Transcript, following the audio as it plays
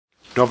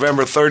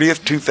November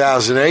 30th,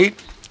 2008.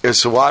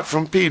 It's the Watt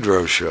from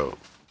Pedro Show.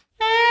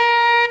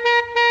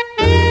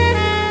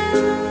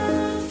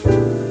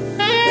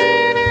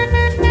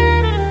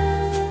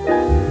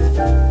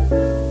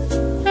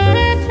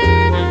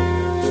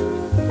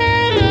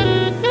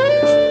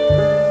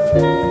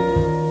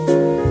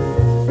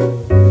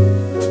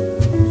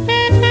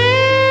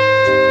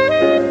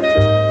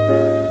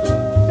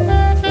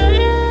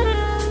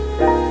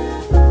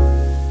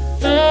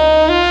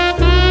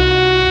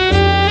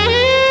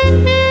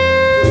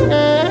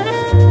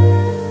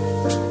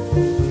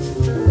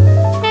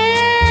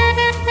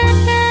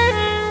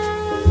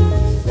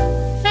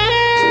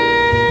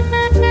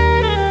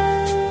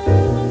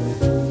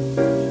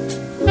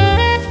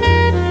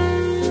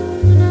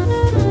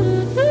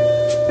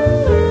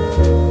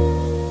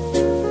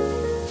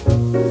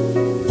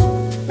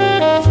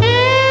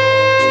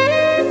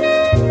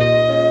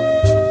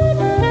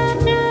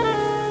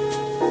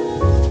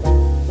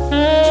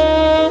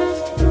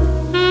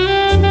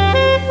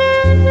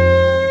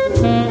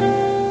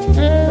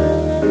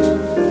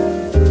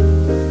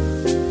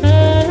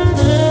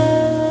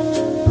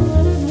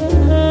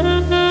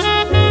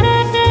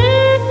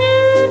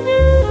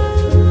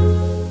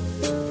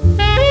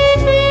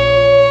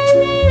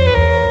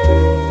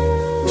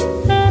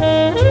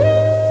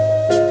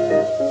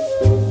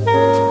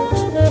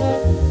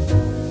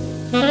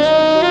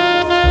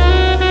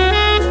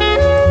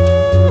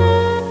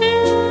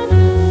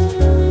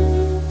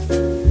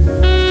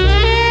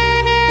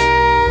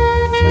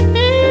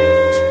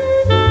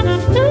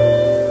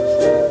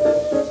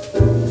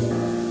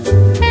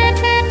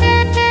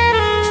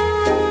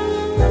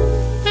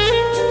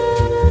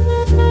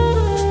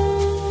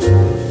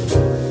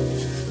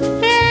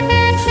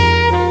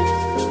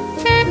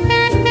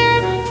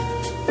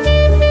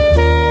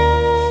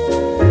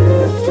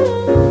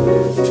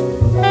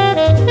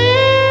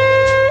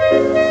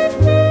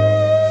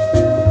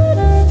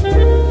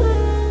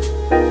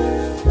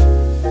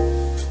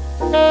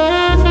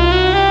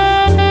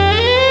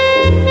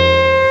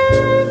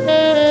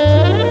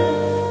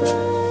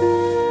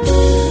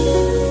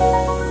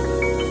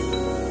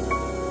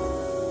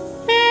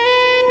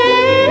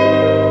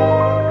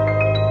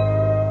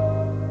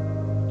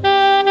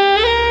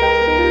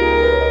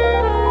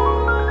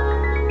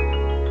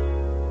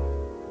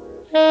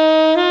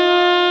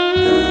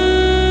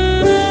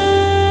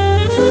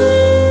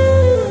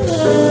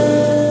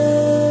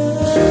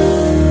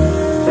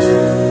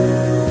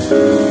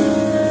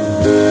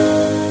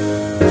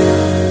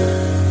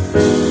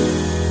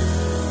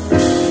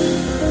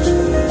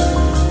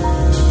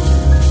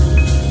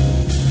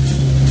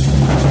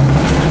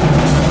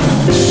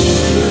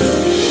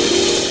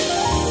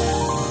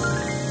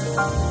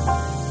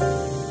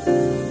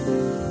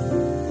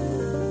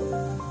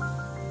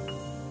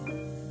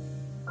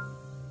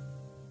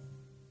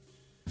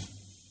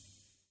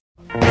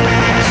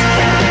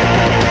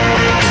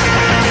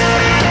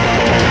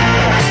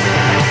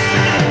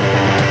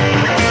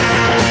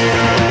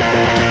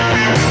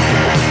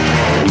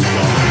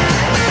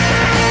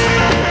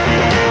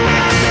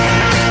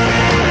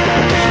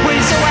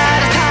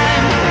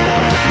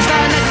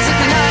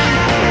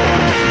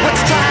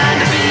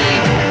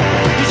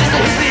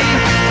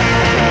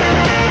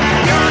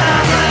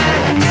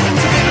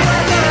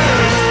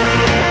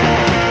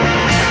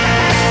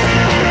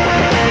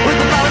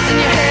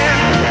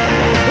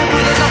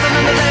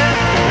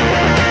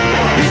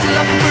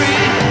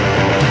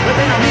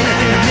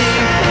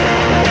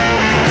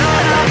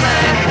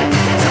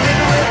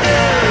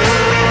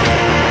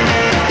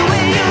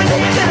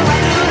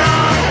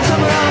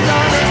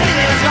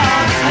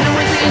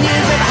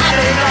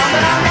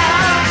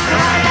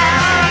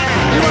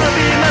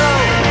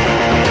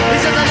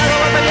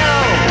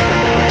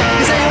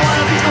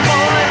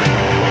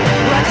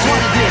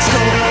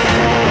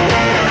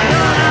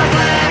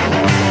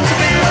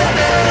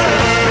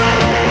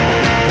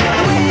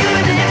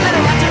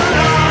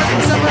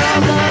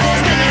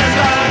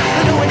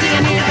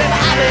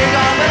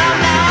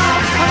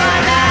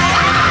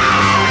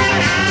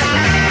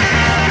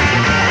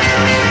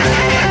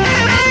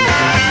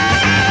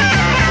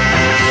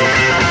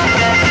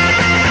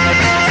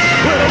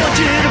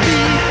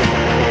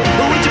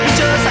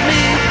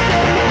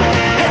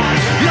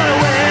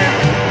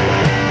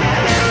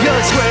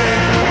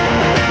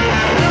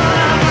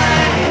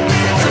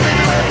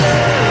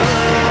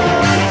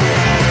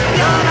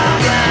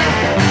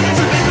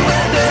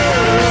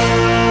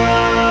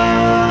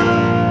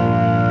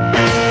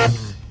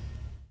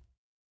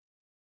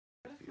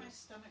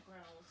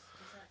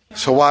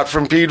 So Watt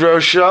from Pedro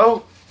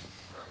Show.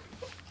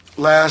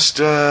 Last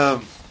day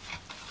of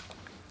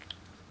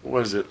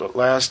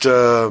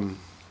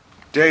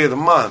the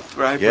month,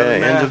 right? Yeah,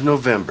 end of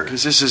November.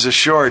 Because this is a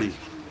shorty.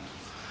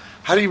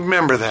 How do you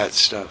remember that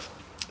stuff?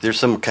 There's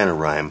some kind of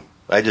rhyme.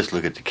 I just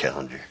look at the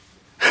calendar.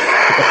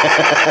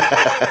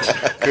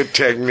 Good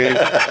technique.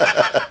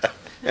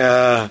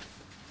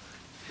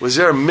 Was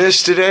there a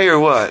mist today or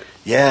what?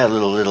 Yeah, a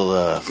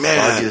little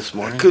foggy this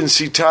morning. I couldn't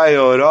see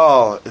Tayo at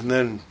all. And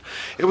then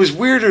It was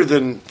weirder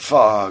than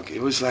fog.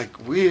 It was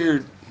like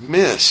weird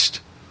mist.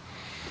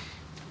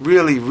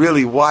 Really,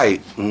 really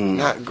white,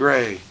 not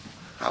gray.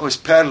 I was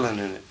pedaling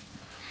in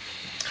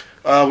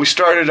it. We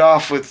started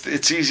off with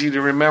It's Easy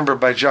to Remember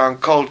by John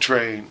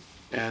Coltrane.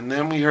 And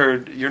then we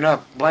heard You're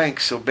Not Blank,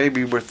 So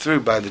Baby We're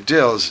Through by the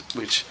Dils,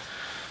 which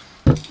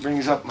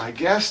brings up my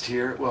guest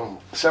here.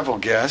 Well, several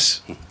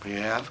guests we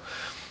have.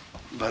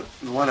 But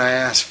the one I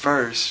asked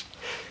first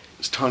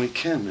is Tony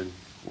Kinman.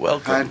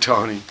 Welcome. Hi,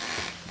 Tony.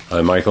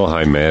 Hi, Michael.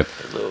 Hi, Matt.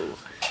 Hello.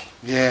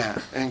 Yeah,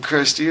 and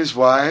Christy, his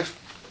wife.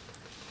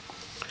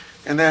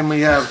 And then we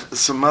have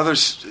some other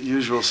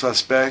usual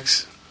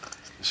suspects.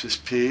 This is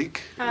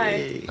Peak. Hi.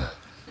 Hey.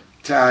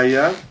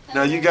 Talia.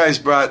 Now, you guys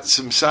brought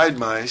some side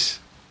mice,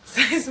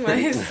 Size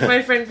mice.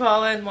 My friend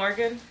Paula and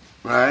Morgan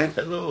right?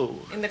 Hello.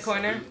 in the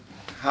corner.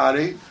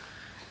 Howdy.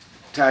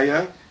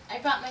 Talia. I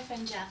brought my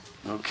friend Jeff.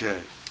 Okay.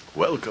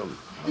 Welcome.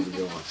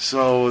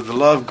 So, the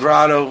Love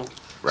Grotto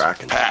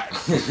Rockin'.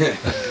 packed.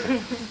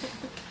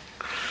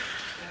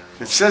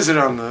 It says it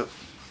on the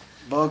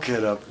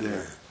bulkhead up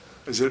there.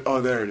 Is it?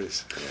 Oh, there it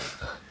is.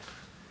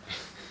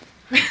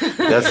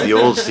 That's the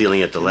old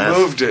ceiling at the last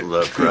Moved it.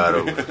 Love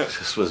Grotto.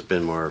 This was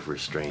been more of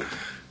restraint.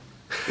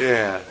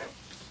 Yeah.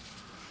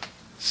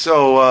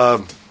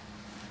 So,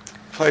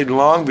 played in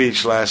Long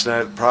Beach last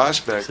night at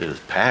Prospect. So it was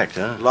packed,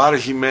 huh? A lot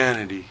of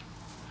humanity.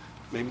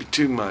 Maybe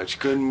too much.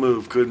 Couldn't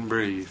move, couldn't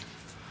breathe.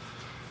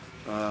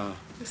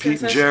 Is Pete there and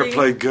such Jared thing-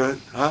 played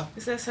good. Huh?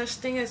 Is there such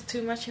thing as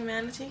too much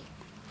humanity?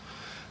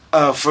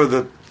 For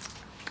the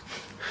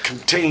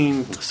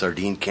contained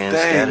Sardine can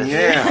thing, status.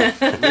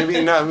 yeah.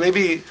 Maybe not.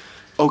 Maybe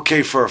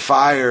okay for a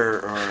fire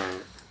or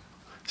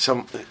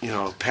some,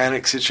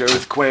 panic situation,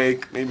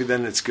 earthquake. Maybe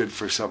then it's good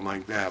for something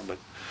like that. But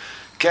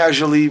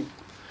casually,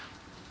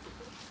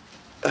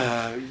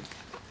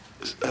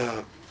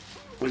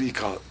 what do you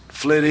call it?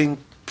 Flitting,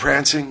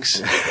 prancing,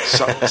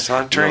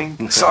 sauntering?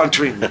 No.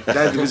 Sauntering.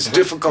 That was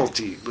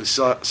difficulty with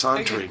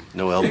sauntering.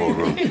 No elbow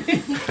room.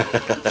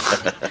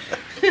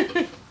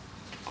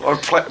 Or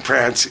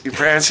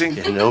prancing.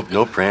 Yeah,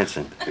 no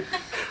prancing.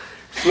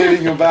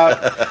 Flitting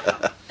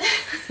about.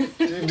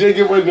 Do you dig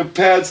it when the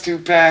pad's too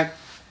packed?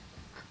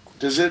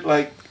 Does it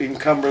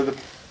encumber the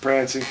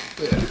prancing?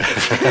 Gets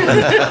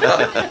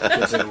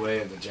in the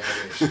way of the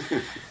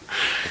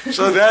jaggers.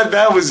 So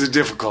that was a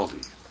difficulty.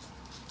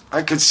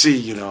 I could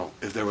see,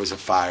 if there was a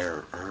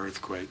fire or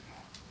earthquake.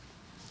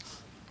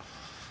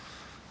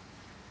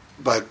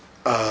 But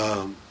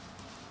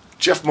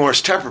Jeff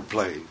Morris Tepper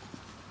played,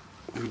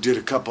 who did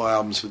a couple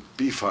albums with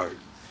Beefheart,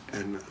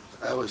 and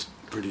that was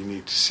pretty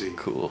neat to see.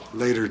 Cool.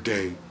 Later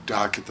day,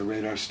 Doc at the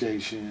radar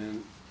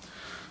station,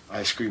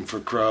 Ice Cream for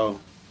Crow,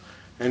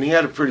 and he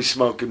had a pretty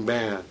smoking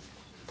band.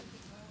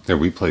 Yeah,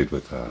 we played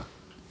with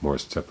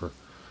Morris Tepper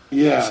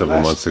Yeah,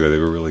 several months ago. They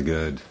were really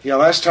good. Yeah,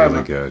 last time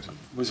Really good.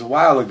 was a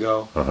while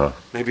ago. Uh-huh.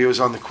 Maybe it was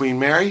on the Queen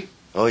Mary,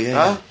 Oh, yeah.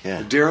 huh?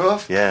 Yeah. The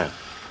Deerhoof. Yeah.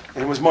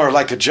 And it was more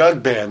like a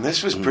jug band.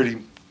 This was pretty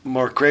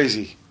more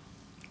crazy.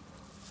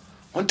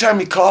 One time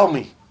he called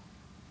me.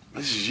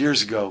 This is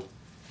years ago.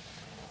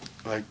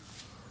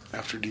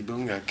 After D.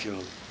 Boone got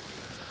killed.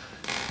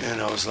 And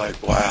I was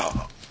like,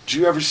 wow. Did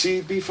you ever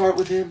see Beefheart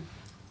with him?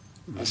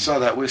 I saw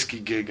that whiskey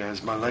gig,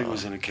 guys. My leg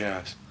was in a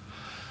cast.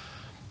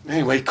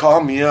 Anyway, he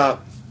called me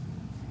up.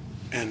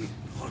 And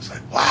I was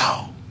like,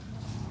 wow.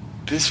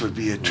 This would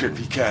be a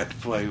trippy cat to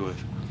play with.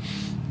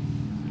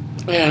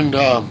 And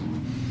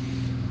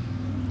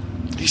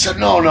he said,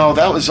 no,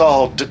 that was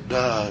all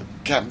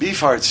Captain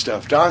Beefheart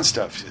stuff, Don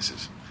stuff. He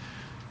says,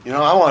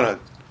 I want to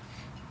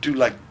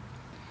do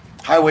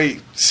Highway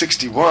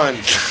 61.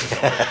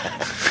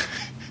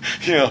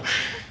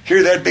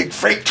 Hear that big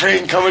freight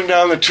train coming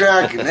down the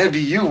track, and that'd be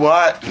you,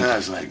 what? And I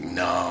was like,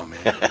 no,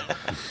 man.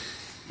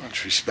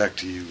 Much respect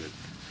to you, but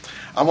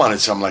I wanted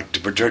something like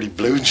Dirty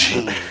Blue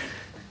Jean.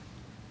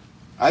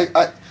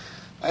 I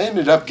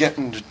ended up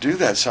getting to do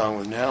that song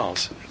with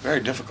Nels.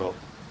 Very difficult.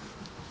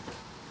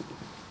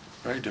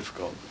 Very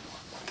difficult.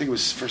 I think it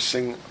was the first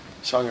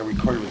song I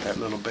recorded with that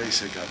little bass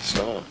that got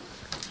stolen.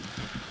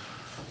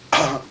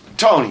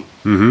 Tony.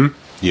 Mm-hmm.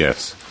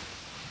 Yes.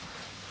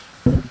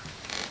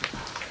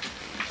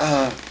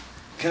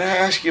 Can I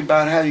ask you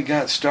about how you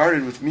got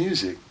started with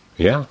music?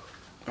 Yeah.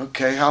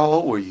 Okay, how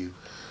old were you?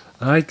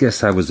 I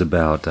guess I was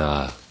about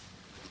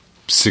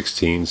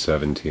 16,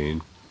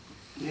 17.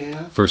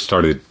 Yeah. First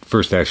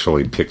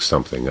actually picked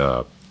something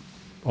up.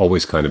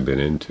 Always kind of been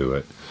into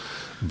it.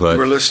 But You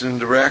were listening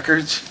to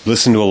records?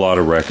 listened to a lot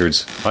of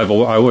records. I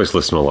always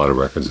listened to a lot of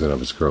records when I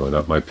was growing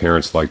up. My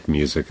parents liked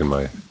music, and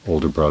my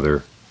older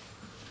brother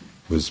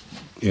was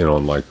in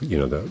on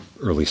the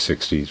early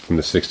 60s, from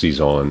the 60s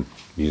on,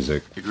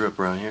 music. You grew up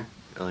around here,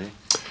 L.A.?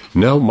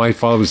 No, my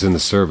father was in the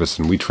service,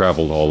 and we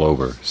traveled all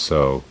over.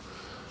 So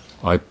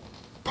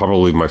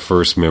probably my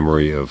first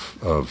memory of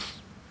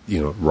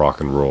rock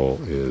and roll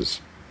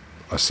is,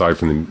 aside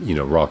from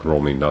the, rock and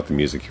roll, meaning not the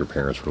music your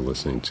parents were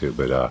listening to,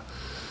 but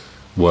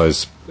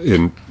was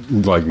in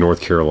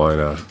North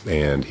Carolina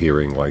and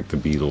hearing the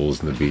Beatles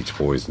and the Beach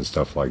Boys and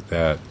stuff like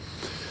that.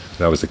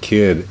 And I was a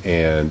kid,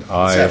 and Is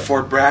that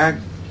Fort Bragg?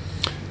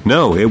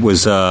 No, it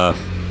was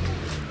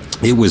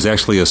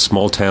actually a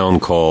small town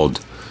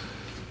called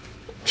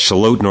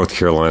Charlotte, North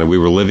Carolina. We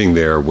were living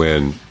there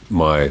when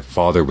my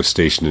father was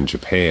stationed in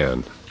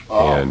Japan,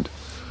 and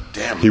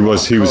Damn, he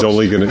was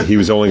only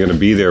gonna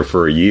be there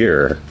for a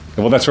year.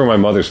 Well, that's where my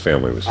mother's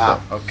family was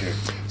from. Okay.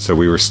 So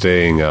we were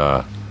staying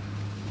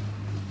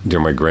near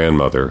my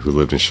grandmother, who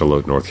lived in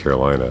Charlotte, North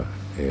Carolina,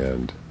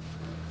 and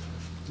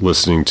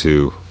listening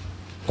to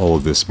all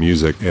of this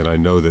music. And I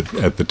know that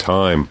at the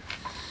time,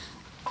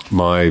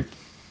 my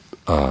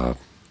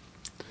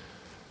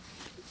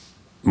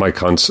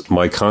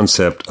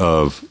concept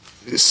of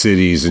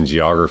cities and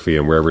geography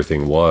and where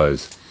everything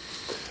was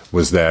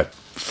that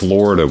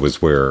Florida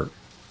was where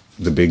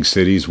the big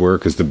cities were,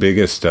 because the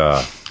biggest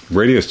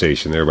radio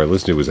station that everybody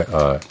listened to was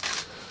I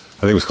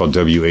think it was called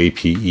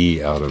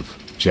WAPE out of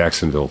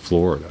Jacksonville,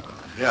 Florida.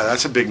 Yeah,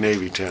 that's a big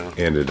Navy town.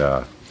 And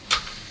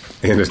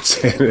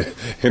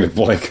it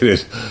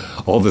blanketed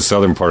all the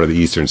southern part of the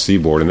eastern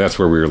seaboard, and that's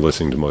where we were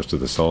listening to most of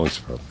the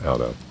songs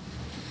out of.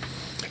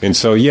 And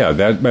so, yeah,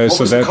 What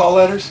was the call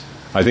letters?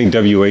 I think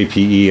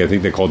WAPE. I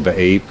think they called the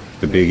ape,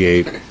 the big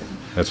ape.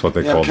 That's what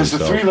they Yeah, called because the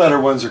themselves. 3-letter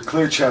ones are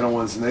clear channel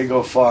ones, and they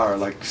go far,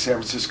 like San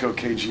Francisco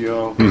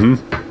KGO.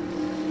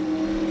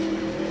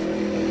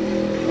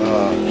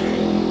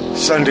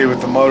 Sunday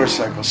with the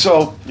motorcycle.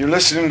 So you're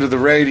listening to the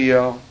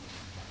radio,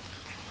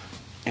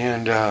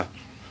 and that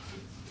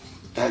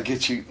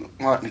gets you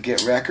wanting to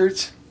get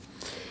records.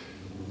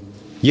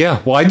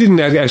 Yeah, well, I didn't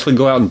actually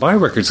go out and buy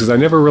records because I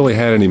never really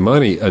had any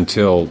money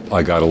until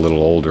I got a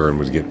little older and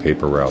would get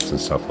paper routes and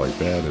stuff like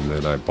that. And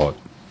then I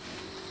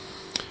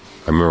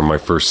remember my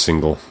first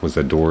single was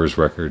a Doors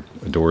record,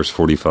 a Doors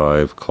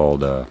 45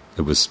 called,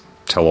 it was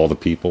Tell All the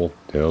People,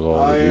 Tell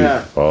All the People,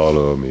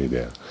 Follow Me,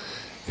 yeah.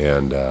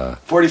 And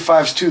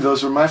 45s too,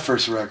 those were my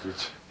first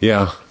records.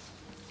 yeah.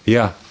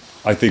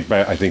 I think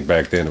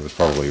back then it was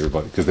probably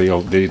everybody, because they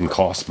didn't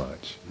cost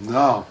much.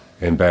 No.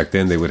 And back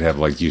then they would have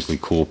like usually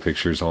cool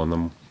pictures on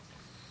them.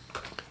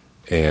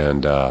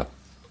 And so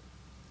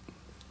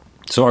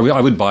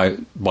I would buy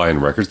in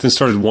records, then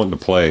started wanting to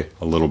play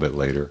a little bit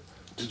later.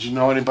 Did you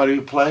know anybody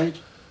who played?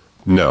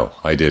 No,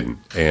 I didn't.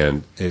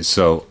 And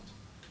so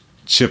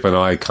Chip and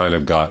I kind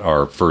of got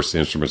our first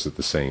instruments at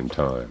the same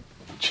time.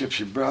 Chip's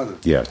your brother.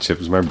 Yeah, Chip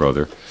was my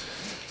brother.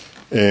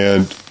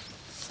 And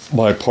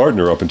my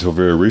partner up until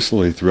very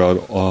recently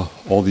throughout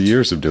all the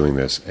years of doing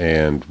this.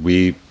 And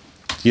we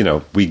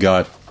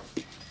got...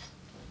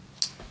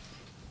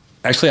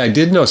 Actually, I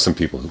did know some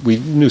people. We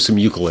knew some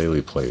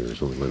ukulele players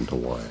when we lived in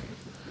Hawaii.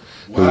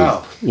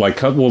 Wow.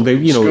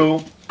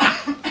 School?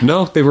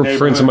 No, they were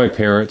friends of my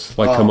parents.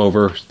 Come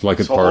over, at So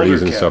parties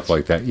older and stuff cats.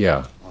 like that.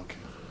 Yeah, Okay.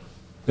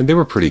 and they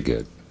were pretty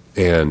good.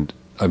 And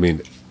I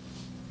mean,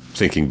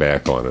 thinking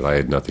back on it, I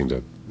had nothing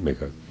to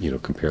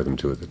compare them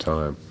to at the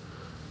time.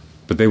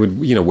 But they would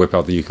whip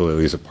out the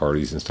ukuleles at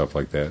parties and stuff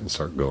like that and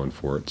start going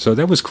for it. So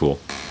that was cool.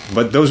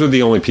 But those were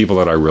the only people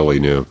that I really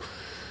knew.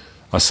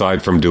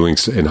 Aside from doing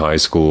in high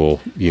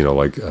school,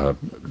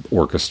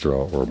 orchestra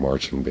or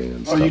marching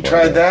bands. Oh, you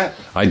tried that?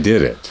 I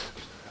did it.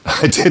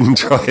 I didn't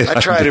try it.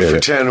 I tried it did for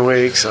 10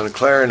 weeks on a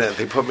clarinet.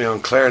 They put me on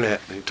clarinet.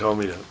 They told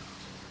me to.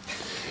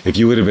 If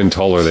you would have been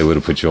taller, they would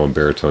have put you on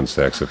baritone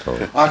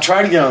saxophone. I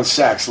tried to get on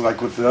sax, like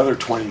with the other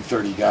 20,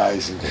 30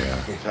 guys, and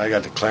I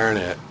got the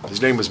clarinet.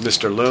 His name was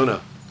Mr.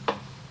 Luna.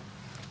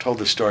 I've told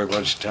this story a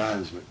bunch of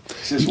times, but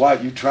he says,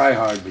 "What? You try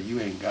hard, but you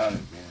ain't got it,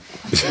 man."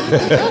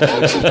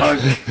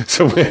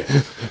 So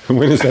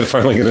when is that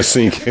finally going to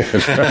sink in? I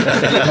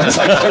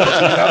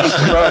was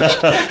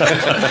crushed.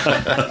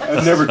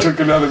 I never took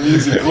another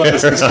music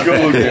class in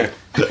school again.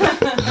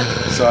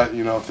 So,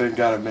 thank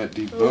God I met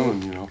Deep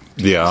Boone,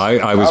 Yeah,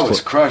 I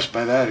was crushed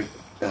by that.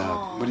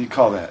 What do you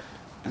call that?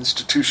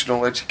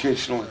 Institutional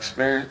educational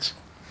experience?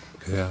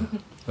 Yeah.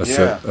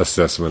 Yeah.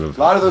 Assessment of...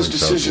 A lot of those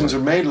decisions are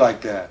made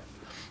like that.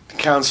 The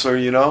counselor,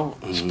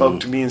 spoke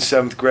to me in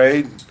 7th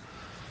grade.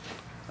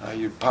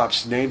 Your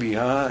pop's Navy,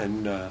 huh?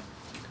 And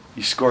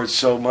you scored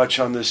so much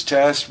on this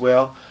test.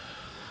 Well,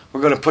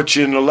 we're going to put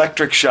you in an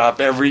electric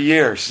shop every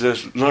year to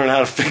learn how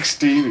to fix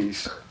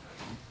TVs.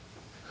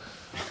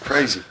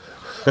 Crazy.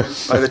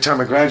 By the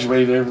time I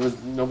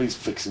graduated, nobody's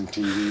fixing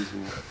TVs.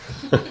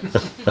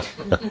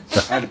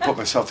 I had to put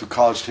myself through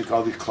college, take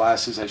all these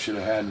classes I should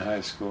have had in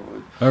high school.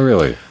 Oh,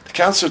 really? The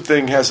counselor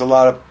thing has a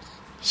lot of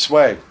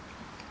sway.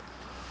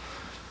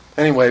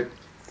 Anyway,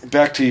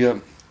 back to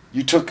you.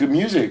 You took the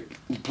music.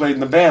 You played in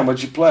the band.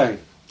 What'd you play?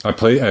 I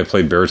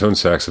played baritone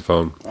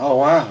saxophone. Oh,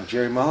 wow.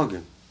 Jerry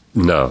Mulligan.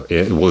 No,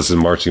 it was a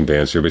marching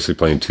band, so you're basically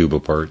playing tuba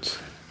parts.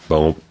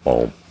 Boom,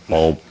 boom,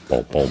 boom,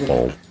 boom, boom,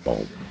 boom,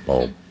 boom,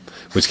 boom.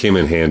 Which came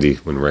in handy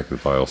when Wreck and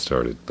File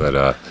started.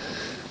 But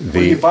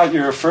when you bought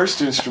your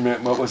first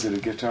instrument, what was it, a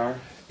guitar?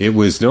 It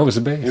was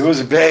a bass. It was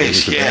a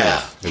bass,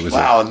 yeah.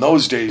 Wow, in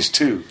those days,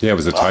 too. Yeah, it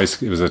was a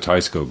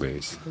Teisco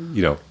bass,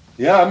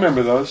 Yeah, I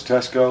remember those,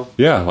 Tesco.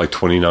 Yeah, like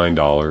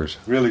 $29.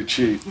 Really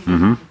cheap.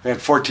 Mm-hmm. They had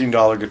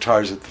 $14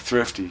 guitars at the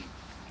Thrifty,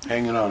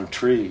 hanging on a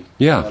tree.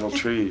 Yeah. Metal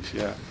trees,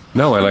 yeah.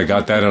 No, and I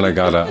got that, and I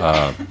got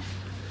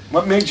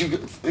What made you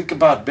think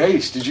about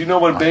bass? Did you know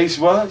what bass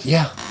was?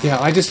 Yeah.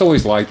 I just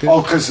always liked it.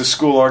 Oh, because the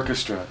school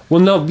orchestra. Well,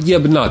 no, yeah,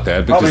 but not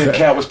that. Probably the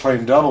cat was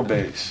playing double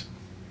bass.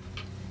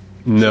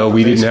 No,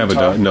 we didn't have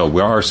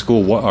guitar? our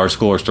school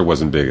orchestra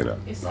wasn't big enough.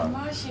 It's a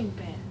marching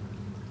band.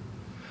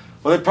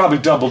 Well, they probably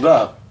doubled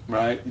up,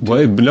 right?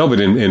 Well, no, but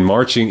in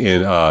marching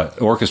in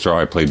orchestra,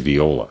 I played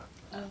viola.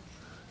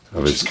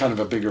 Which is kind of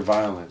a bigger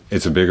violin.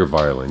 It's a bigger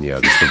violin, yeah.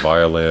 It's the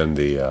violin,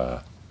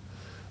 the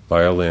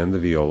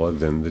viola,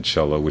 then the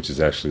cello, which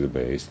is actually the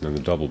bass, and then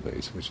the double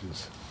bass, which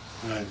is,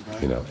 Right.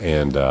 you know,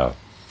 and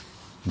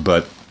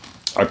but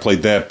I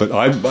played that. But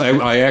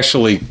I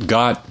actually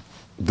got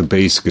the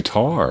bass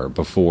guitar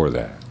before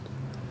that,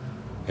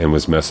 and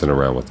was messing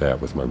around with that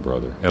with my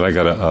brother. And I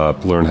got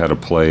to learn how to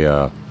play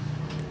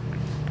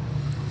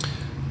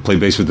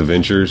bass with the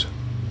Ventures.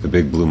 The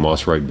big blue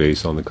Mossrite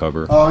bass on the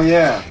cover. Oh,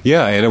 yeah.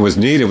 Yeah, and it was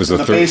neat. It was The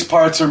bass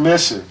parts are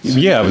missing. So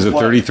yeah, it was a what?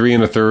 33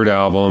 and a third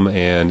album,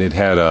 and it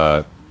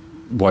had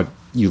what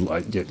you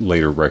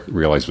later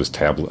realized was a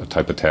type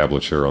of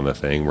tablature on the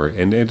thing,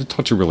 and it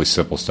taught you really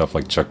simple stuff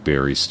like Chuck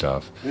Berry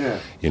stuff. Yeah.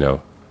 You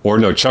know, or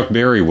no, Chuck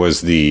Berry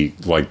was the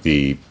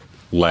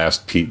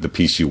last the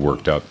piece you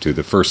worked up to.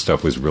 The first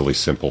stuff was really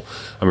simple.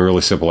 I mean, really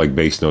simple, like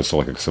bass notes,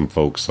 like some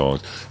folk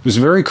songs. It was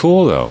very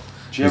cool, though.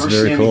 Did you ever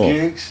see any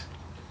gigs?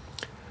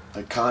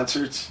 Like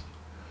concerts?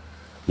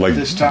 Like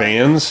this time?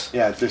 bands?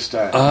 Yeah, at this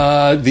time.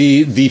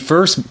 The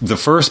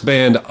first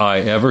band I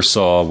ever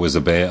saw was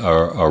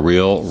a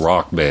real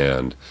rock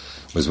band.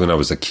 Was when I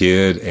was a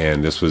kid,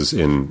 and this was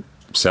in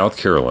South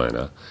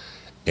Carolina,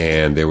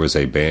 and there was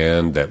a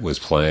band that was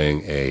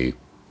playing a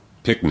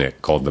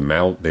picnic called and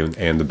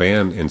the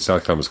band in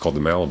South Carolina was called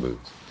the Malibus.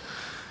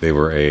 They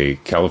were a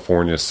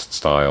California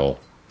style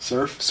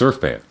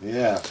surf band.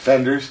 Yeah,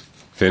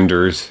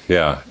 Fenders,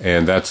 yeah,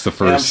 and that's the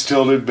first. Amps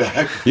tilted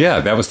back. Yeah,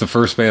 that was the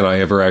first band I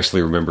ever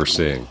actually remember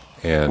seeing.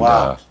 And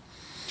wow!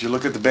 Did you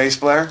look at the bass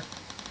player?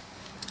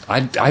 I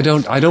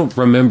don't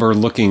remember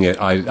looking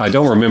at. I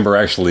don't remember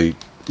actually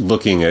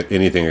looking at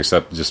anything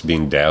except just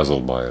being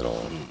dazzled by it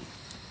all.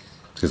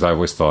 Because I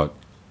always thought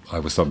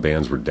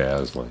bands were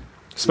dazzling,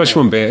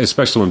 especially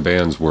when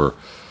bands were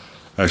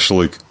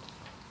actually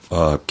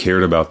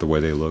cared about the way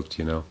they looked.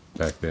 You know,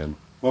 back then.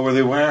 What were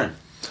they wearing?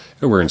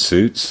 They were wearing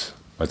suits.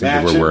 I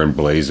think they were wearing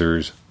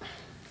blazers,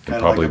 and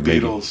probably like the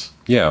Beatles.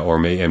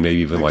 Maybe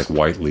even like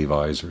white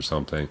Levi's or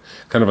something.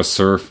 Kind of a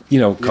surf,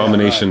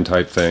 combination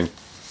type thing.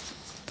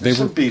 There's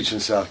some beach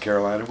in South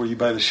Carolina. Were you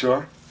by the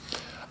shore?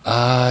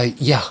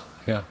 Yeah.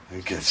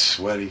 It gets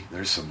sweaty.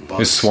 There's some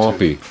bugs. It's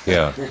swampy. Too.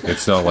 Yeah,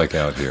 it's not like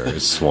out here.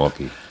 It's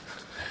swampy.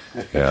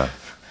 Yeah.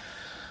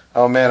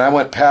 Oh man, I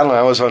went paddling.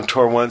 I was on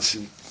tour once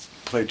and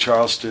played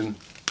Charleston.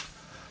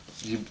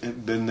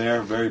 You've been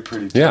there, very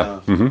pretty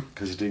town. Yeah.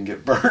 Because it didn't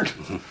get burned.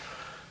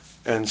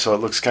 And so it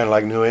looks kind of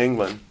like New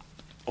England,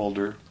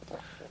 older.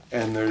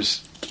 And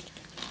there's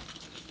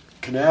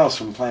canals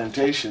from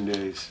plantation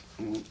days.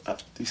 And,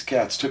 these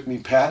cats took me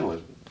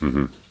paddling.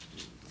 Mm-hmm.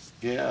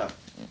 Yeah,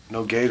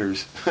 no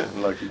gators.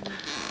 Lucky.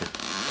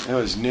 It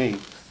was neat.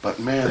 But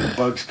man, the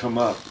bugs come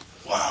up.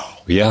 Wow.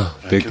 Yeah,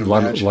 a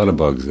lot of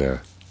bugs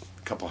there.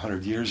 A couple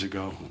 100 years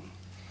ago.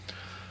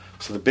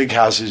 So the big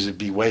houses would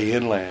be way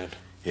inland.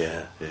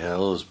 Yeah.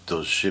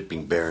 Those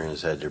shipping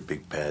barons had their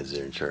big pads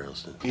there in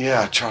Charleston.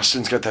 Yeah,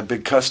 Charleston's got that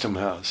big custom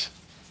house.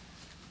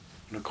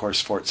 And of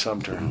course, Fort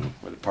Sumter,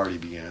 where the party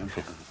began.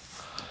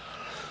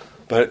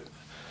 But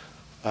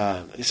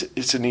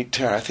it's a neat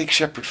town. I think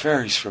Shepard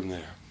Fairey's from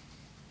there.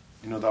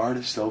 You know the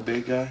artist, the old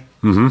big guy?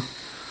 Mm-hmm.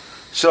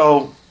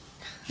 So,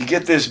 you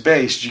get this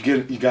bass, you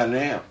got an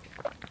amp.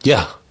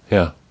 Yeah.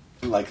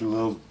 Like a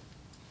little...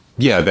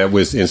 Yeah, that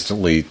was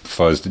instantly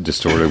fuzzed and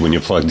distorted when you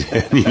plugged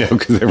in,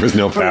 because there was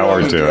no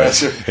power to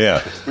it.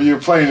 Yeah. Well, you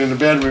were playing in the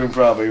bedroom,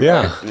 probably,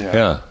 right?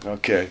 Yeah.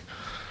 Okay.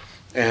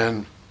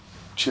 And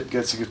Chip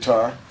gets a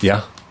guitar.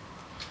 Yeah.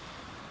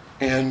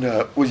 And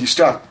will you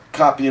stop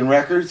copying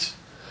records?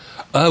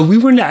 We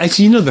were not.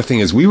 Actually, the thing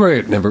is, we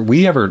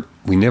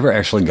never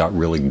actually got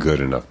really good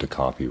enough to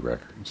copy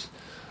records.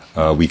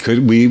 We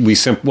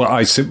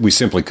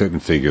simply couldn't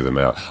figure them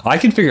out. I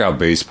can figure out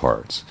bass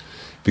parts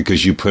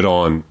because you put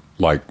on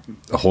like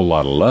a whole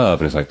lot of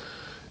love, and it's like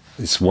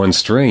it's one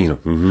string,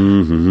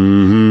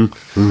 then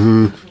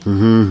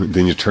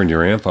you turn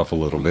your amp up a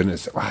little bit, and it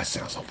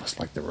sounds almost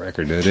like the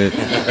record did it.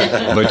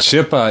 But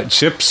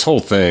Chip's whole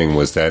thing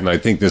was that, and I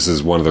think this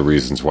is one of the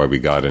reasons why we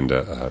got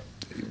into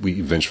we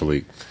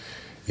eventually,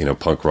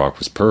 punk rock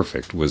was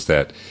perfect, was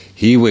that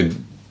he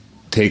would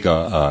take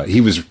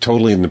he was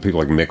totally into people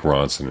like Mick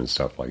Ronson and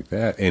stuff like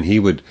that, and he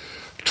would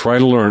try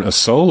to learn a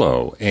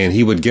solo, and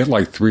he would get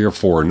like 3 or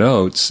 4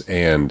 notes,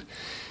 and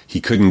he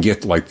couldn't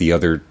get like the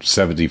other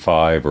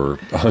 75 or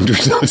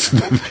 100 notes of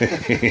the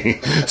thing,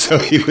 so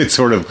he would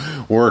sort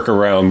of work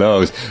around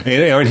those,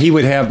 and he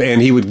would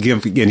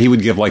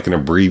give like an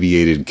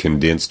abbreviated,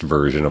 condensed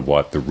version of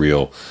what the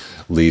real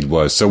lead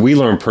was. So we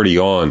learned pretty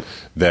on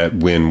that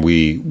when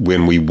we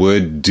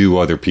would do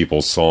other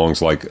people's songs,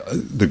 like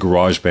the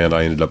garage band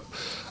I ended up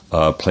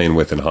playing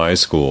with in high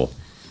school,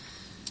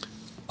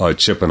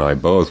 Chip and I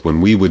both,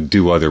 when we would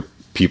do other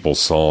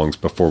people's songs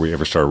before we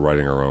ever started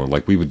writing our own,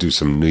 like we would do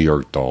some New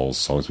York Dolls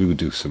songs, we would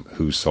do some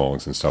Who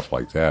songs and stuff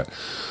like that.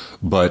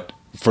 But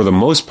for the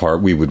most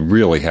part, we would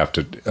really have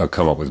to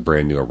come up with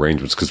brand new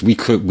arrangements because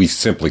we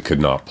simply could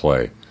not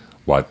play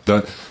what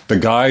the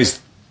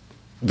guys.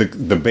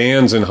 The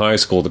bands in high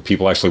school that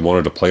people actually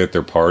wanted to play at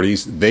their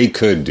parties, they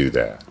could do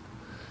that.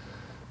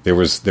 There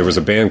was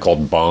a band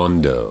called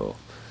Bondo,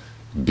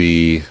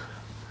 Bondo.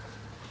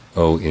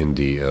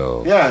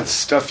 Yeah, it's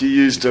stuff you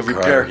use to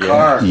repair a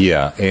car.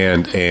 Yeah,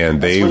 and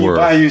they when were. You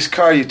buy a used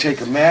car, you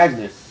take a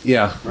magnet.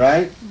 Yeah.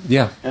 Right.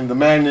 Yeah. And the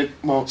magnet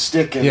won't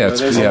stick in. Yeah,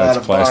 it's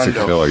plastic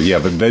Bondo. filler. Yeah,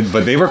 but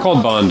they were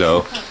called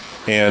Bondo,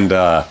 and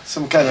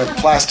some kind of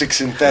plastic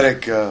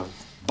synthetic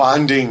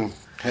bonding.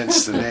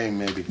 Hence the name,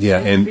 maybe. Yeah,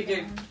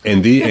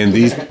 and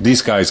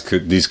these guys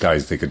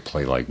they could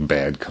play like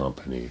Bad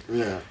Company.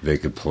 Yeah. They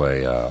could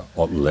play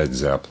Led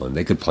Zeppelin.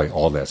 They could play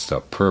all that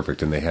stuff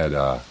perfect. And they had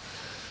I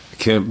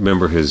can't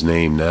remember his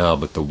name now,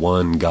 but the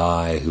one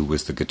guy who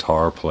was the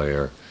guitar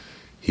player,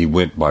 he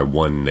went by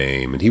one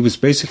name, and he was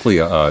basically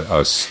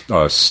a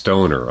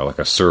stoner, like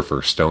a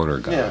surfer stoner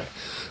guy. Yeah.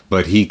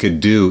 But he could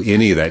do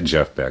any of that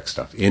Jeff Beck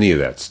stuff, any of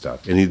that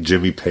stuff, any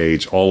Jimmy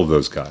Page, all of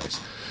those guys.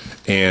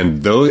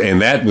 And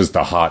that was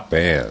the hot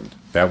band.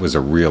 That was a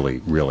really,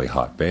 really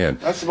hot band.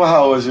 That's about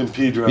how it was in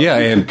Pedro. Yeah,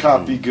 you and could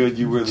copy good.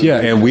 You were the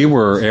and we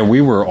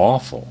were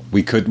awful.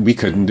 We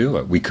couldn't do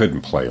it. We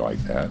couldn't play like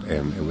that.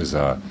 And it was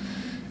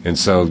and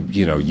so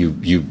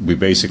we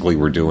basically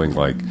were doing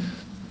like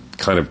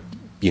kind of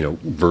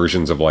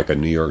versions of like a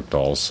New York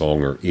Dolls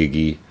song or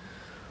Iggy,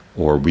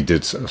 or we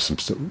did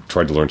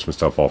tried to learn some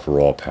stuff off of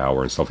Raw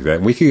Power and stuff like that.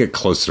 And we could get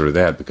closer to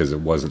that because it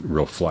wasn't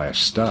real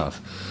flash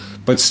stuff.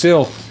 But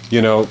still,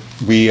 it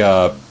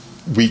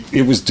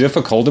was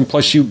difficult, and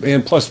plus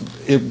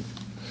it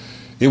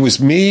was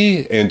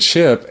me and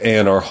Chip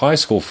and our high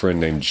school friend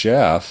named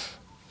Jeff,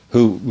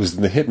 who was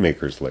in the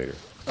Hitmakers later.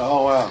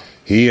 Oh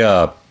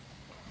wow!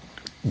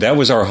 That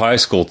was our high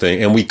school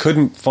thing, and we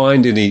couldn't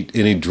find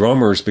any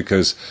drummers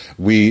because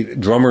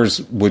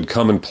drummers would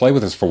come and play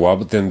with us for a while,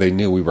 but then they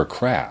knew we were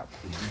crap.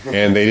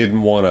 And they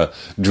didn't want to.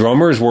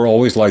 Drummers were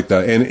always like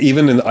that, and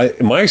even in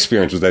my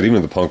experience was that even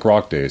in the punk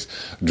rock days,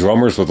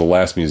 drummers were the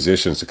last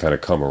musicians to kind of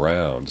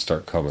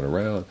start coming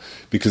around,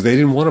 because they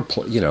didn't want to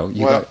play.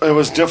 It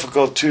was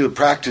difficult too. The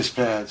practice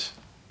pads,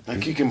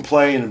 like you can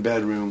play in a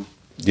bedroom.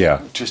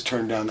 Yeah. Just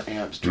turn down the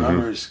amps.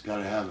 Drummers got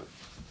to have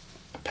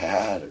a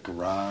pad, a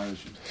garage.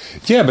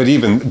 Yeah, but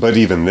even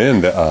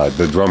then,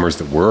 the drummers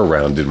that were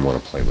around didn't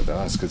want to play with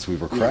us because we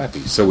were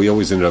crappy. So we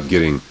always ended up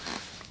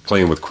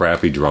playing with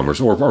crappy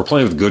drummers, or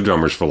playing with good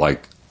drummers for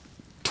like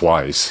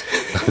twice,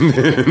 and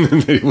then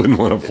they wouldn't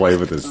want to play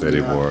with us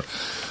anymore.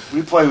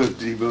 We played with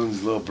D.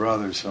 Boone's little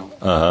brother, so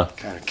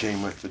kind of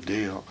came with the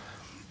deal.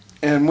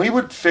 And we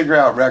would figure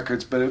out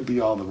records, but it would be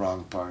all the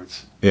wrong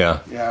parts. Yeah.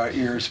 Yeah, our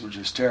ears were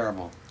just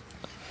terrible.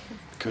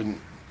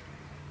 Couldn't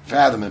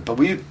fathom it, but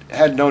we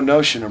had no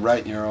notion of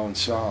writing your own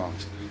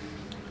songs.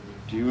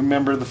 Do you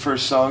remember the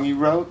first song you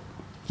wrote?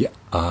 Yeah.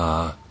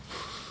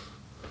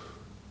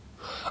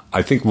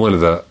 I think one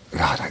of the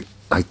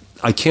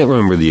I can't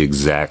remember the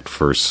exact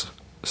first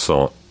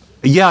song.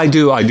 Yeah, I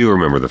do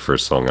remember the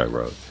first song I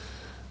wrote.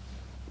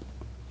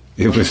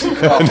 It was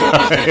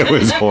it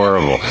was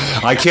horrible.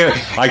 I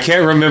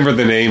can't remember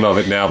the name of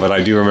it now, but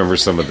I do remember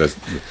some of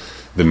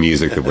the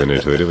music that went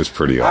into it. It was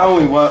pretty awful. I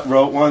only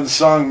wrote one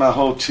song my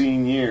whole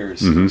teen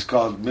years. Mm-hmm. It was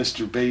called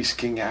Mr. Bass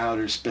King of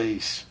Outer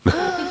Space.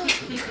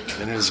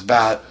 And it was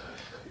about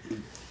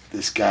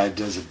this guy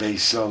does a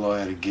bass solo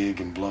at a gig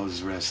and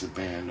blows the rest of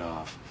the band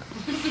off.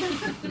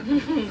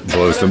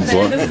 blows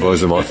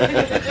them off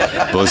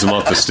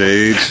the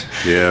stage.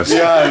 Yes.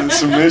 Yeah, and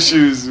some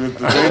issues with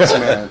the bass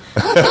man.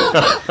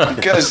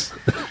 Because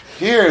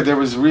here there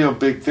was a real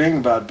big thing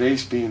about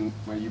bass being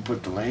where you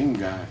put the lame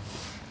guy.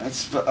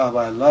 That's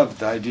I loved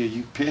the idea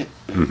you pick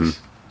bass. Mm-hmm.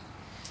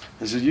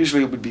 Because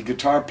usually it would be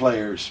guitar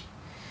players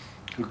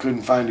who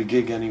couldn't find a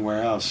gig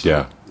anywhere else.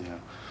 Yeah. Yeah.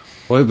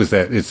 Well, it was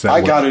that. It's that. I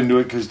got into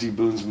it because D.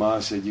 Boone's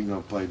mom said, "You're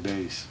gonna play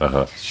bass."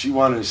 Uh-huh. She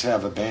wanted us to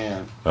have a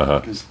band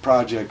because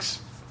projects.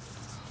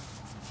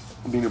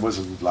 I mean, it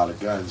wasn't a lot of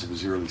guns. It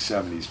was the early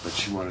 '70s, but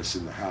she wanted us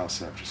in the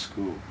house after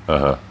school.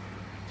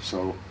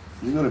 So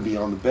you're gonna be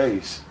on the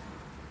bass.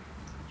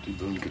 D.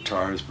 Boone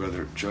guitars,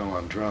 brother Joe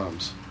on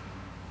drums,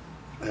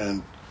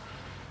 and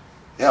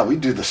yeah, we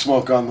did the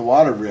Smoke on the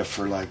Water riff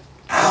for like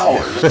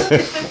hours.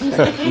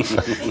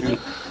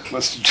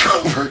 Must have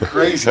drove her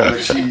crazy,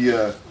 but she.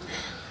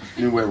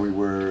 Knew where we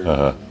were and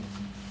not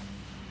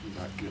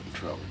get in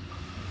trouble.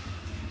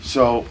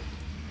 So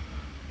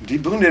D.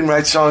 Boone didn't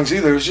write songs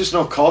either. There was just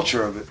no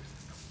culture of it.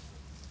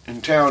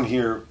 In town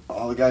here,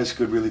 all the guys who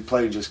could really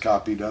play just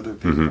copied other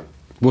people. Mm-hmm.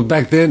 Well,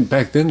 back then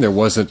there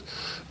wasn't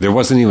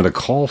even a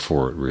call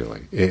for it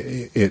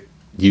really.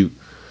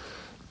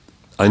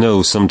 I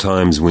know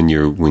sometimes when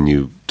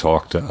you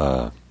talk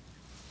to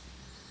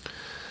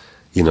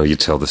you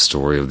tell the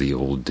story of the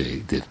old day,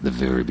 the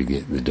very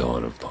beginning, the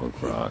dawn of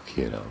punk rock,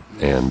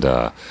 and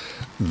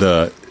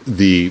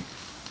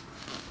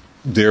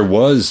there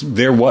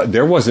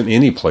wasn't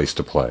any place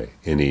to play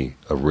any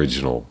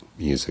original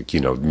music,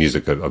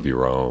 music of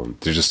your own.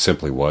 There just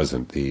simply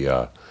wasn't.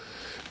 The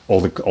all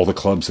the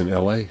clubs in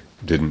L.A.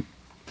 didn't,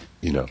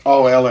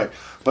 Oh, L.A.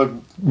 But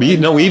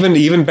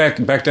even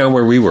back down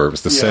where we were, it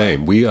was the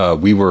same.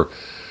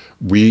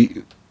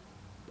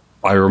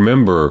 I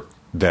remember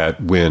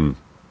that when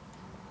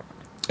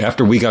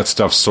after we got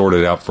stuff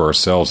sorted out for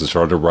ourselves and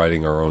started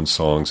writing our own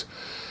songs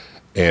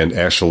and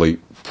actually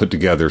put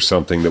together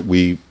something that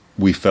we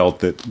felt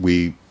that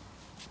we're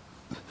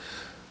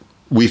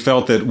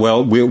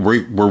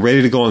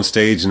ready to go on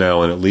stage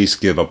now and at least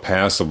give a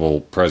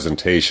passable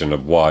presentation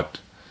of what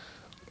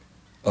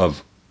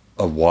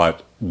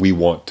we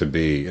want to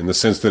be, in the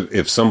sense that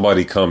if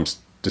somebody comes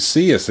to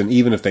see us, and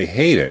even if they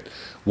hate it,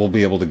 we'll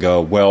be able to go,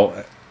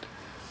 well,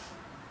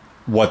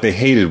 what they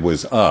hated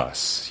was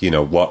us,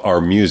 what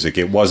our music.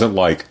 It wasn't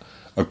like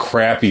a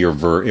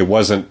crappier it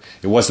wasn't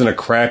a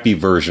crappy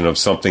version of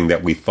something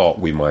that we thought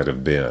we might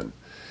have been.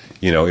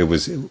 It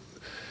was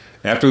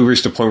after we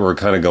reached a point where we're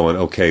kind of going,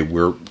 okay,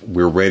 we're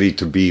ready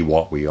to be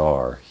what we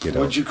are.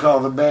 What'd you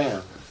call the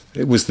band?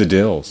 It was the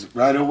Dils.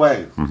 Right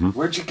away. Mm-hmm.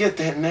 Where'd you get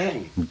that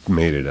name?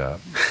 Made it up.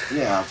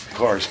 Yeah, of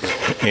course.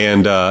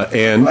 And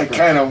like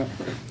kind of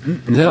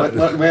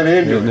what went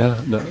into it?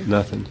 No,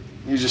 nothing.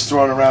 You just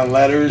throwing around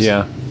letters?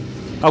 Yeah.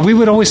 We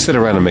would always sit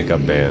around and make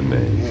up band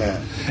names.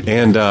 Yeah.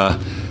 And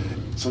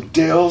so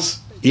Dils?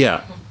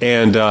 Yeah.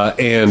 And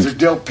is there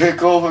dill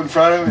pickle in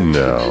front of it?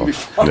 No,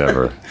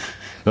 never.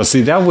 No,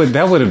 see, that would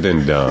have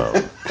been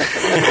dumb.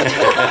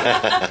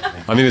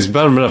 I mean, it's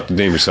dumb enough to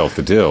name yourself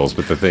the Dils,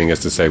 but the thing is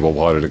to say, well,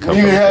 why did it come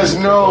from? It has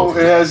no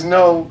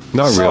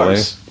Not source. Really.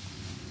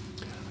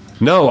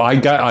 No, we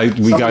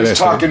got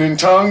talking in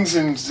tongues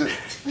and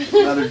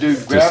another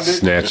dude grabbed it.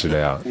 Snatch it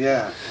out.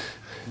 Yeah.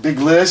 Big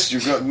list.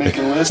 You're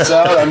making lists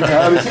out. I mean,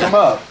 how did it come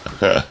up?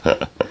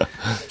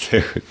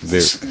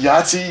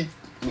 Yahtzee,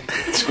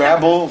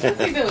 Scrabble,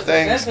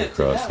 things.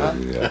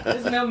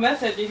 There's no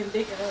method you can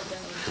think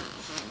of.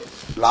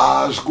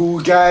 La school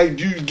guy,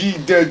 you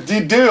get the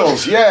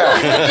Dils, yeah.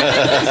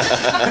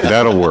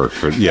 That'll work.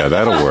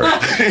 That'll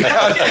work.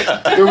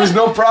 There was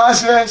no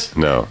process?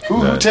 No.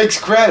 Who takes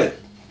credit?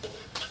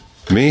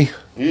 Me?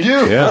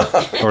 You. Yeah.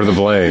 Or the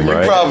blame,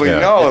 right? You probably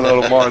know a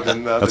little more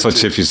than that. That's what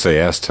Chip used to say,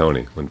 ask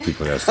Tony, when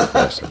people ask the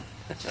question.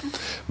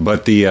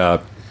 But we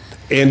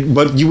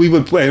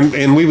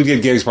would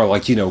get gigs where,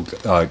 like,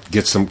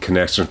 get some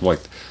connections, like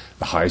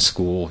the high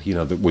school,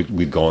 that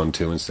we'd gone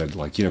to, and said,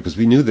 like, because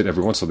we knew that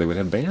every once in a while they would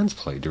have bands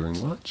play during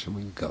lunch, and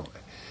we'd go,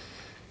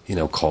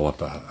 call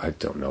up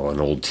an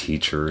old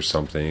teacher or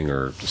something,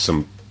 or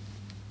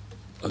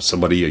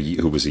somebody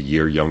who was a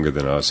year younger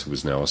than us, who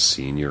was now a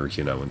senior,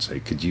 and say,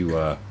 could you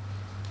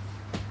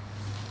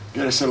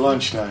get us at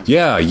lunchtime?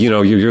 Yeah,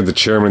 you're the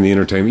chairman of the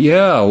entertainment.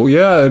 Yeah,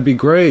 it'd be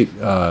great.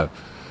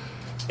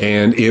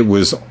 And it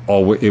was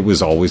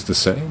always the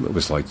same. It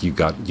was like you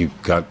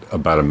got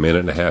about a minute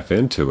and a half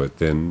into it,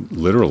 then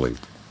literally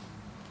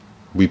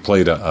we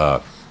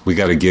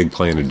got a gig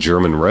playing a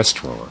German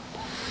restaurant,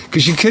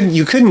 because you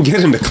couldn't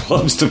get into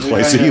clubs to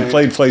play. So you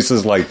played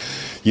places like,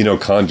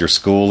 Conjure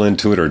School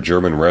into it, or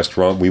German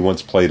restaurant. We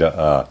once played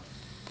a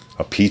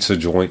pizza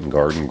joint in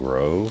Garden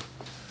Grove.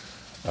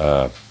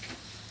 Well,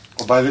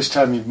 by this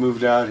time you've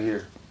moved out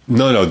here.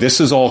 No, this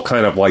is all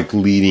kind of like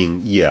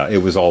leading. Yeah, it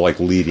was all like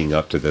leading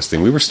up to this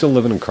thing. We were still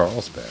living in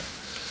Carlsbad.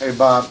 Hey,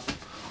 Bob.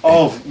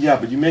 Oh, yeah,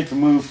 but you make the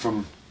move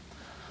from,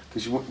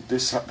 because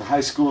the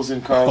high school's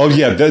in Carlsbad. Oh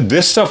yeah,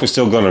 this stuff was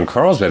still going on in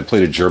Carlsbad. I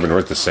played a German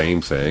Earth, the same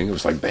thing. It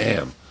was like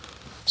bam.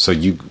 So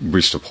you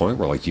reached a point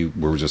where like you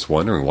were just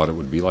wondering what it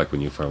would be like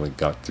when you finally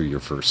got through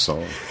your first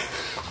song.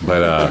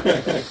 But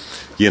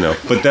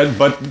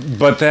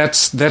but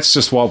that's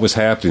just what was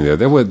happening there.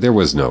 There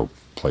was no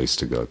place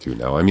to go through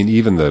now. I mean,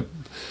 even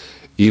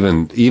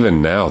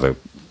now, the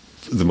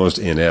most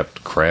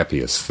inept,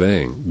 crappiest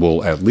thing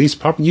will at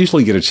least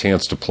usually get a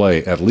chance to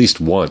play at least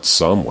once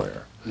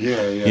somewhere.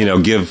 Yeah.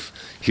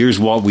 Here's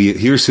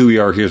who we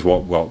are, here's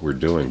what we're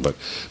doing. But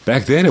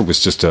back then, it was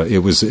just it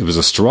was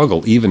a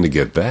struggle even to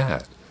get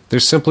that. There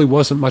simply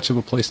wasn't much of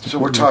a place to. So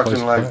we're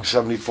talking like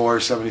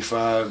 74,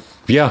 75.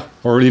 Yeah,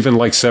 or even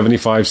like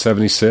 75,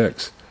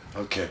 76.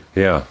 Okay.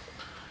 Yeah.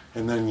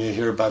 And then you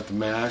hear about the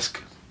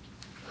mask.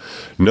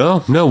 No.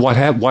 What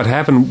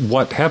happened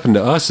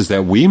to us is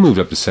that we moved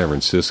up to San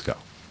Francisco.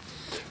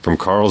 From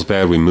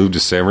Carlsbad, we moved to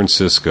San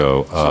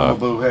Francisco.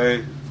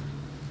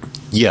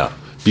 Yeah,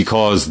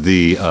 because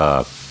the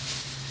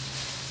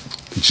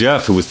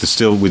Jeff, who was the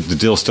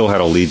Dils, still had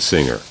a lead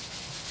singer.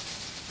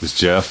 It was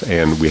Jeff,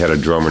 and we had a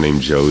drummer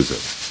named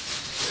Joseph.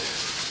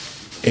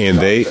 And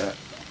we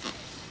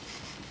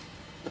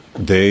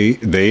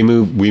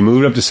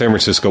moved up to San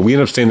Francisco. We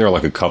ended up staying there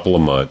like a couple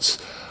of months.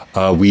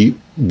 We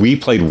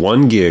played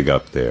one gig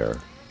up there,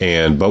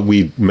 but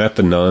we met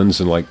the nuns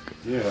and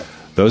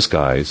those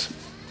guys,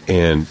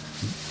 and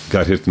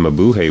got hit with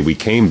Mabuhay. We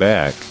came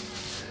back,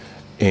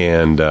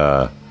 and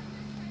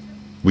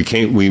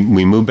we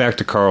moved back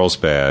to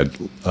Carlsbad.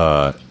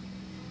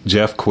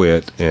 Jeff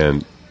quit,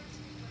 and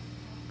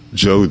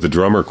Joe, the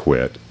drummer,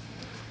 quit,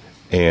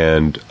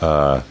 And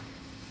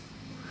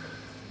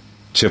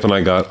Chip and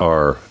I got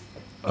our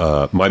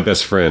my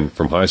best friend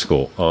from high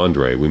school,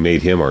 Andre. We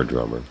made him our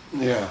drummer.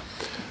 Yeah.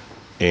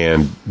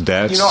 And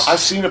that's... You know, I've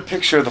seen a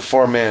picture of the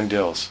 4-man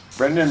Dils.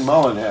 Brendan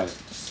Mullen had it.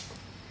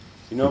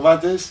 You know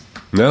about this?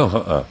 No,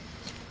 Do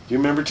you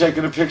remember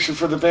taking a picture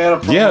for the band? A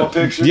promo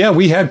picture? Yeah,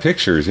 we had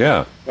pictures,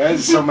 yeah. And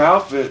some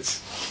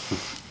outfits.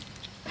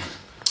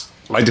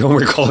 I don't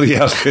recall the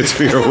outfits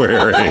we were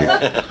wearing.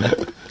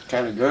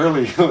 Kind of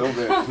girly a little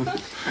bit.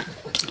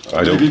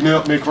 I don't... Maybe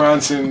Mick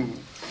Ronson...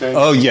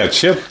 Oh, yeah,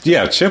 Chip.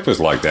 Yeah, Chip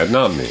was like that,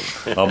 not me.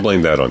 I'll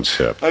blame that on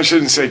Chip. I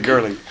shouldn't say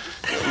girly.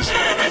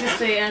 Just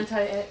say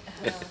anti-hetero.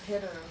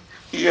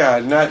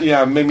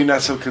 Yeah, maybe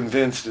not so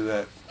convinced of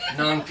that.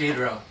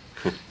 Non-Pedro.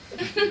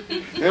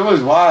 It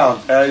was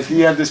wild.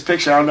 He had this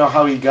picture. I don't know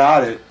how he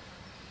got it.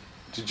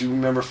 Did you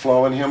remember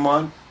flowing him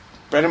on?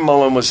 Brendan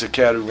Mullen was the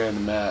cat who ran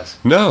the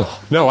mask. No.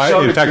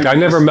 In fact, I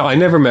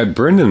never met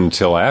Brendan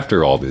until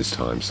after all this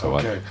time. So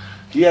okay.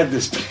 He had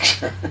this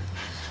picture.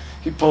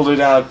 He pulled it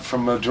out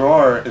from a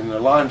drawer in the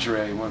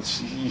lingerie once.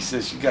 He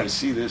says, "You got to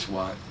see this,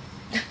 Watt."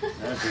 I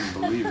couldn't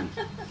believe it.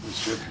 It was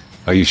trippy.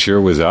 Are you sure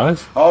it was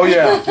us? Oh,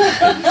 yeah.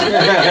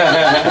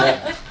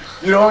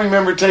 You don't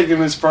remember taking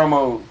this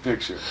promo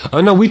picture? Oh,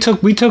 no, we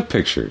took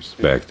pictures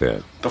back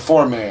then. The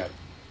 4-man.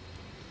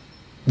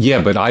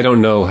 Yeah, but I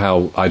don't know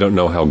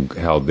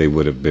how they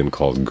would have been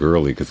called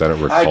girly, because I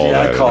don't recall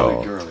that I called at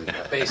all. it girly.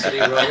 Basically,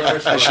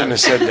 rollers. I shouldn't have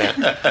said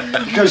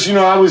that. Because,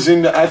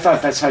 I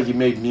thought that's how you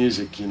made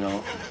music,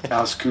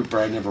 Alice Cooper,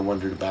 I never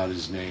wondered about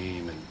his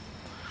name, and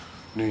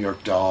New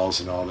York Dolls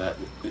and all that.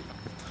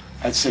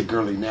 I'd say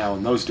girly now.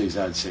 In those days,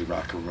 I'd say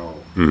rock and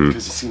roll. Mm-hmm.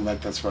 Because it seemed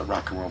like that's what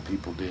rock and roll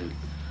people did.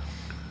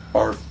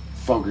 Or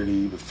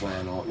Fogerty with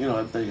flannel.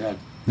 They had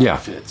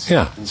outfits.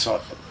 Yeah. And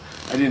so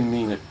I didn't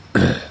mean it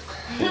in a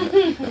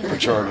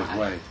pejorative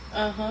way.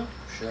 Uh-huh.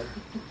 Sure.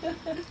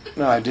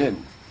 No, I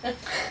didn't.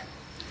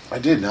 I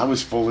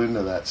was full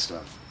into that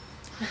stuff.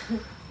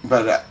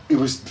 But it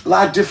was a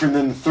lot different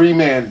than the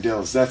 3-man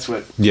Dils. That's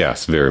what...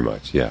 Yes, very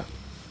much, yeah.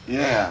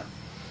 Yeah.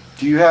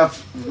 Do you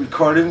have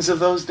recordings of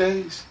those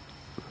days?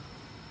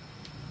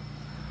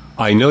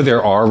 I know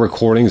there are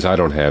recordings. I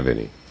don't have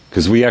any.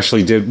 Because we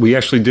actually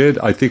did,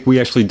 I think we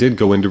actually did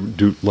go in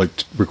to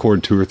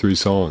record 2 or 3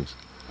 songs.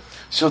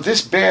 So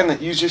this band that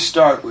you just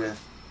start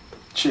with,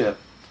 Chip,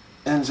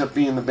 ends up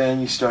being the band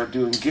you start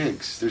doing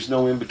gigs. There's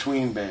no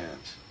in-between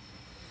bands.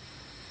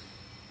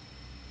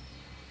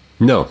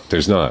 No,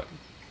 there's not.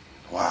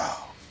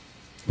 Wow.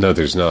 No,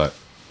 there's not.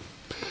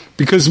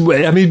 Because,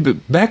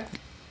 back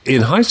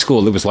in high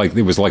school, it was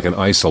like an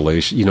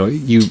isolation.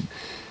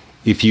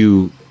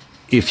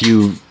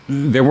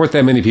 There weren't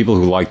that many people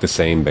who liked the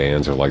same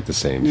bands or liked the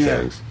same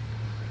things.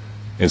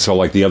 And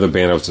so, the other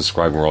band I was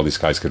describing where all these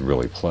guys could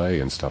really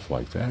play and stuff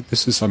like that.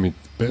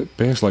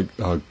 Bands like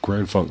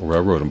Grand Funk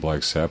Railroad and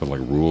Black Sabbath,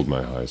 ruled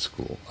my high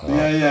school.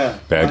 Mine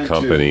Bad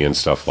Company too. and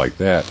stuff like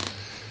that.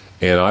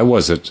 And I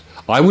was into,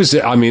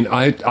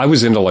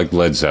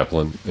 Led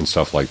Zeppelin and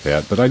stuff like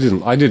that, but I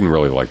didn't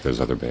really like those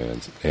other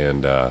bands.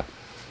 And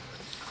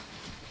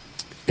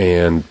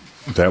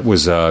that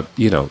was,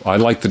 I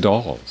liked the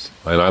Dolls.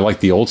 And I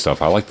liked the old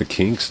stuff. I liked the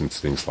Kinks and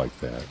things like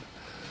that.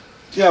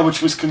 Yeah,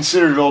 which was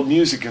considered old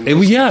music. Well, it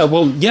was. It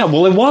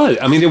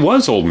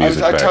was old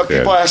music back then.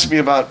 People ask me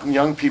about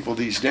young people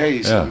these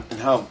days Yeah. and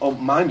how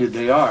open-minded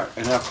they are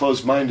and how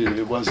closed-minded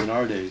it was in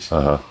our days.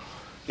 Uh-huh.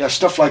 Yeah,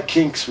 stuff like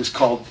Kinks was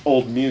called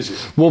old music.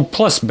 Well,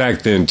 plus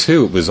back then,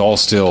 too, it was all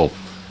still...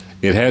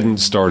 It hadn't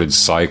started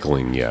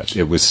cycling yet.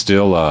 It was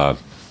still...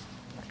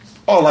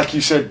 like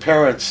you said,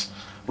 parents...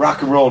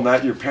 Rock and roll,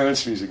 not your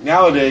parents' music.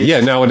 Nowadays,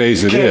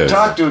 nowadays you it can't is.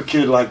 talk to a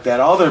kid like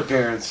that. All their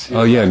parents.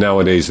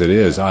 Nowadays it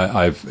is.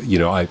 A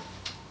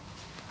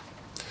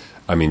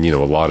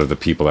lot of the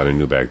people that I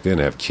knew back then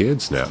have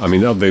kids now.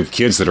 They have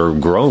kids that are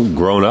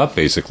grown up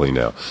basically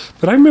now.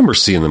 But I remember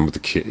seeing them with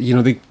the kid.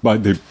 They buy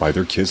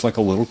their kids a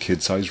little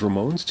kid-sized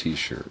Ramones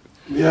T-shirt.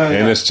 Yeah,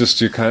 and it's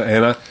just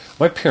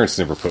my parents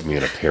never put me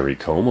in a Perry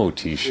Como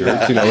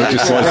T-shirt,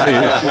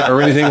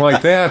 or anything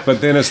like that. But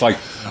then it's I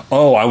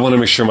want to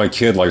make sure my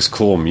kid likes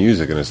cool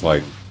music, and it's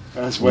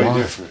that's way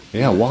different.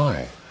 Yeah,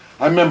 why?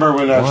 I remember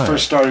when I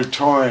first started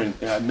touring,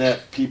 I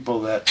met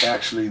people that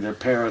actually their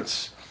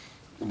parents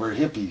were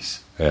hippies.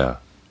 Yeah,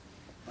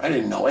 I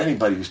didn't know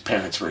anybody whose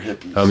parents were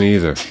hippies. Me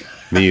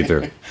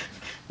either.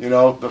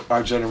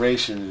 Our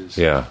generation is.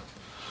 Yeah,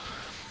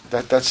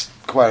 that's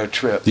quite a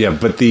trip. Yeah,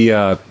 but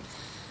the.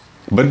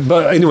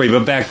 But anyway,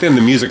 back then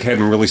the music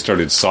hadn't really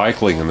started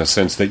cycling in the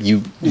sense that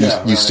you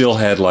still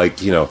had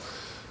Elvis,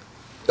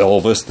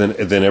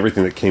 then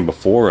everything that came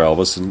before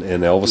Elvis and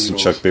Elvis Beatles. And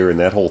Chuck Berry and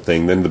that whole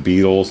thing, then the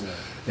Beatles,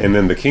 and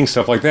then the Kinks,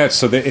 stuff like that.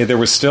 So there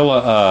was still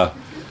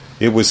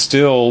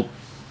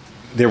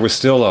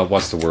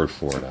what's the word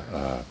for it?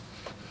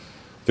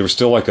 There was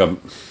still a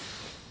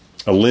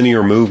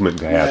linear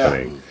movement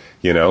happening,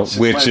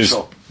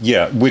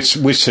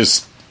 which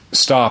has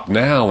stopped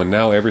now, and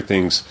now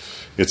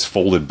it's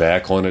folded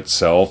back on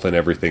itself and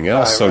everything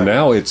else. So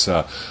now it's,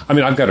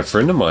 I've got a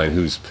friend of mine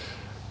who's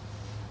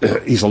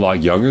he's a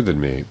lot younger than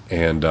me,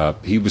 and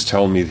he was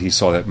telling me that he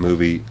saw that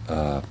movie,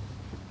 The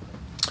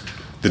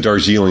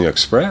Darjeeling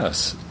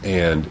Express,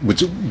 and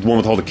which one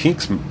with all the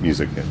Kinks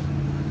music in it.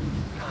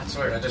 That's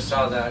weird. I just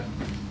saw that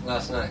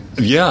last night.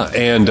 Yeah,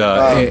 and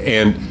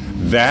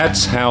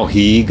that's how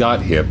he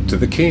got hip to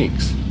the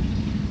Kinks.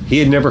 He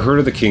had never heard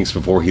of the Kinks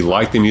before. He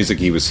liked the music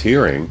he was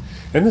hearing,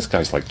 and this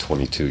guy's like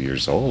 22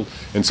 years old.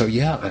 And so,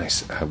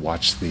 and I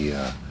watched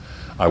the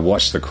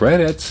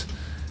credits,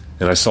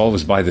 and I saw it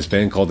was by this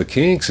band called the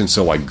Kinks. And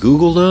so I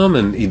Googled him,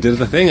 and he did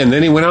the thing. And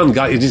then he went out and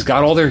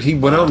got all their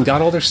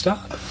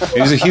stuff.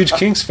 He's a huge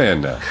Kinks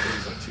fan now.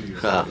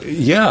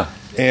 Yeah.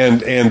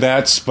 And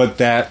that's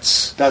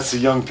the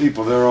young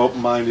people. They're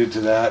open minded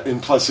to that,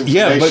 and plus and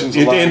information's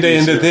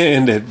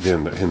the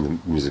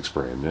music's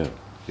brand new.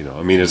 You know,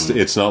 I mean,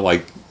 it's not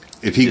like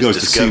if he goes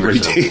to see Ray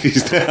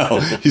Davies now,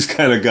 he's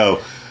kind of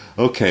go,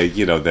 okay,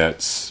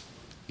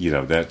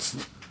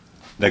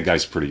 that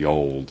guy's pretty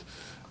old,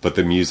 but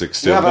the music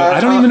still. Yeah, but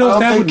I don't even know if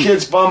that would.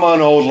 Kids bum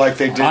on old like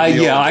they did. I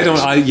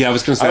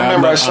was going to say. I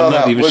remember I saw I'm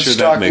not that even Woodstock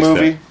sure that makes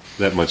movie.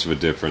 that much of a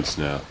difference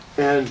now.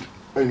 And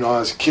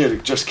as a kid,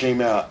 it just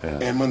came out, Yeah.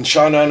 and when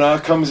Sha Na Na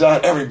comes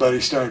out,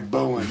 everybody started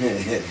booing.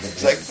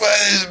 It's like, well,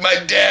 this is my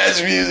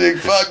dad's music.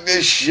 Fuck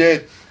this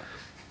shit.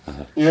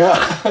 Yeah.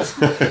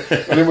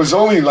 And it was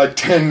only like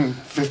 10,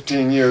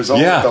 15 years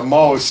old at the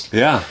most.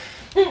 Yeah.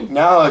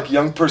 Now, like a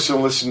young person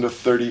will listen to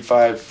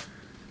 35,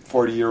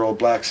 40-year-old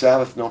Black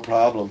Sabbath, no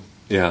problem.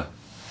 Yeah.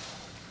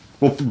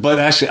 Well, but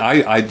actually,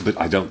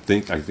 I don't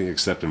think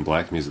except in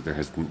black music there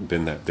hasn't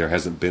been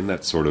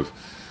that sort of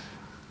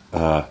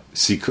the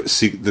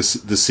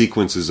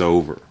sequence is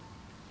over.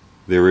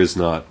 There is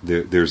no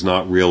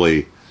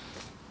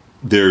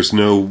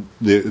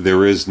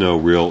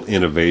real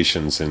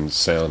innovations in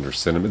sound or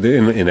cinema.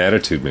 In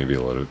attitude, maybe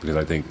a little bit, because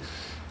I think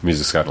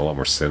music's gotten a lot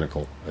more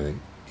cynical. I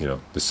think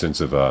the sense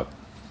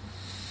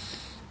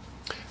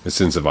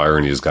of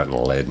irony has gotten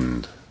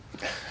leaden.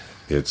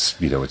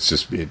 It's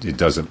it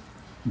doesn't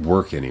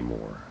work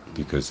anymore,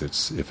 because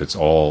if it's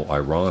all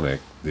ironic,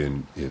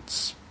 then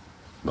it's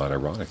not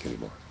ironic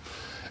anymore.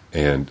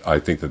 And I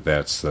think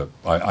that's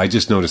I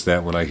just noticed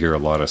that when I hear a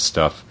lot of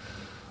stuff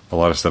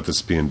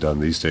that's being done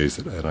these days,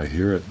 and I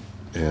hear it,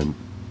 and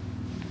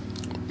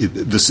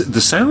the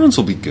sounds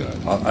will be good.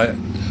 I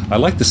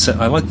like the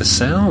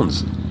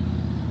sounds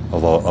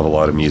of a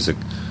lot of music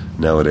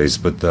nowadays,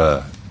 but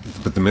the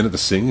minute the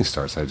singing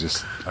starts, I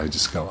just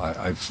go,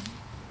 I've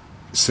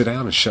sit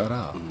down and shut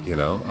up.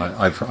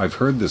 I've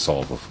heard this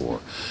all before.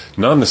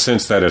 Not in the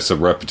sense that it's a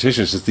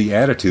repetition. It's just the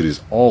attitude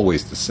is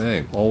always the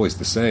same.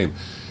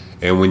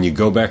 And when you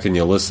go back and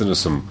you listen to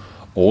some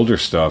older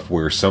stuff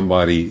where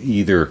somebody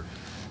either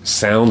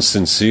sounds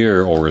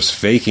sincere or is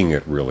faking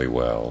it really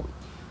well,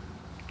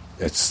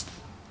 it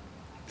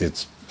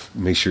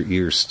makes your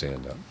ears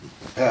stand up.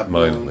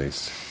 Mine at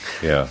least.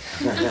 Yeah.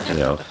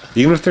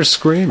 Even if they're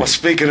screaming. Well,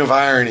 speaking of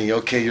irony,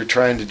 okay, you're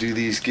trying to do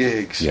these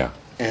gigs. Yeah.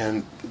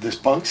 And this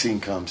punk scene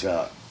comes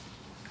out.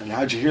 And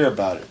how'd you hear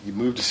about it? You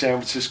moved to San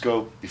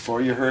Francisco before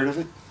you heard of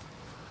it?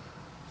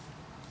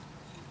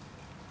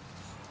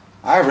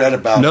 I read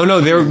about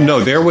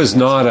it. There was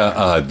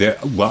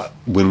not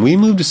when we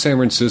moved to San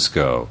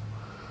Francisco,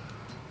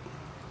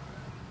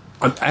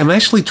 I'm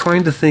actually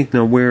trying to think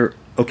now where.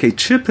 Okay,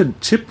 Chip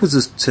had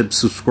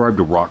subscribed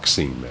to Rock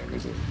Scene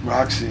magazine.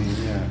 Rock Scene,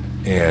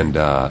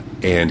 yeah.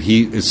 And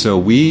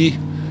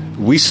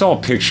we saw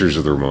pictures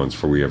of the Ramones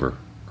before we ever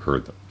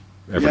heard them.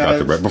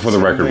 Before the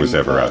record was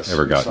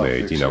ever got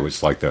made. Pictures.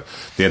 It's like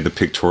they had the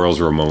pictorials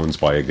of Ramones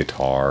by a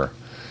guitar,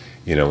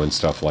 and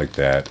stuff like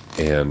that.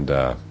 And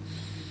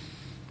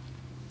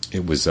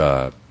it was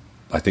I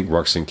think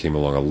Rock Scene came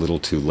along a little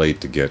too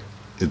late to get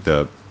at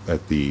the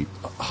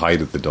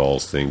height of the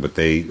Dolls thing, but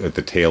they at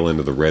the tail end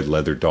of the Red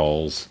Leather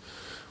Dolls,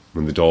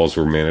 when the Dolls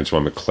were managed by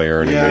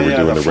McLaren and they were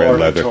doing the Red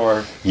Leather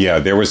tour. Yeah,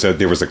 there was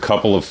a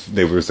couple of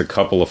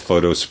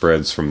photo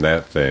spreads from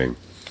that thing.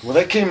 Well,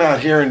 they came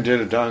out here and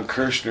did a Don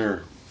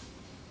Kirshner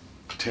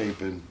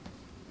taping.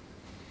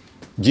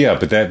 Yeah,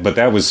 but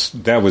that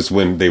was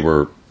when they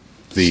were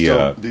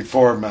still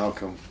before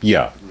Malcolm.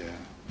 Yeah.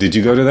 Did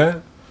you go to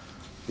that?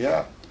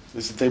 Yeah,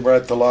 they were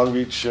at the Long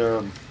Beach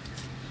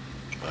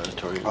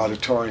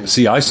Auditorium.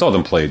 See, I saw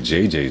them play at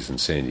JJ's in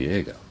San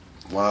Diego.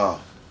 Wow.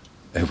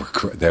 They were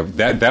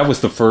that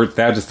was the first.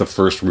 That is the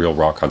first real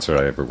rock concert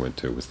I ever went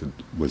to. You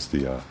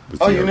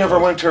never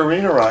went to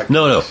Arena Rock?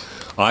 No.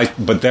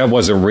 But that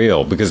wasn't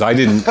real because I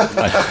didn't.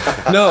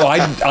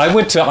 I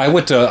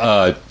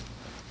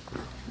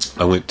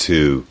went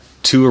to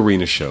 2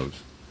 arena shows.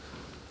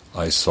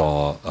 I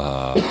saw.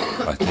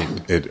 I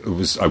think it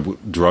was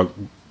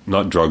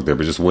not drugged there,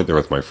 but just went there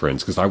with my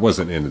friends because I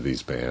wasn't into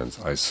these bands.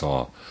 I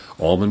saw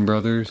Allman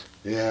Brothers.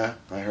 Yeah,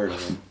 I heard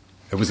of them.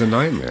 It was a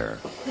nightmare.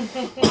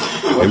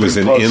 It was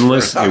an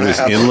endless.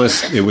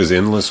 It was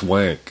endless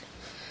wank,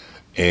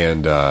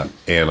 and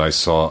I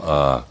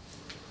saw.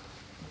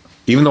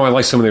 Even though I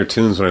like some of their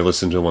tunes when I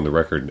listen to them on a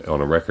record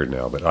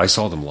now, but I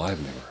saw them live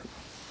and they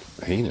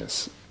were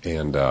heinous.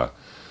 And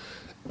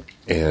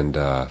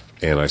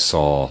I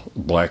saw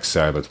Black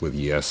Sabbath with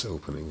Yes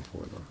opening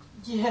for them.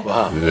 Yeah.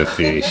 Wow. The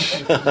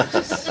Fish.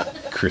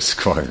 Chris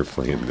Squire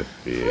playing The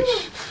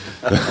Fish.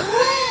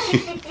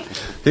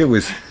 It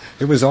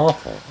was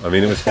awful. I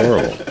mean, it was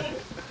horrible.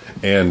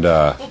 And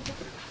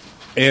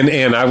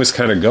I was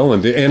kind of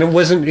going, and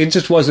it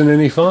just wasn't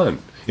any fun.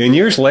 And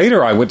years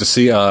later, I went to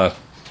see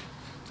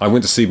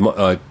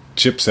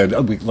Chip said,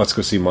 let's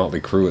go see Motley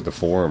Crue at the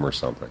Forum or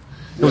something.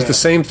 It was the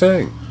same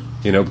thing,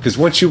 because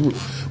once you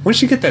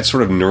get that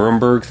sort of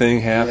Nuremberg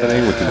thing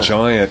happening with the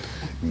giant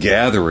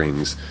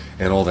gatherings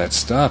and all that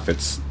stuff,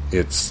 it's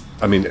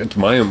I mean,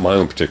 my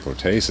own particular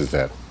taste is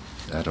that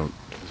I don't,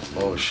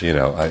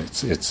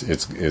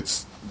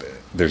 it's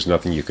there's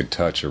nothing you could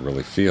touch or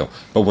really feel.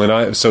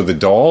 But so the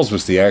Dolls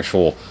was the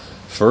actual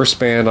first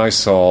band I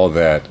saw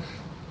that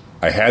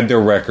I had their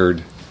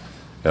record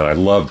and I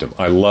loved them.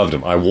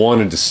 I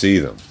wanted to see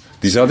them.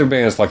 These other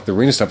bands like the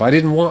arena stuff, I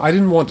didn't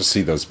want to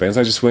see those bands.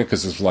 I just went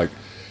because it was like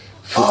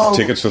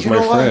tickets with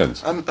my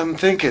friends. I'm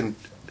thinking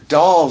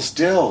Dolls,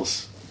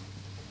 Dils.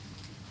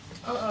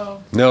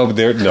 No,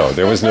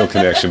 there was no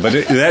connection. But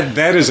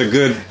that is a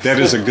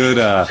good.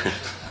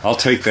 I'll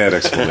take that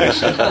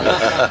explanation.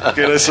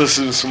 Okay, let's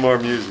listen to some more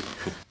music.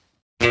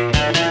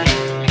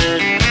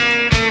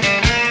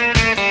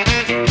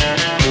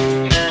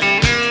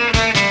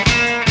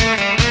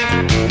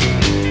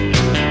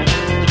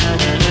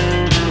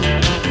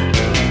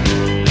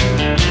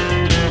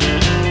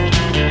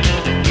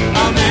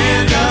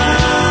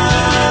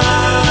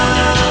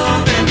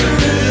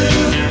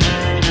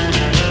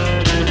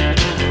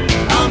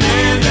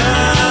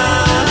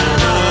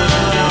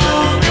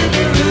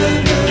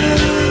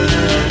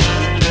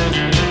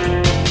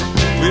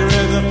 We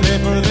read the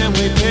paper, then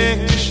we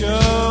picked a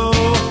show.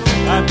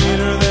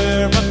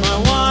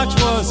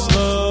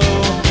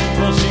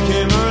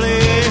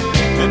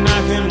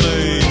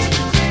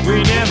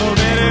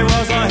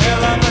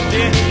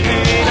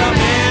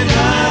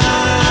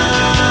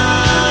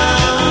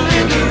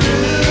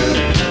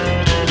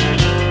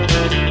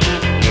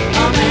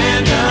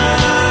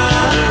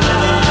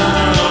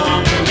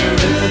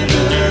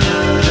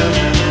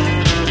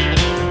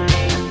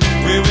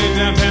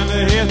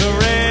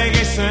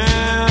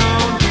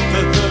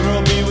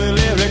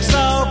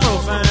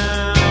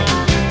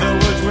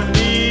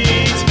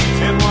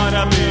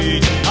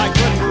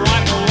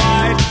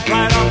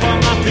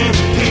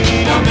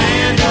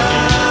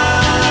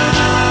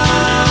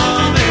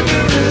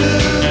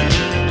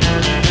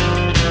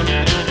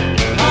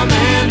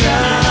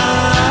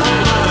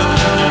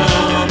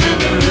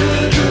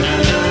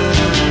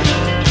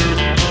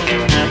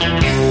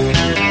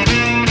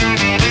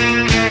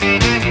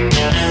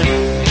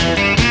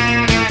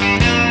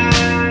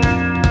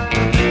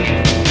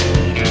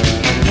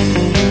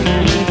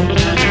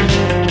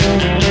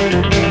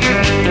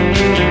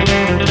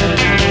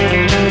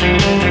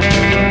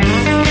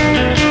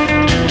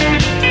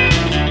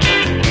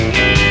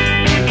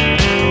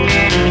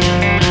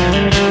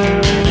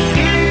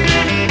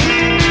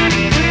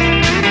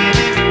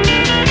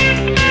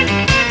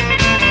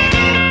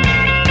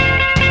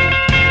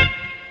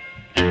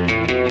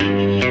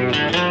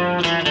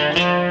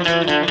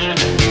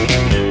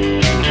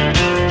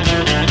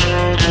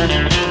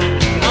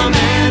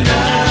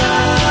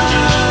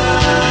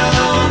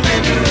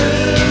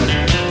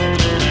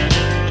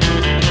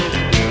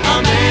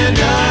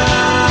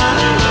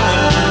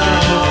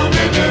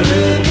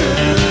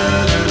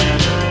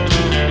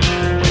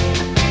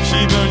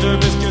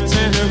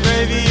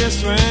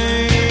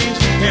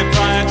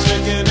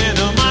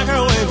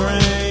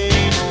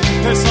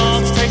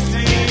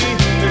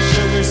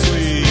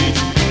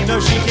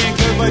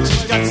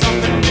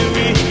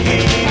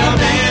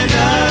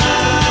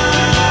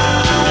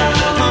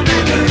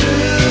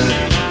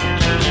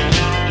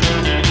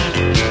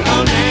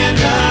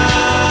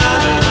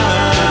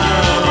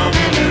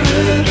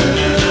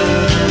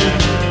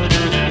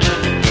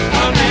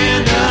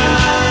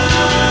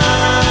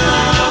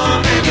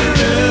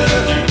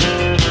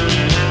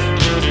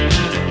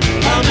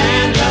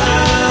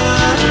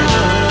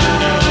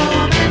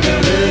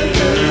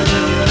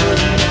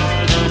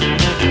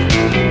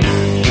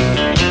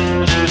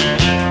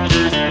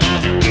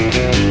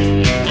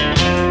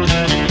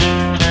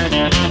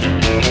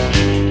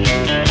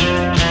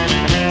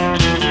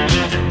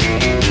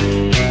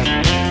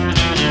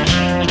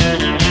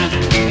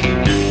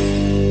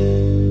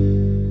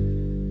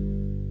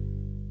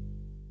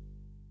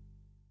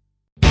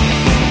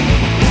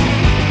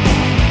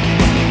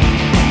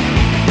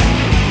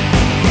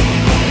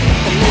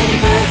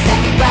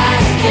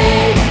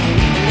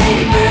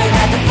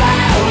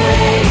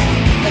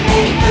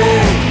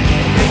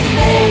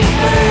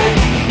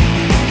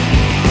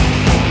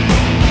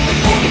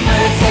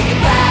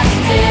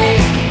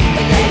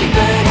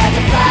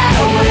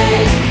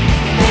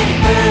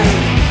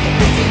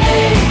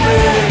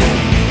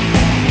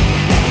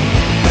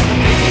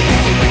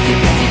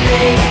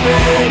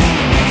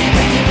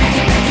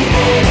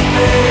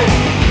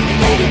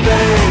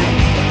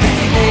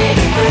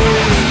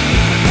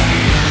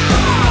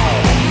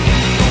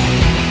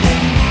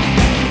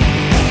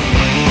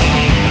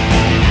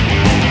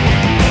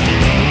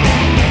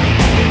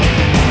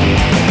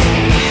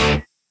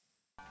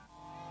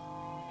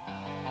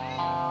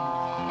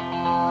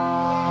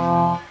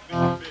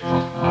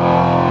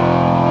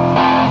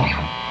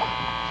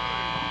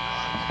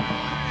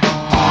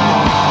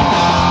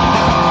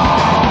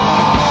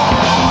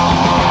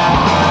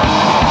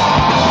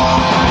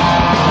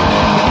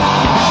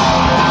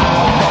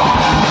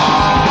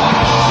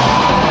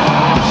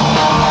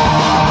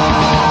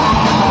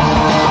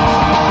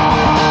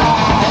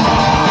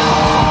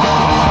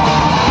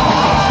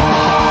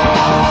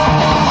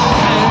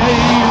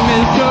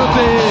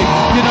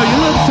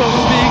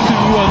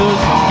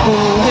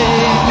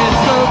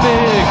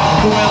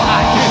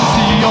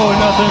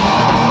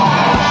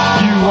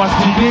 listen. You watch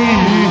TV.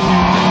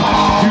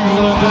 You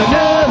learn the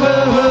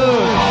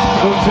news.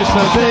 Don't twist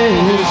the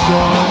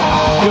vision.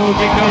 You'll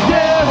get no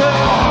news.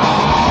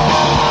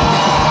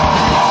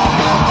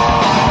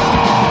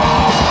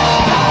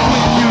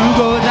 When you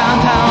go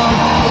downtown,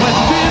 what's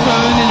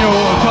driven in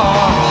your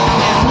car?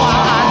 It's why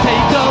I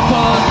take the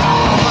bus.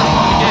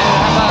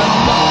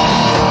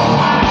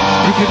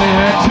 Looking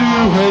at 2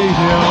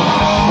 a.m.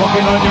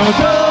 Walking on your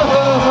toes.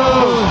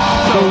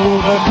 So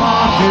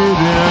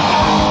overconfident.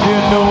 You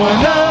know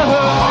enough.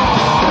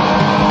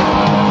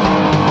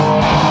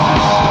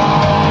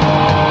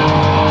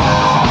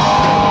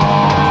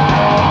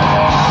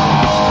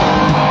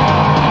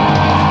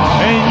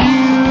 And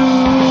you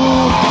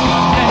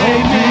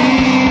hate me.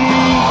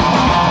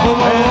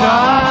 And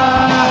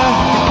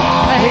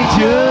I hate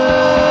you.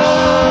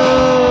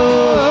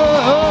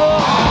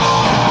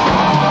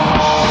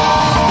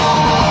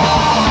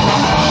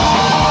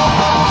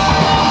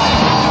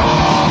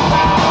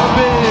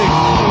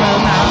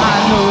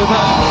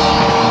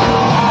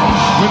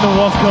 When the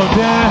walls come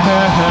down,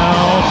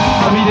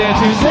 I'll be there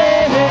to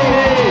say,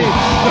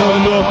 the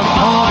look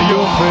on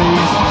your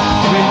face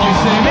when you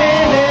say me.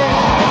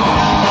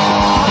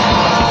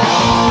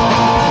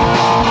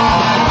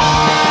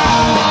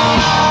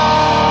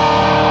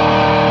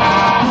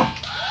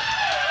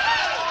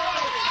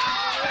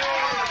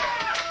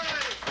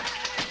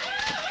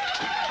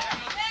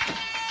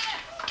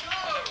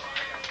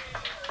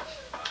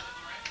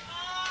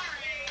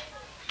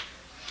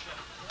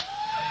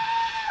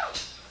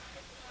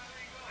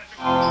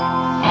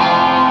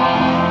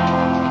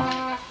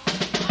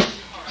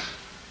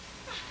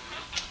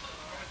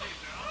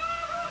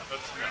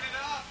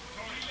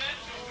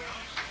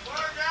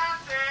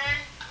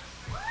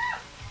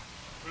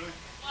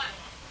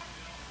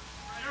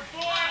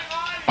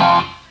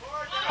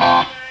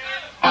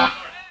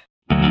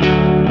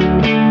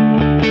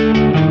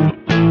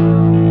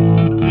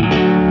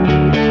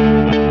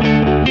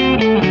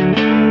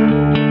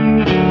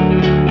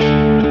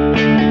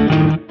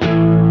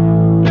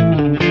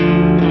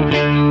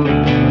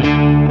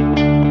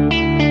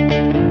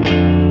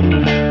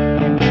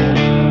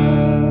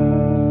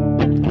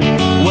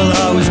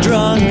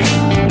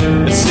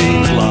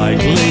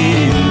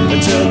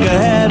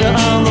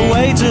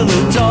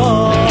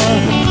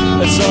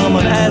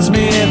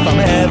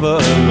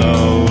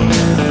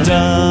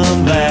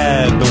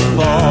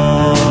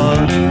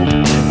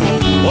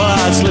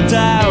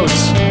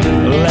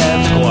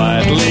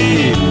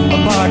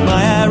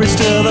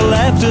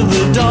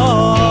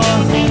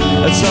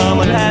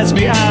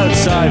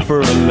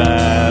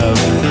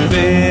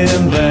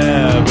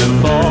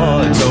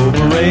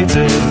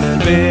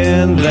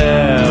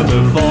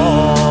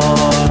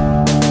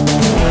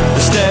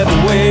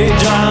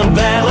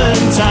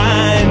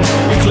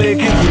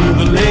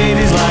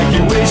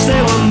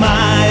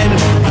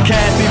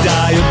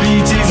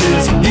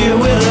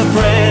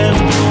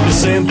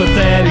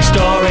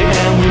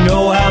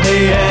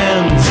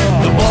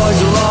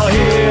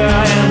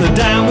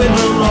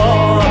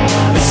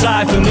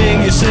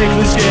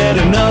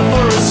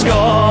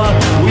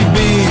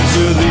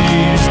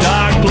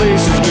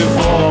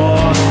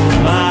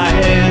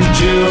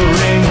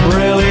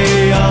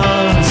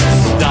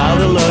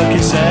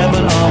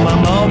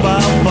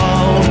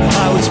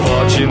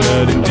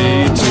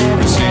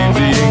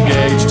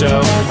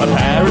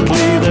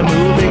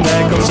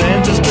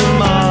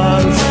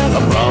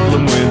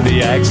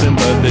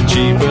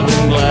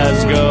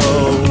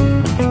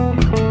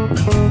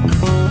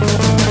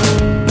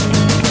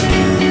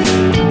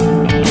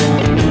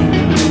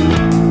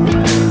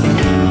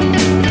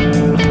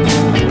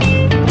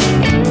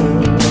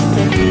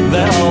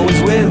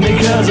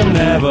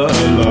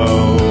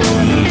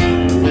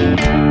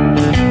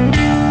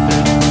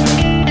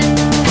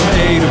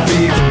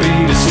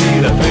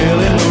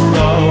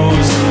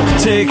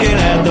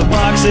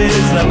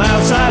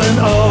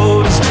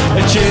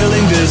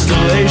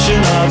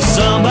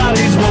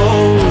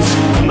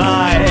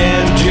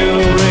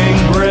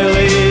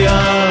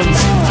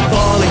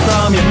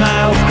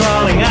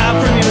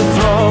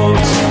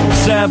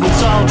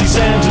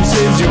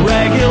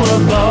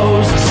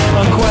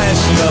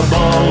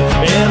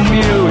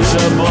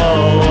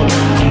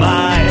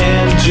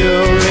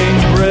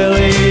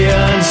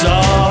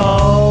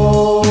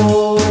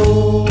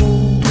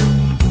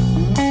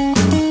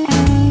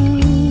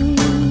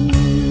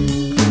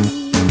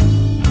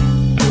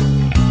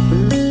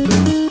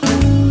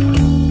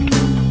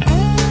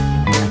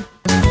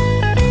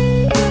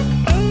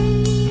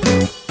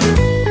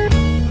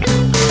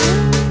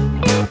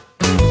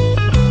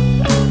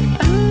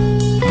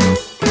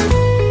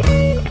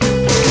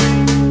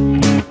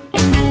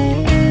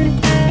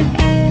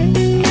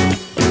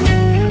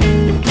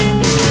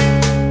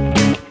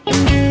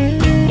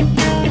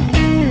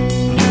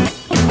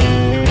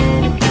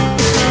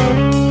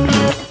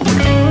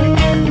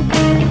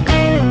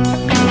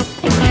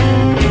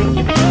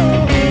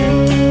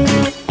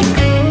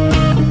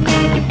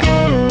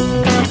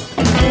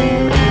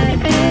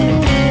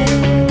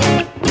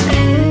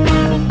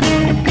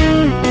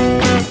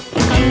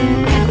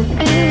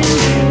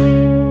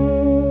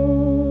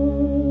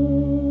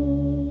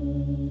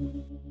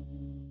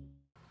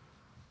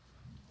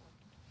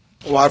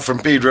 Watt from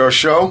Pedro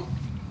Show.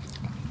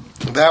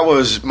 That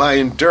was My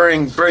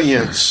Enduring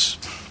Brilliance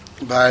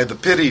by the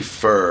Pity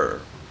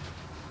Fur.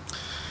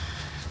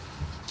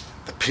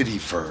 The Pity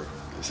Fur.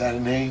 Is that a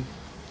name?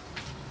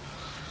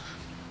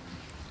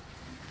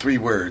 3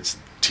 words.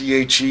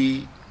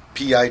 ThePityFur.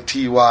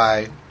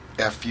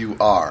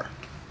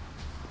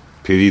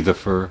 Pity the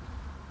fur.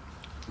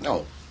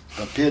 No,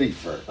 the Pity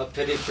Fur. A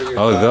pity for your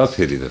Oh, thoughts.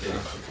 the pity the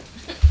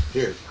fur.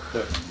 Here.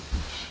 There.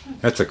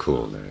 That's a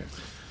cool name.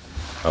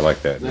 I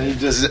like that Now, name.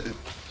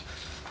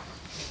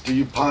 do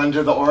you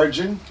ponder the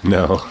origin?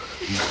 No.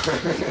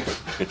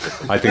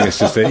 I think it's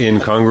just the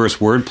incongruous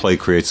wordplay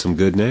creates some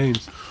good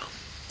names.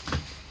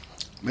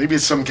 Maybe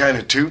it's some kind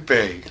of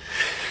toupee.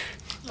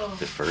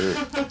 The fur.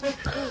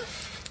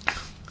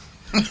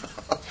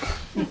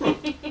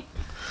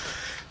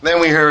 Then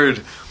we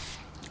heard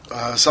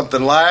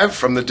something live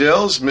from the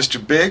Dils,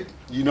 Mr. Big.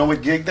 You know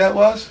what gig that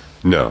was?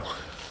 No,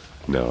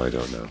 I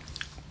don't know.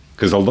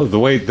 Because the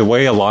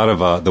way a lot of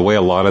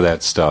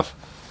that stuff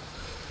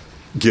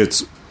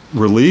gets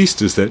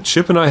released is that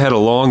Chip and I had a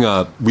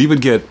long. We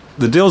would get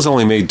the Dils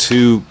only made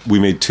two. We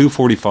made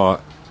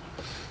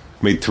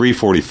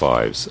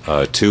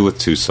 345s, 2 with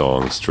 2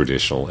 songs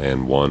traditional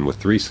and 1 with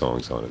 3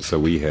 songs on it. So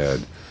we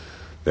had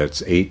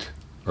that's 8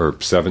 or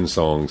 7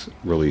 songs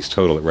released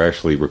total that were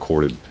actually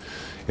recorded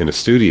in a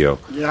studio.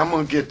 Yeah, I'm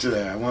going to get to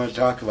that. I want to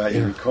talk about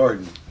you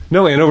recording.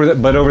 No, and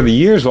over the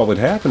years, what would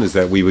happen is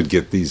that we would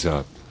get these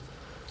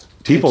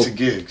people, Tapes of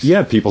gigs.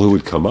 Yeah, people who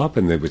would come up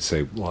and they would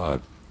say, well,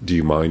 "Do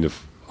you mind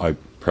if I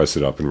press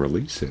it up and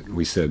release it?" And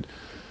we said,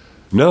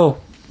 "No,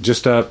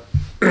 just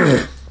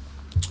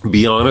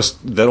be honest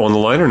that on the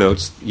liner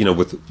notes,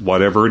 with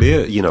whatever it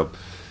is,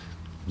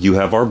 you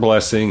have our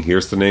blessing.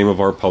 Here's the name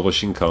of our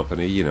publishing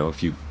company.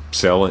 If you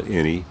sell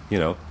any,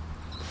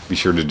 be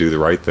sure to do the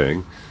right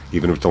thing,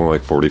 even if it's only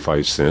like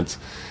 45 cents,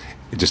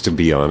 just to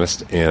be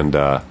honest. And,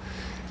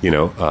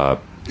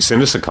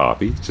 send us a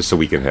copy just so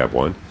we can have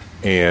one.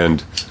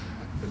 And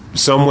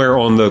somewhere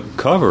on the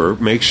cover,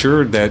 make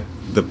sure that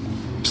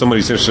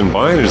somebody's interested in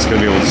buying it is going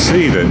to be able to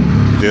see that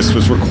this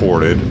was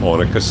recorded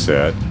on a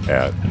cassette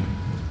at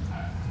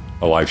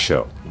a live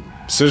show.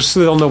 So just so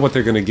they'll know what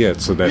they're going to get.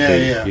 So that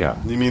Yeah.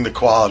 You mean the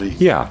quality?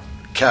 Yeah.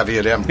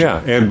 Caveat emptor.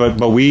 Yeah, and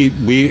but we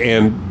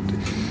and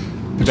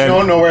But you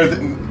don't know where.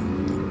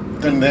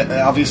 Then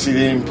obviously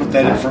they didn't put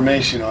that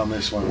information on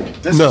this one.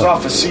 This is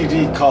off a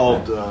CD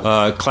called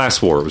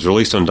Class War. It was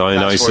released on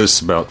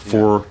Dionysus about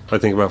 4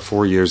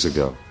 years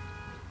ago.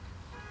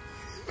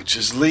 which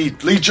is Lee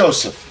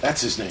Joseph. That's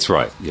his name. That's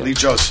right. Yeah. Lee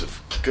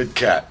Joseph. Good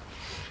cat.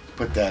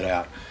 Put that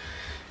out.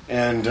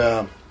 And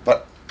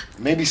but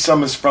maybe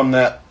some is from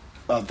that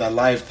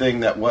live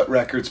thing that What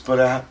Records put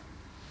out.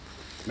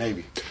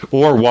 Maybe.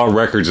 Or What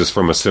Records is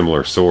from a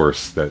similar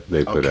source that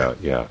they put out.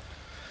 Yeah.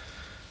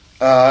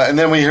 And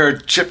then we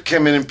heard Chip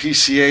Kinman and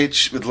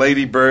PCH with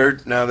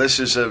Ladybird. Now, this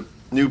is a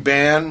new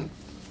band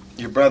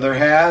your brother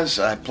has.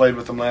 I played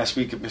with them last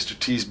week at Mr.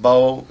 T's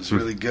Bowl. It was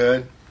really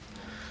good.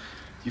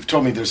 You've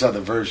told me there's other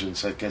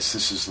versions. I guess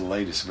this is the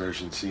latest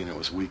version, seeing it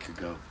was a week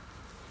ago.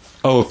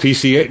 Oh,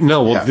 PCA?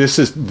 No, well, Yeah. this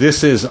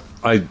is.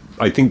 I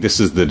think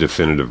this is the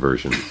definitive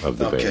version of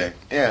the band. Okay.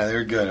 Yeah,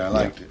 they're good. I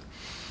liked it.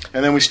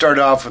 And then we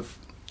started off with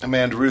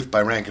Amanda Ruth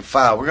by Rank and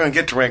File. We're going to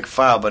get to Rank and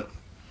File, but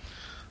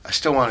I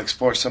still want to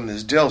explore some of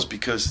these Dils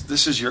because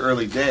this is your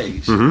early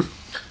days. Mm-hmm.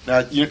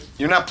 Now,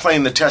 you're not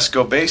playing the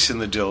Tesco bass in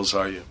the Dils,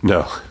 are you?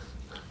 No,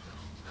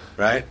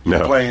 Right? No.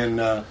 You're playing...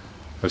 I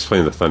was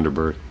playing the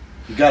Thunderbird.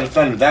 You got a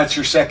Thunder. That's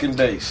your second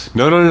bass.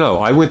 No.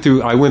 I went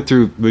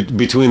through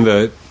between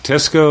the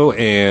Tesco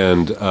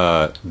and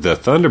the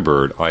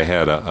Thunderbird. I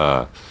had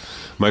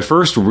my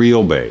first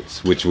real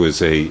bass, which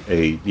was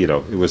it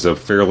was a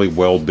fairly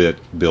well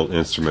built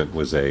instrument.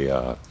 Was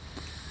a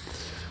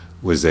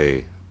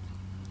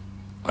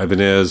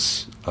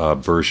Ibanez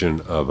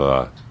version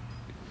of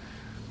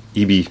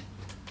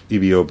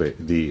EBO bass,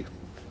 the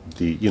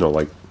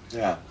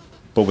Yeah.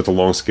 but with a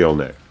long scale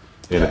neck,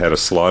 and it had a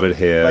slotted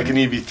head, Like an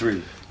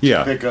EV3.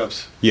 Yeah.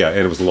 Pickups. Yeah, and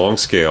it was long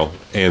scale,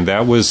 and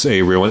that was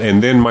a real one.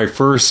 And then my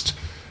first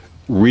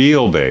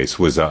real bass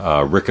was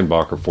a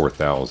Rickenbacker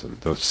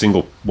 4000, the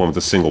single one with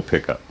a single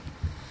pickup.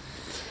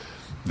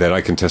 That I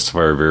can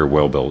testify are a very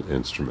well built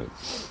instrument.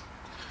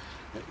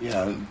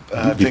 Yeah.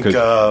 I think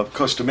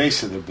Costa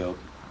Mesa they're built.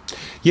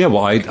 Yeah,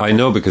 well, I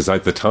know because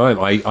at the time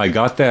I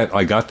got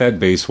that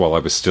bass while I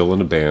was still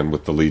in a band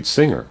with the lead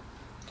singer.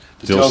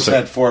 The Dils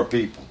had 4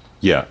 people.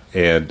 Yeah,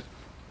 and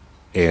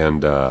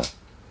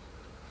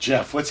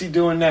Jeff, what's he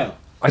doing now?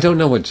 I don't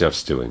know what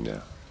Jeff's doing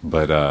now,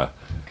 but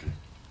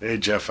Hey,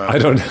 Jeff. I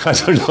don't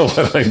know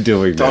what I'm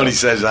doing now. Tony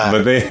says I.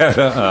 But they had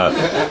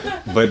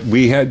but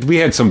we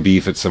had some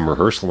beef at some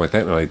rehearsal like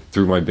that, and I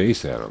threw my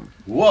bass at him.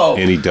 Whoa!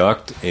 And he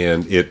ducked,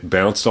 and it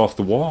bounced off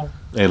the wall,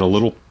 and a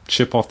little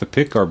chip off the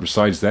pickguard.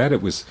 Besides that,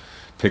 it was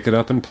pick it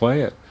up and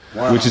play it,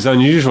 Wow. which is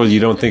unusual. You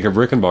don't think of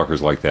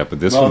Rickenbackers like that, but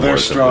this one they're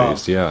was strong. at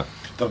least, yeah.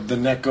 The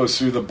neck goes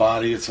through the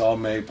body. It's all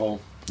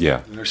maple.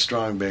 Yeah. They're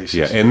strong basses.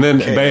 Yeah, and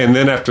then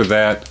Okay. after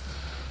that,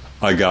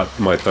 I got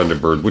my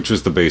Thunderbird, which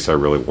was the bass I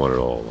really wanted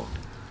all along.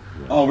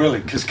 Oh, really?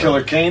 Because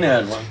Killer Kane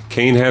had one.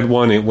 Kane had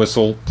one. It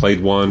Whistle played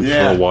one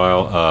for a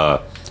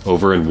while.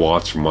 Over in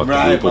Watts from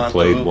Montelupo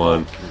played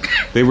one.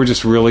 They were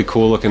just really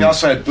cool looking. He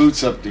also had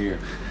boots up to here.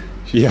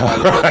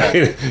 Yeah,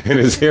 right. And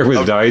his hair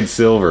was dyed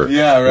silver.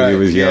 Yeah, right. When he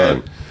was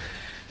young.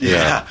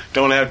 Yeah,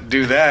 don't have to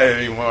do that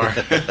anymore.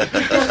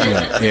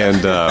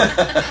 And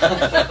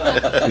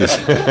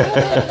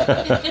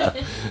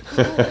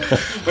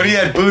but he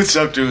had boots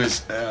up to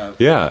his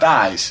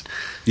thighs.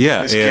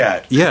 Yeah, His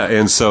cat. Yeah,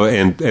 and so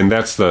and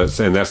that's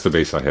the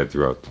bass I had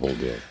throughout the whole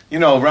day. You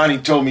know, Ronnie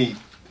told me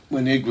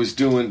when Ig was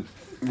doing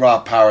Raw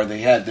Power, they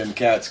had them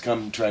cats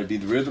come try to be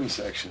the rhythm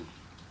section.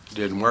 It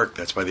didn't work.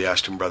 That's why the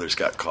Ashton brothers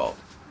got called.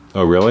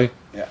 Oh, really?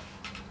 Yeah.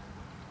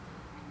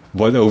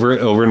 What,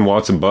 over in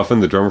Watts and Buffin,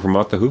 the drummer from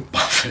Mott the Who?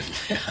 Buffin,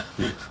 yeah.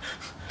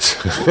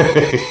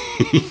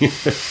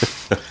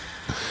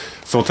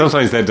 So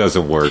sometimes that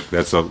doesn't work.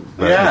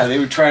 They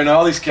were trying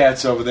all these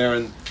cats over there,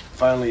 and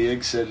finally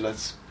Ig said,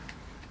 "Let's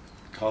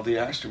call the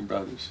Ashton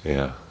brothers."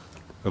 Yeah,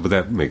 but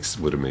that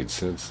would have made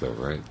sense, though,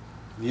 right?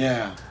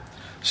 Yeah.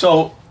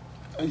 So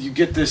you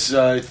get this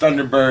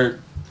Thunderbird.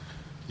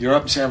 You're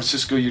up in San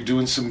Francisco. You're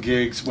doing some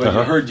gigs.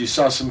 Well, you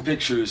saw some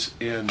pictures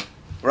in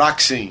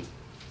Rock Scene,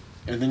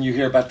 and then you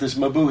hear about this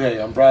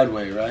Mabuhay on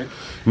Broadway, right?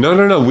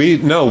 No.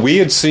 We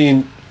had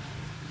seen.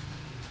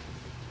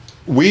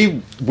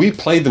 We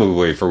played the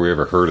Mabuhay before we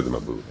ever heard of the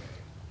Mabuhay.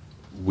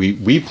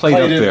 We played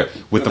up there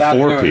with the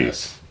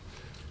 4-piece.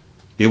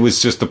 It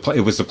was just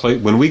it was the play.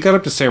 When we got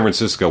up to San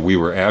Francisco, we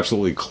were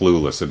absolutely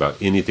clueless about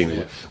anything.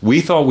 Yeah.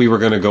 We thought we were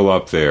going to go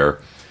up there,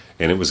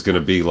 and it was going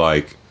to be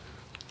like,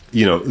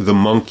 the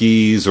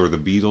Monkees or the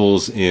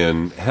Beatles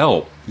in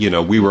Help.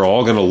 We were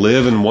all going to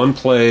live in one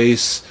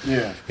place.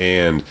 Yeah.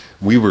 And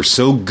we were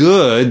so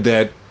good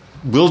that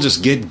we'll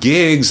just get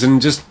gigs and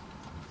just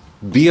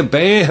be a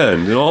band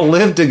and all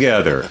live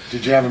together.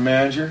 Did you have a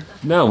manager?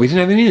 No, we didn't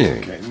have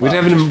anything. Okay,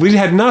 we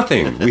had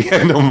nothing. We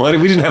had no money.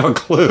 We didn't have a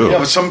clue. Yeah,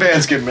 but some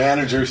bands get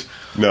managers.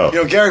 No.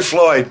 Gary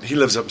Floyd, he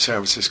lives up in San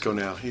Francisco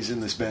now. He's in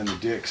this band, the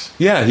Dicks.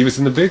 Yeah, he was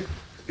in the Big.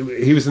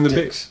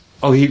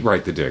 Oh,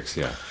 the Dicks,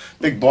 yeah.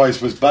 Big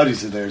Boys was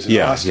buddies of theirs in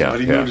Austin,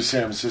 but he moved to yeah.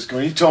 San Francisco.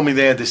 And he told me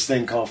they had this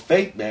thing called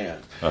Fake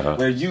Band,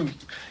 where you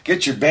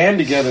get your band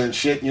together and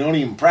shit, and you don't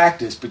even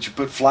practice, but you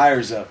put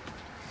flyers up.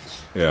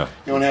 Yeah.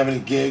 You don't have any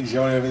gigs, you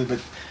don't have anything,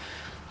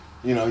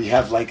 but, you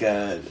have like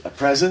a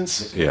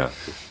presence. Yeah.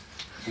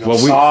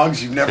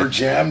 Songs you've never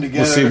jammed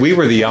together. Well, see, we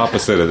were the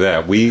opposite of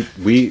that. We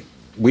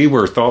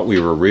thought we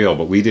were real,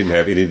 but we didn't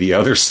have any of the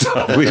other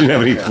stuff. We didn't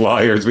have any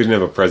flyers. We didn't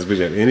have a presence. We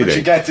didn't have anything. But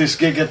you got this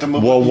gig at the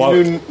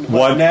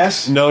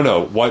Ness?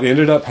 No. What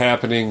ended up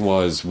happening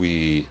was how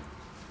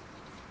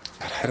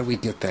did we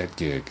get that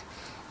gig?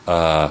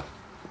 I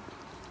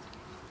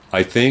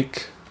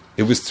think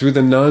it was through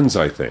the Nuns.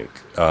 I think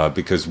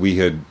because we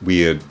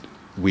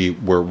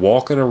were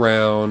walking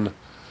around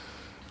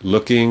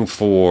looking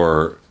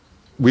for.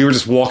 We were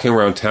just walking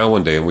around town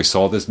one day and we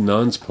saw this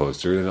Nuns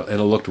poster and it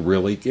looked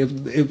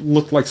it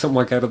looked like something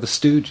like out of the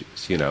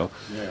Stooges,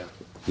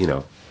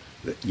 Yeah.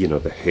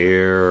 The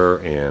hair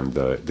and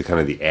the kind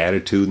of the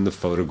attitude in the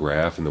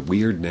photograph and the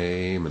weird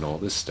name and all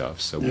this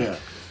stuff. So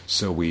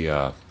we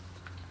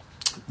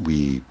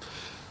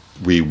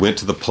went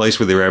to the place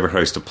where they were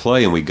advertised to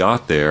play and we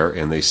got there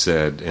and they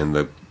said, and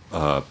the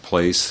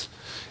place.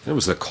 And it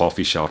was a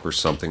coffee shop or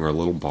something, or a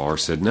little bar,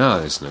 said,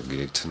 "No, there's no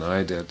gig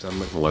tonight. I'm not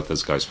going to let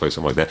those guys play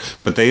something like that."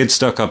 But they had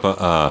stuck up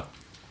a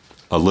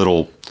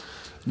little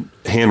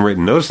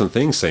handwritten notice and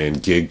thing saying,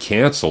 "Gig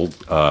canceled.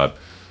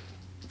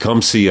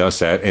 Come see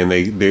us at." And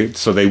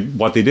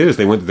what they did is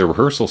they went to their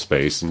rehearsal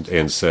space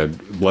and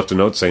said, left a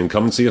note saying,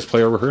 "Come and see us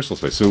play our rehearsal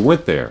space." So we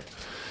went there,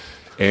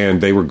 and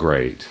they were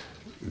great.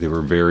 They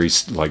were very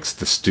like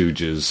the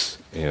Stooges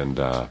and.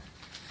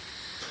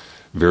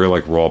 Very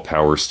like Raw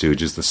Power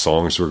Stooges. The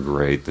songs were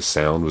great. The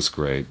sound was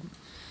great.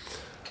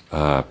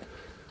 And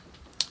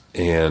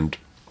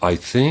I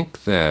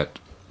think that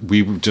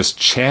we just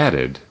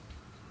chatted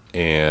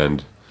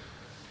and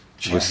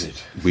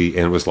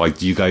it was like,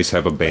 "Do you guys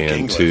have a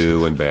band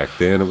too?" And back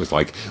then it was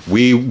like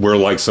we were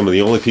like some of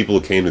the only people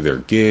who came to their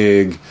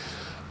gig.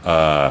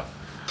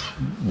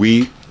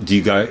 We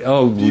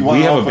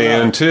have a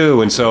band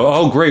too. And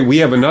so, great, we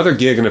have another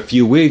gig in a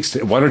few weeks.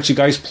 Why don't you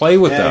guys play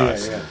with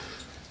us? Yeah.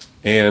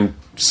 And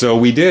so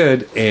we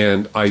did,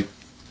 and I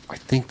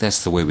think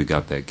that's the way we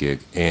got that gig,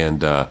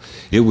 and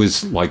it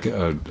was like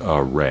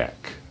a wreck.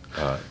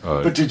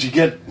 But did you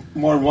get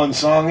more than one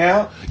song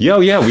out? Yeah,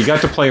 we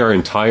got to play our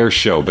entire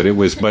show, but it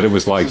was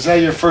like. Was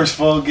that your first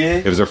full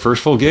gig? It was our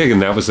first full gig,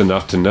 and that was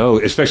enough to know,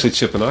 especially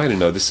Chip and I, to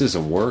know this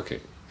isn't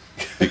working.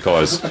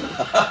 Because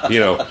we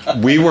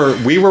were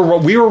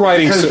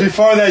writing. Because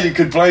before that, you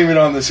could blame it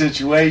on the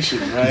situation,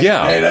 right?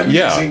 Yeah, hey, that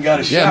music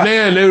got a shot. Yeah,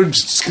 man, it was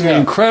just gonna be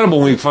incredible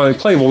when we finally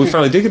played. Well, we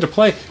finally did get to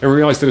play, and we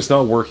realized that it's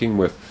not working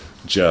with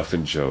Jeff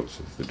and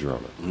Joseph, the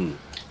drummer,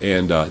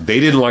 and they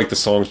didn't like the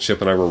songs Chip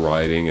and I were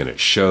writing, and it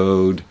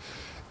showed,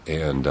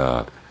 and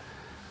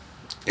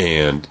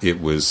it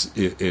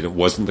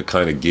wasn't the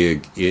kind of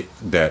gig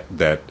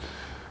that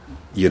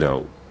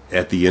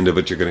at the end of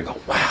it, you're going to go,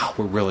 wow,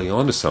 we're really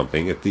onto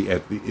something.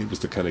 It was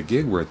the kind of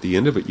gig where at the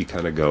end of it, you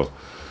kind of go,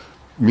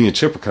 me and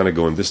Chip were kind of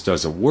going, this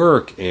doesn't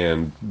work,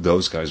 and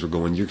those guys were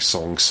going, your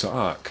songs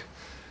suck.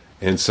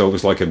 And so it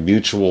was like a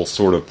mutual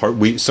sort of part.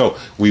 We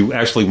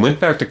actually went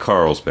back to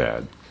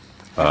Carlsbad.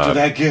 After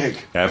that gig.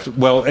 A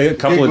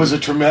couple gig of was a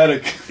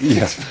traumatic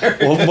experience.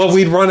 Well,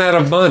 we'd run out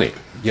of money,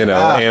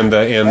 and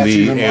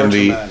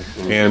the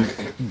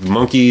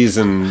monkeys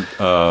and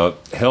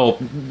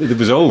help. It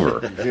was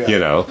over,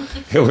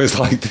 It was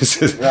like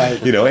this is,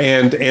 right.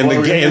 And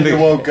they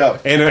woke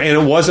up, and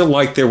it wasn't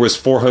like there was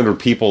 400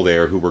 people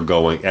there who were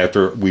going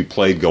after we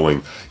played,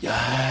 going,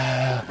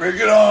 yeah, bring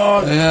it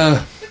on,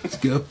 yeah, let's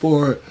go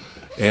for it,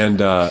 and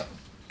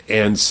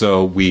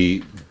so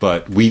we.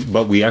 But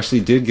we actually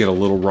did get a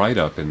little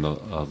write-up in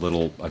I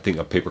think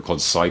a paper called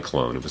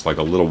Cyclone. It was like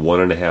a little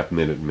 1.5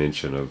 minute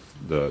mention of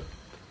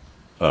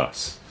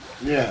us.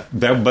 Yeah.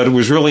 But it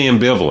was really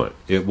ambivalent.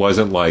 It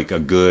wasn't like a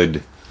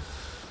good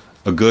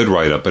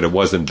write-up, but it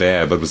wasn't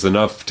bad. But it was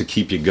enough to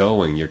keep you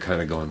going. You're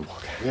kind of going,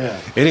 okay. Yeah.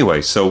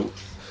 Anyway,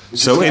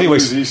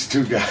 these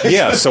two guys.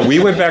 Yeah. So we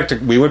went back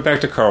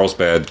to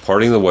Carlsbad,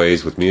 parting the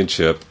ways with me and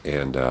Chip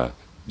and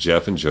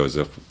Jeff and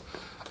Joseph.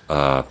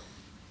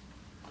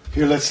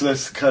 Here,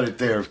 let's cut it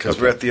there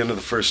because we're at the end of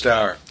the first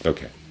hour.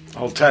 Okay.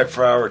 Hold tight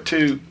for hour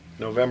 2,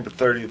 November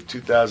 30th,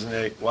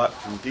 2008, Watt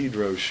from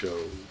Pedro Show.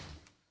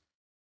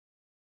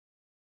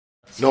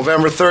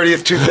 November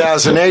 30th,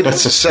 2008,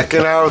 it's the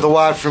second hour of the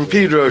Watt from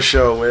Pedro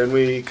Show, and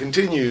we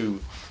continue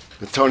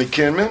with Tony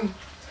Kinman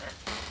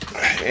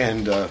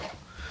and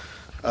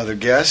other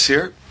guests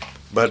here.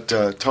 But,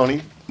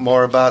 Tony,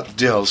 more about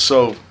dils.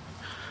 So,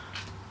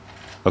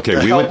 okay,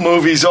 the Help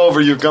movie's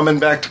over. You're coming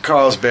back to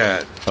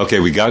Carlsbad.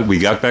 Okay, we got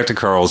back to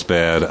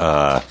Carlsbad,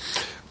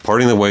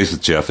 parting the ways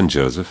with Jeff and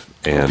Joseph.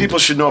 And people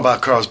should know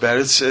about Carlsbad.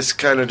 It's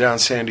kind of down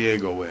San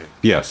Diego way.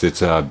 Yes, it's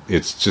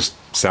just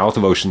south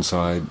of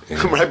Oceanside,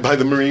 and right by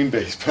the Marine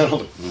base,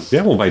 Pendleton.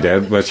 Yeah, well, my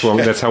dad.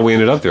 That's how we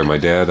ended up there. My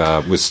dad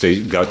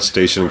got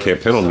stationed in Camp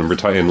Pendleton and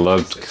retired, and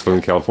loved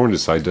Southern California.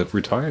 Decided to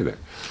retire there,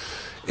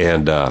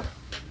 and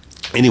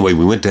anyway,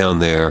 we went down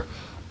there.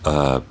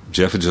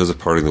 Jeff and Joseph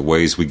parting the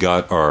ways. We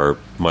got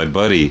my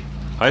buddy,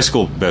 high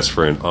school best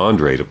friend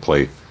Andre, to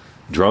play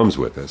drums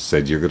with us.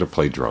 Said, you're going to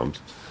play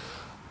drums,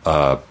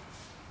 and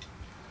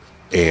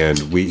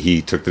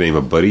he took the name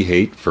of Buddy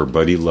Hate for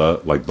Buddy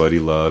Love, like Buddy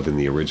Love in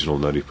the original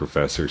Nutty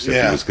Professor.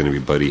 Said he was going to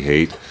be Buddy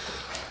Hate,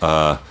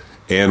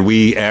 and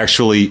we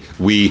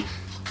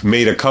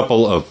made a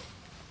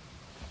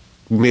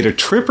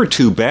trip or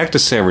two back to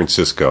San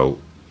Francisco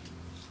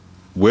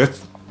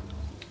with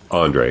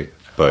Andre.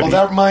 Buddy. Oh,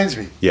 that reminds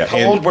me. Yeah,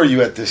 How old were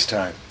you at this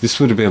time? This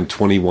would have been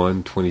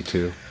 21,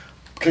 22.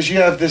 Because you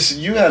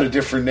had a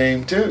different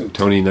name too.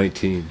 Tony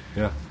 19,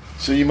 yeah.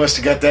 So you must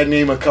have got that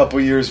name a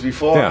couple years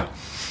before. Yeah.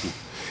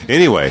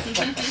 Anyway.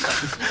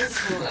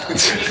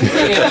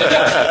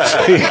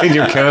 And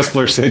your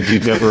counselor said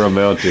you'd never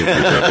amount to it.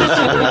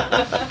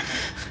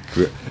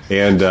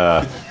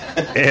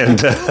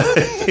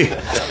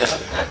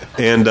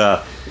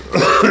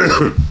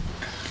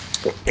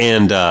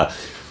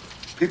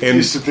 People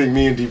used to think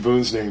me and D.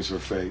 Boone's names were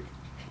fake.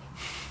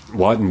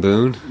 Watt and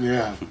Boone?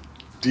 Yeah.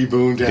 D.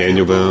 Boone,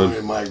 Daniel Boone.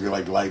 It might be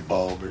like light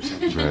bulb or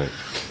something. Right.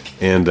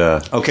 And,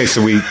 okay,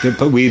 so we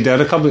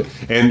done a couple,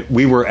 and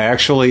we were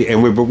actually,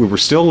 and we were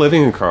still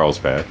living in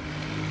Carlsbad,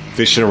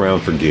 fishing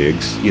around for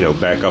gigs,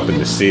 back up in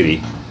the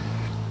city.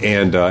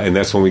 And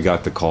that's when we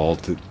got the call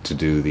to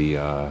do the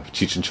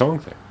Cheech and Chong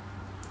thing.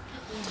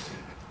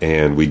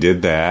 And we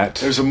did that.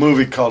 There's a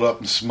movie called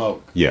Up in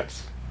Smoke.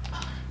 Yes.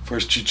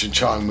 First Cheech and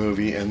Chong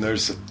movie, and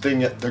there's a thing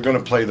that they're going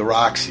to play the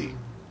Roxy,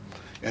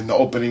 and the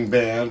opening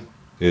band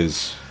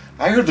is.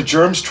 I heard the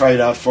Germs tried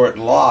out for it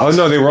and lost. Oh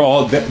no, they were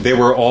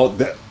all.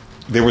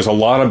 There was a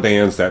lot of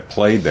bands that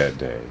played that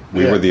day.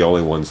 We were the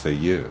only ones they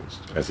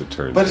used, as it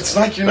turned out. But it's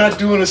like you're not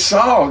doing a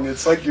song.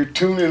 It's like you're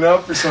tuning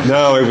up or something.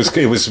 No, it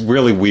was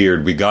really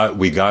weird. We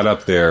got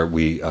up there.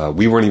 We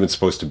weren't even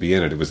supposed to be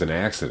in it. It was an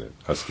accident,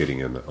 us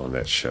getting in on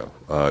that show,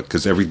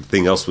 because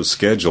everything else was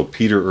scheduled.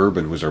 Peter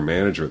Urban was our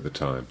manager at the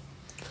time.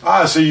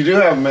 Ah, so you do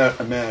have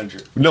a manager.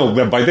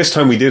 No, by this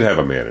time we did have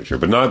a manager,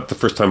 but not the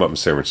first time up in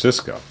San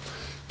Francisco.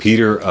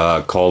 Peter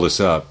called us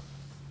up,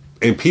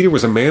 and Peter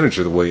was a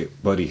manager the way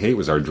Buddy Hate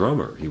was our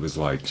drummer. He was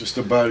like... Just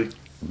a buddy.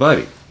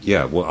 Buddy.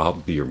 Yeah, well, I'll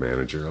be your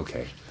manager.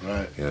 Okay.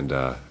 Right.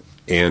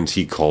 And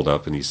he called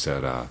up and he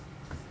said,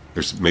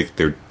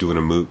 they're doing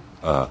a move.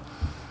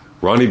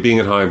 Ronnie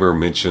Bingenheimer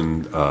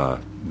mentioned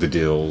the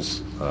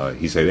Dils.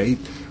 He said, hey,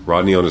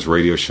 Rodney on his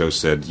radio show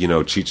said,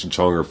 Cheech and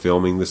Chong are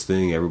filming this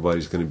thing.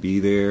 Everybody's going to be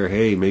there.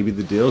 Hey, maybe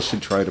the Dils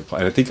should try to play.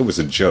 And I think it was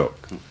a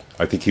joke.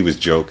 I think he was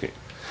joking.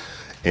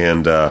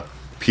 And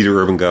Peter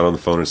Urban got on the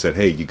phone and said,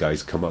 hey, you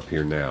guys come up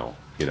here now,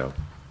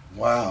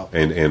 Wow.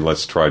 And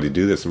let's try to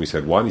do this. And we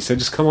said, why? And he said,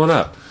 just come on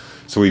up.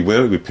 So we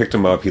went, we picked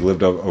him up. He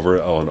lived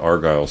over on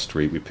Argyle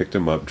Street. We picked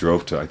him up,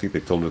 drove to, I think they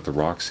filmed at the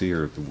Roxy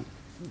or the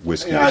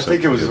Whiskey. Yeah, I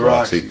think it was the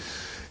Roxy.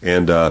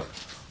 And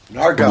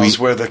Argyle's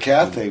where the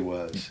cafe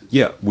was.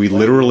 Yeah, we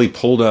literally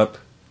pulled up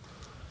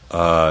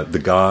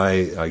the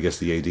guy, I guess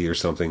the AD or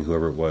something,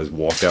 whoever it was,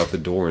 walked out the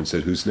door and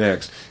said, "Who's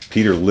next?"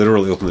 Peter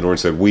literally opened the door and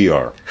said, "We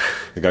are."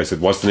 The guy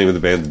said, "What's the name of the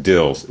band?" The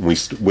Dils. And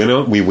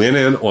we went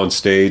in on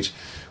stage.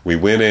 We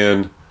went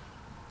in.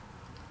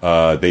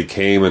 They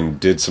came and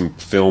did some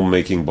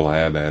filmmaking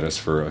blab at us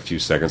for a few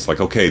seconds.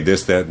 Like, okay,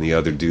 this, that, and the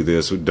other. Do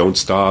this. Don't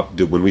stop.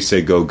 When we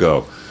say go,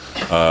 go.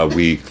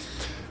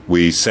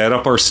 We set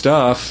up our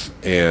stuff,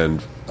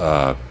 and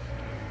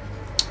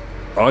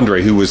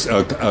Andre, who was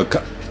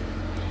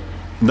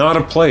not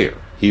a player,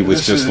 he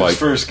was just like his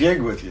first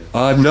gig with you.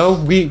 No,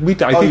 we.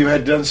 I think you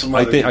had done some.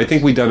 I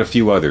think we'd done a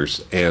few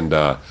others, and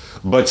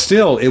but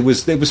still, it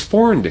was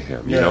foreign to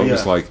him. You know, it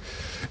was like,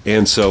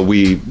 and so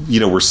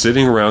we're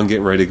sitting around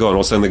getting ready to go, and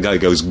all of a sudden the guy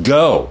goes,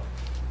 "Go."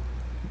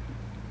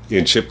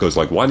 And Chip goes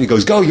like, "What?" And he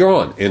goes, "Go, you're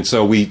on." And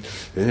so we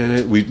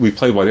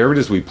played whatever it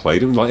is we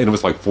played, and it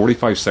was like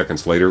 45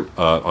 seconds later.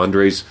 I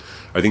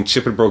think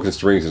Chip had broken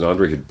strings, and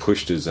Andre had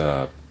pushed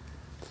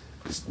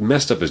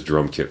messed up his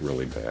drum kit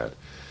really bad,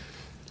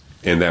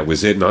 and that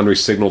was it. And Andre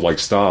signaled like,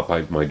 "Stop!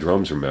 My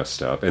drums are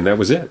messed up," and that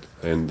was it.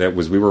 And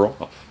we were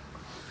off.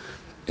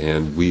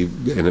 And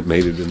it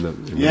made it in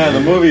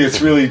the movie.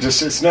 It's really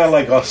just, it's not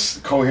like a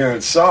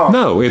coherent song.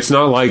 No, it's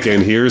not like,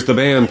 and here's the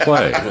band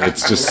play.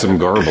 It's just some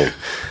garble.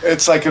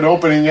 It's like an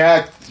opening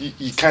act.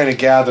 You kind of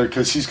gather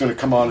because he's going to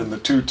come on in the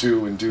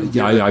tutu and do.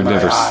 Yeah, I've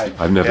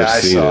never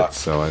seen it,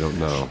 so I don't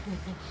know.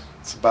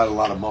 It's about a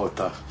lot of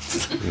mota.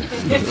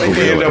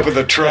 They end up with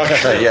a truck.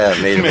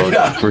 Made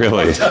of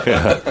Really?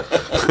 Yeah. On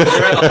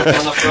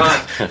the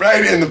front.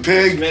 Right, and the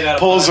pig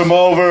pulls him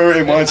over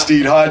and wants to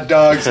eat hot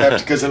dogs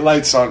because it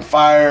lights on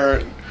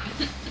fire.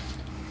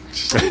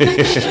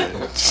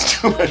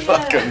 Stupid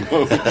fucking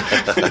movie.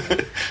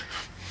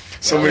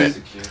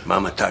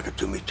 Mama talking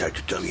to me, tried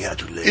to tell me how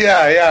to live.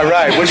 Yeah,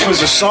 right. Which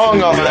was a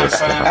song off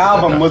the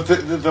album. With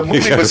the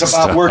movie was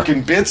about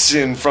working bits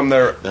in from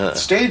their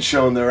stage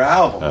show in their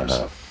album or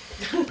something.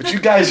 But you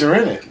guys are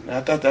in it.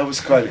 I thought that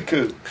was quite a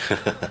coup.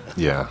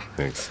 Yeah,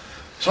 thanks.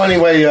 So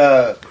anyway,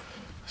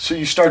 so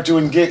you start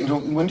doing gigs.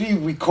 When do you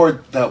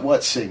record that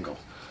what single?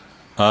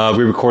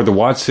 We record the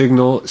What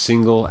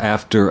single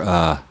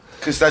after.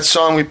 Because that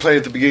song we played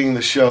at the beginning of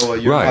the show,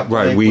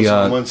 right. We was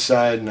on one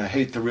side, and I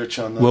Hate the Rich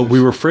on the other. Well, we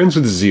were friends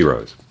with the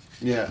Zeros.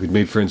 Yeah, we'd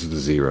made friends with the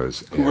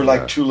Zeros. Who were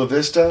like Chula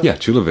Vista. Yeah,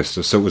 Chula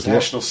Vista. So it was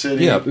National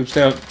City. Yeah, it was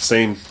down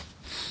same,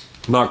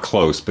 not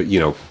close, but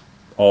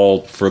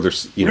all further.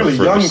 Really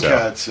further young south.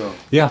 cats. So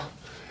yeah,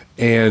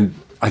 and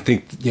I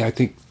think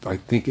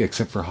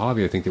except for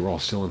Javi, I think they were all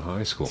still in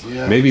high school.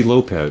 Yeah. Maybe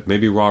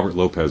Robert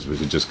Lopez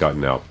had just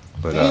gotten out.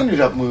 But he ended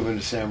up moving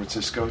to San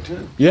Francisco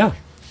too. Yeah,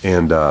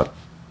 and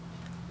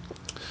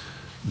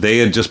they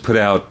had just put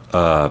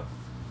out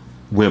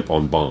Wimp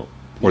on Bomb,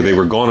 or they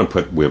were going to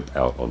put Wimp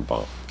out on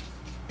Bomb,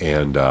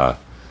 and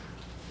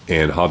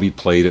Javi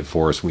played it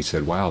for us. And we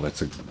said, "Wow,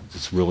 it's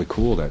really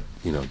cool. That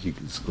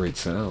it's a great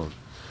sound."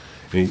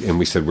 And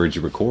we said, "Where'd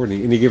you record?"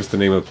 And he gave us the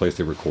name of the place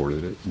they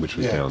recorded it, which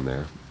was down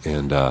there.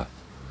 And I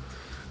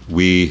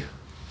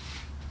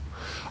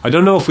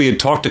don't know if we had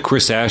talked to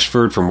Chris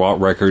Ashford from Watt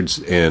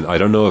Records, and I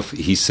don't know if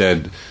he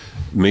said,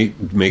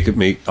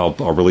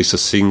 I'll release a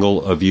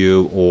single of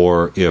you,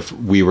 or if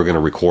we were going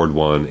to record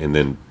one and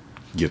then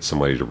get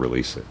somebody to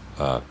release it.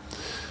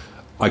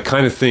 I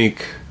kind of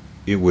think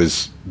it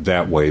was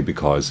that way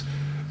because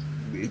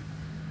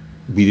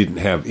we didn't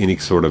have any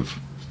sort of.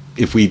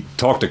 If we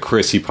talked to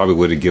Chris, he probably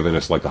would have given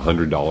us like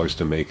 $100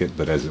 to make it,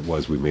 but as it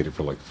was, we made it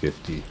for like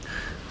 $50.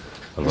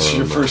 This is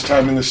your first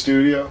time in the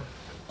studio?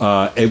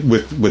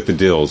 With the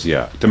Dils,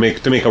 yeah, to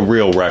make a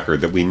real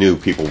record that we knew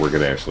people were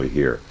going to actually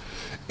hear.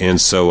 And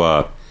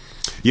so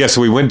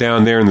so we went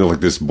down there, and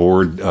this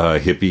bored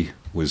hippie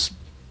was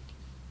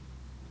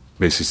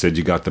basically said,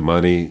 "You got the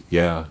money?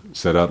 Yeah,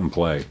 set up and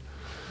play."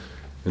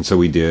 And so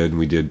we did, and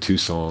we did 2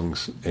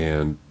 songs,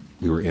 and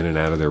we were in and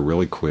out of there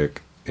really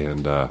quick,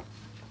 and and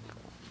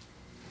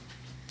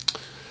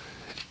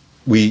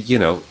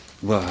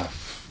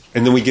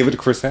then we give it to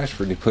Chris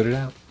Ashford, and he put it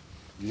out.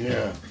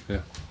 Yeah.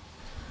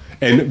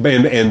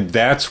 And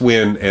that's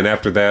when, and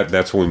after that,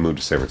 that's when we moved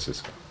to San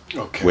Francisco.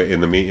 Okay.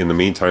 In the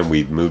meantime,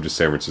 we moved to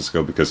San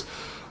Francisco because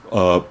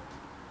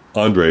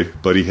Andre,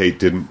 Buddy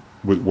Haight,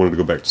 wanted to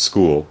go back to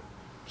school,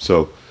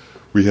 so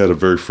we had a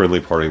very friendly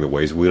parting of the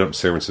ways. We went up to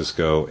San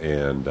Francisco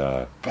and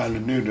found a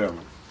new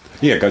drummer.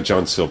 Yeah, got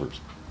John Silvers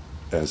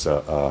as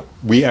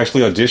we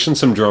actually auditioned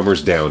some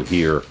drummers down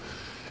here,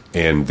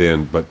 and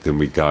then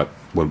we got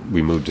when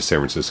we moved to San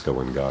Francisco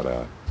and got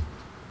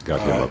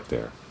him up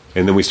there.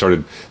 And then we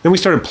started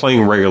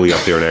playing regularly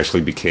up there, and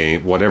actually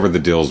became whatever the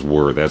Dils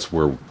were. That's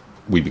where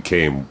we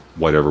became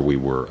whatever we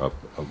were up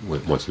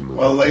once we moved.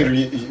 Well, up later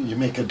there. you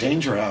make a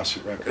Danger House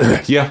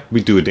record. Yeah,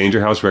 we do a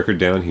Danger House record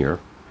down here.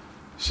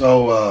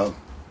 So,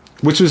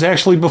 which was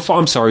actually before.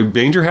 I'm sorry,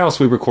 Danger House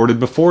we recorded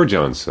before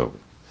John Silver.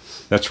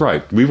 That's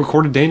right. We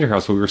recorded Danger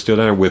House when we were still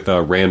down there with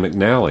Rand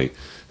McNally,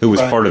 who was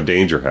part of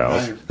Danger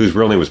House, whose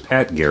real name was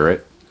Pat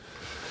Garrett.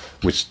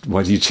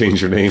 Why do you change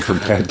your name from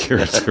Pat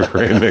Garrett to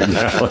Rand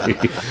McNally?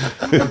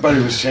 Everybody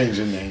was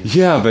changing names.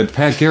 Yeah, but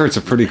Pat Garrett's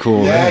a pretty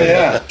cool name.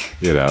 Yeah.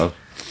 You know?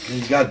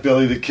 You got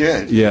Billy the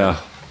Kid. Yeah.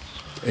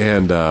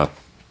 And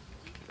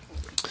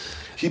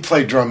he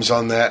played drums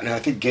on that, and I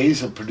think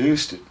Geza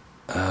produced it.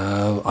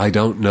 I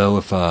don't know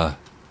if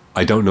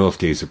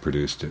Geza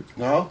produced it.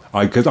 No?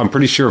 Because I'm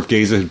pretty sure if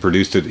Geza had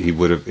produced it, he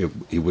would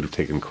have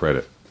taken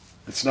credit.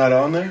 It's not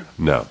on there?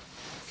 No.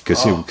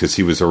 Because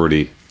he was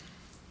already,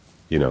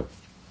 you know,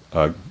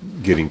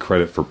 getting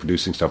credit for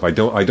producing stuff. I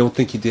don't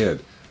think he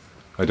did.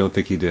 I don't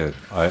think he did.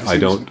 I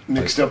don't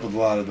mixed up with a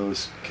lot of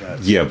those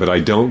cats. Yeah, but I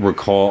don't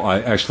recall.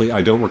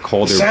 I don't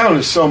recall. The sound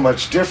is so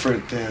much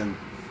different than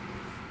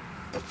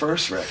the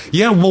first record.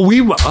 Yeah,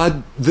 well,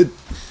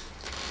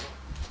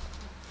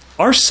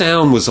 our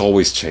sound was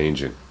always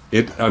changing.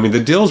 The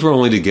Dils were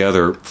only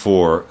together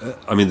for.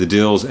 The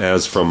Dils,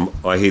 as from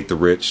 "I Hate the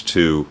Rich"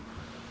 to.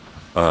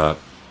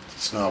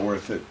 It's not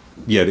worth it.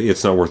 Yeah,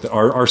 it's not worth it.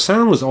 Our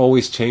sound was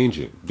always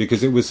changing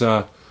because it was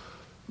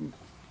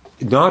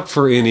not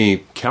for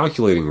any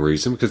calculating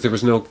reason, because there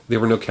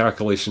were no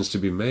calculations to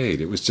be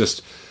made. It was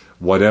just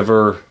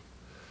whatever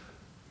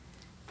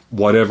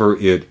we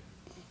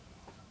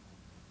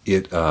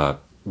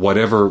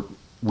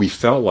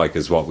felt like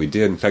is what we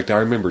did. In fact, I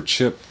remember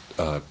Chip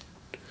and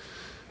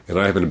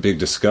I having a big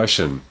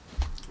discussion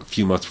a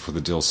few months before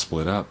the Dils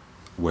split up,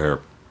 where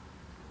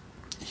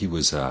he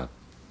was.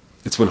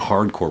 It's when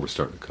hardcore was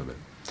starting to come in.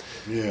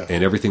 Yeah.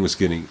 And everything was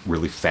getting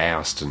really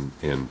fast and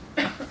you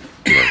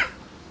know,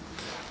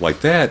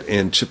 like that.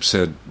 And Chip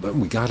said, "But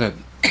we gotta,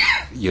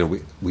 you know,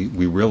 we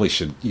really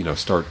should, you know,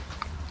 start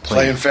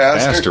playing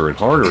faster and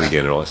harder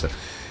again and all that stuff."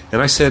 And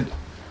I said,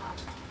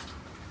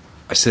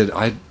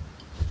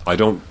 I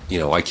don't, you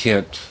know, I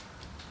can't.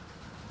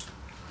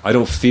 I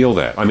don't feel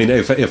that. I mean,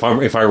 if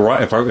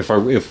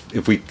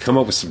we come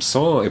up with some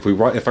song, if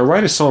I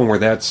write a song where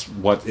that's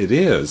what it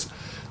is,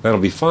 that'll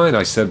be fine.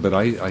 I said, but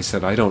I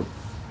said I don't.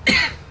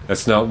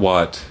 That's not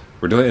what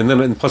we're doing.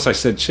 And plus I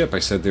said, Chip, I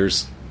said,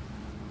 there's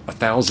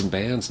 1,000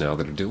 bands now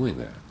that are doing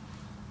that.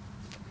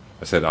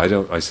 I said,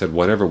 I said,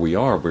 whatever we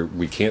are,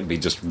 we can't be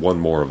just one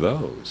more of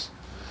those,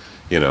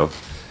 you know.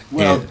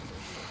 Well,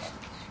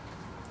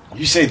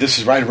 you say this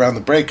is right around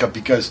the breakup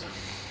because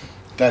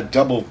that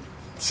double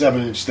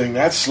 7-inch thing,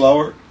 that's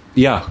slower.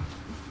 Yeah.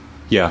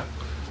 The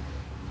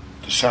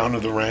Sound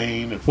of the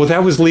Rain. Well,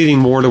 that was leading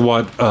more to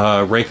what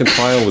Rank and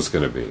File was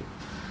going to be.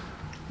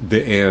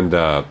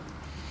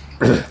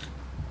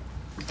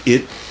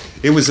 It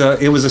was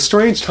a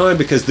strange time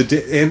because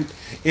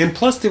and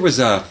plus there was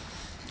a,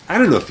 I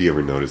don't know if you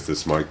ever noticed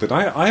this, Mike, but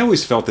I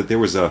always felt that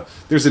there's a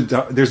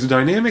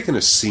dynamic in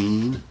a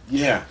scene.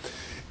 Yeah.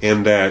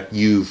 And that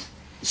you've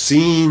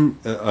seen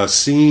a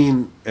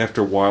scene after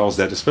a while, is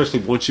that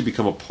especially once you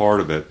become a part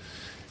of it,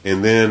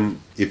 and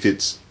then if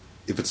it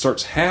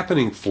starts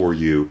happening for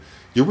you,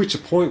 you'll reach a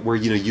point where,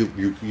 you know,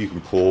 you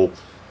can pull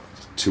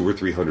 200 or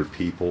 300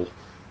 people,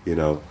 you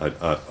know,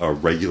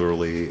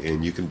 regularly,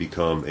 and you can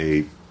become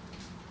a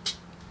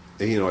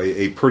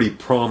pretty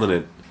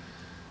prominent,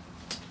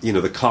 you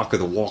know, the cock of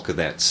the walk of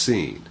that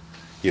scene,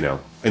 you know,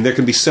 and there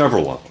can be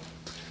several of them,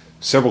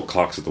 several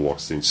cocks of the walk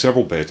scene,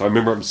 several bands. I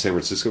remember up in San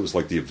Francisco, it was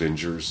like the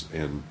Avengers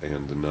and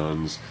the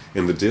Nuns,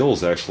 and the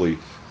Dils actually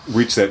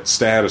reached that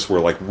status where,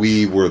 like,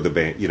 we were the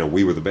band, you know,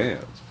 we were the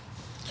band.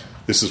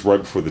 This is right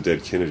before the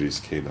Dead Kennedys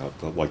came out,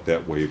 like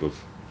that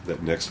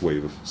next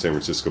wave of San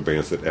Francisco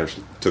bands that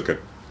actually took it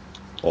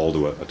all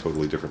to a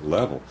totally different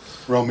level.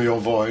 Romeo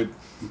Void.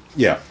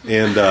 Yeah,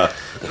 and I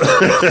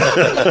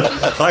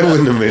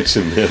wouldn't have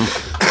mentioned him,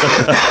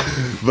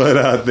 but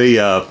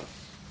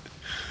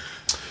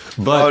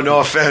oh, no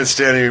offense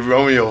to any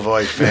Romeo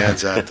Void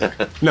fans out there.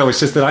 No, it's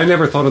just that I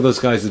never thought of those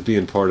guys as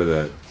being part of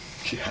that.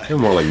 Yeah. They're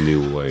more like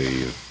new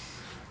wave.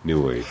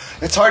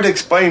 It's hard to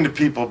explain to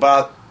people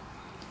about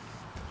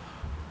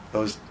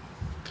those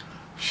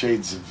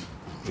shades of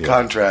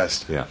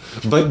contrast. Yeah,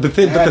 but the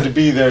thing, you had to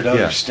be there to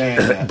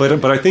understand that.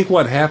 But I think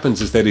what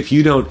happens is that if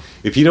you don't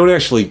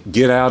actually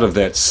get out of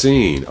that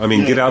scene, I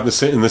mean, get out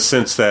in the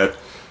sense that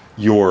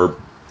you're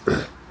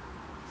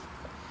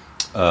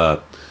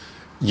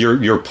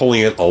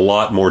pulling in a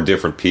lot more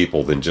different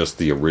people than just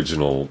the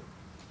original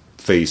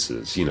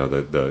faces. You know,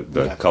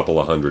 the couple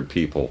of hundred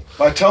people.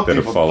 Well, I tell that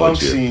people, have followed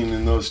the punk scene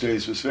in those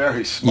days was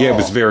very small. Yeah, it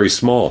was very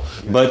small.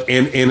 Yeah. But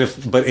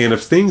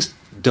if things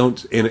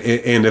don't, and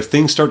if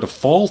things start to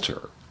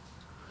falter,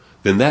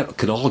 then that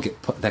can all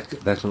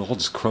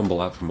just crumble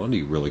out from under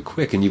you really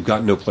quick, and you've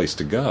got no place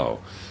to go.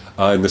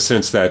 In the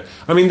sense that,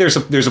 I mean, there's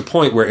a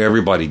point where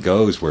everybody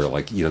goes where,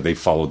 like, you know, they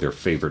followed their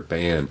favorite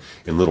band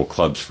in little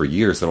clubs for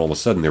years, then all of a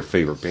sudden their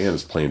favorite band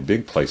is playing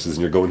big places,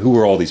 and you're going, who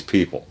are all these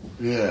people?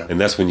 Yeah. And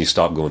that's when you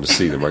stop going to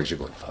see them, right? Because you're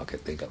going, fuck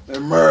it,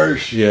 they're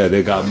merch. Yeah,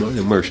 they got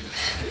merch.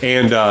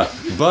 And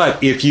but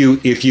if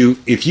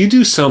you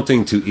do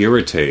something to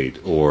irritate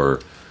or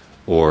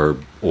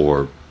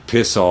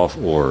piss off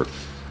or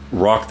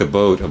rock the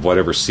boat of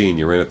whatever scene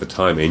you're in at the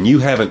time, and you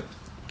haven't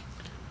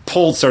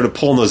started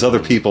pulling those other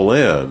people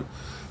in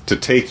to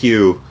take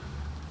you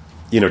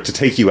to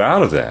take you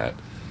out of that,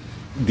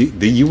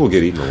 you will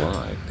get eaten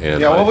alive.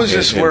 And what was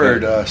this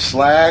word?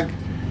 Slag?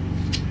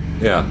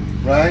 Yeah.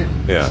 Right?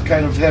 Yeah. It's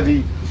kind of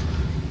heavy.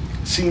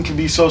 Scene can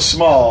be so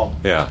small.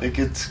 Yeah. It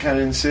gets kind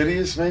of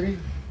insidious, maybe?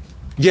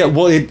 Yeah,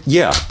 well,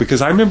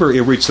 because I remember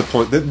it reached the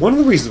point that one of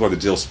the reasons why the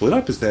deal split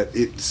up is that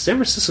San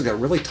Francisco got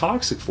really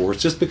toxic for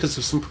us just because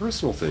of some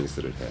personal things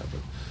that had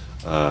happened.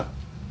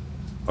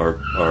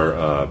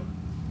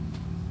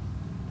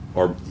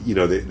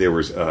 There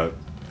was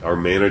our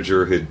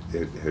manager had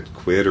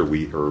quit or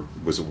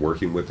wasn't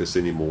working with us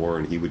anymore,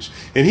 and he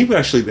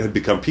actually had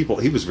become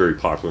he was very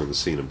popular in the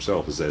scene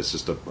himself as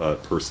just a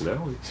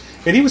personality,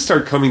 and he would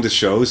start coming to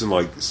shows and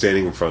like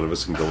standing in front of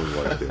us and going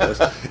like this,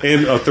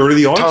 and a third of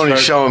the audience Tony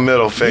showing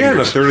middle fingers. Yeah, and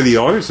a third of the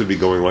audience would be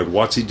going like,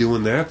 "What's he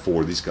doing that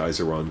for? These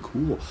guys are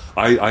uncool."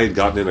 I had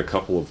gotten in a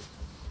couple of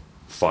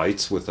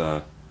fights with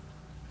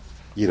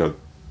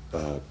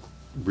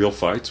real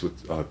fights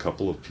with a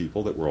couple of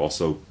people that were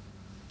also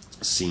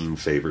scene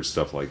favorite,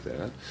 stuff like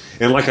that.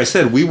 And like I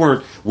said, we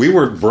weren't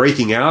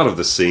breaking out of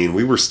the scene,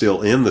 we were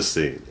still in the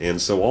scene,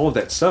 and so all of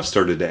that stuff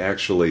started to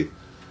actually,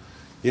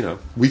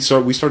 we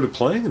started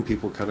playing, and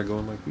people were kind of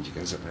going like, well, you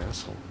guys are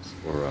assholes,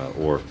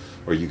 or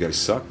you guys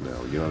suck now,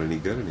 you're not any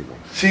good anymore.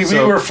 See, we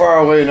were far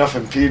away enough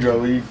in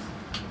Pedro, we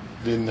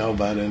didn't know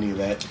about any of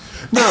that.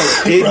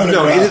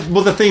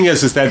 Well, the thing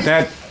is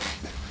that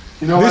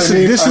you know what I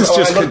mean?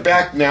 I look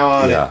back now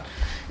on it,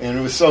 and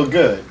it was so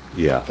good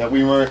that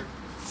we weren't,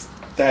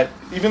 that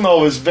even though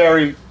it was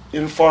very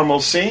informal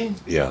scene,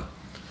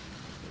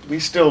 we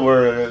still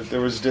were.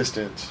 There was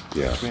distance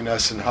between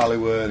us and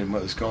Hollywood and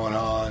what was going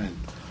on.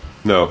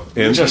 And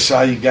we just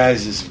saw you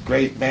guys as a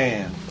great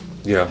band.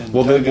 Yeah,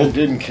 and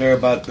didn't care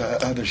about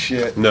the other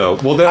shit. No,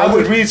 I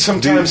would read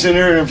sometimes in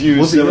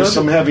interviews there were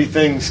some heavy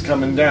things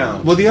coming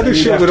down. Well, the other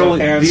shit would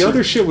only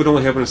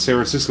happen in San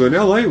Francisco. In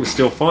L.A. it was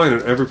still fine,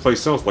 and every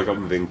place else, like up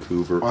in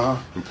Vancouver,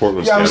 and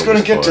Portland. Yeah, I was going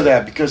to get to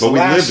that because we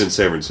lived in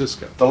San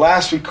Francisco. The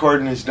last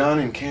recording is done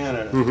in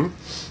Canada,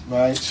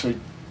 right? So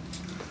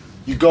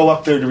you go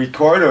up there to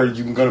record, or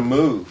you're going to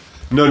move.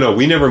 No,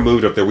 we never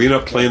moved up there. We ended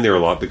up playing there a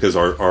lot because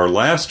our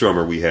last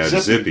drummer we had,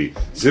 Zippy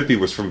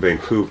was from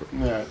Vancouver.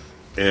 Yeah.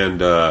 And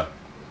the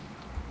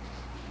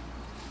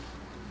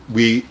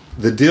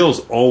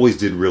Dils always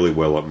did really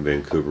well up in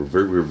Vancouver.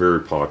 We were very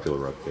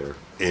popular up there.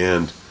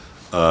 And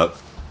the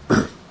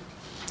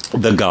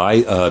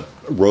guy,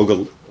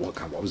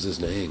 what was his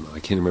name?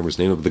 I can't remember his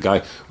name. But the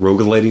guy,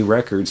 Lady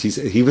Records,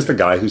 he was the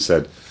guy who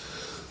said,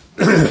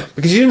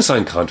 because you didn't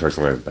sign contracts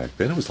like that back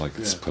then. It was like,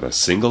 let's put a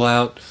single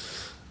out,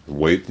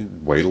 wait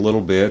a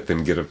little bit,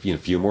 then get a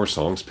few more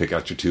songs, pick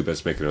out your two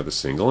best, make another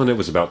single. And it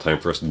was about time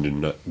for us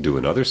to do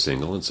another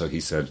single. And so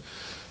he said,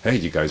 hey,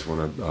 you guys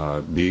want to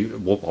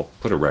I'll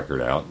put a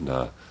record out.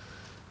 And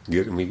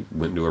we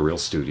went into a real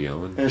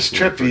studio. And it's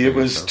trippy. It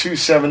was 2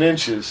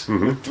 7-inches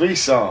with 3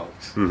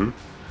 songs. Mm-hmm.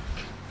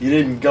 You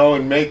didn't go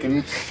and make a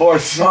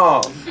 4th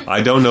song.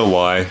 I don't know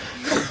why,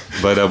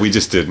 but we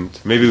just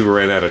didn't. Maybe we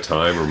ran out of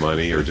time or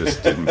money, or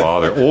just didn't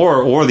bother.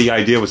 Or the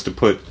idea was to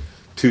put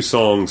 2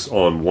 songs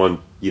on one,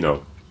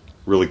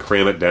 really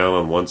cram it down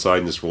on one side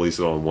and just release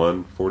it on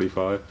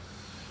 145.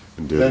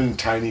 And then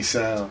tiny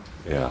sound.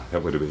 Yeah,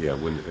 that would have been. Yeah, it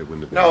wouldn't have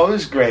been. No, it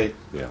was great.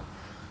 Yeah.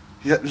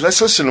 Let's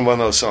listen to one of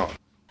those songs.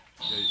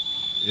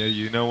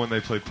 Yeah, when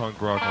they play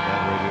punk rock on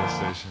that radio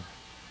station,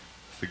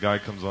 the guy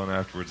comes on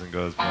afterwards and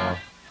goes, "Well,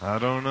 I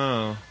don't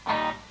know."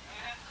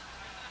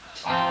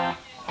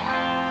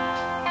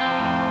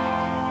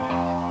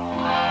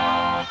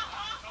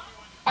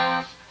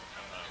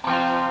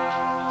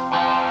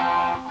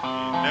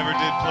 Never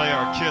did play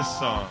our Kiss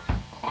song.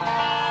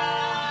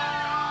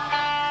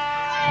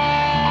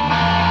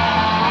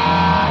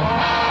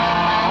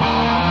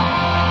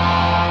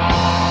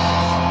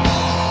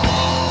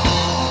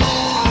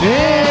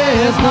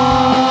 It's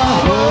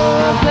not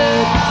worth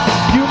it.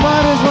 You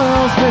might as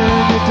well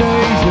spend your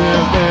days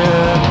in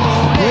bed.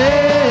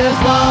 It's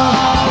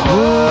not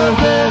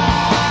worth it.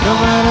 No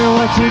matter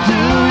what you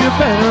do, you're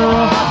better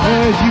off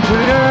as you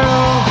pretty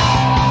girl.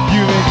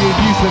 You may get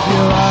use of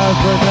your life,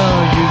 but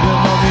don't use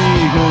them on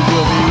me, cause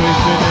you'll be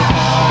wasting your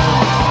time.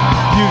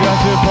 You got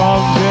your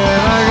problems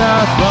and I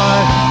got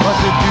mine.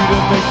 What you do to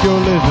make your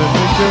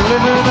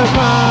living a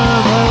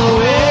crime.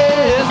 Oh,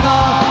 it's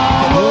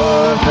not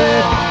worth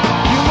it.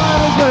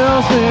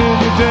 Well,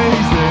 spend your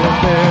days in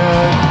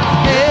bed.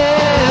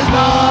 It's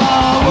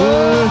not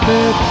worth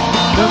it.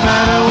 No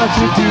matter what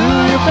you do,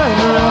 you're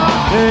better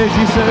off as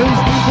you so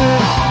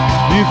stupid.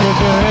 You put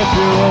your head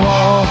through a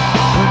wall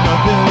when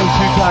nothing else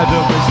you tried to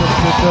make some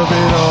sense of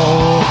it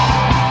all.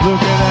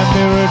 Look in that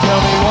mirror, tell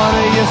me what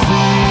do you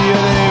see?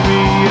 It ain't me,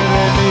 it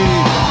ain't me,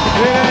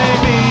 it ain't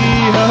me.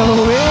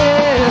 Oh,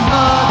 it's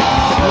not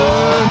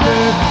worth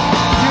it.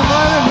 You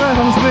might as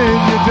well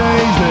spend your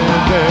days in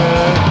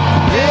bed.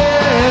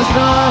 It's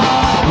not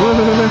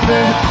worth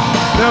it.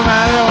 No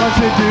matter what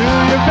you do,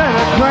 you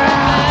better cry.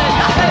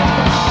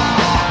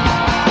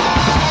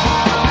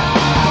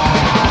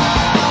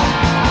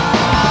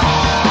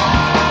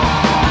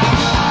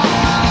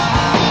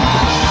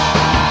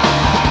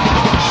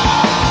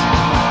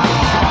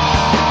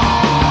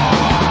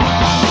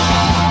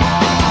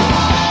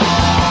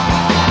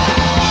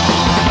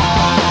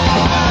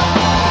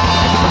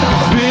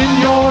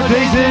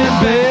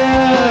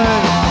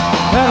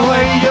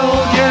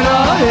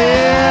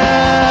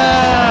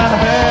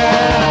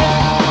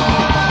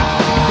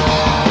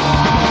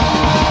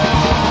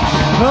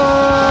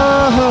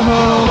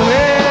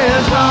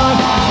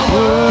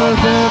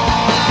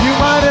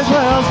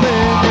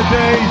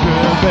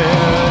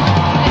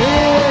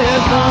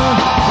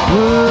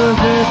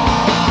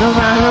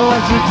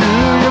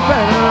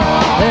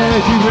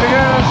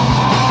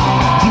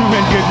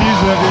 can get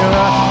use of your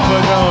life,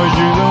 but don't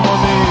use them on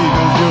me,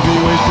 cause you'll be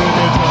wasting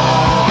your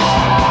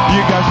time.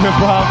 You got your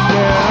problem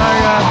there, I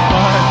got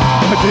mine.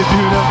 What they do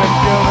to make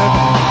you live,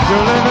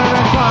 you're living in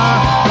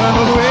crime. But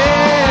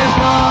it's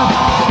not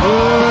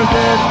worth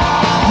it.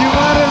 You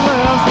might as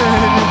well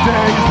spend your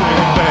days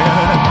in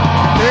bed.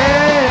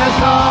 It's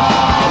not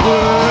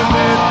worth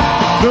it.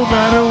 No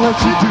matter what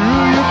you do,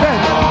 you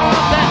better.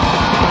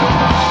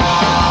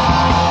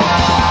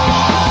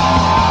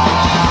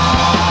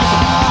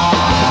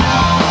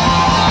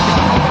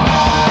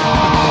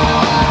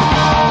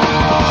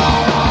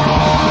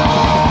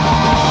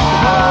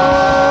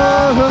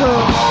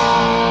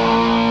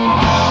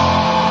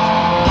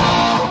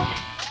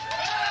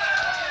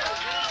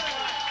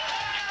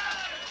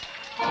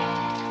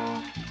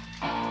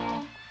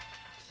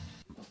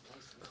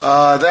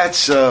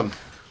 That's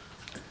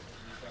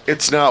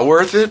It's Not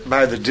Worth It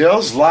by the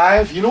Dils,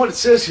 live. You know what it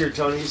says here,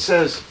 Tony? It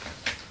says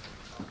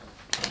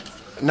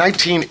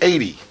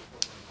 1980.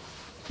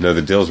 No,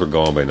 the Dils were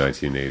gone by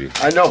 1980.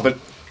 I know, but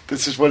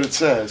this is what it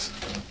says.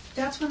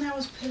 That's when that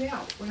was put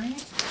out,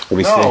 right? Let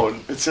me No,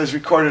 see. it says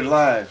recorded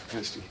live,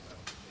 Christy.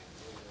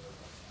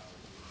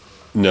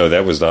 No,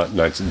 that was not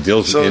 19.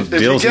 Dils, So if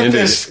Dils you get ended,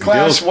 this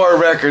Class Dils, War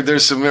record,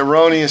 there's some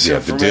erroneous yeah,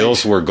 the information.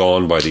 Dils were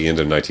gone by the end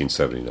of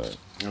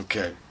 1979.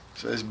 Okay,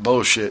 so it's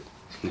bullshit.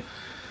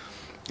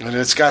 And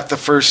it's got the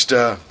first,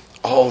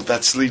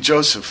 that's Lee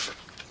Joseph.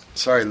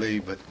 Sorry, Lee,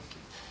 but...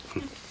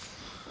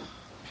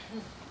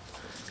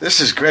 This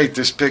is great,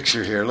 this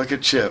picture here. Look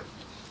at Chip.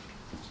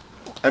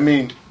 I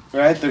mean,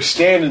 right? They're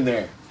standing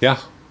there. Yeah,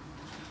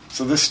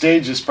 So this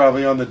stage is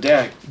probably on the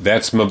deck.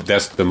 that's the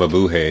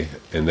Mabuhay,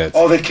 and that's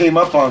Oh, they came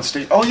up on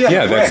stage. Oh, yeah,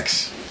 yeah,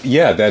 Rex.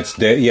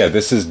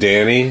 This is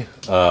Danny,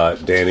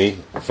 Danny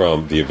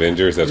from the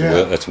Avengers.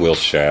 That's Will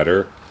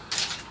Shatter.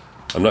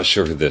 I'm not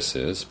sure who this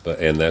is,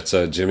 and that's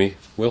Jimmy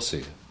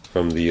Wilsey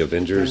from the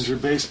Avengers. Avenger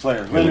bass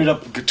player. Who ended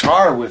up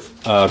guitar with...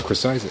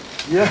 Chris Isaac.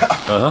 Yeah.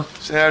 Uh huh.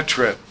 Sad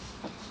trip.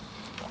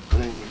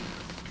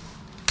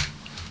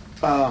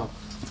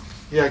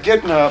 Yeah,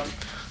 getting up.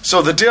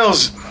 So the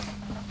Dils,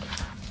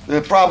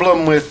 the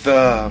problem with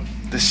the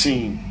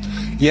scene,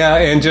 Yeah,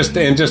 and just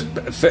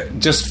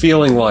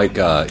feeling like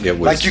it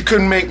was like you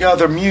couldn't make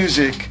other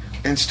music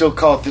and still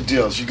call it the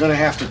Dils. You're going to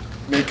have to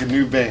make a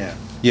new band.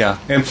 yeah.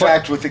 And In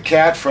fact, with the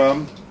cat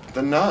from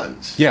the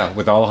Nuns. yeah,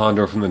 with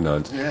Alejandro from the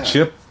Nuns. Yeah.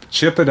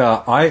 Chip had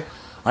I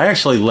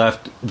actually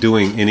left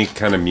doing any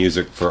kind of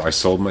music I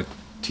sold my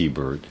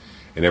T-Bird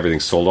and everything,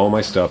 sold all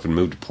my stuff and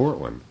moved to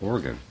Portland,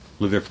 Oregon.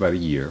 Lived there for about a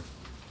year.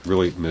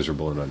 Really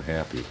miserable and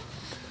unhappy.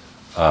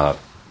 Not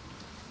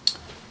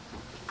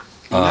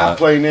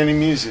playing any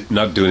music.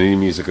 Not doing any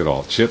music at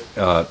all. Chip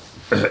had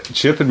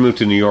moved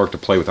to New York to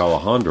play with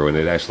Alejandro, and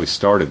it actually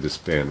started this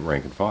band,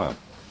 Rank and File.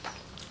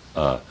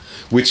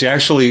 Which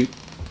actually,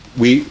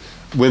 the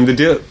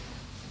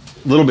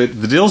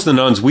Dils, the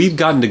Nuns, we'd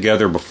gotten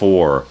together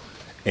before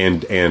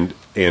and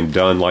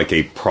done like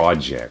a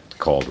project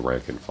called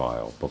Rank and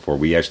File before.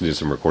 We actually did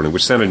some recording,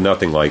 which sounded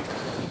nothing like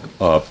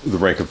the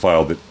Rank and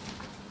File that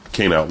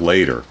came out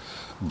later.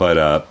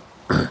 But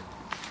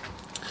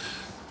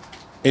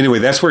anyway,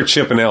 that's where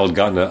Chip and Al had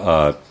gotten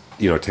a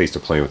taste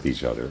of playing with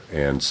each other.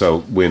 And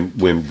so when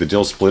the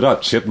Dils split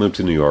up, Chip moved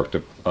to New York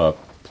to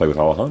play with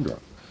Alejandro.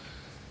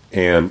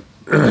 And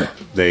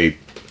they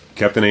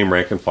kept the name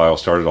Rank and File,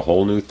 started a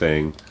whole new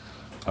thing,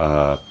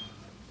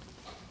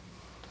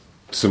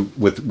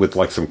 with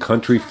like some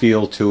country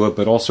feel to it,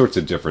 but all sorts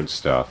of different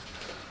stuff.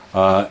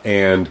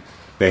 And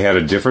they had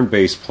a different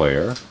bass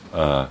player,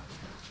 a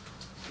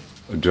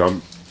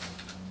drummer,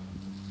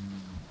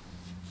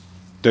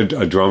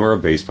 a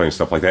bass player, and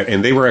stuff like that.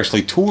 And they were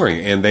actually touring,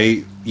 and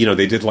they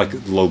did like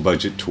low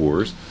budget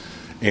tours,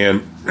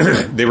 and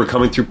they were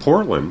coming through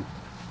Portland.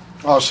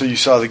 Oh, so you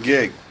saw the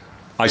gig.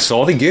 I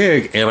saw the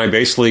gig, and I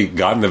basically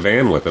got in the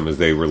van with them as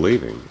they were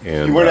leaving.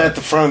 And You weren't at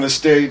the front of the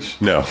stage?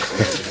 no.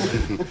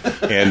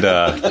 And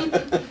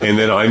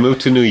then I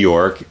moved to New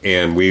York,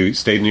 and we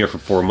stayed in New York for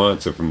 4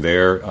 months. And from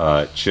there,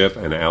 Chip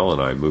and Al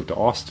and I moved to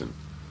Austin,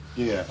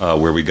 Yeah.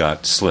 where we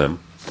got Slim,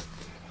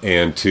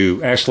 and to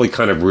actually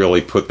kind of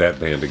really put that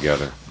band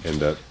together.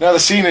 And Now the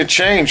scene had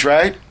changed,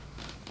 right?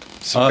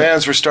 Some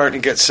bands were starting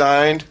to get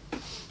signed.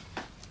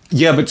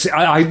 yeah, but see,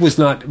 I was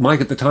not Mike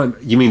at the time.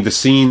 You mean the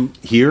scene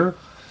here?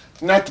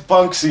 Not the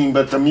punk scene,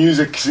 but the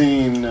music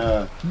scene.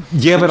 Yeah,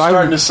 but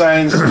starting to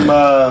sign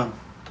some.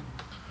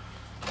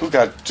 Who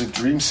got did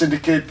Dream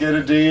Syndicate get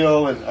a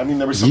deal? And I mean,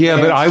 there was some. Yeah,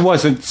 but bands- I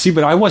wasn't. See,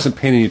 but I wasn't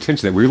paying any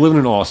attention to that. We were living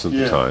in Austin at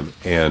Yeah. the time,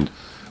 and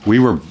we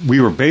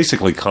were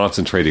basically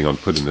concentrating on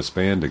putting this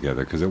band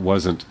together because it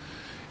wasn't.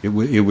 That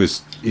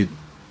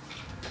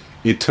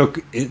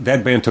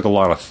band took a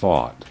lot of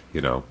thought,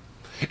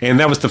 and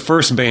that was the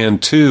first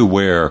band too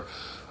where,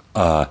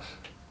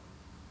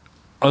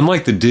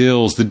 unlike the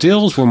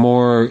Dils were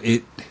more.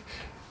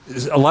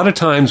 A lot of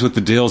times with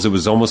the Dils, it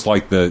was almost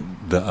like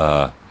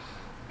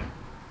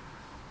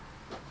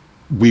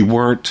we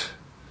weren't.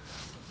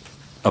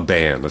 a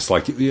band. It's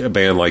like a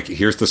band. Like,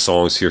 here's the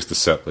songs, here's the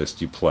set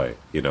list. You play,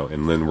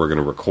 and then we're going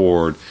to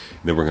record,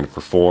 and then we're going to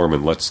perform,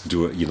 and let's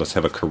do it. Let's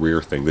have a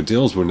career thing. The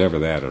Dils were never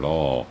that at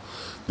all.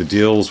 The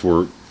Dils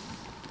were.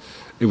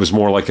 It was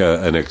more like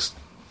an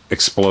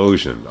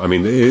explosion. I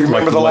mean,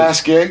 remember the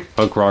last gig?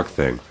 Punk rock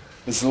thing.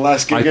 Is the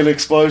last gig an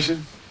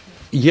explosion?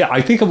 Yeah,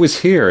 I think it was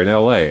here in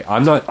L.A. I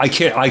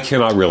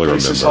cannot really remember.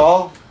 Princess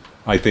Hall?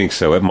 I think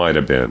so. It might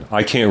have been.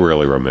 I can't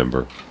really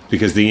remember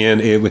because the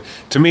end.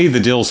 To me, the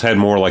Dils had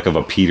more like of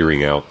a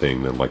petering out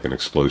thing than like an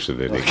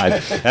explosive ending.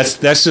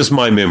 That's just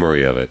my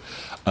memory of it.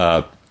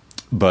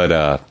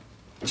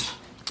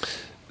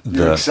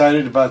 You're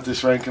excited about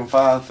this rank and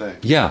file thing?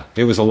 Yeah,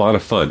 it was a lot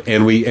of fun,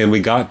 and we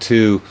got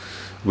to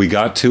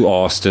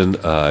Austin.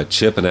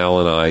 Chip and Al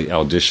and I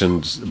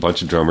auditioned a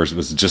bunch of drummers. It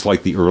was just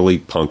like the early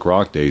punk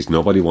rock days.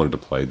 Nobody wanted to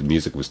play. The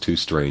music was too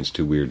strange,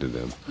 too weird to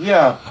them.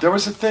 Yeah, there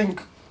was a thing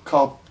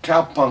called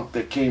cowpunk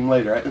that came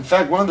later. In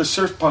fact, one of the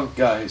surf punk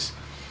guys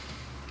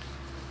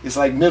is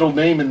like middle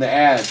name in the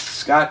ad,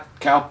 Scott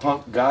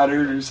Cowpunk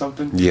Goddard or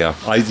something. Yeah,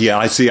 I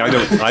see. I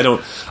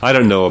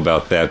don't know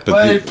about that.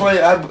 But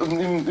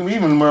we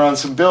even were on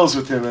some bills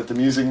with him at the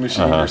Music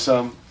Machine or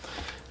something.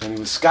 And he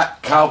was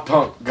Scott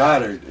Cowpunk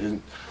Goddard.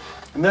 And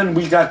then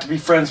we got to be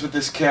friends with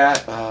this cat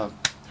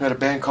who had a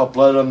band called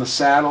Blood on the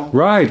Saddle.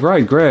 Right,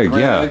 Greg.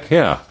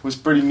 Yeah. Was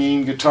pretty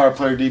mean guitar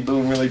player. D.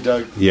 Boone really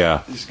dug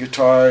his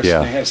guitars. Yeah.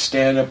 And they had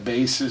stand-up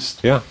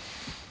bassist. Yeah.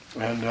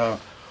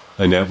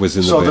 And that was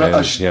in the band.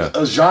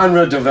 A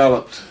genre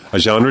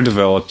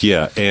developed.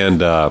 Yeah.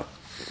 And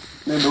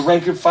the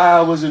rank and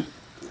file wasn't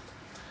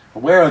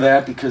aware of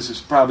that because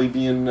it's probably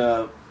being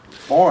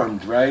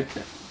formed, right?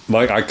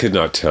 Mike, I could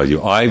not tell you.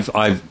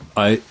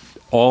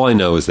 All I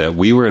know is that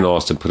we were in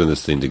Austin putting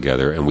this thing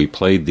together, and we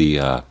played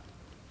a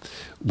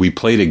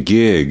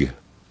gig.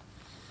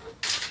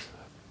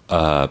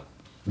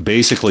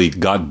 Basically,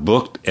 got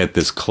booked at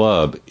this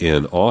club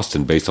in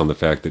Austin based on the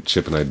fact that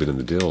Chip and I had been in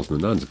the Dils and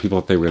the Nuns. And people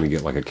thought they were going to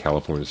get like a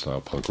California style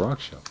punk rock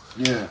show,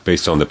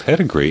 based on the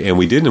pedigree. And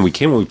we didn't. And we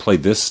came and we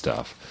played this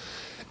stuff,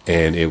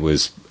 and it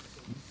was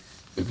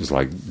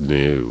like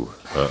no,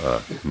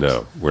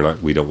 we're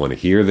not. We don't want to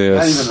hear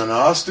this. Not even in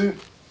Austin.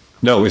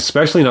 No,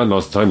 especially not in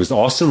Austin time, because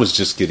Austin was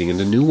just getting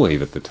into new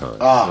wave at the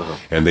time,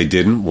 and they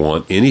didn't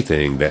want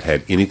anything that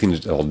had anything to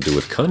do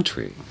with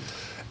country.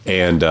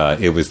 And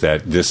it was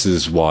that this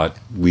is what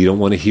we don't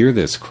want to hear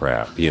this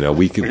crap.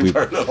 We've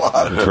heard a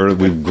lot of it.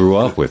 We grew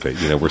up with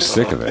it. We're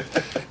sick of it,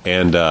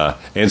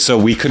 and so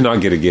we could not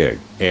get a gig.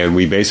 And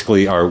we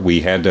basically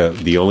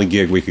the only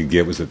gig we could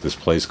get was at this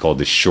place called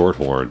the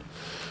Shorthorn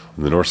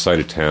on the north side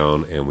of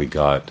town, and we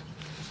got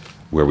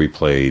where we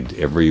played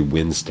every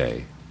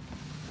Wednesday.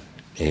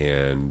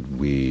 And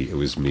it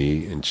was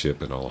me and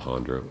Chip and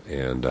Alejandro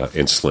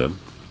and Slim,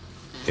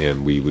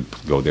 and we would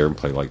go there and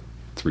play like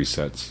 3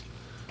 sets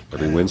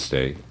every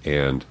Wednesday,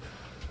 and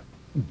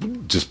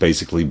just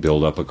basically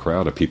build up a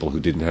crowd of people who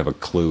didn't have a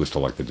clue as to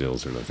like the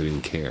Dils or not. They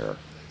didn't care,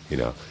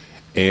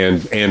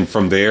 And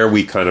from there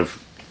we kind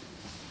of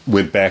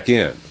went back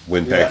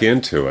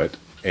into it,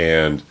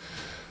 and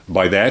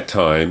by that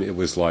time it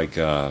was like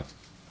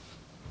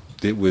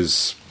it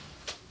was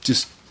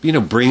just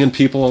bringing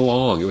people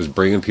along. It was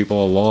bringing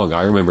people along.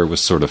 I remember it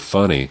was sort of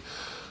funny.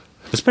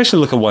 Especially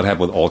look at what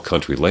happened with alt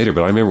country later,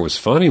 but I remember it was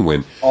funny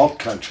when alt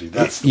country.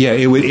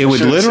 It would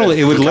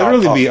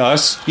literally be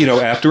us,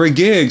 after a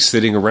gig,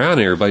 sitting around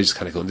and everybody just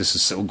kind of going, "This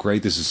is so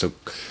great, this is so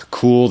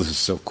cool, this is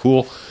so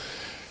cool,"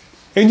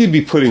 and you'd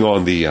be putting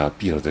on the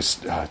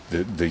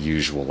the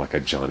usual, like a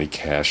Johnny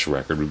Cash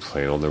record would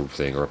play on the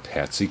thing, or a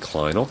Patsy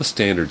Cline, all the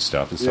standard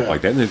stuff and stuff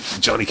like that. And then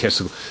Johnny Cash,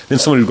 then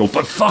somebody would go,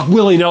 "But fuck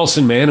Willie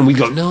Nelson, man," and we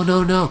go,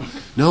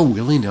 No,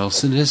 Willie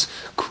Nelson is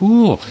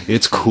cool.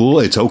 It's cool.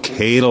 It's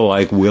okay to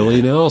like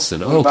Willie Nelson.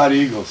 What about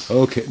Eagles?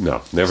 Okay,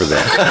 no, never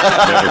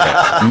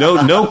that.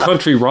 No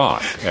country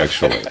rock,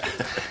 actually.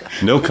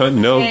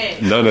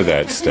 None of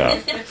that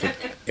stuff.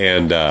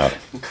 And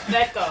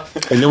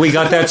then we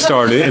got that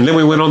started, and then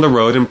we went on the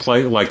road and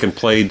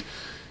played,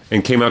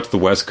 and came out to the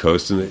West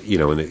Coast, and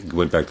and it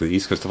went back to the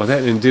East Coast, stuff like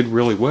that, and did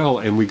really well.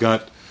 And we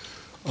got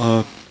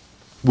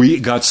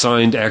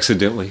signed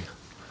accidentally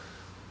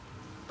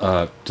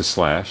to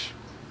Slash.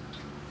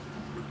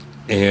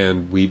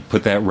 And we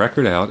put that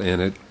record out,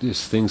 and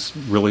things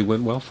really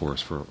went well for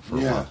us for a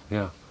while.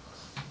 Yeah.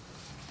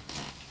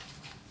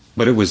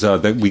 But it was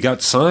that we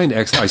got signed.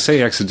 I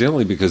say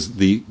accidentally because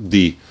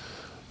the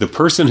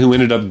person who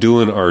ended up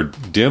doing our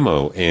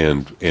demo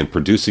and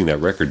producing that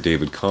record,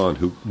 David Kahn,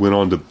 who went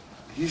on to.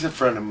 He's a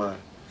friend of mine.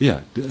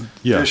 Yeah.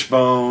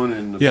 Fishbone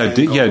and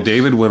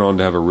David went on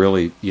to have a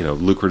really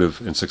lucrative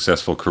and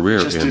successful career.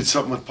 Just did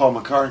something with Paul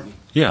McCartney.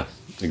 Yeah,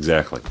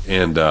 exactly.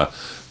 And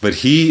but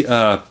he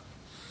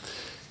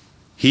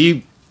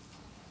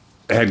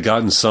had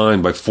gotten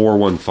signed by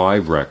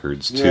 415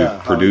 Records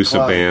to produce a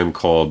band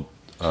called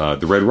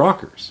the Red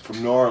Rockers.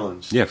 From New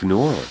Orleans. Yeah, from New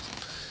Orleans.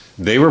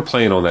 They were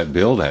playing on that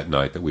bill that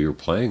night that we were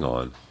playing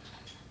on.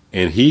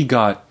 And he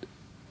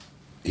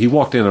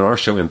walked in on our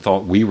show and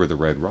thought we were the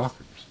Red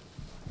Rockers.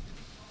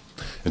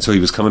 And so he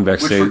was coming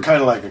backstage. Which were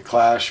kind of like a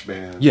Clash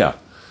band. Yeah.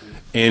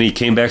 And he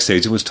came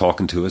backstage and was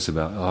talking to us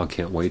about, I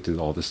can't wait to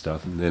all this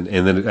stuff. And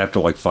then after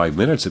like 5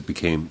 minutes, it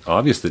became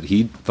obvious that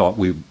he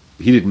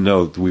didn't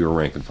know that we were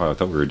Rank and File. I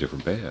thought we were a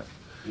different band.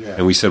 Yeah.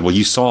 And we said, well,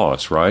 you saw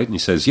us, right? And he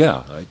says,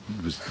 yeah. It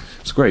was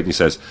great. And he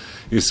says,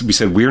 we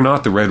said, we're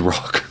not the Red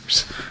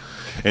Rockers.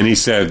 And he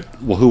said,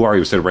 well, who are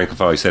you? We said, Rank and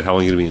File. He said, how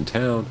long are you going to be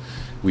in town?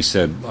 We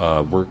said,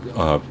 we're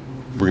going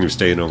to be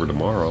staying over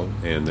tomorrow,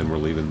 and then we're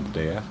leaving the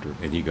day after.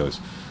 And he goes,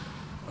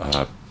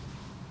 I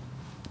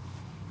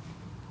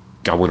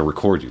want to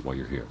record you while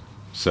you're here.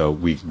 So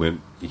we went,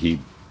 he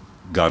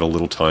got a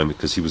little time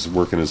because he was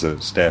working as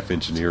a staff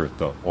engineer at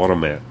the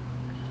Automat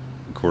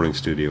recording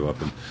studio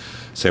up in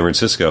San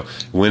Francisco.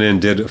 Went in,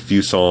 did a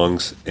few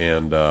songs,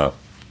 and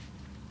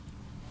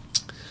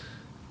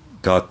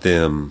got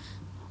them.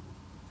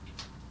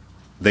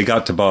 They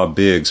got to Bob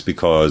Biggs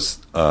because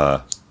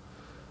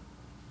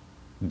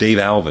Dave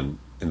Alvin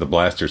and the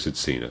Blasters had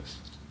seen us,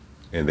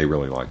 and they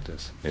really liked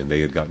us, and they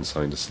had gotten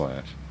signed to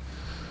Slash.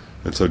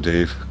 And so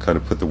Dave kind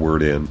of put the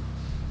word in,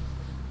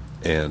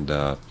 and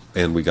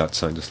we got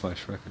signed to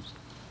Slash Records.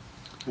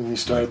 And you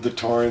started the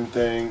touring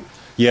thing.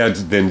 Yeah,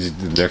 then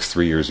the next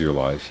 3 years of your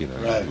life,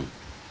 Right.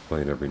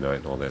 Playing every night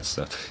and all that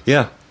stuff.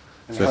 Yeah.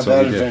 And So how'd that's what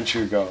that we did.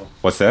 adventure go?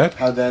 What's that?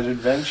 How'd that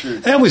adventure go?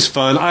 That was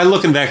fun.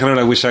 Looking back on it,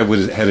 I wish I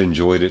had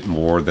enjoyed it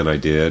more than I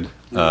did.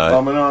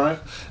 Bumming on it?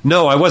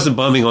 No, I wasn't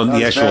bumming on That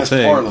the was actual Bass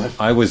thing. Portland.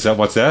 I was.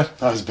 What's that?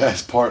 That was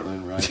Bass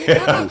Portland, right?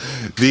 Yeah.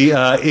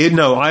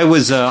 I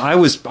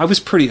was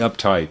pretty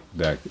uptight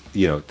back,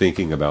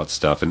 thinking about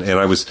stuff, and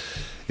I was.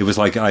 It was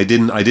like I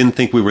didn't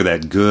think we were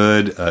that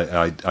good.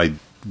 I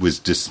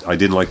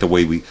didn't like the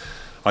way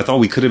I thought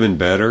we could have been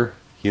better.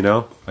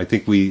 I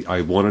think I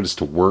wanted us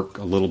to work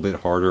a little bit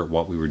harder at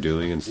what we were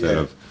doing instead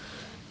of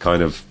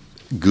kind of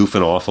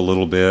goofing off a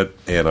little bit.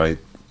 And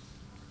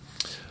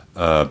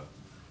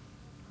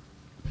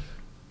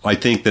I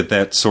think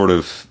that sort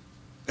of,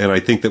 and I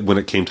think that when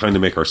it came time to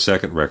make our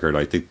second record,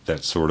 I think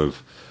that sort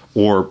of,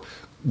 or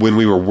when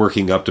we were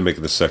working up to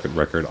making the second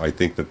record, I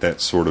think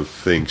that sort of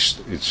thing,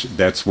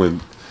 that's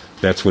when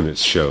it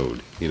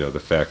showed, the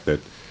fact that,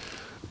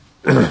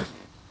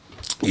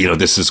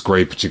 this is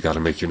great, but you got to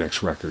make your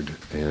next record.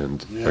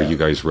 And are you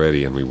guys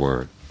ready? And we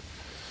weren't.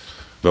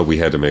 But we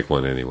had to make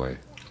one anyway.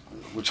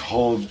 Which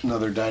whole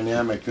another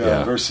dynamic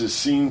versus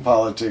scene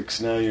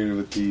politics. Now you're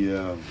with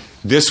the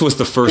this was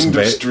the first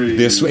industry.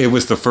 It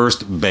was the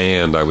first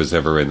band I was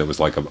ever in that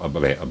was like a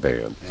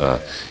band. Yeah.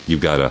 You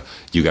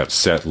got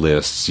set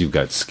lists, you've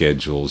got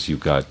schedules, you've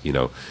got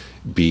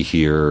be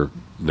here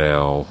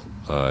now,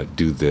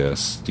 do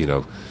this,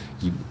 you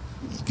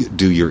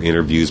do your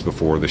interviews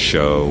before the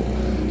show,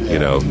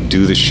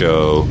 do the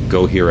show,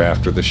 go here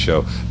after the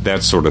show,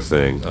 that sort of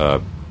thing.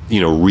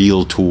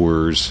 Real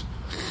tours,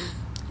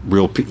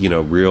 real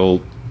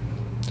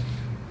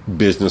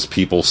business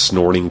people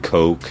snorting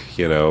coke,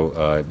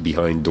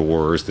 behind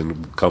doors,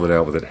 and coming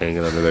out with it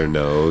hanging under their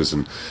nose,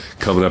 and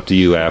coming up to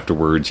you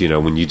afterwards,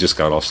 when you just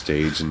got off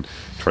stage and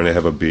trying to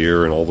have a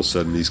beer, and all of a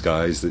sudden these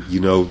guys that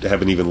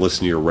haven't even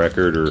listened to your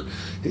record or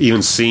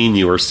even seen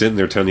you are sitting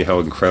there telling you how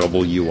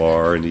incredible you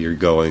are, and you're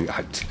going,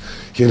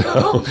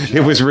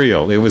 it was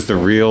real. It was the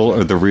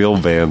real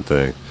band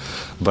thing.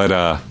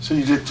 But so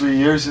you did 3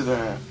 years of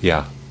that.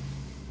 Yeah.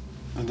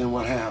 And then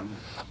what happened?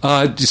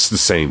 Just the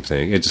same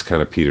thing. It just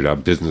kind of petered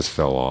out. Business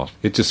fell off.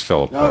 It just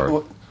fell apart.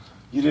 No,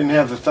 you didn't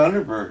have the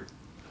Thunderbird.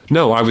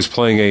 No, I was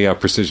playing a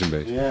precision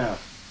bass. Yeah.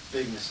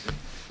 Big mistake.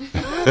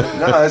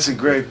 No, that's a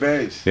great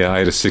bass. Yeah, I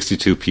had a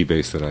 62 P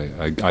bass that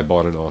I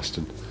bought in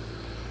Austin.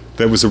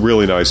 That was a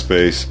really nice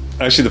bass.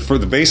 Actually, for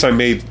the bass I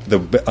made,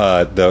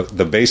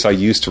 the bass I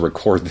used to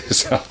record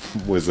this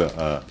album was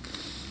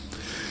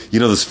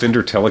this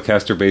Fender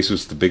Telecaster bass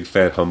was the big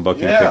fat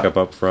humbucking pickup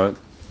up front.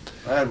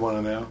 I had one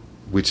of them.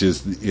 Which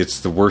is it's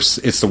the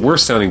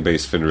worst sounding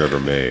bass Fender ever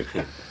made.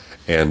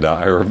 And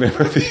I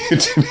remember the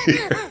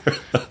engineer,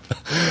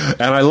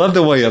 and I love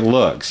the way it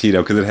looks,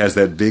 because it has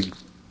that big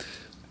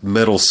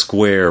metal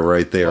square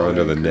right there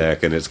under the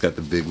neck, and it's got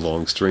the big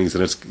long strings,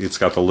 and it's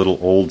got the little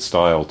old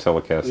style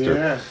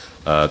Telecaster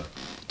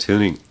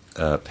tuning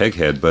peg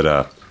head,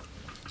 but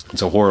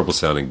it's a horrible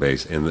sounding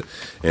bass, and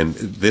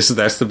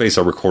that's the bass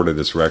I recorded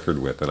this record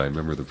with, and I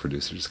remember the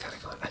producer just kind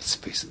of going, "This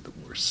bass is the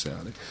worst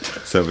sounding."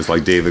 So it was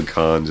like David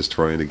Kahn just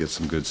trying to get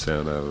some good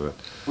sound out of it.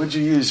 What'd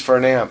you use for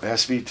an amp?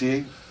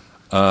 SVT?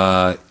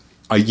 I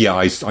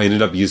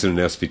ended up using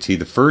an SVT.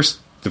 The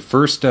first.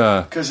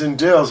 Because in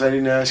Dils, I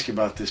didn't ask you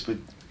about this, but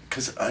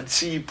because I'd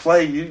see you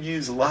play, you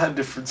use a lot of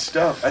different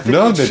stuff. I think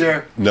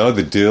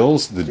the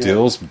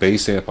Dils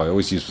bass amp I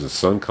always used was a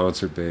Sun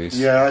concert bass.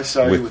 Yeah, I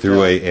saw you with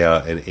through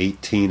an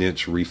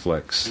 18-inch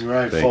reflex.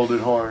 Right, thing. Folded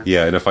horn.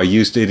 Yeah, and if I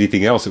used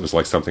anything else, it was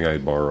like something I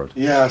had borrowed.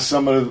 Yeah,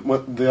 some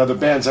of the other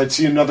bands, I'd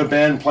see another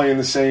band playing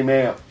the same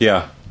amp.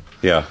 Yeah.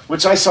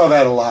 Which I saw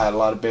that a lot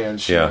of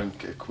bands sharing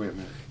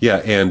equipment. Yeah,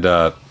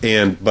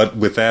 but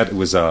with that it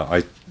was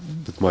I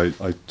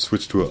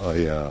switched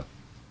to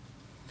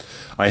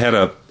I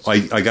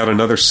got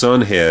another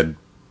Sun head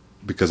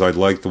because I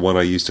liked the one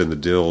I used in the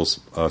Dils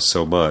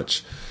so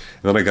much.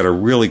 And then I got a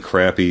really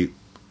crappy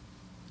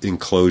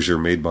enclosure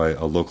made by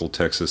a local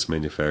Texas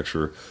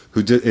manufacturer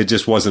it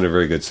just wasn't a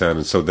very good sound.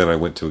 And so then I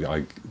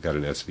got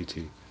an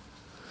SVT.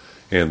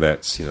 And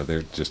that's,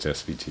 they're just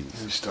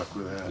SVTs. You stuck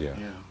with that. Yeah.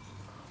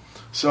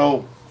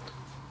 So,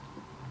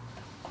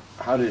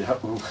 how did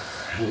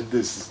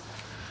this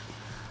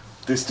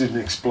didn't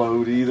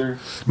explode either?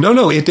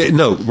 No, it did.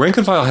 No, Rank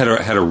and File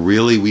had a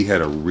really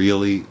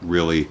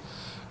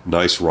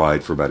nice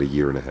ride for about a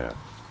year and a half.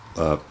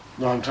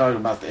 No, I'm talking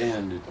about the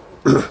end.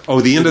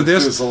 The end of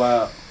this? Fizzle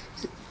out.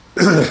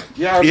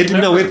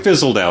 It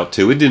fizzled out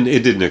too. It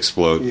didn't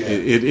explode. Yeah.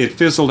 It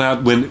fizzled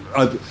out when.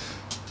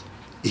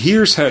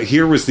 Here's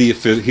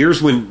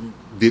when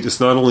it's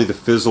not only the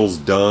fizzle's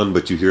done,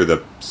 but you hear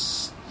the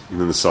and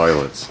then the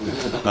silence.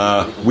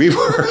 We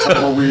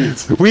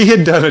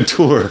had done a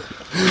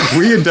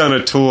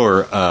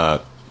tour.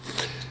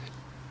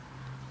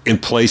 In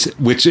place,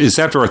 which is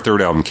after our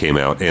third album came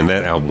out, and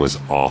that album was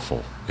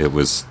awful. It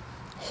was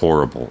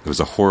horrible. It was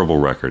a horrible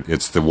record.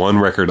 It's the one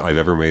record I've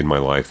ever made in my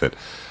life that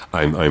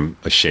I'm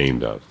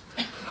ashamed of.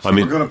 I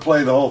mean, we're going to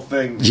play the whole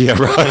thing. Yeah,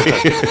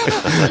 right.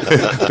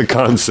 The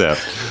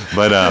concept,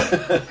 but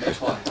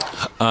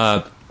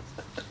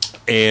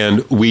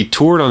and we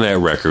toured on that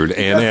record,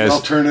 and as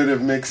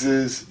alternative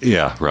mixes.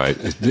 Yeah, right.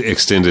 The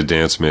extended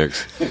dance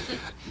mix.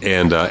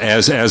 And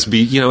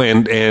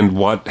and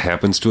what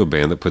happens to a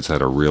band that puts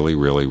out a really,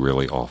 really,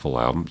 really awful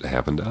album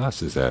happened to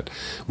us is that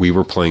we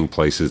were playing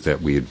places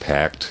that we had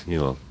packed,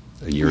 a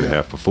year and a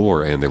half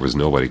before, and there was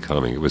nobody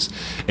coming.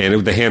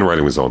 The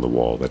handwriting was on the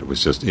wall that it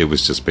was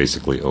just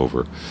basically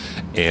over.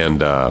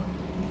 And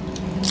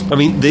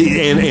and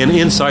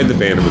inside the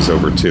band it was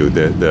over too.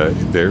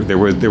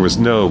 There was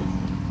no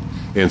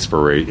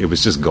inspiration. It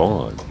was just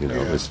gone.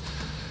 It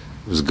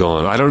was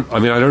gone. I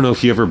don't know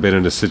if you've ever been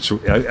in a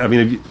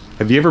situation.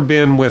 Have you ever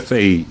been with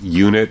a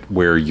unit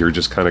where you're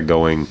just kind of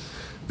going,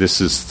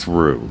 this is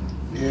through?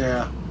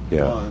 Yeah.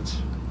 Once.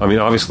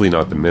 Obviously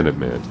not the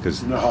Minutemen,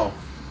 because no.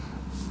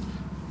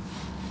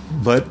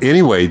 But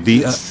anyway,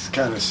 it's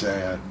kind of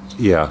sad.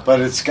 Yeah,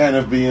 but it's kind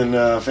of being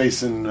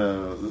facing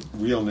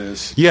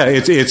realness. Yeah,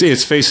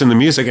 it's facing the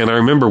music. And I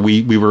remember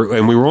we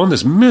were on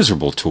this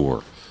miserable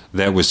tour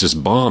that was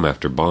just bomb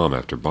after bomb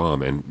after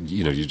bomb, and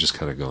you're just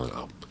kind of going,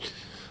 oh,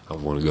 I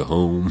want to go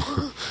home.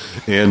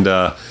 and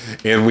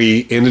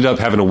we ended up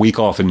having a week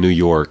off in New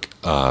York,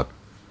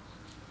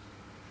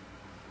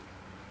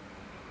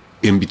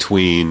 in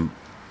between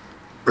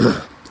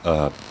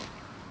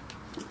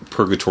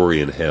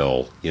purgatory and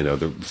hell.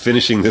 They're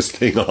finishing this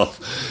thing off,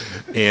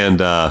 and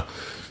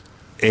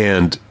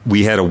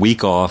we had a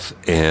week off,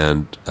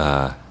 and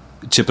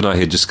Chip and I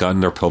had just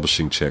gotten our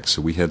publishing check,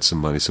 so we had some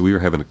money, so we were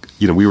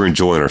we were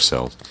enjoying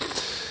ourselves,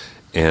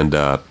 and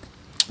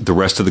the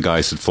rest of the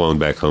guys had flown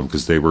back home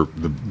because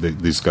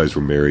these guys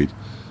were married.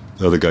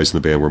 The other guys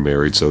in the band were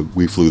married, so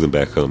we flew them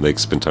back home. They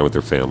could spend time with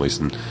their families,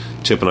 and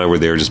Chip and I were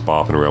there just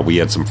bopping around. We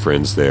had some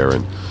friends there,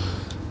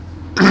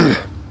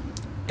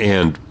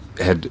 and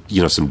had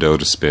some dough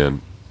to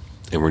spend,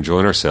 and we're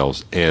enjoying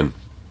ourselves. And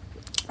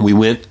we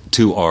went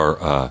to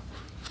our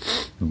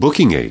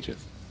booking agent.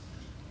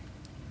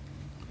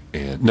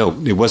 And no,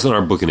 it wasn't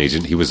our booking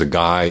agent. He was a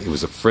guy. It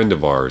was a friend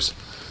of ours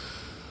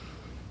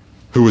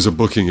who was a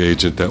booking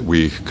agent that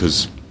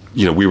because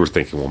we were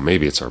thinking, well,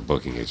 maybe it's our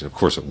booking agent. Of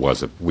course it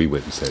wasn't. We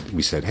went and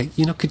said, hey,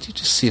 could you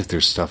just see if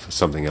there's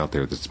something out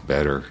there that's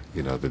better,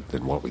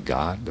 than what we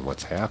got, than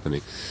what's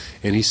happening?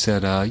 And he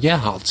said, yeah,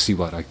 I'll see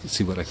what I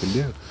can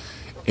do.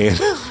 And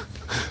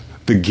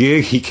the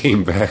gig he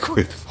came back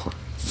with for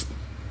us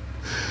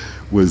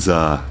was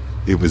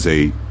it was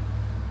a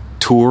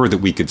tour that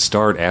we could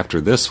start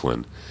after this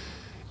one.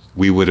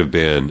 We would have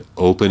been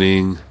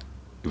opening.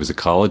 It was a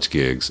college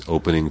gigs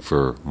opening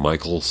for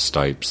Michael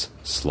Stipe's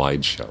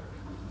Slideshow.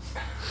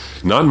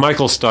 Not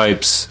Michael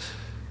Stipe's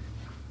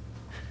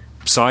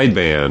side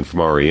band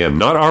from REM.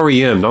 Not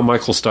REM, not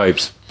Michael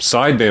Stipe's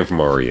side band from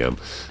REM.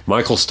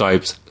 Michael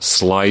Stipe's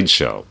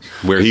Slideshow,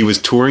 where he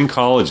was touring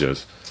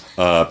colleges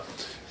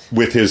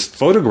with his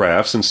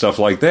photographs and stuff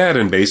like that,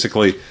 and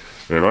basically...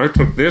 And I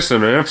took this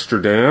in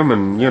Amsterdam,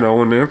 and,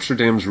 and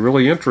Amsterdam's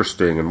really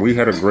interesting, and we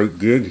had a great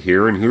gig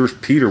here, and here's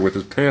Peter with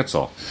his pants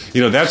off.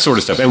 that sort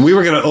of stuff. And we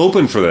were going to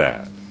open for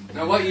that.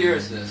 Now, what year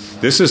is this?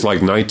 This is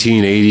like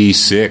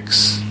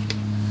 1986,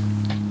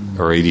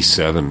 or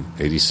 87,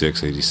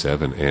 86,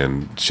 87,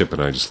 and Chip and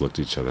I just looked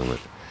at each other and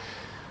went,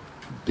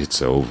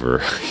 it's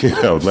over.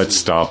 Let's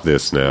stop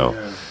this now.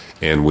 Yeah.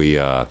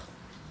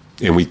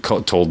 And we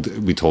told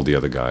the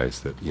other guys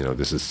that,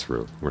 this is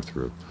through. We're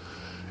through.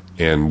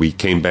 And we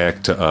came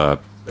back to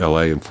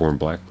L.A. and formed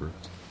Blackbird.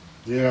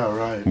 Yeah,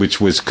 right. Which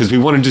was because we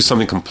wanted to do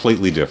something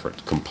completely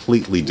different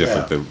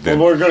than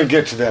we're going to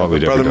get to that.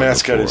 But Brother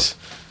Matt's got his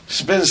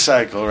spin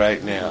cycle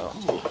right now.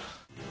 Well,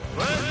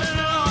 it's been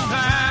a long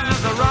time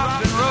since I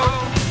rocked and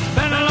roll.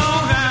 Been a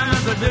long time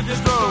since I did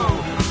this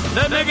roll.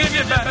 Let me get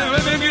you back,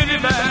 let me get you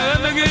back,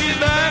 let me get you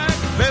back,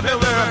 baby,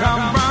 where I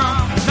come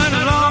from. It's been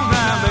a long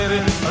time, baby,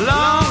 a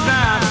long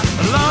time,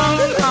 a long,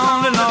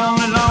 long, long,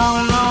 long, long.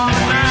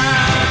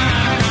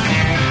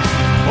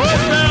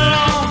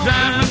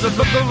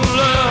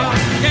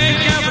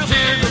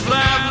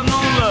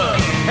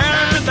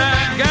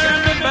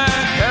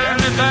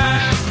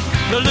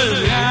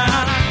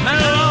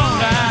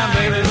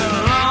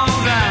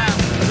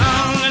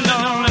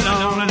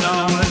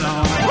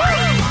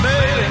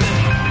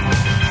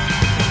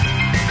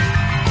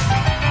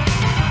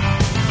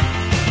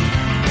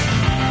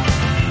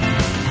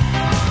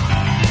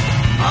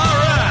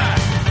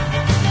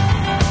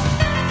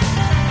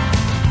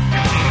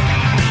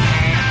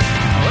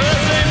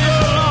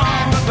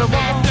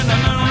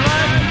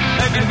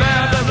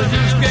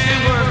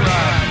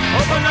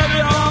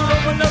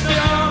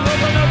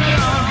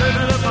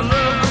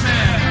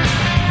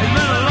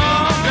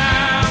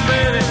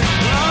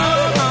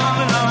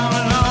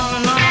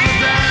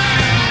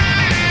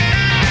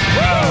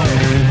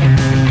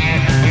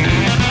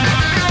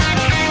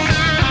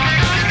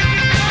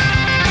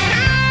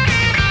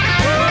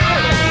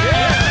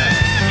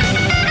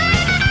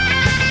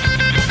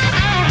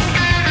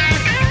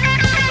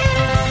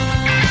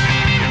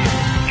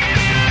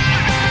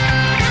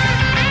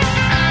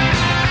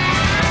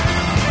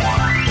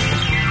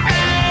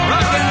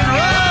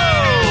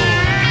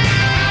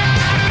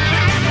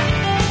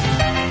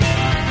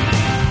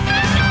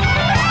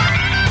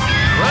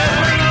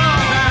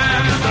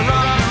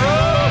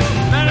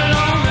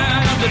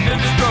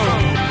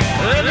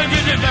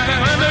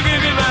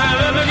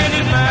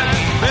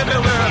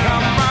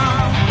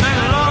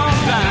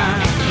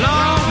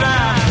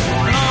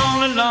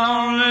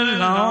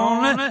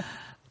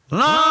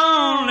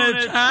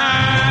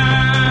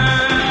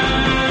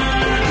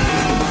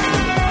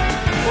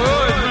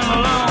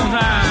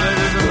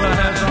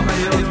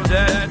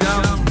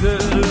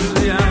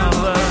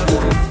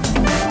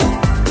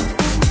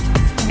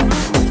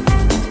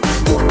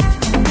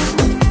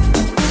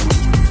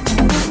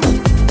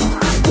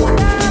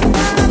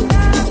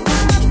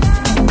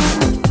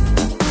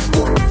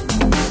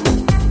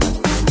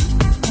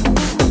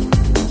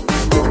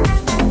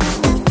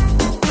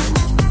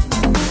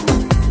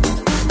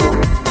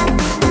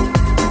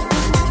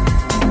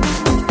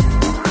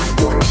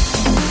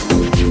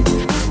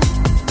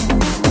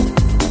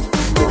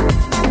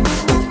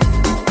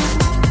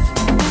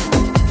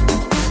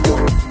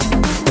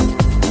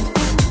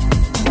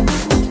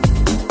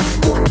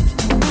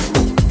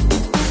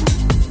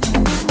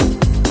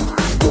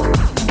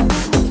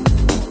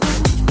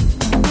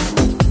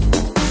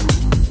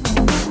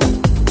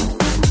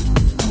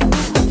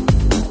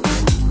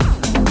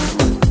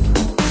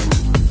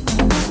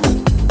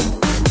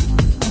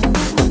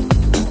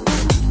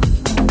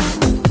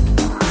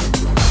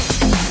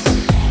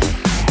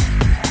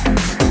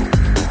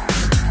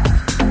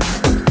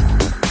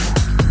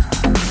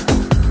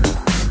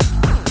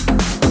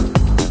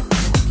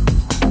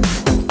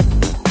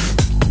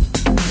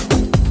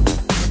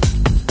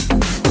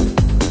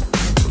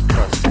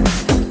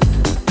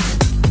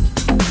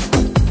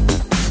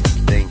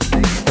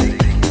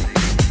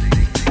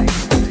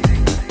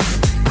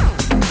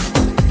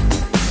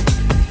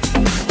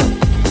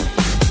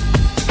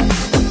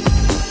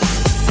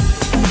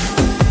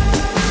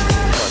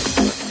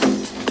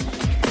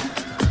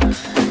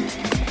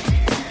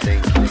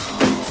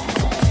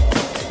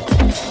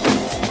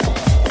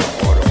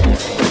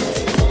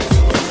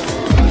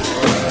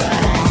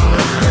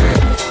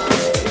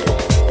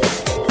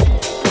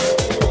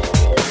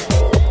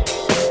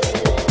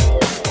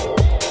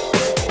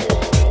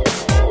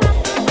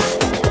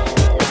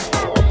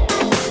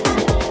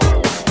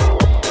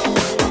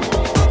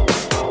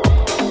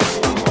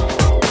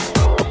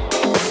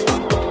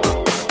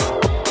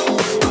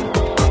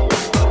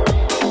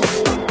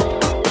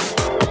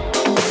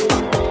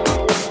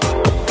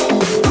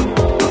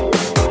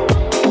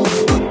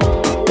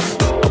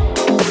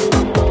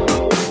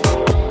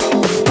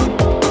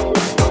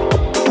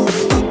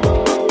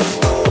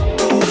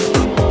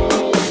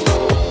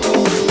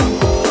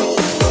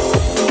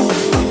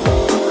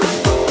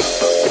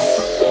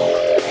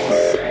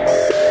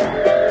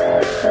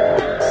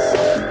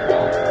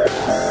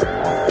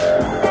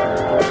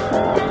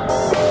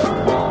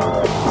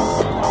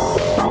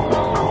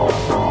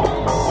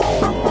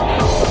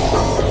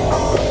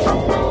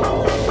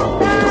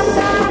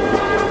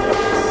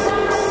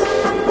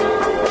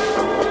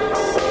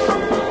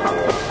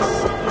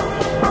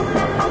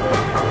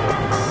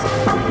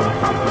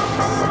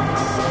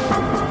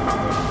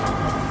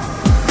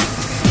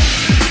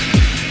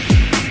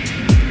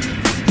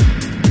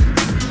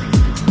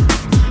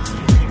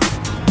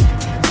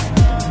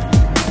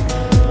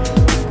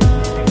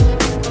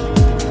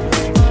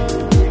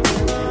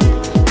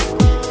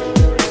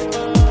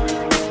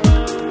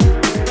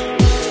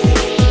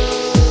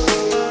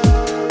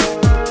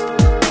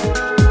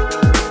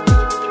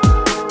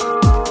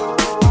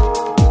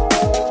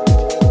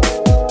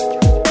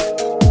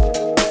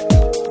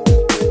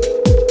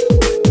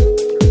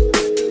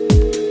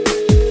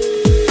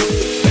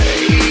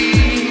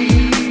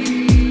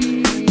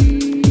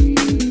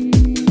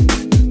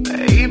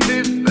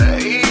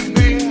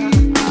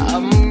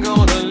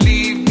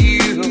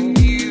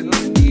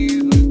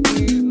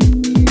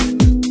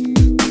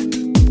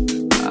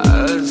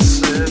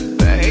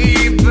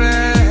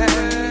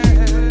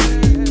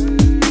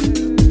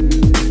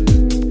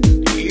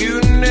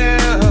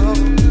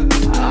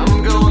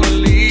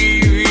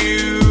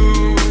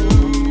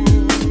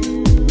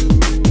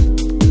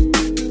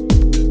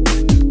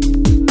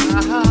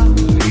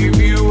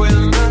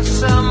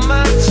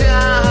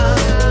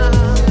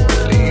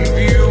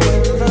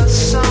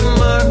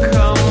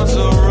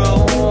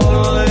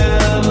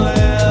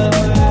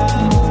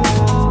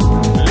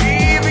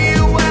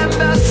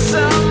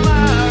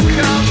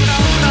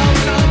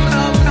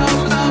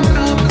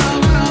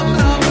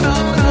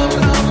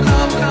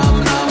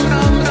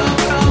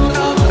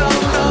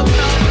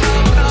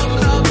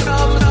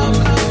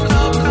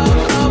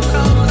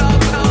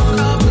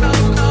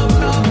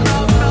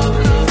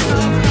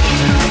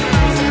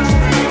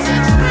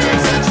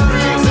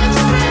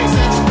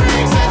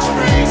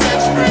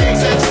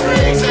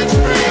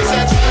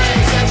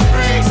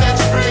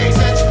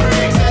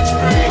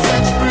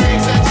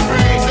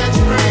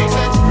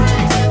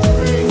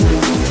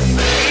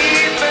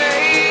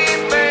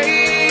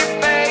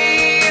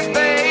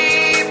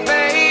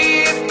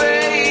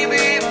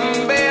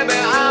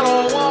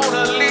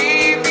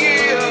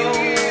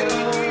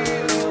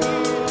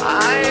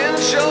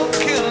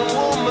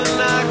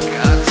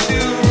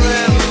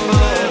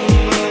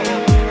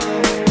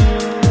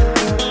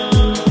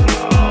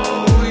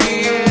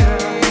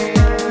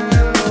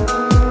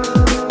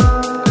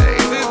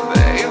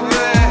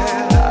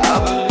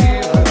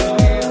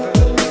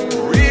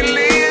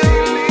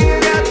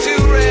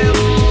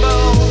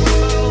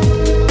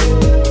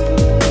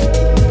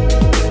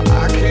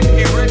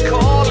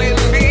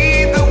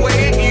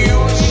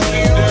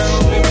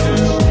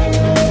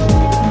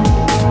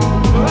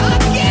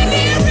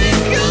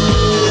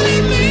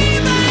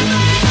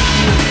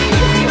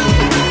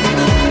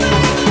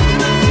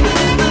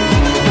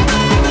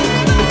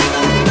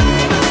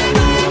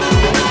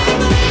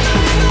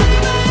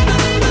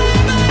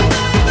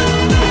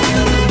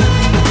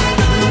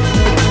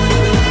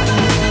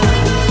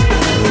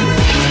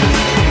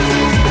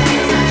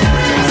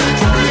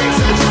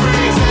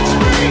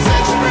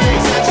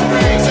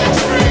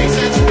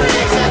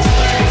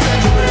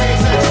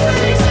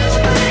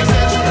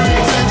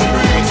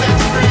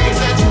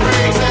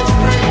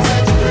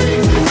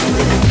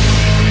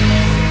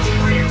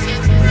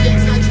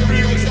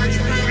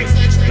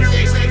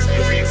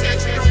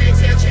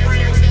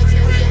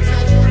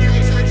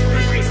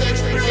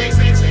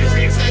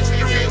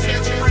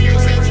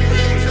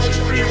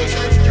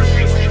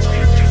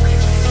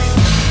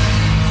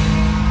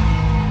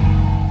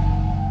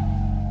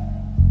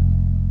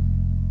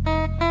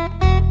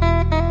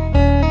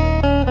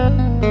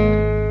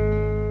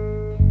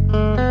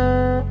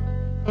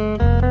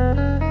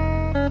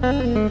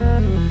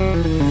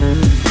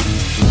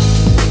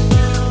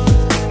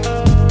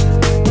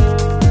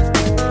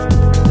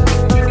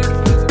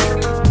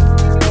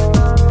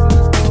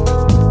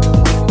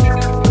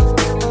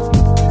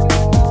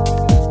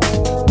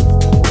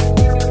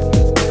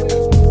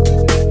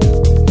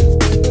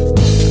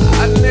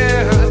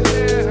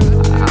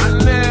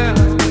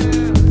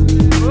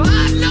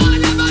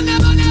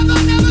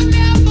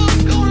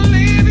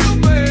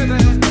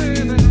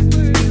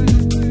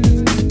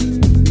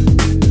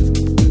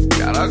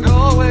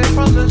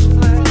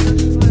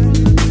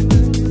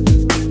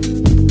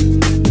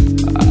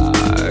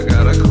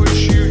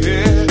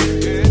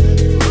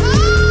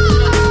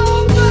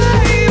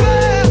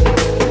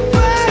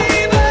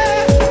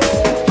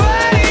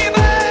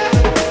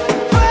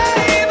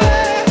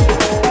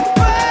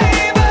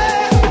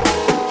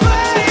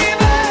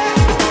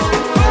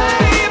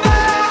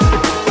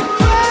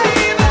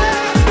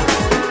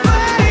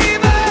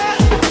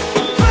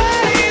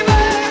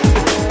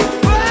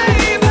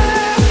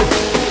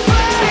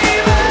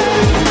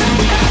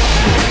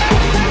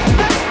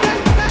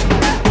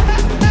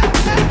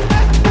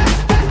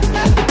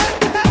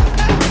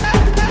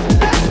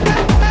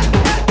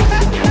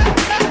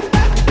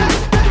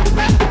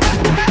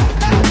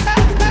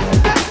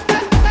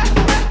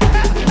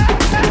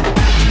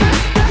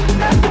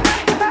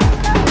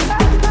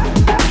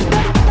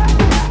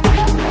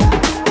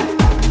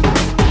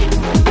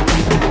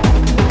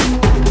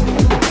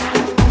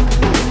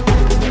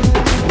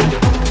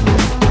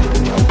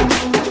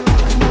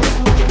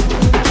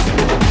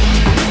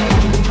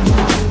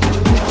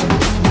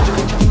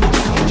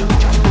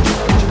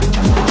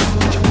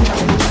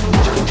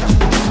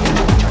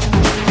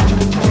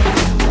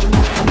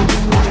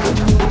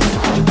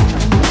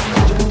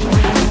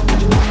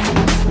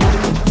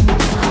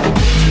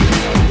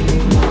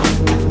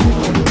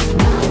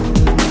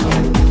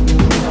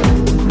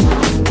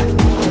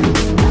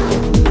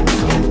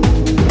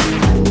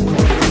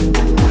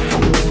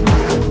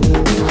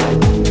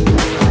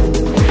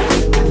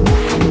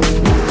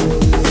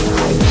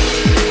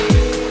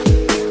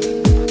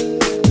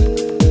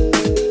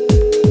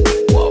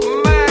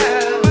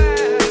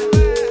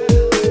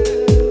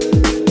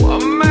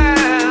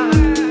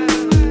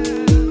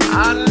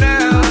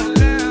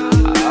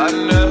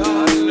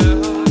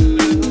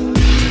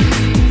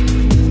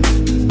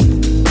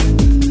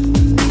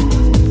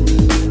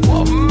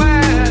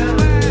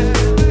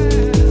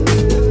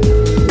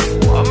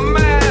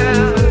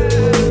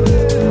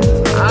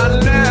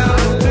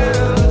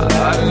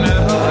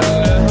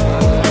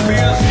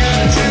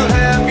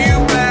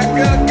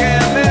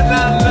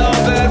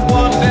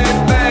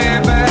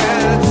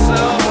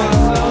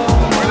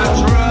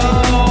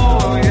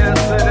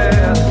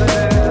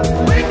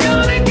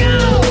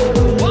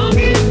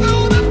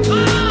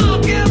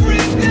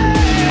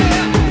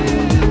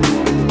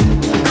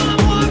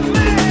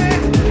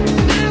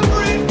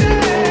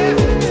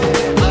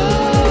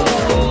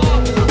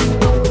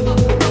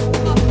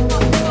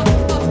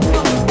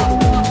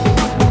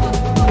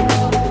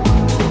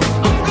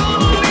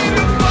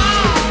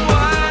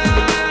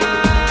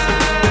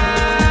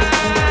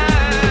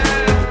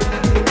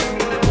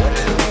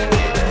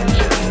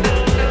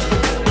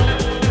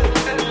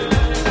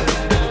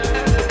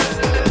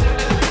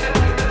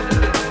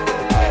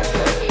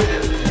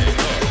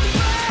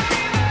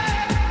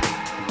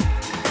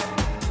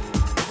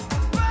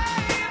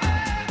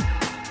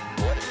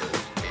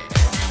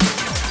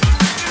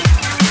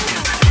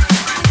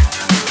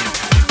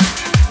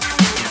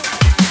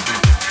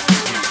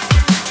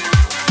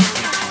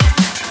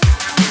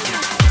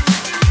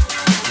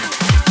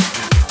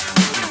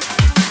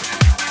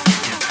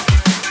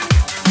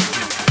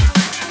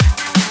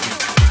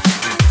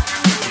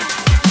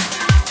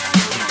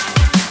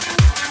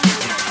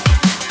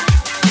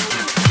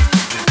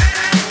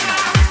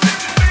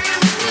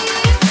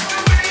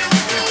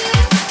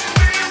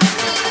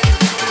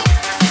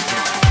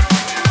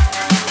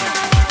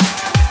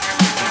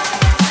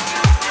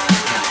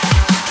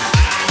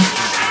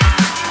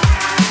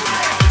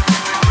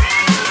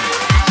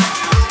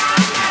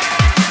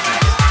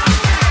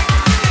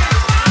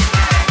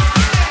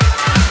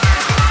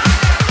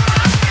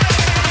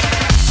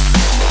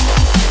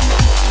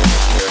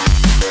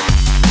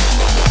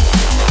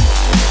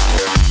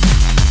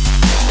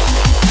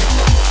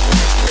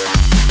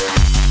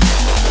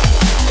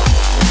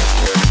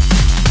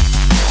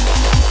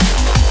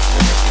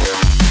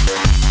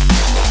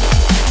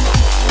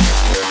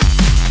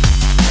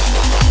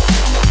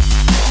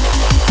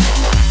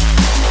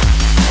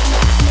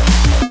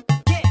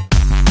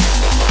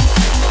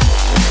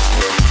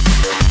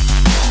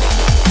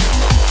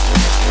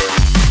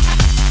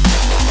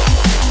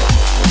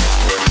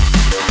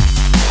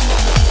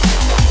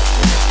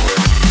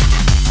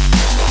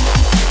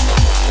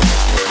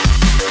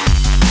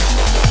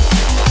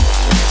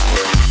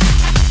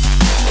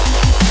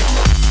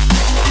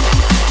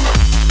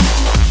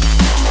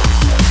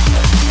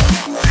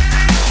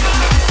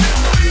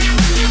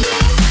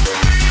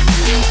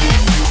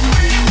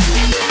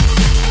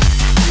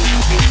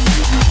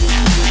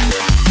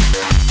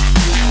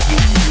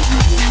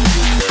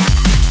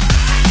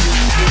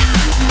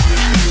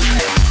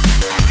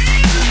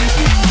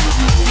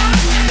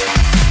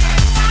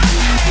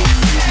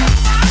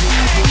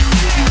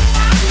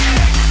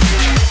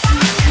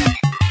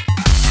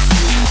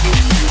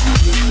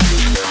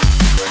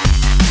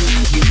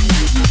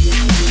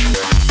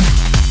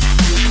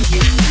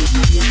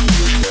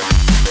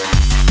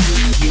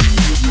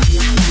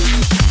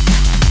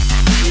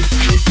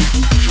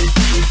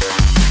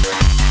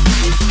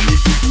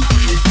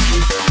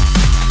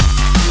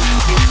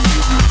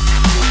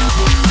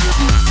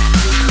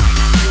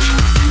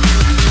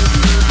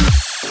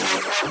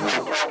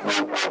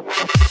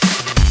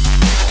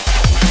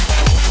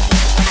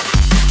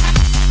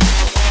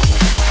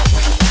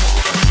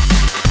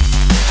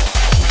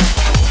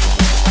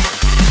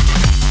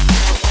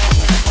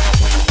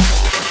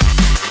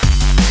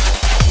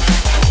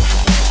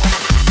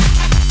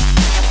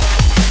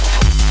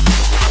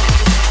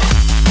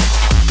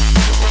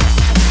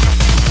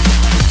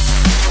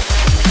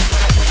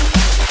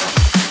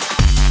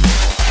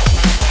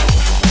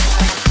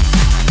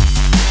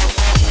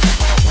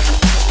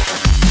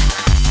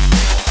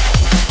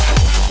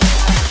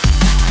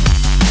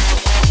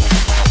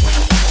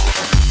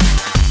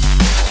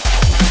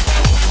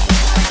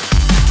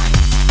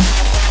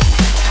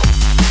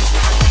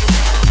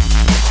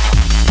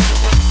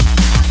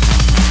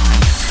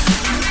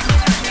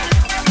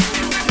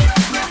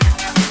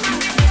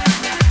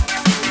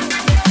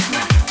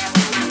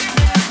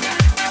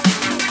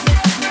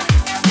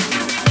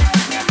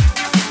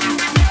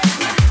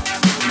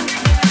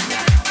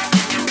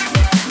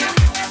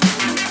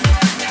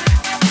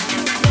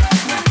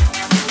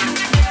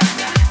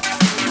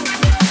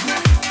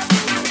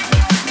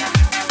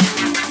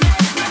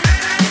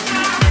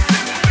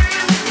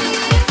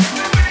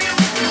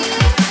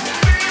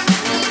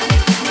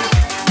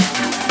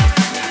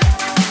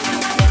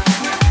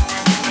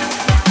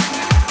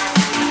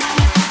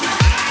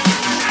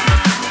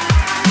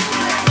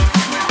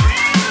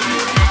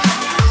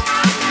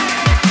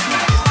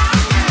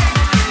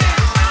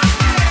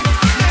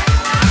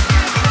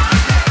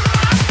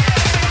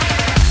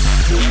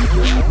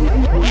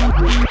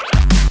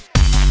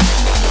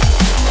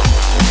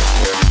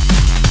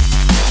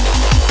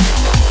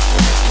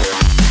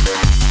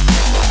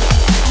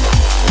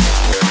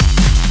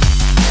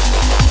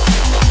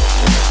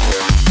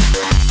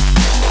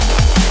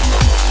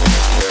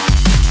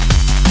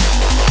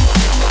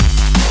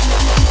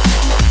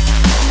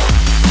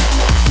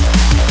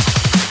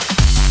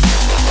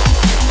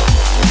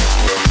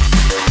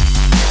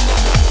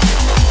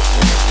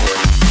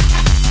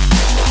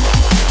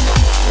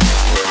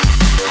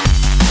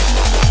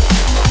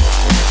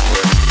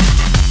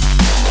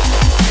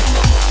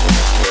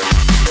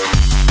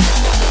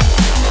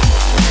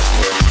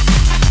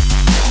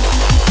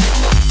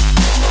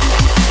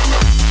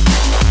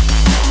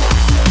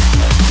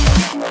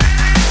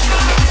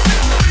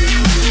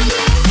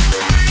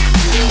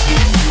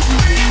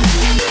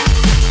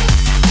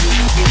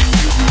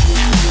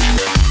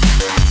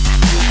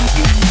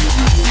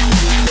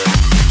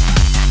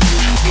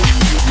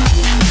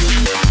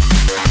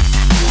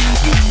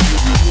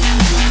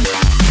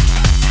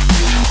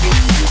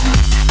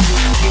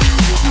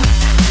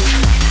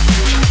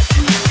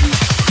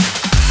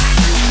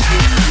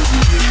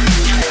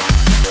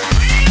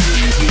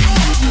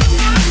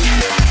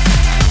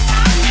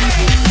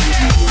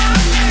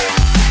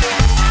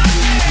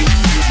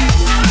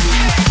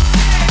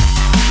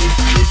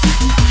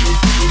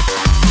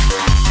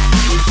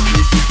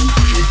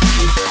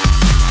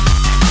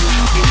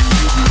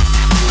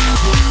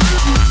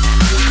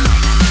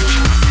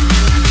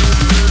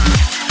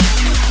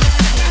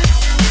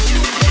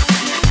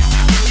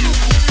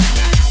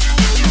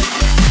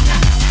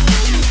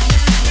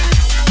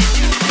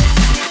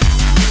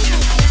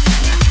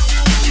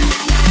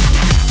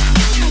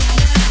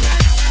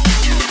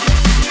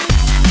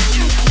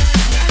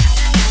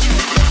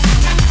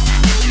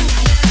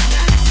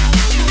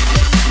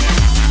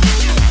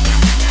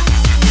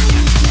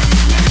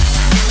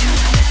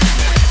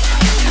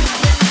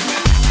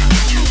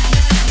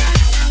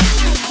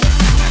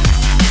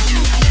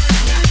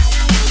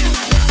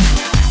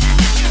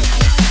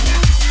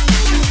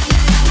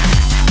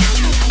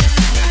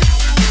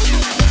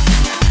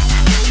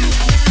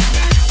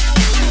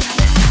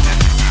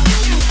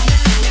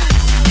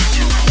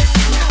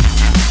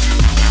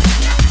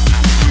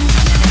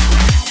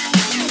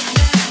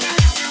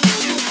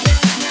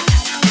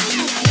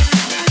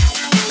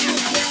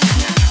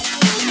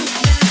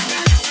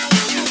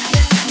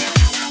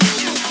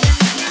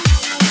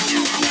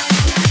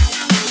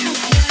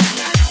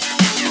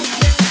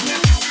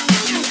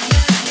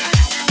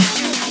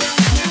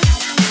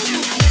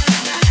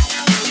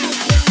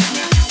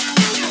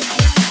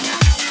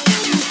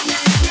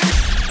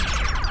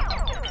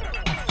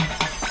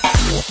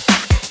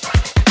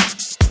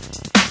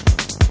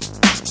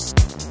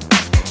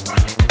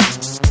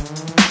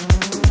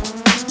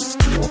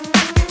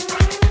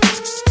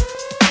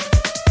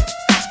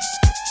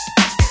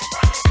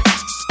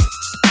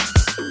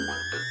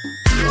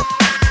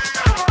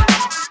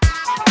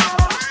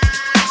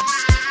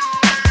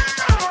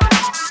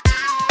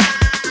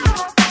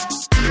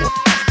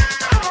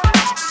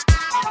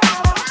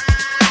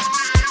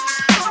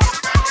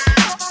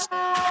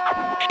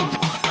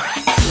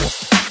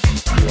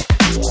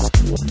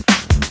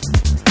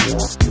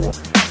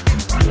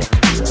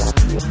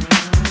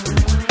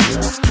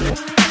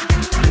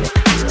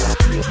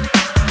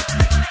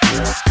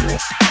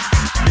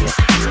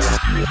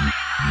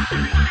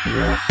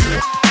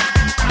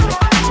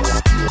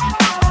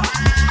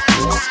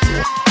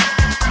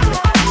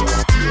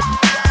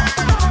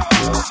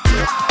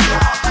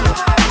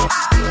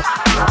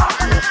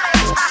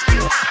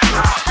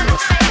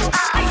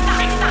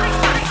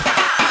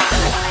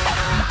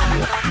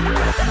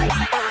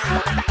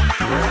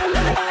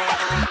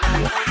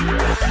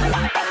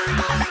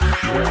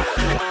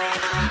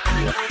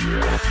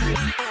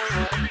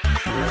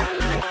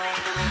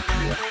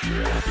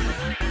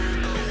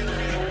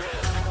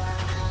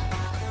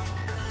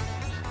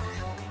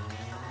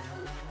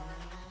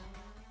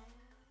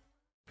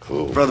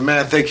 Brother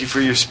Man, thank you for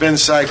your spin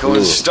cycle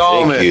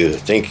installment.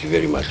 Thank you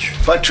very much.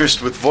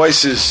 Buttressed with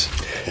voices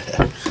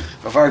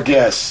of our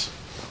guests.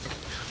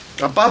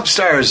 Bob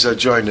Stars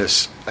joined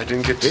us. I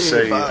didn't get to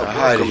say Bob,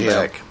 hi to welcome him.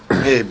 back.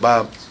 Hey,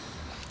 Bob.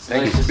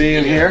 Thank you for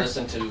being here.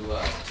 Listen to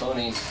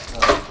Tony's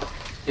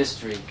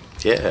history.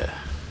 Yeah.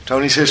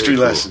 Tony's history Very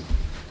cool. lesson.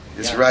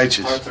 It's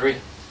righteous. Part 3.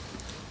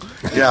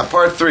 Yeah,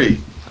 part 3.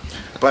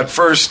 But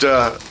first,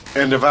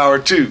 end of hour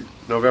 2.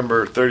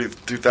 November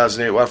 30th,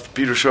 2008. We'll have the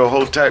Pedro Show.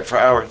 Hold tight for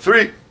hour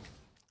 3.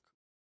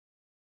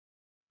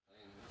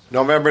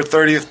 November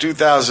 30th,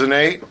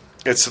 2008.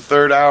 It's the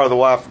third hour of the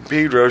Watt from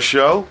Pedro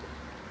Show.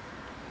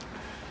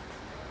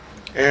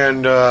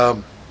 And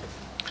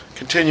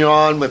continue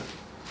on with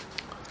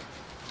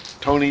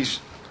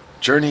Tony's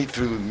journey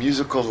through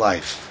musical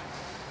life.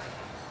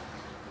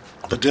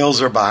 The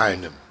Dils are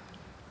behind him.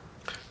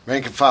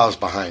 Rank and File's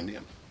behind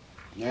him.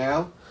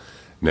 Yeah?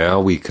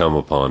 Now we come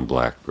upon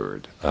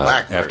Blackbird.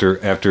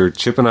 Blackbird. After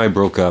Chip and I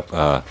broke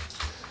up,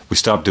 we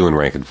stopped doing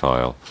Rank and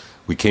File.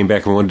 We came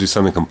back and we wanted to do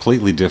something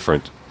completely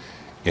different.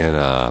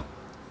 And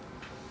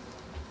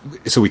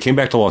so we came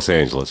back to Los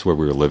Angeles, where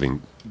we were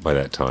living by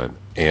that time.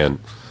 And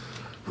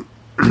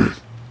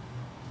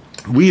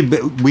we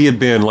had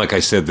been, like I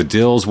said, the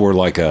Dils were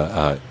like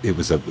it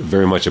was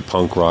very much a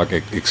punk rock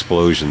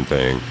explosion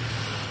thing.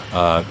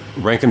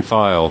 Rank and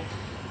File,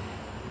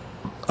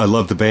 I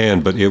love the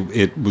band, but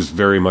it was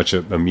very much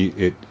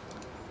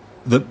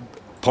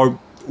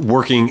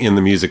working in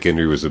the music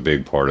industry was a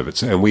big part of it.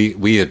 So, and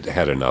we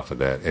had enough of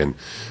that, and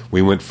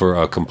we went for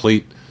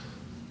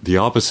the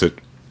opposite.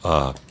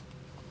 So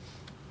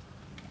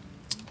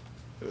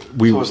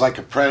it was like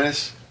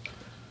apprentice,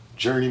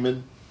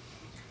 journeyman,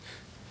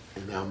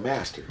 and now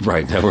master.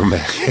 Right, now we're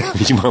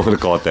you might want to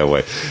call it that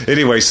way.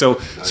 Anyway, so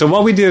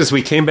what we did is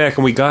we came back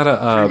and we got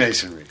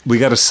Freemasonry. We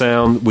got a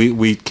sound.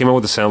 We came up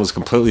with a sound that's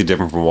completely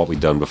different from what we'd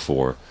done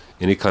before.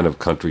 Any kind of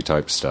country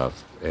type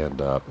stuff and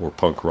or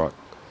punk rock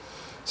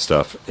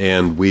stuff.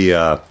 And we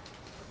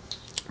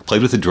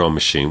played with the drum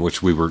machine,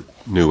 which we were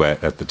new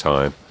at the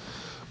time.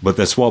 But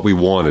that's what we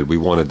wanted. We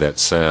wanted that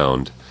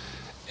sound,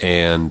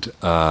 and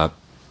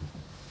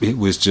it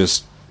was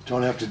just.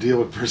 Don't have to deal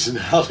with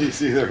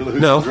personalities either.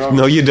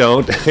 No, you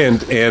don't.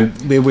 And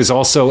it was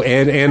also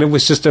and it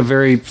was just a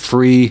very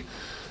free.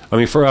 I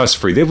mean, for us,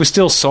 free. It was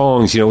still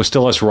songs, it was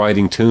still us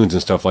writing tunes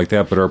and stuff like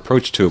that. But our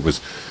approach to it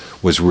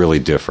was really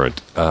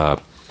different.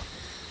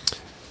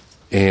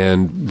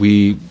 And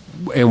we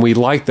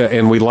liked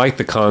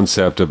the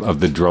concept of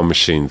the drum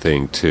machine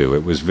thing too.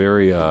 It was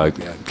very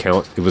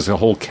it was a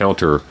whole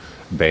counter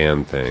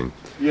band thing.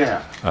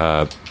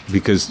 Yeah.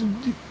 Because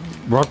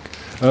rock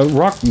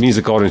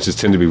music audiences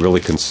tend to be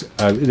really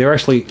they're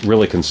actually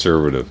really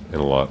conservative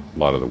in a lot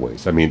of the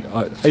ways. I mean,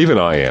 even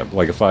I am.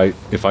 Like if I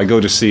go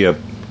to see as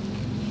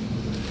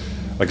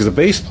a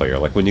bass player,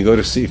 like when you go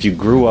to see, if you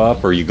grew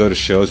up or you go to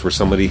shows where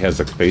somebody has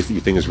a bass that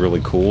you think is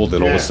really cool,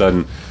 then all of a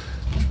sudden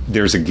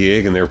there's a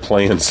gig and they're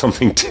playing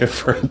something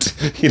different.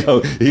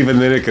 Even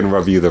then it can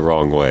rub you the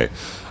wrong way.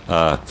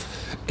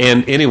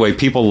 And anyway,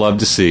 people love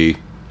to see,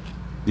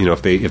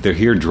 if they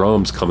hear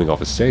drums coming off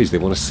a stage, they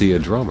want to see a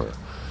drummer.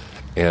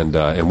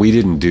 And we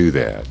didn't do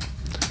that.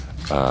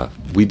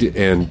 We did,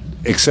 and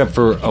except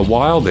for a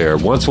while there,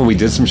 once when we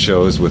did some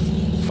shows with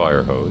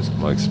Firehose,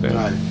 Mike Spence,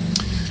 Right.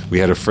 We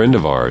had a friend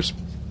of ours,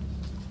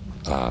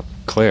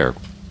 Claire.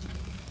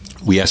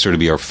 We asked her to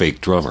be our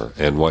fake drummer,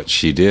 and what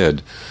she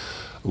did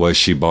was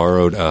she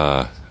borrowed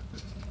a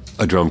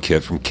drum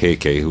kit from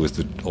KK, who was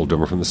the old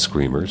drummer from the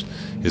Screamers,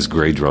 his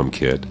gray drum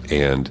kit,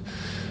 and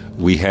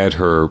we had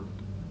her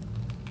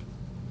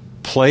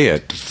play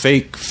it,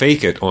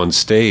 fake it on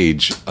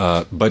stage,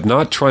 but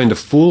not trying to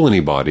fool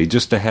anybody,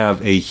 just to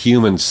have a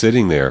human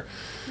sitting there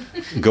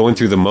going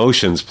through the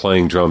motions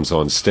playing drums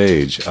on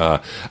stage.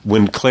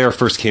 When Claire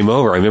first came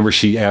over, I remember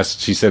she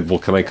said, well,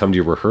 can I come to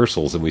your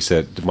rehearsals? And we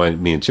said,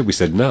 me and Chip, we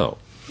said, no,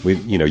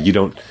 you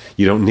don't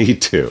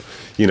need to,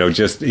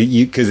 just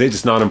because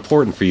it's not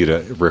important for you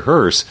to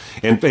rehearse.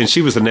 And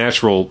she was a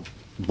natural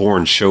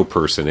born show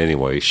person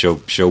anyway,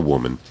 show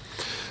woman.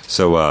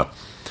 So,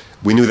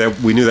 we knew that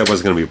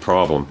wasn't going to be a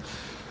problem.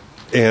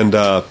 And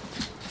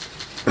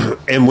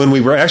when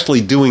we were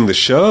actually doing the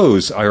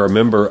shows, I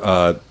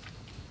remember,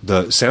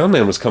 the sound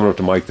man was coming up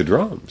to mic the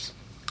drums.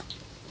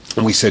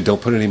 And we said,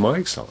 don't put any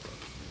mics on.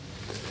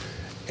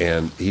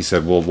 And he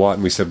said, well, what?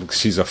 And we said,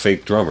 she's a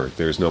fake drummer.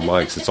 There's no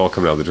mics. It's all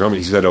coming out of the drum.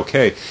 He said,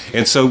 okay.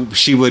 And so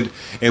she would,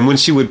 and when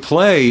she would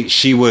play,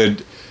 she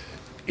would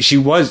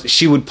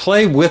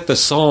play with the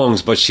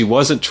songs, but she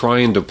wasn't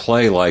trying to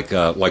play like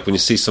when you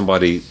see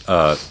somebody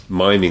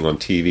miming on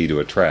TV to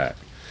a track.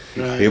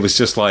 Right. It was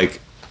just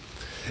like,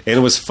 and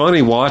it was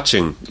funny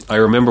watching. I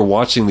remember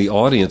watching the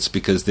audience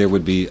because there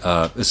would be,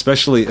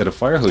 especially at a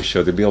fire hose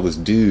show, there'd be all those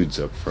dudes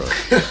up front,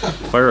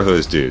 fire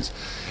hose dudes.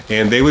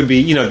 And they would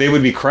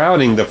be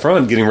crowding the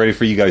front, getting ready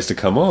for you guys to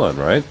come on,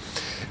 right?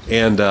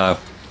 And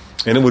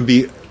it would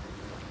be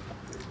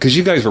because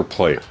you guys were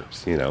players,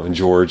 and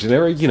George and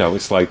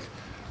it's like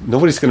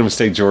nobody's going to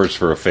mistake George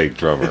for a fake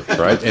drummer,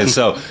 right? And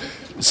so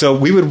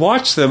we would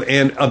watch them,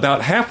 and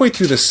about halfway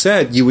through the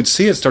set, you would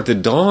see it start to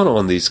dawn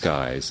on these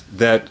guys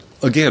that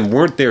again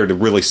weren't there to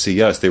really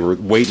see us; they were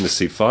waiting to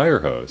see fire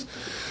hose.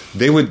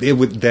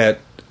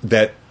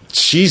 That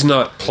she's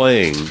not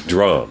playing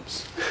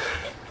drums.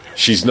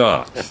 She's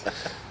not,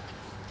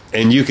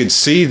 and you could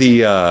see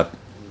them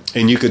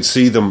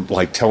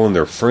like telling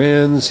their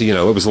friends. It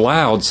was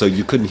loud, so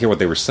you couldn't hear what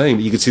they were saying.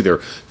 But you could see their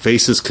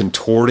faces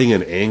contorting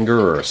in anger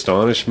or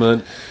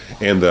astonishment,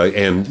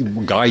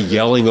 and guy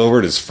yelling over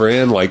at his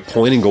friend, like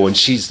pointing, going,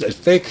 "She's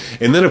fake."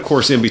 And then, of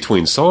course, in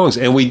between songs,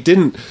 and we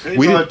didn't pay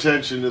no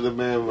attention to the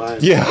man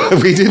behind.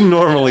 Yeah, we didn't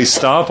normally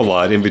stop a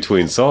lot in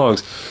between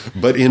songs,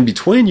 but in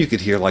between, you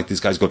could hear like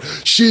these guys going,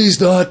 "She's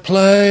not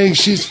playing,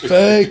 she's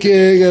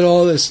faking," and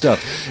all this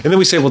stuff. And then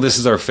we say, "Well, this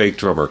is our fake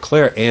drummer,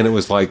 Claire," and it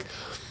was like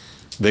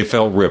they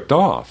felt ripped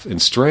off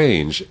and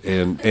strange,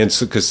 and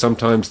so because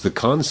sometimes the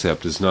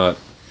concept is not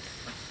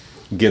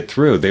get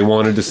through. They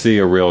wanted to see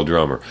a real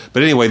drummer.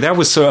 But anyway, that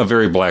was a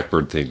very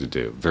Blackbird thing to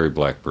do, very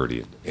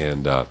Blackbirdian.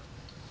 And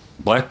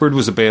Blackbird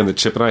was a band that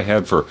Chip and I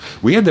had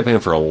we had that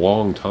band for a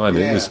long time.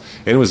 Yeah.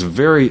 It was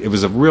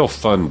a real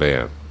fun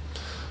band.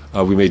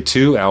 We made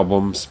 2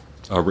 albums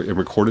and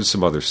recorded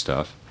some other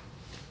stuff.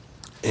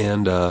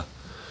 And that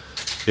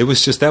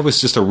was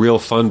just a real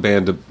fun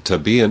band to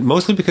be in,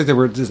 mostly because there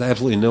were just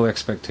absolutely no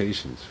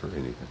expectations for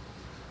anything.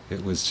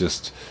 It was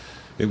just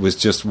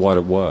what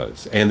it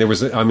was. And there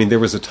was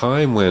a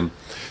time when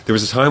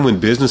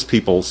business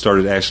people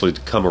started actually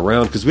to come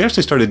around, because we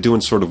actually started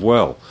doing sort of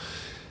well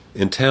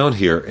in town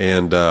here,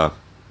 and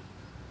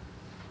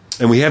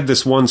we had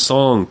this one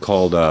song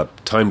called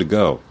 "Time to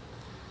Go."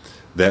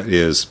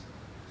 It's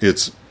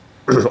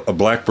a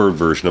Blackbird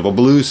version of a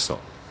blues song,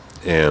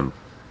 and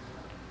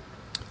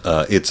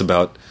it's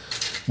about,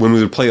 when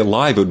we would play it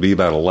live, it would be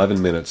about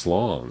 11 minutes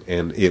long,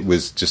 and it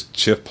was just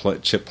Chip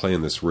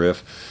playing this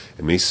riff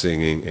and me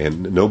singing,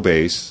 and no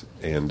bass,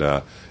 and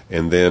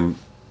then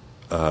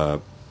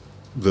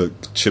the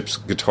Chip's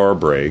guitar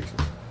break,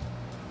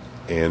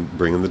 and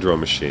bring in the drum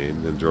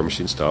machine. Then the drum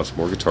machine stops,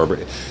 more guitar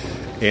break,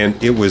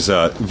 and it was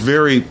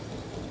it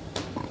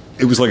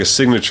was like a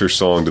signature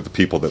song to the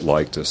people that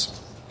liked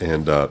us,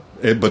 but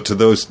to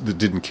those that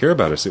didn't care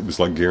about us, it was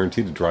like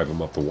guaranteed to drive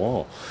them up the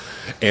wall.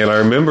 And I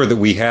remember that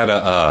we had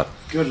a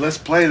good. Let's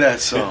play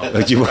that song.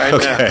 Okay. Now.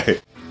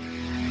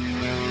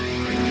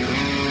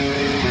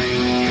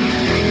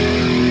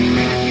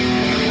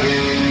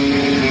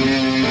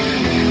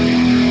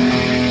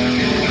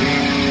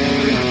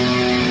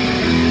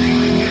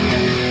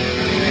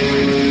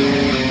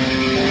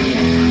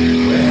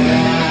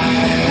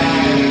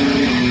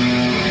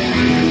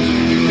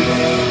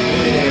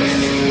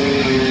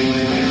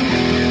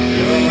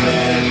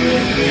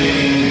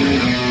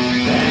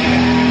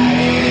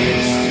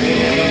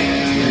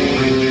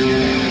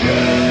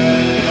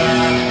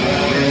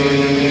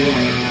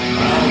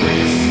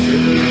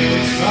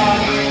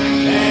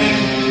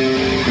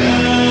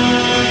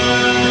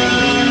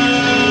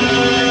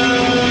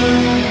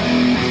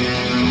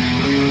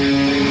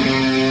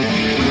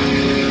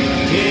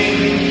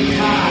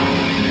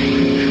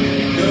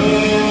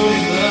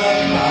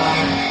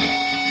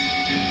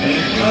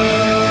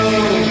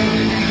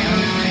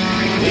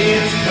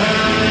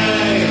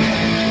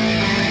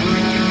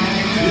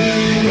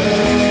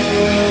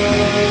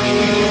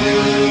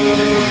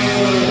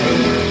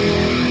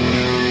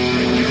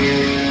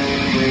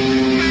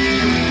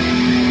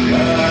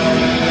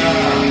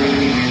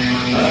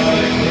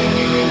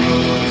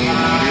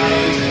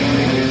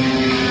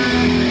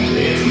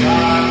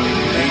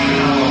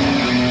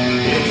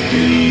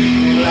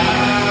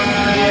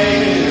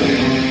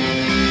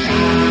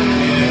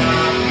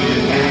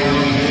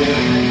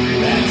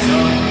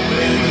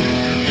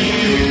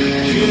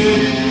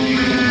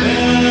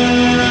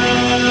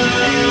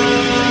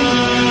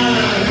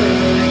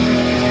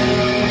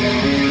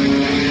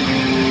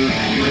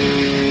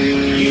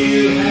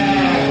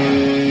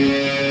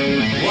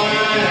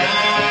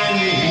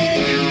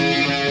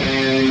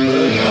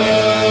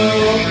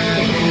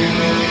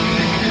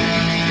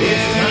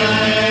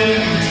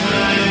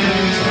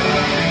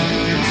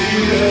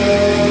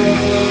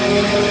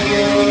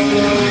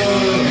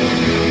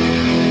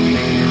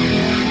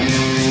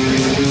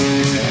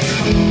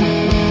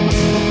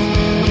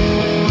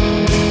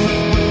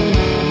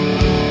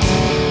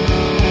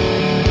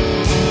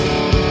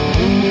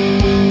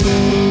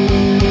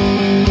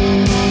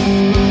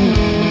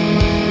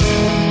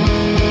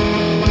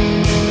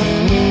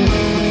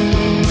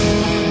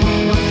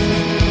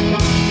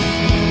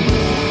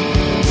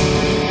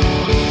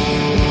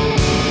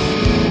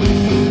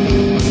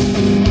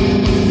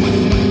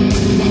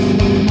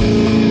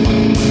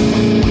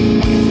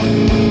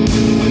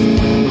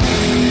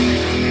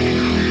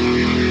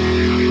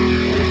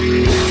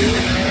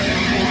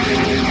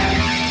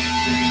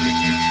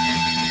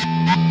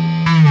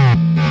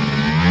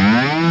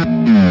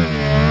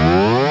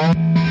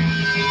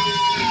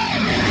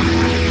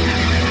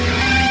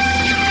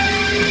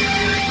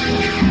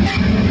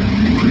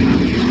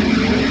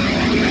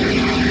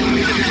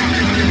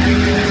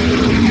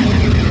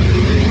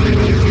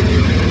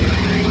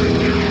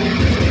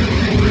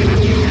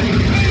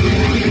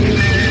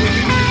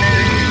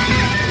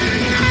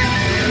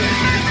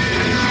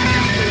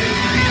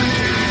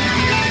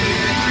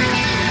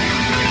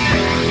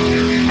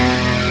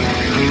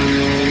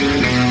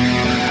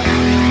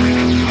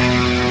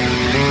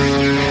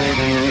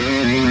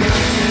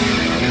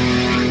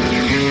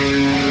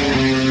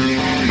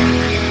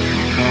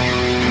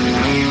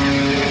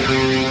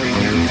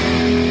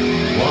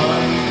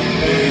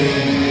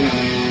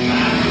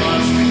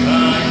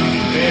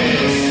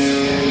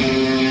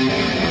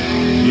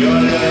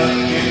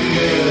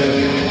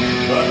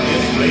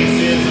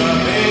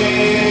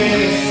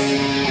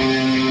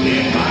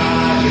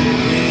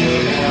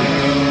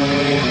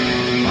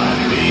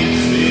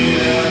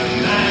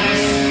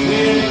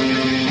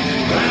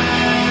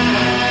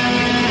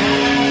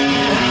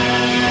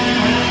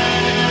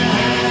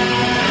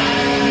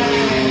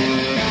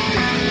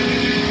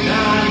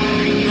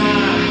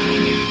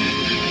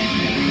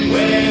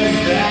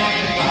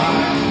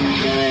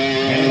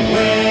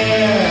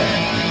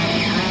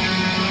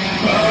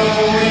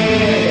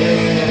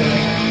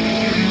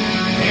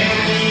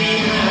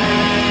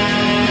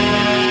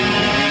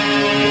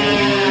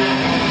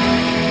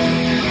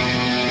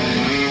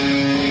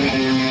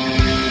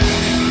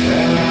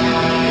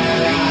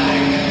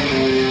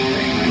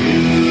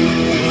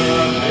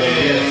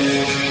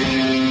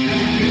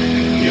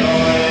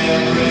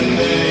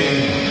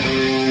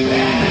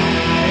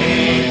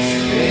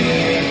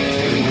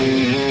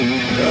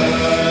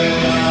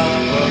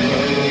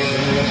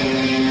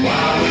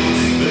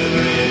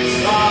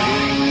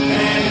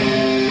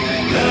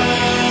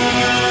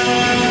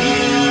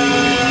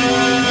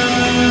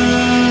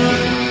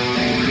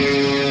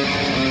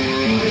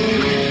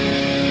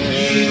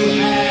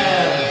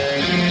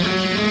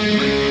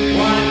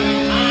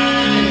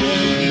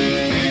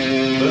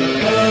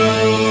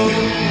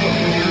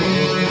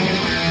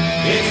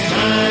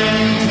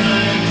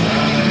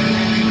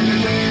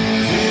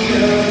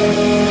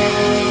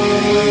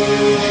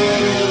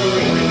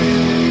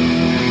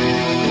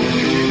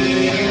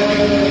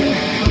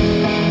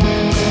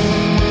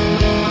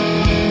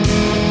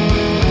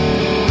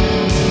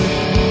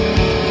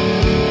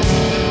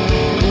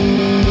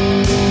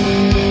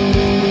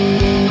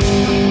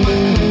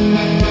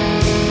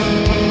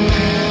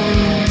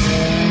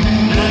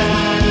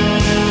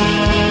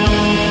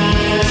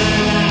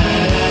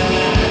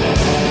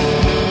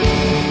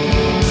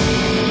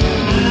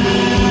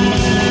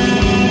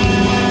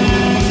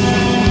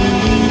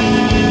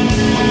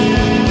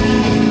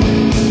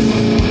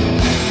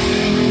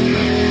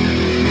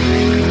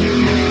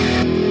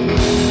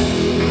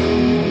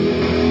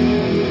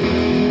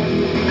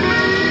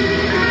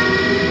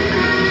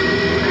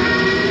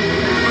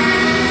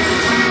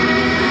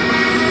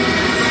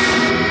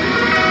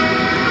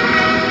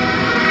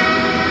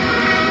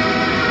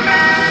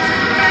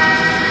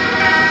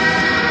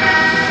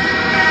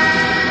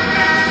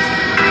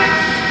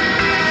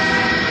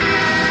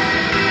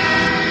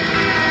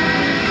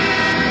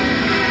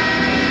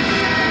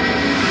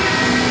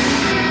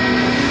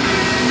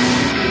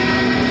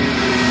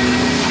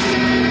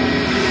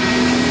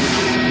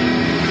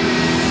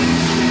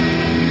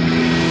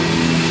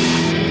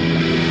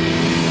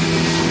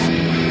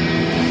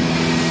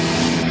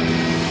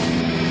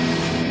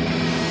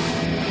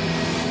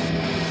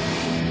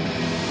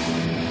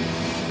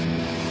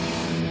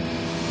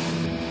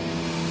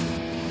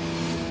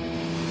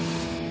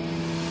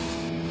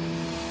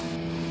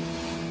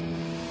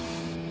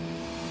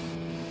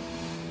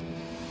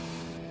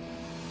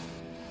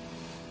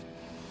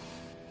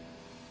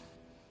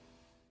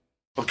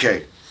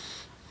 Okay.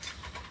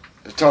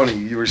 Tony,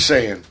 you were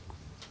saying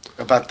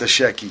about the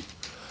Shecky.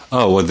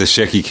 Oh, well, the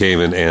Shecky came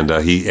in and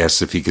he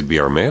asked if he could be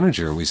our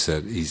manager. And we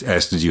said, he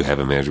asked, did you have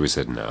a manager? We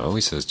said, no.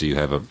 He says, do you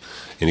have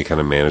any kind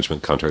of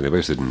management contract?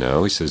 We said,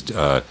 no. He says,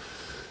 do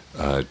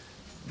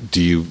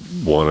you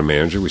want a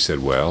manager? We said,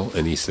 well.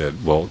 And he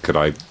said, well, could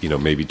I,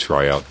 maybe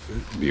try out,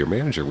 be your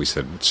manager? We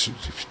said,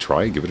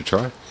 try, give it a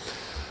try.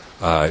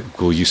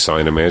 Will you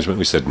sign a management?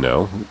 We said,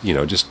 no.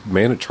 Just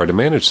try to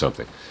manage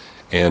something.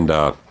 And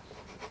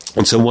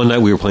so one night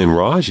we were playing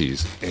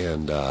Raji's,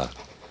 and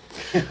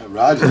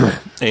Raji's,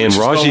 and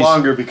Raji's no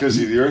longer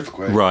because of the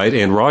earthquake, right?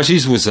 And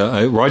Raji's was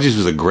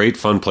a great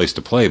fun place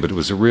to play, but it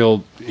was a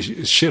real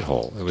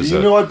shithole. It was. Do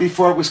you know what?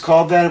 Before it was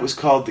called that, it was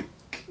called the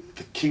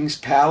King's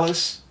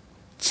Palace.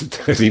 It's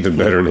an even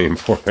better name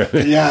for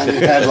it. Yeah, and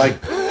it had like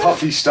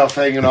puffy stuff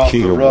hanging off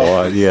the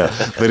roof. Yeah,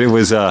 but it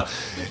was. But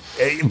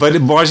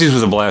Raji's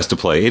was a blast to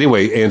play.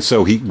 Anyway, and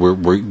so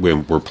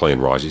we're playing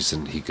Raji's,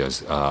 and he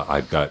goes,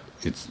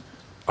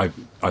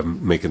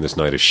 I'm making this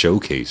night a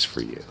showcase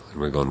for you.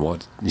 And we're going,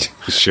 what?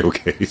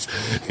 Showcase?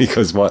 He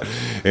goes, what?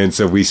 And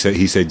so he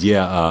said,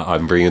 yeah,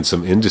 I'm bringing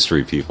some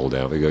industry people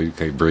down. We go,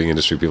 okay, bring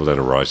industry people down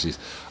to Raji's.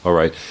 All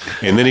right.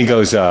 And then he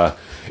goes, I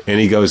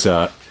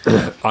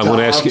want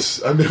to ask you.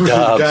 I remember you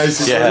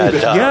guys.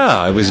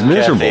 Yeah, it was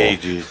miserable.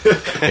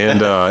 And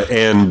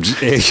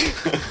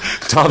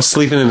Tom's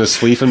sleeping in a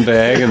sleeping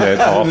bag in that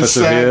office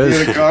of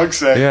his.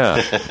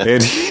 Yeah.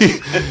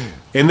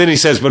 And then he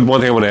says, but one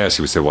thing I want to ask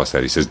you. We said, what's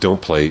that? He says,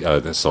 don't play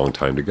that song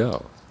Time to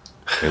Go.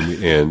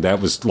 And that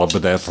was,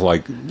 but that's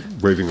like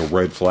waving a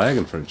red flag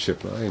in front of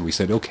Chip and I. And we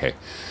said, okay.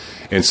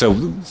 And so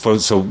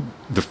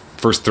the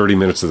first 30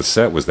 minutes of the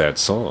set was that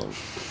song.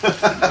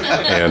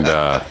 And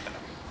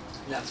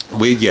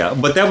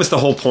but that was the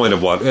whole point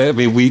of what, I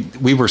mean,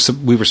 we were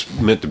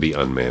meant to be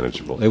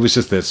unmanageable. It was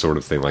just that sort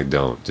of thing, like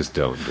don't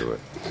do it.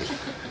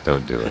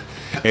 Don't do it.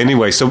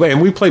 Anyway,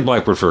 and we played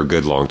Blackbird for a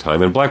good long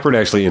time, and Blackbird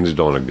actually ended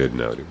on a good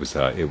note. It was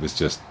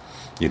just,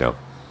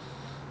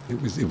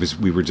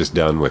 we were just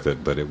done with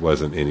it, but it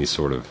wasn't any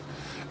sort of,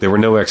 there were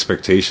no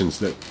expectations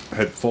that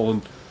had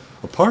fallen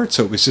apart,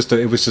 so it was just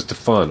a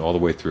fun all the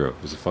way through. It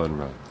was a fun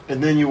run.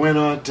 And then you went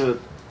on to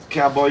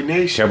Cowboy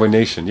Nation. Cowboy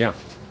Nation, yeah,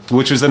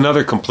 which was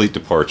another complete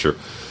departure,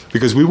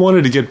 because we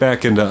wanted to get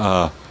back into.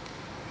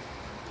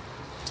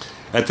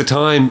 At the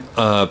time,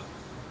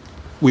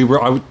 we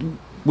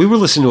were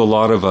listening to a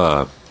lot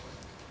of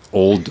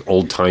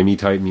old timey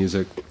type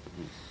music.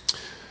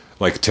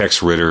 like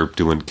Tex Ritter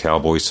doing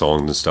cowboy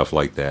songs and stuff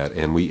like that.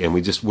 And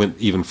we just went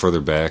even further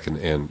back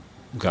and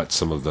got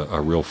some of the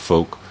real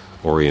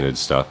folk-oriented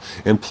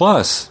stuff. And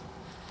plus,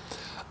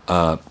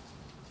 I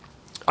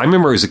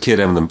remember as a kid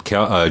having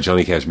the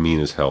Johnny Cash Mean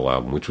as Hell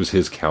album, which was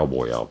his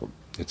cowboy album.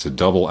 It's a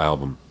double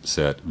album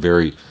set.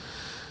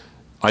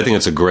 I think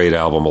it's a great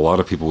album. A lot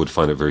of people would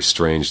find it very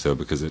strange, though,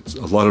 because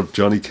a lot of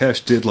Johnny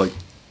Cash did like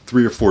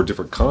 3 or 4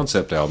 different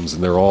concept albums,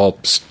 and they're all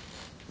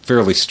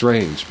fairly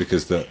strange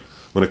because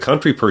when a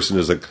country person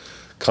is a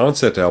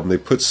concept album, they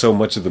put so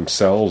much of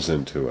themselves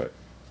into it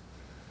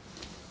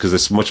because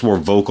it's much more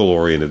vocal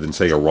oriented than,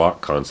 say, a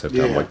rock concept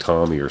album like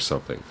Tommy or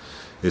something.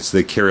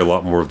 They carry a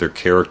lot more of their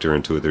character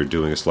into it. They're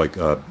doing it's like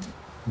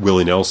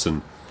Willie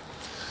Nelson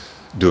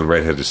doing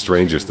Red-Headed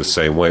Strangers the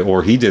same way,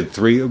 or he did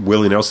 3.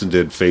 Willie Nelson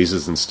did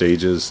Phases and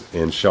Stages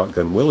and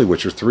Shotgun Willie,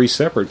 which are 3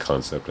 separate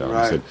concept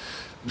albums. Right. And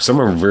some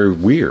of them are very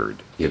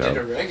weird. He did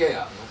a reggae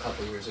album a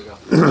couple years ago.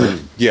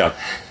 Yeah,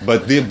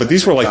 but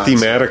these were like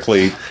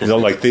thematically,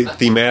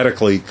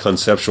 thematically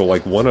conceptual.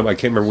 Like one of them, I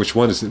can't remember which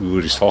one is. We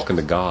were just talking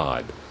to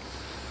God,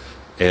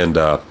 and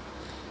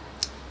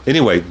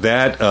anyway,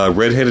 that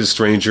Red-Headed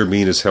Stranger,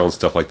 Mean as Hell, and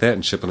stuff like that.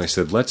 And Chip and I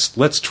said,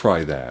 let's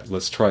try that.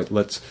 Let's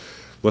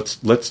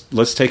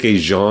take a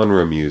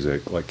genre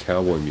music like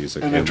cowboy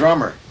music and a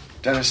drummer,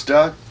 Dennis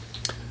Duck.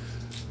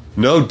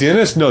 No,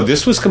 Dennis. No,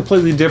 this was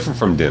completely different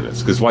from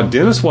Dennis. Because what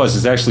Dennis was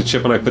is actually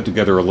Chip and I put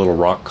together a little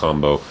rock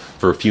combo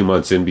for a few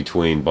months in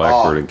between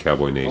Blackbird and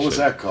Cowboy Nation. What was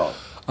that called?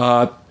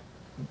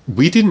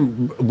 We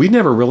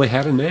never really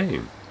had a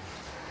name.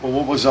 Well,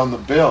 what was on the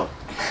bill?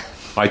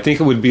 I think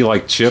it would be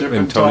like Chip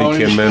and Tony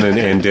Kinman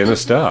and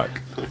Dennis Duck.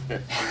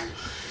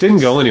 Didn't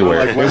go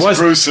anywhere. Like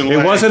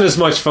it wasn't as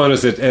much fun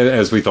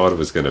as we thought it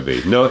was going to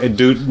be. No,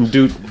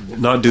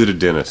 not due to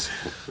Dennis,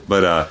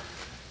 but.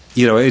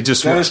 It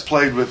just... Dennis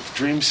played with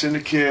Dream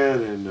Syndicate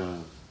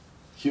and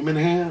Human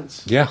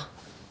Hands. Yeah.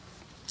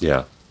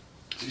 Is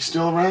he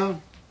still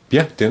around?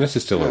 Yeah, Dennis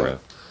is still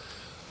around.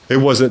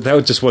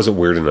 That just wasn't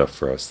weird enough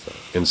for us, though.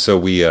 And so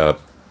we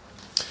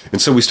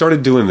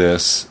started doing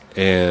this,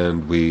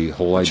 and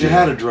whole idea... But you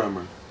had a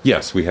drummer.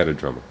 Yes, we had a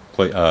drummer.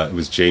 It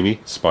was Jamie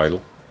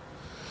Speidel.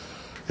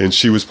 And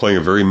she was playing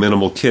a very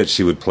minimal kit.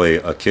 She would play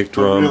a kick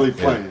drum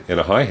and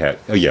a hi-hat.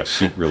 Oh, yeah,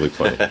 she really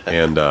played.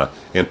 And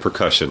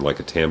percussion, like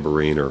a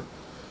tambourine or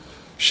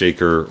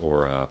shaker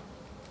or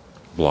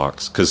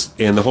blocks.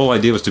 And the whole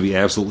idea was to be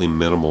absolutely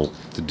minimal,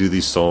 to do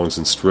these songs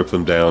and strip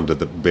them down to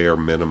the bare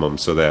minimum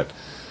so that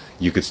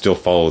you could still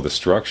follow the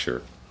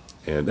structure.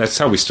 And that's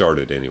how we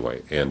started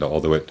anyway. And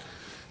although it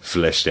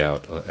fleshed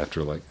out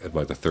after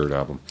by the 3rd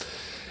album.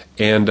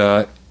 And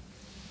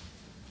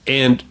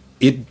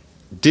it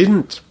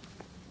didn't...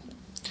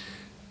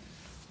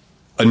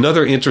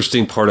 Another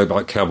interesting part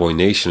about Cowboy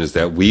Nation is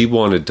that we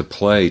wanted to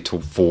play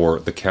for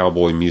the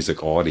cowboy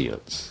music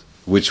audience,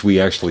 which we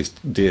actually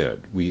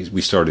did.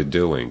 We started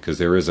doing because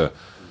there is a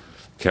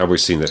cowboy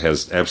scene that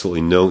has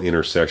absolutely no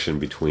intersection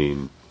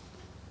between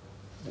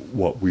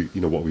what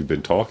we've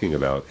been talking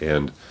about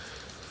and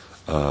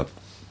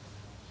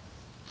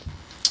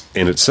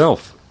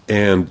itself.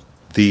 And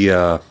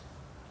the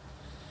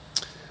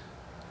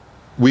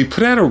we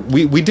put out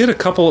we did a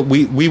couple.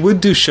 We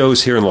would do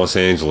shows here in Los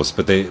Angeles,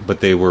 but they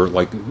were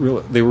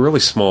they were really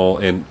small,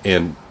 and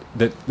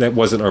that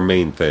wasn't our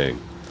main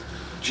thing.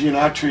 Gene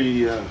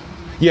Autry.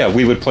 Yeah,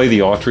 we would play the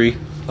Autry.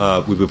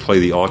 We would play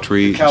the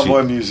Autry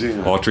Cowboy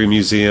Museum. Autry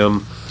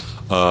Museum.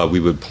 We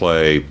would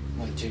play,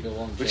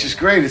 which is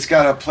great. It's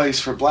got a place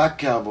for black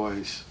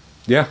cowboys.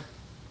 Yeah.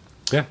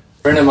 A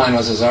friend of mine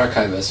was his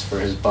archivist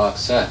for his box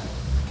set.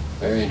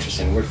 Very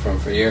interesting. Worked for him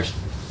for years.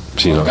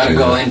 Got to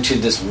go into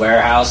this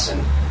warehouse,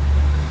 and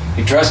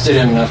he trusted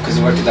him enough because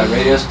he worked at that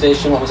radio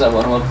station. What was that,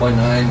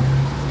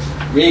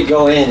 101.9? We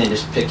go in and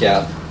just pick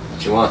out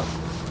what you want.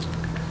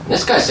 And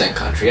this guy sang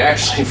country,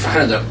 actually, in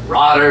front of the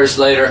Rotters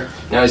later.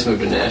 Now he's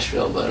moved to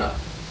Nashville, but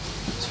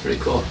it's pretty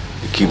cool.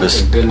 Keep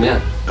us a good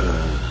man.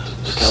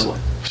 Cowboy.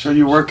 So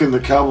you work in the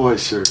cowboy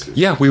circuit?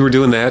 Yeah, we were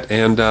doing that,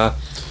 and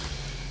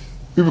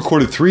we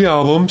recorded 3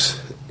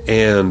 albums,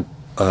 and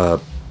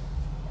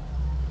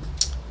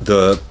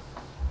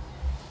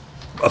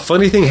a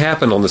funny thing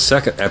happened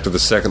after the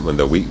second one,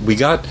 though. We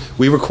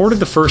recorded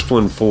the first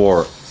one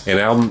for an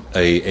album,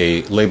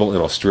 a label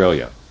in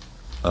Australia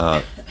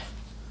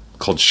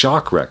called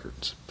Shock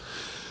Records.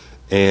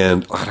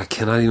 And I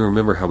cannot even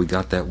remember how we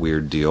got that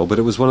weird deal, but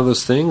it was one of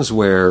those things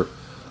where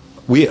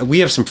we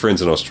have some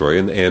friends in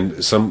Australia,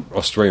 and some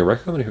Australian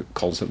record company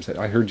called us up and said,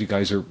 I heard you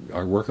guys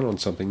are working on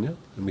something new.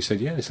 And we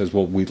said, yeah. And he says,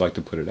 well, we'd like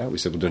to put it out. We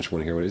said, well, don't you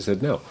want to hear what it is? He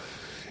said, no.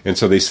 And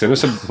so they sent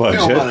us a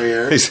budget.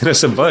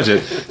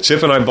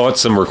 Chip and I bought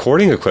some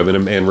recording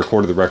equipment and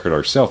recorded the record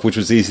ourselves, which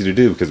was easy to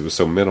do because it was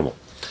so minimal.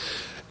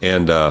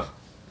 And got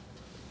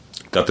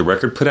the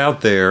record put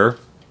out there.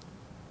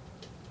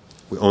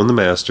 We owned the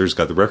masters,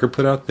 got the record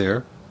put out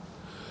there,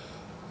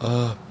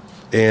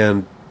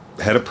 and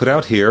had it put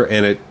out here,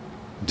 and it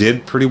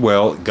did pretty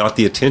well. Got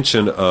the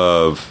attention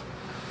of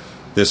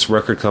this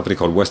record company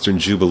called Western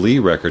Jubilee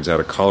Records out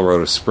of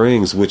Colorado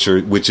Springs, which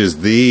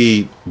is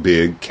the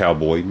big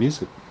cowboy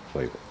music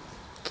label.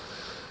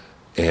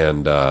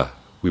 And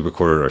we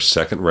recorded our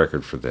second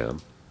record for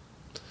them,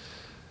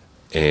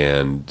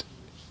 and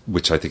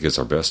which I think is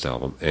our best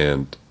album.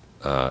 And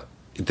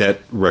that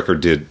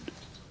record did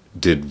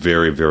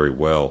very, very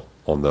well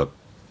on the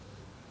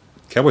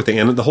cowboy thing.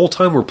 And the whole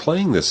time we're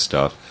playing this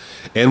stuff,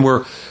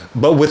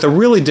 but with a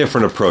really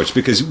different approach,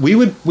 because we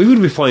would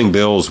be playing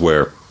bills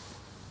where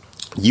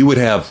you would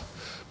have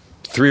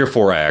 3 or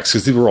 4 acts,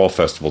 because these were all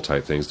festival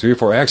type things, 3 or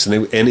 4 acts,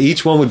 and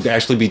each one would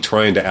actually be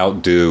trying to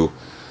outdo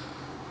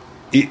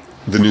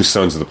the new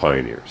Sons of the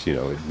Pioneers.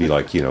 It'd be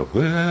like, with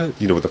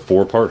the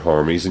 4-part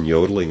harmonies and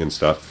yodeling and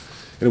stuff.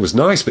 And it was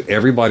nice, but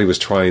everybody was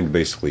trying to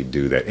basically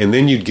do that. And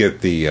then you'd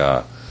get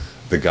the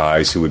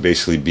guys who would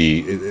basically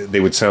they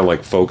would sound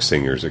like folk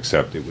singers,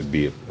 except it would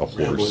be a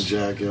horse.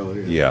 Jack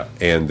Elliott. Yeah,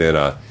 and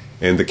then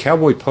and the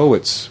Cowboy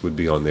Poets would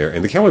be on there,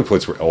 and the Cowboy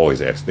Poets were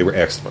always excellent. They were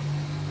excellent.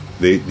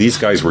 These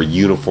guys were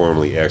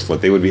uniformly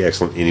excellent. They would be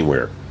excellent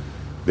anywhere.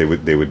 They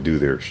would do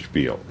their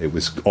spiel. It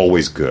was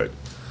always good.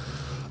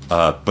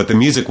 But the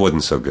music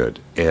wasn't so good,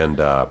 and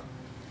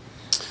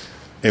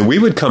we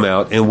would come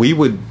out and we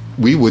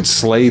would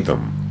slay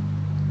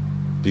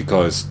them,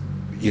 because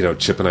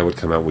Chip and I would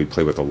come out and we'd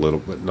play with a little,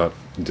 but not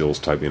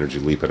dils type energy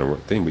leap and a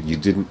thing, but you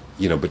didn't,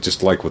 but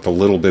just like with a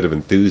little bit of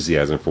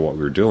enthusiasm for what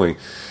we were doing,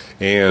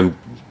 and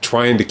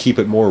trying to keep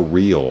it more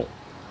real.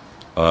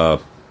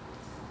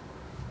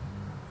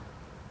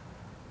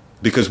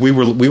 Because we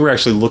were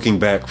actually looking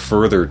back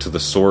further to the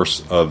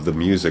source of the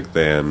music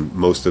than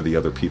most of the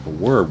other people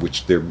were,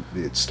 which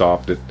it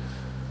stopped at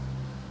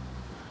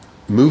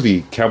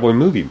cowboy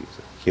movie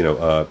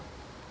music.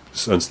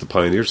 Sons of the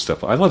Pioneers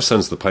stuff. I love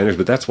Sons of the Pioneers,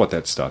 but that's what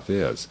that stuff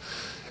is.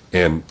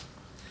 And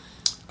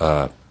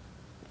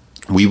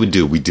we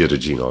did a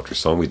Gene Autry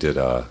song. We did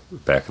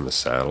Back in the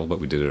Saddle, but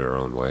we did it our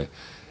own way,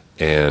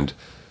 and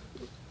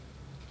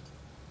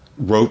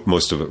wrote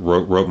most of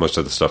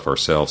the stuff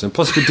ourselves. And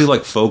plus, we do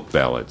like folk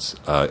ballads,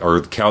 or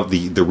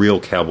the real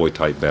cowboy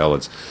type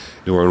ballads,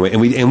 in our own way.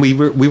 And we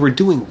were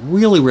doing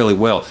really, really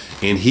well.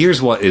 And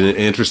here's what an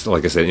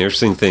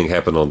interesting thing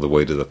happened on the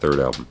way to the third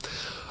album.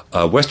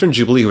 Western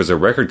Jubilee, who was a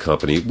record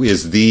company,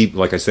 is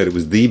like I said, it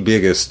was the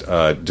biggest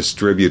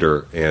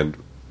distributor and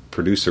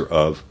producer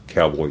of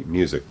cowboy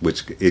music,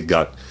 which it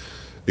got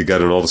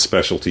in all the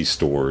specialty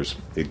stores.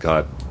 It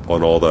got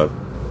on all the,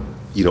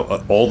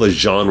 all the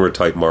genre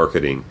type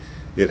marketing.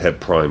 It had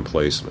prime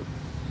placement.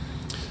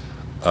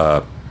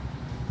 And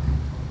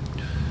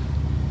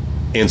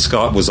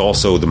Scott was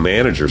also the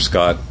manager.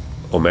 Scott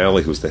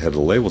O'Malley, who was the head of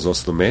the label, was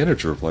also the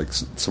manager of like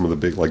some of the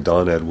big, like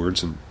Don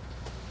Edwards and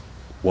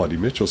Waddy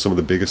Mitchell, some of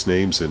the biggest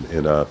names in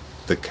the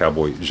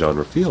cowboy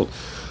genre field.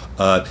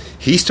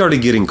 He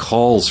started getting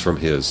calls from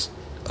his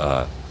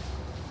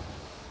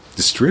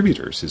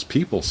distributors, his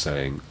people,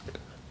 saying,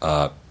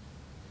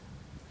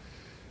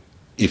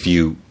 if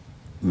you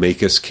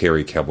make us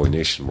carry Cowboy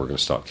Nation, we're going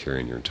to stop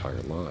carrying your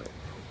entire line.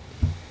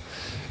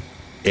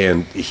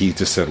 And he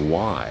just said,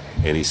 why?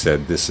 And he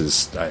said,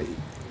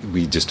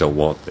 we just don't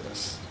want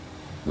this.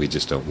 We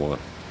just don't want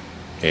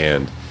it.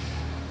 And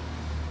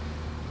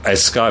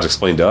as Scott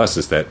explained to us,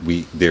 is that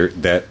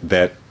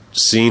that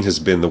scene has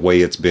been the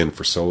way it's been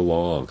for so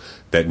long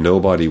that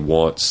nobody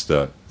wants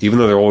even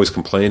though they're always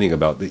complaining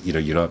about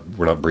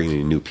we're not bringing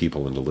any new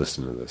people in to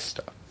listen to this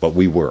stuff, but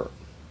we were.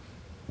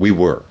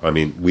 I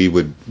mean, we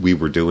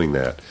were doing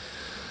that,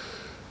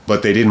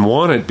 but they didn't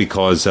want it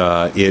because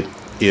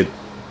it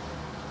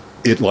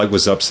like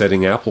was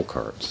upsetting apple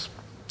carts,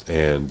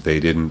 and they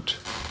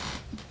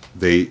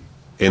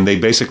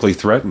basically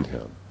threatened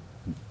him,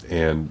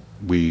 and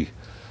we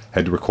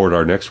had to record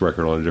our next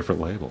record on a different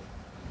label.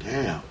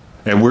 Damn.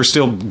 And we're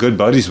still good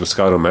buddies with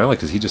Scott O'Malley,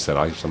 because he just said,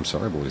 "I'm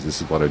sorry, boys.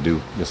 This is what I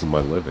do. This is my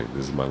living.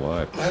 This is my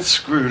life." That's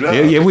screwed up.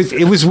 It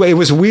was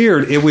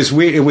weird. It was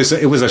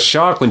a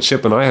shock when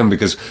Chip and I had him,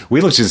 because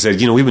we looked and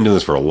said, we've been doing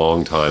this for a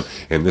long time,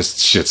 and this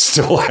shit's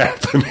still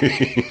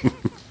happening.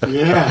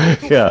 Yeah.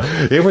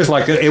 Yeah. It was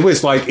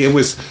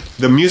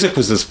the music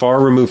was as far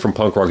removed from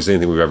punk rock as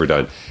anything we've ever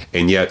done,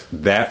 and yet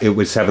that it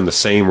was having the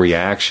same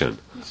reaction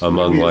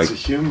among it's a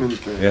human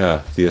thing.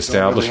 Yeah, the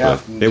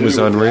establishment. It was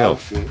unreal.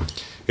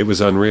 It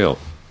was unreal.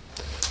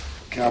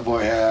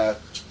 Cowboy hat.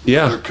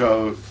 Yeah. Leather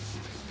coat.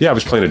 Yeah, I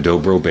was playing a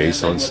dobro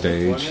bass on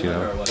stage.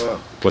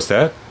 What's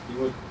that? You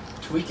were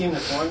tweaking the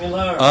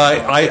formula?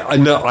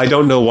 I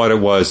don't know what it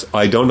was.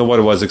 I don't know what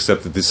it was,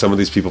 except that some of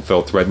these people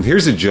felt threatened.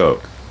 Here's a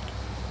joke.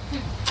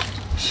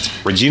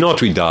 When Gene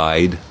Autry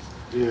died,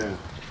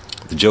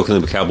 the joke in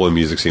the cowboy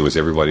music scene was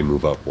everybody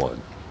move up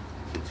one.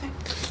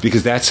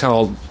 Because that's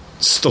how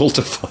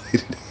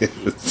stultified it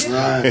is.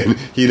 Right.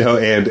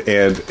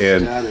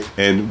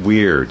 And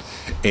weird.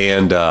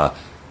 And a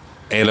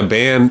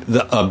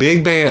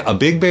big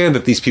band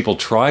that these people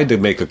tried to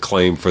make a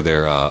claim for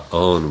their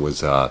own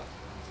was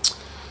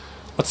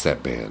what's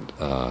that band?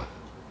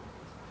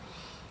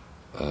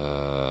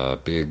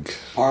 Big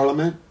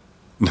Parliament?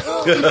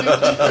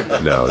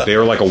 No, they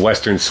were like a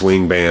Western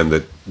swing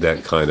band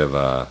that kind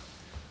of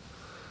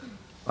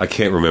I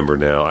can't remember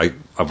now. I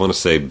want to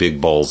say Big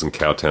Balls in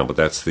Cowtown, but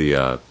that's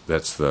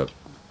the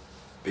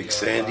Big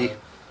Sandy.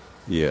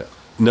 Yeah.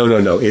 No.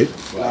 No.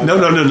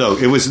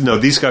 It was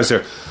these guys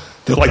they're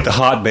like the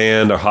hot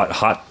band or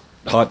hot.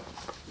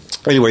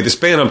 Anyway, this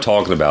band I'm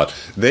talking about,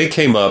 they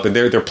came up and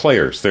they're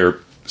players. They're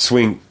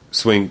swing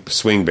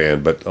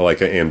band, but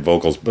and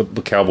vocals, but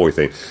the cowboy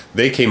thing.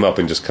 They came up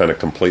and just kind of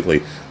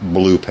completely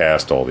blew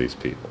past all these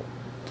people.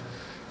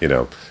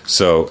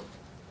 So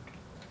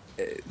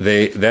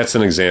that's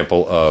an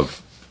example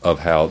of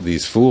how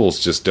these fools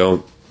just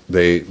don't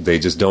they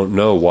just don't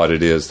know what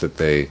it is that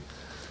they're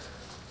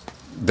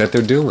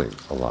doing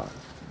a lot.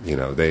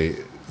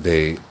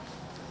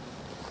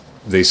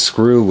 They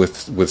screw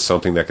with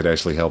something that could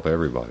actually help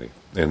everybody,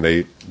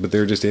 but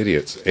they're just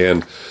idiots.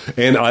 And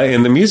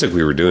the music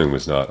we were doing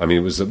was not. I mean,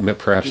 it was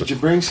perhaps. Did you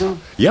bring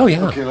some? Yeah.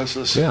 Okay, let's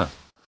listen. Yeah.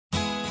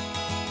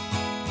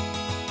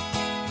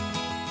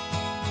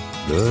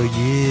 The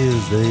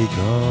years they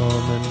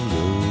come and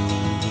go.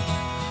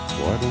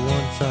 What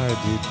once I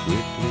did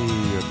quickly,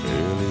 I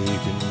barely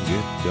can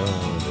get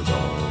done at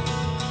all.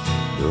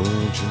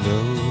 Don't you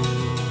know?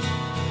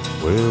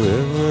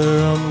 Wherever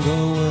I'm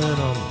going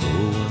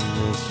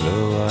this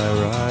slow. I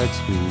ride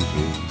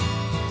smoothly.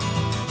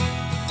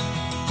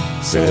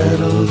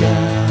 Settle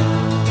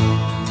down,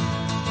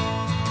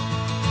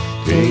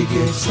 take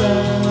it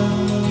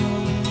slow.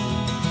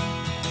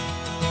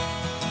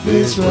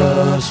 This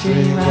rough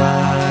string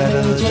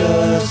rider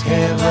just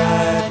can't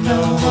ride no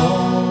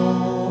more.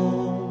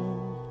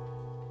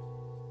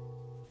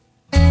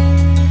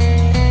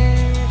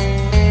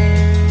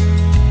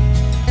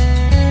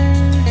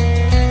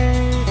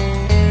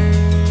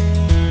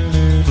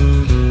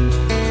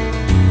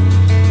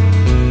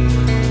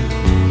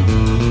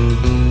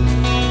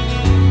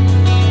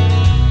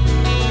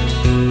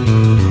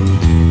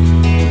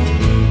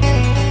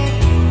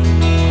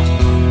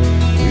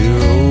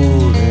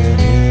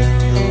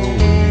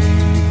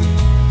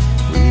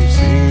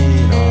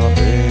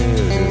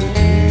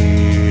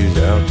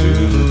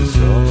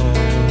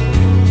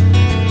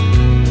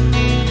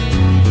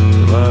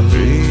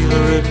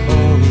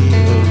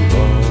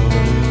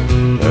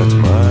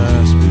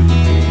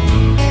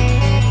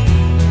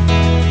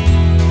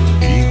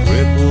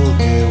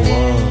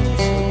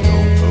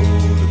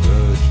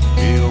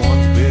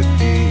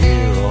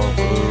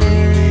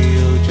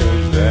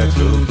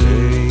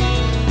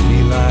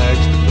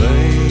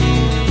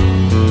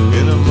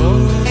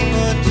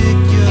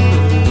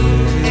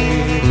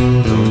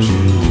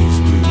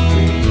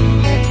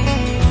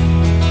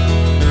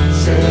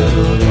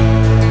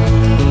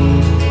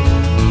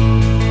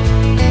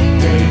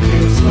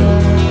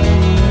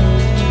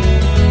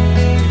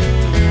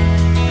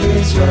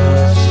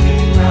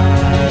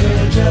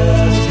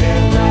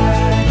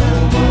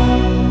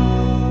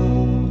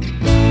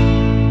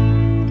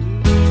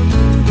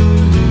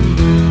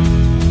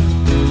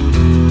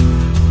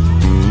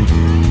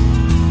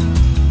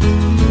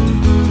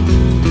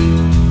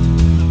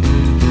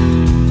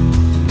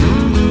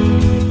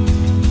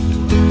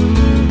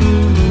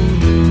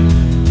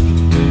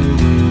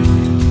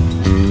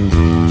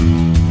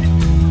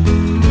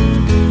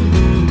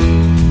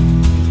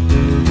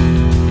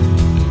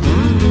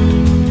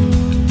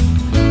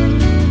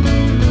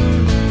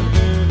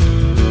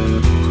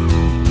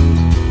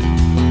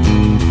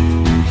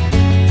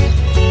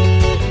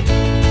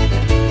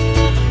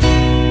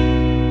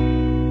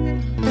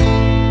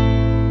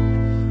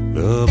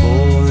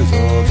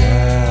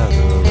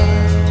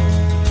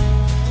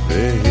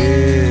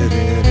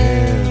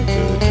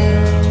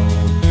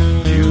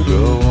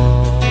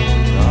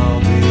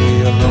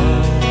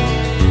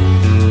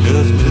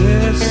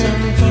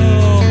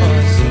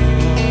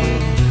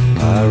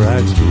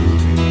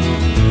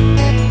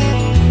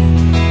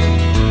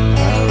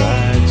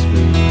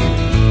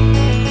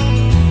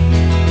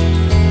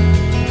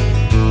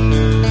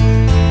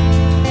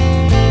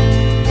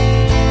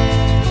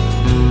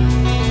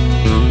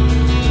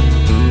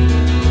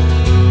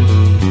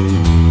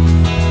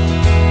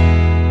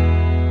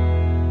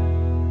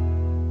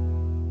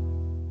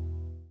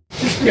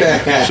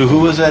 So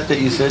who was that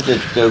you said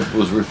that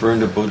was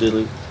referring to Bo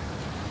Diddley?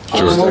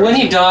 Well, when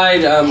he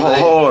died...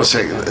 hold on a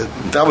second.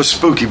 That was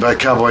Spooky by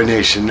Cowboy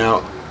Nation.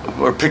 Now,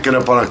 we're picking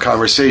up on a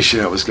conversation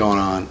that was going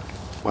on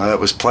while that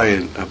was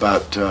playing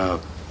about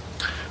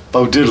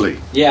Bo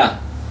Diddley. Yeah.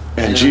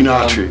 And Gene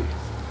Autry.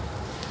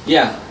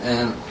 Yeah,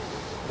 and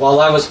while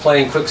I was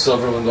playing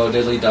Quicksilver when Bo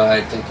Diddley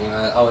died, thinking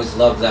I always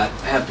loved that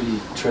Happy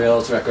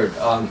Trails record.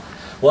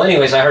 Well,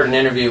 anyways, I heard an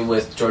interview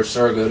with George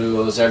Thorogood,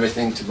 who owes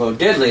everything to Bo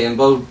Diddley, and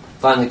Bo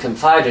finally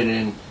confided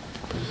in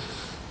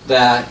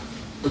that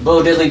the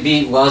Bo Diddley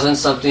beat wasn't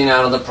something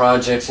out of the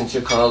projects in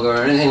Chicago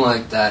or anything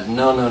like that.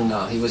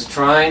 No. He was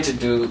trying to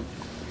do,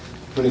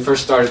 when he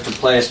first started to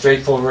play, a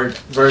straightforward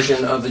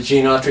version of the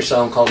Gene Autry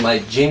song called My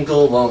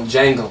Jingle Won't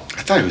Jangle.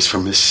 I thought he was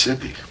from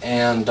Mississippi.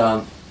 And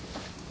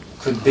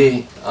could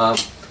be,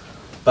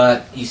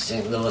 but East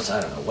St. Louis,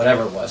 I don't know,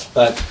 whatever it was.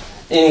 But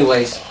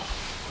anyways,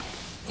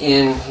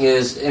 in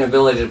his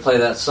inability to play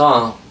that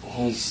song,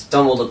 he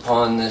stumbled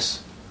upon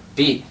this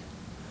beat.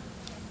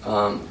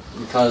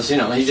 because,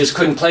 he just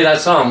couldn't play that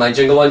song, My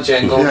Jingle One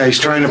Jingle. Yeah, he's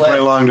trying to play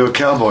along to a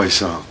cowboy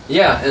song.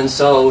 Yeah, and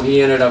so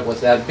he ended up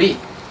with that beat.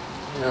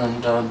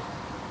 And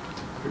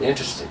pretty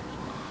interesting.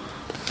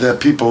 The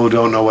people who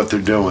don't know what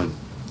they're doing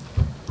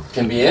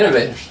can be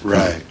innovators.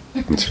 Right.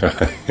 That's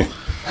right.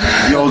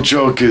 The old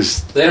joke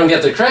is... They don't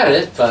get the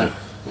credit, but,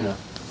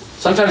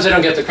 sometimes they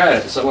don't get the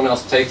credit. Someone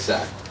else takes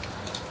that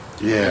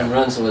and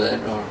runs with it.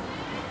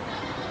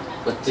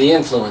 But the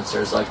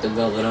influencers, like the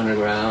Velvet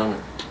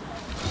Underground...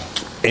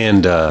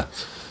 And but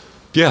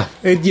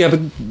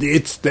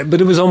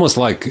it was almost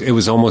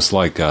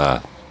like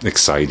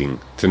exciting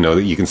to know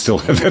that you can still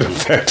have that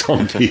effect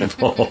on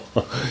people,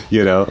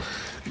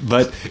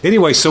 But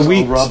anyway, so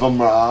we rub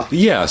 'em raw.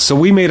 Yeah, so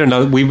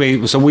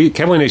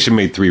Cowboy Nation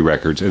made 3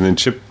 records, and then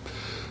Chip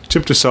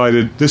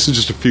decided, this is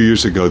just a few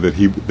years ago, that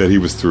he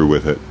was through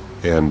with it,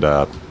 and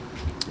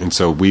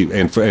so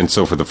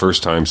for the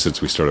first time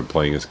since we started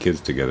playing as kids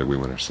together, we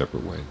went our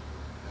separate ways.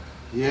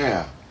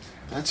 Yeah,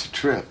 that's a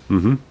trip.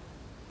 Mm-hmm.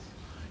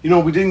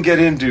 We didn't get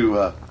into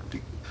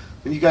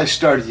when you guys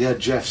started. You had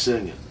Jeff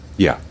singing.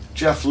 Yeah.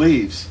 Jeff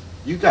leaves.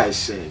 You guys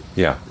sing.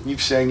 Yeah. And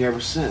you've sang ever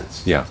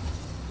since. Yeah.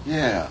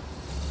 Yeah.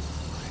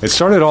 It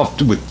started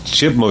off with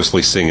Chip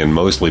mostly singing,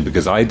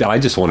 because I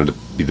just wanted to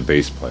be the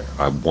bass player.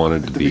 I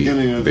wanted to be the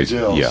beginning of the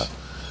dils. Yeah.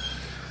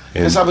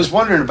 Because I was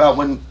wondering about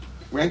when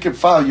Rank and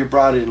File you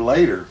brought in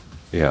later.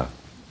 Yeah.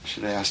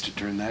 Should have asked it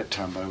during that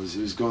time, but it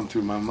was going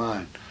through my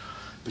mind.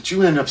 But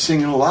you end up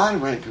singing a lot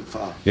of Rank and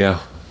File.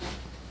 Yeah.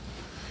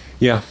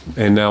 Yeah,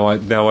 and now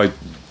in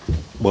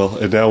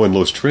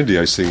Los Trendy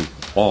I sing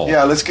all.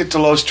 Yeah, let's get to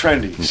Los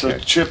Trendy. Okay. So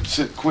Chip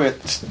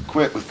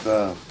quit with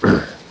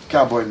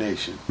Cowboy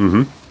Nation.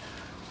 Mm-hmm.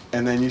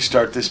 And then you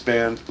start this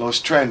band, Los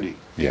Trendy.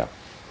 Yeah.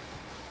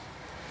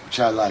 Which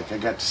I like. I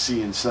got to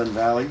see in Sun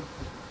Valley.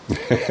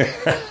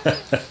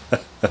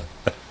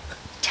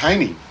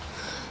 Tiny.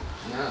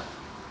 Yeah.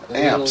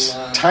 Amps.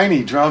 Little,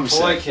 tiny drum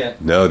toy set.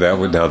 kit. No, that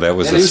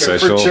was a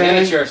special.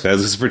 Miniatures. That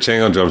was for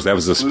Chang on drums. That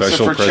was a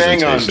special Lucifer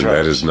Chang on presentation.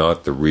 drums. That is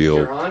not the real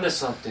You're onto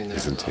something there.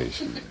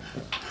 presentation.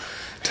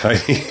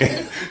 Tiny.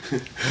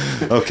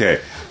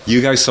 Okay,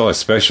 you guys saw a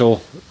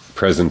special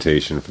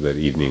presentation for that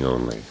evening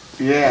only.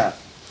 Yeah.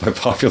 By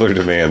popular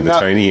demand, the Now,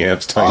 tiny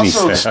amps, tiny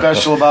also sound.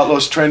 special about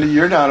Los Trendy,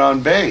 you're not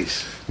on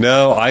bass.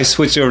 No, I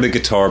switched over to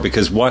guitar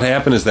because what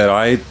happened is that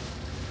I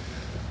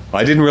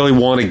didn't really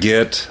want to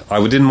get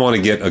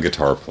a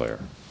guitar player.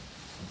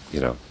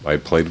 I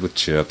played with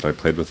Chip, I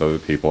played with other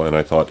people, and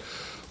I thought,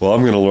 well,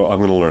 I'm going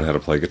to learn how to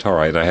play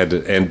guitar.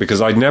 And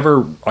because I had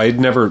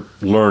never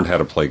learned how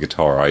to play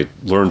guitar. I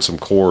learned some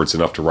chords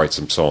enough to write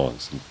some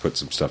songs and put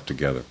some stuff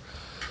together.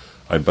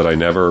 But I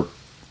never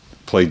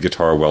played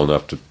guitar well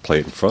enough to play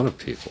it in front of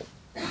people.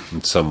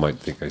 And some might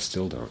think I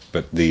still don't.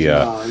 But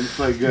No, you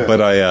play good.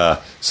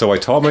 But so I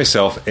taught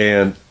myself,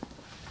 and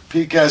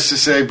Peek has to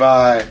say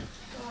bye.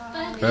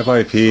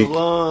 bye, Pete. So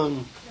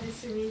long.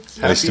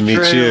 Nice to Happy meet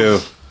you.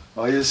 trails.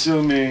 Oh, you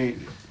sue me.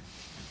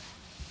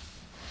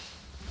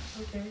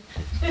 Okay.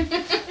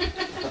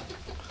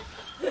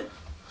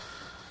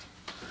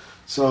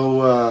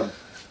 So,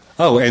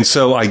 And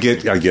so I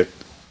get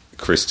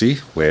Christy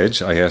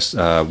Wedge. I asked,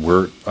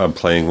 I'm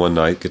playing one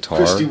night guitar.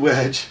 Christy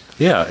Wedge.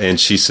 Yeah, and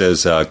she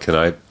says, "Can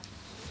I?"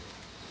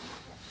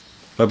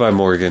 Bye,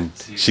 Morgan.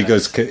 She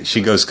goes.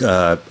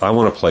 I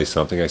want to play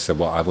something. I said,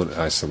 "Well,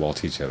 I'll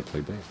teach you how to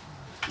play bass."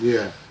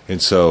 Yeah.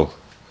 And so,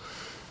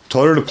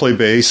 taught her to play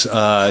bass.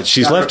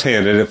 She's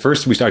left-handed. At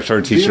first, I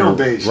started teaching her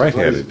bass.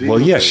 right-handed. Vino Well,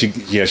 bass.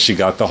 she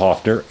got the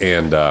Hofner,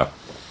 and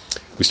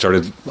we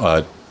started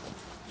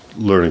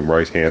learning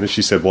right-handed.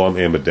 She said, "Well, I'm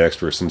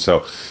ambidextrous," and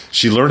so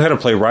she learned how to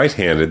play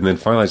right-handed. And then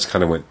finally, I just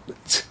kind of went,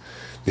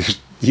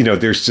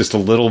 there's just a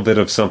little bit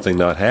of something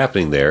not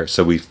happening there.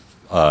 So we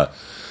got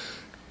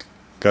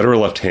her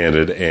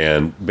left-handed,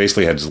 and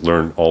basically had to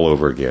learn all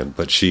over again.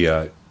 But she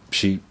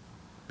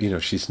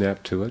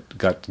snapped to it,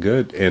 got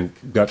good, and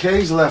got.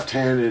 Kay's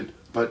left-handed,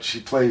 but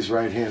she plays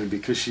right-handed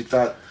because she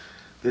thought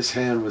this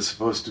hand was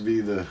supposed to be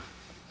the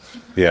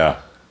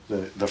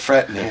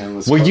fretting hand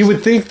was. Well, you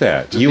would think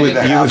that. You would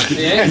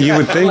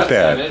think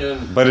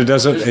that, but it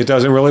doesn't. It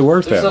doesn't really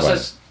work that way.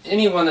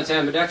 Anyone that's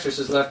ambidextrous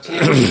is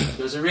left-handed.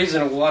 There's a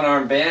reason a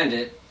one-arm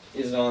bandit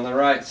is on the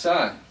right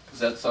side, because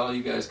that's all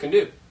you guys can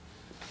do.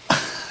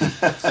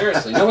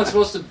 Seriously, no one's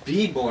supposed to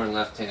be born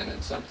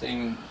left-handed.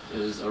 Something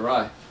is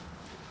awry.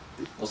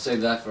 We'll save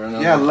that for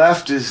another. Yeah,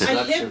 left is.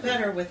 I hit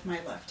better with my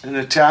left. In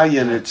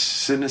Italian, it's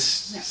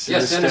sinister.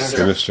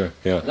 Sinister,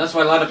 yeah. And that's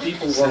why a lot of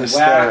people will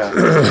whack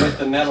with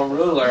the metal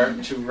ruler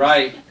to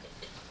write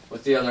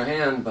with the other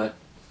hand, but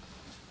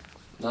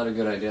not a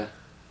good idea.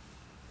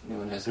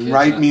 Anyone has kids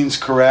right means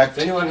correct.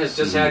 If anyone has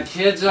just had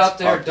kids out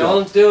there,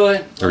 don't do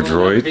it. Or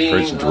droid,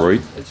 French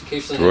droid.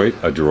 Educationally.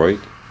 Droid.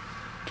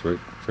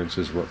 French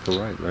is what for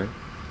right?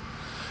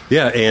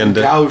 Yeah, and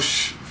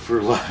Gauche for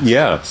left.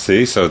 Yeah,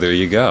 see, so there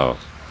you go.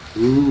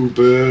 Ooh,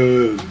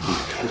 bad.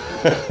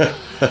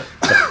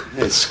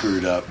 It's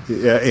screwed up.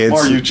 Yeah, it's,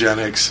 more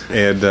eugenics.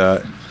 And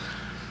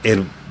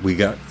we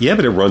got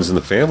but it runs in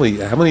the family.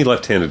 How many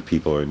left-handed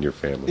people are in your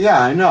family? Yeah,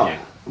 I know.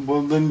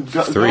 Well, then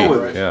go 3.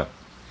 with it. Yeah.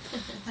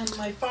 And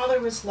my father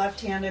was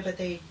left-handed, but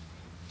they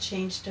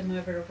changed him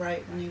over to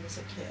right when he was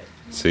a kid.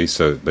 See,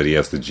 but he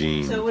has the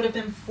gene. So it would have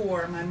been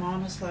 4. My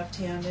mom was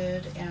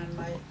left-handed, and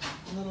my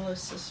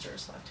littlest sister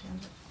is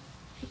left-handed.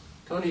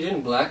 Tony,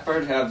 didn't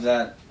Blackbird have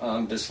that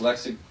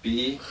dyslexic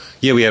B?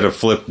 Yeah, we had a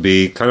flip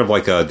B, kind of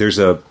like there's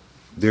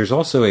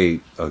also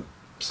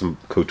some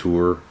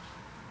couture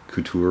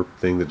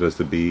thing that does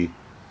the B.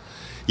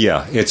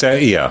 Yeah,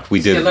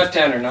 we did. The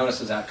left-hander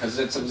notices that because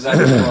it's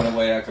exactly the only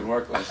way I could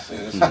work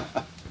with.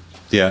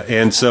 Yeah,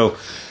 and so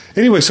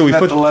anyway, so we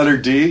put the letter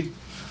D,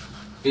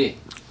 B,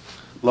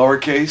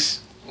 lowercase.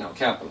 No,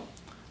 capital.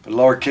 But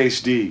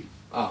lowercase D.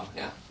 Oh,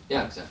 yeah,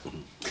 exactly.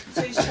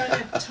 So he's trying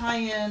to tie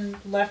in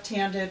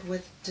left-handed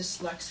with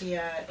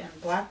dyslexia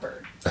and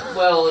Blackbird.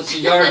 Well, it's a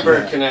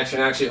Yardbird connection,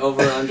 actually,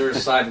 over, under,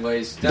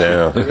 sideways,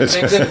 down. Yeah.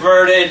 Everything's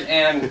inverted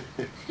and...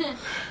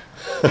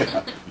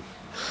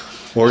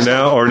 Or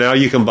now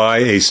you can buy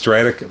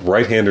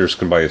right-handers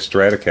can buy a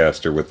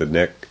Stratocaster with the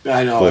neck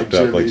flipped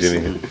up like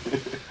Jimmy.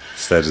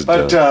 That is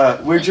but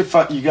dumb. Where'd you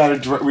find? You got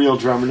a real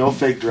drummer, no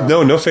fake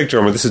drummer. No fake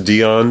drummer. This is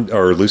Dion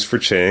or Lucifer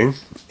Chang,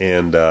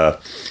 and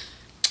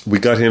we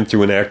got him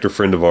through an actor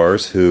friend of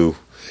ours who.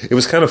 It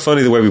was kind of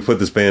funny the way we put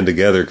this band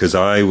together because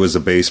I was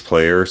a bass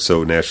player,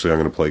 so naturally I'm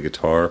going to play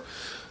guitar.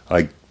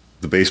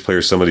 The bass player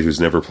is somebody who's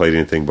never played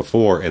anything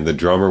before, and the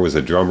drummer was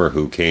a drummer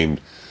who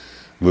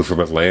moved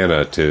from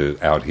Atlanta to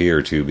out here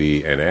to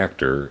be an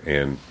actor,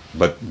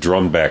 but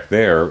drummed back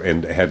there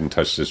and hadn't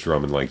touched his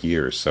drum in like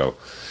years. So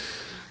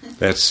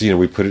that's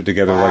we put it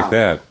together like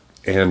that,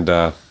 and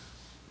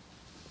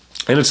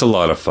it's a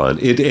lot of fun.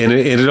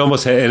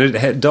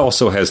 It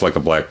also has like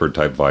a Blackbird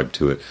type vibe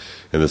to it,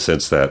 in the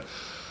sense that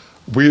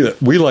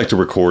we like to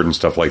record and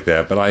stuff like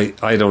that. But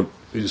I don't.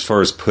 As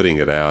far as putting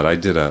it out, I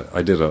did a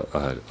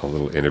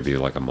little interview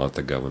like a month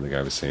ago when the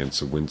guy was saying,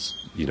 "So when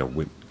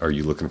are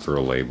you looking for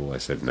a label?" I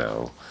said,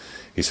 "No."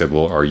 He said,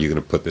 "Well, are you going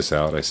to put this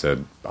out?" I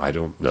said, "I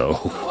don't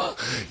know."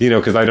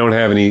 Because I don't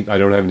have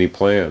any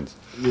plans.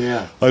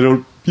 Yeah. I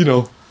don't,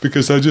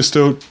 because I just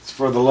don't. It's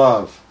for the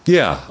love.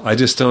 Yeah, I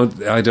just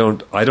don't. I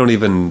don't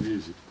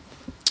even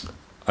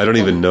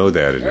know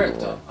that anymore. Eric,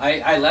 though,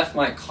 I left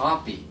my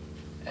copy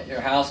at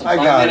your house, and I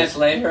 5 got minutes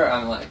later,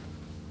 I'm like,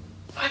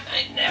 I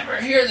might never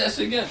hear this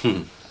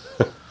again.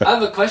 I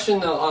have a question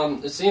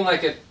though. It seemed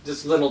like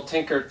this little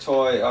Tinker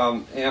toy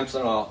amps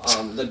and all.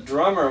 The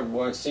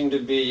drummer seemed to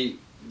be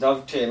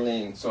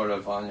dovetailing sort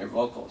of on your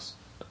vocals.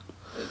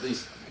 At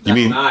least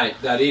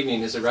that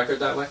evening. Is the record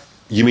that way?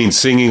 You mean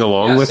singing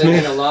along with me?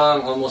 Singing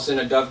along, almost in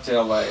a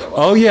dovetail way.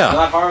 Oh yeah.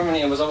 Not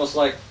harmony. It was almost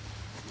like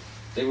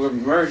they were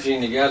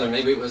merging together.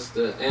 Maybe it was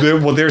the.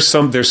 There's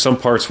some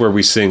parts where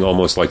we sing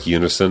almost like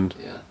unison,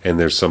 yeah. And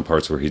there's some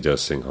parts where he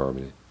does sing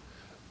harmony.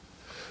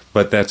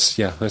 But that's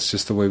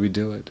just the way we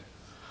do it.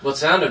 Well, it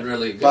sounded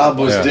really good. Bob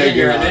was digging.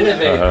 You're an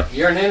innovator. Uh-huh.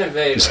 You're an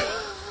innovator.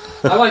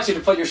 I want you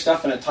to put your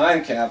stuff in a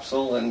time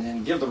capsule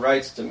and give the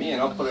rights to me,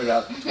 and I'll put it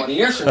out 20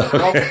 years from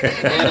now.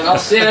 And I'll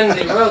send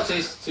the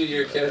royalties to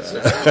your kids.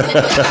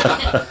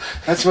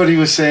 That's what he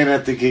was saying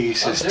at the gig. He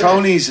says,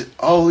 Tony's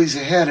always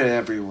ahead of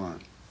everyone.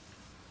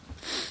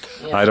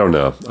 Yeah. I don't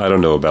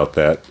know about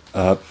that.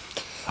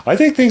 I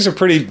think things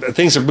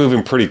are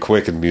moving pretty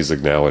quick in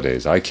music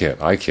nowadays. I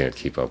can't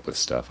keep up with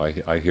stuff.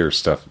 I hear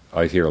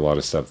a lot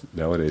of stuff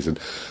nowadays, and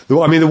the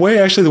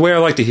way I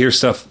like to hear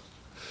stuff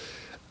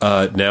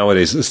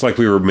nowadays, it's like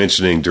we were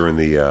mentioning during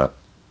the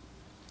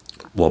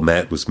while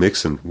Matt was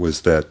mixing,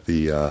 was that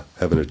the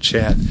having a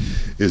chat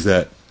is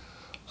that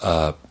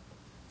the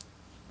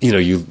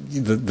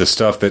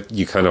stuff that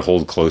you kind of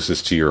hold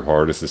closest to your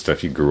heart is the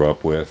stuff you grew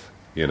up with,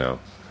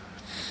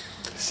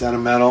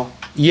 Sentimental.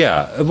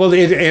 Yeah, well,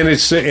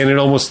 it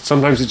almost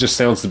sometimes it just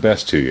sounds the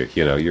best to you.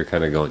 You're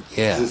kind of going,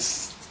 yeah,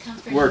 it's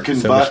working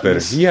so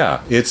buttons. much better.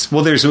 Yeah,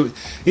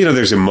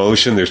 there's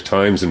emotion, there's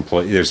times and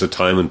place, there's a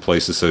time and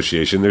place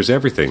association, there's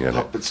everything in it.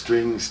 Puppet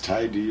strings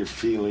tied to your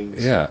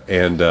feelings. Yeah,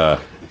 and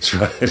that's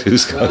right.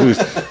 Who's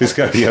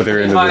got the other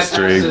end of the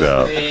string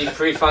though? The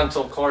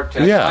prefrontal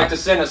cortex. Yeah. Like the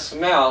sin of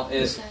smell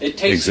is it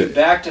takes you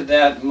back to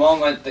that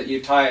moment that you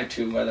tie it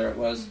to, whether it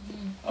was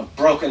a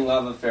broken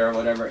love affair or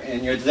whatever,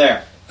 and you're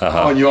there.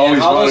 Uh-huh. Oh, and you always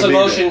and all want those to be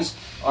emotions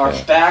are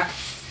back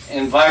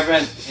and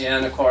vibrant,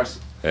 and of course,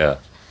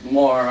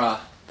 more.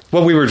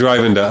 Well, we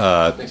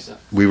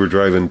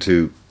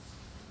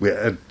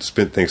had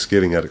spent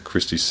Thanksgiving out at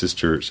Christy's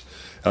sister's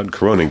out in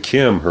Corona, and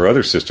Kim, her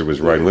other sister,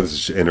 was riding with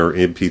us, and her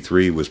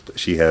MP3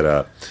 she had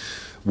a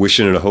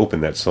 "Wishing and a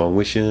Hoping," that song,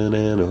 "Wishing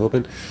and a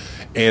Hoping,"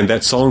 and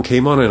that song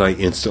came on, and I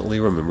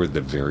instantly remembered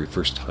the very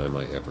first time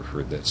I ever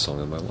heard that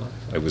song in my life.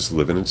 I was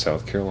living in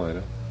South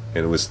Carolina,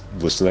 and I was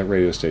listening to that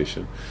radio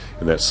station,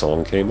 and that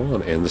song came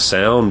on, and the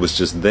sound was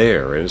just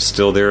there, and it's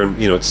still there,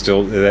 and it's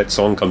still, that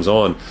song comes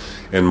on,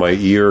 and my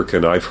ear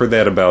I've heard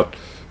that about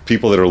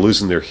people that are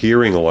losing their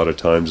hearing a lot of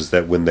times, is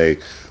that when they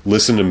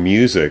listen to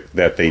music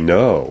that they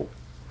know,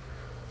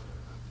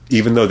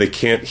 even though they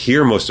can't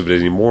hear most of it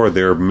anymore,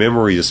 their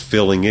memory is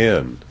filling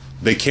in.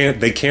 They can't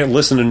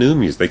listen to new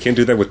music. They can't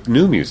do that with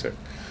new music.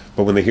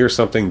 But when they hear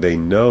something they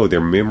know,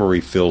 their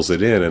memory fills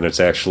it in, and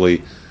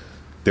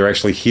they're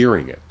actually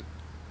hearing it,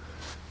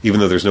 even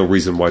though there's no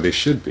reason why they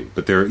should be.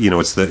 But there's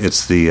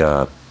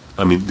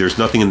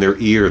nothing in their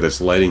ear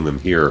that's letting them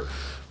hear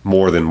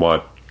more than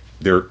what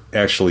they're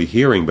actually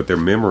hearing, but their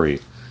memory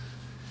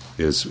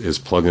is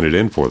plugging it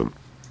in for them.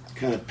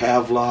 Kind of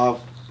Pavlov.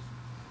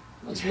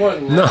 It's more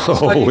than that. No,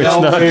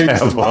 it's not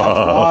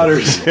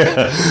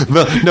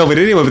Pavlov. No, but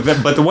anyway,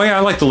 but the way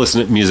I like to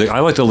listen to music,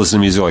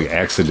 like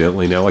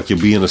accidentally now. Like you'll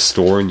be in a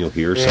store and you'll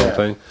hear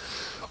something,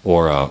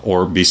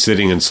 or be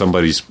sitting in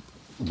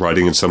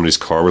riding in somebody's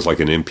car with like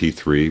an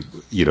MP3,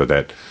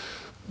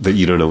 that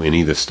you don't know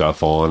any of the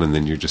stuff on, and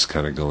then you're just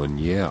kind of going,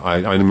 yeah.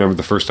 I remember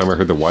the first time I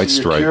heard the White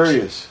Stripes.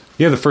 Curious.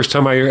 Yeah, the first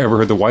time I ever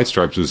heard the White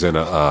Stripes was in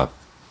a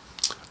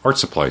art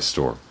supply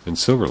store in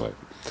Silver Lake.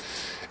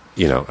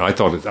 I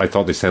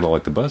thought they sounded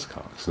like the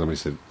Buzzcocks. Somebody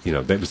said,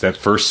 that was that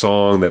first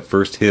song, that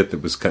first hit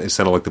it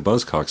sounded like the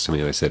Buzzcocks to me.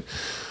 And I said,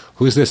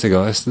 who's this? They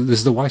go, this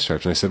is the White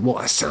Stripes. And I said, well,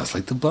 that sounds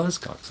like the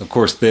Buzzcocks. Of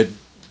course,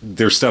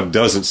 their stuff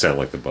doesn't sound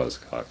like the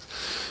Buzzcocks.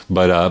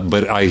 But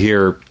I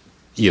hear,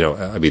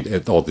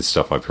 all this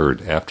stuff I've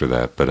heard after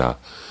that. But I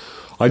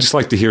just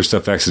like to hear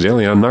stuff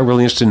accidentally. I'm not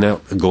really interested in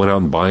going out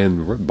and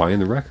buying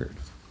the record.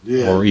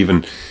 Yeah. Or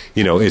even,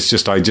 it's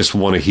just I just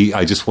want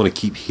to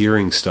keep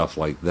hearing stuff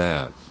like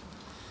that.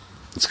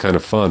 It's kind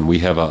of fun. We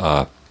have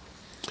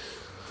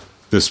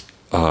this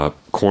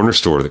corner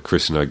store that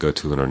Chris and I go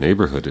to in our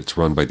neighborhood. It's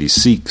run by these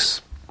Sikhs,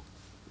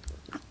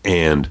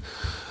 and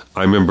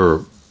I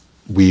remember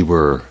we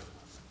used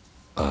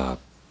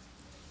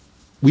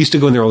to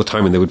go in there all the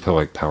time, and they would play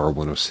like Power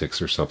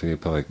 106 or something. They'd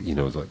play like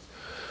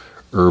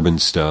urban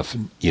stuff,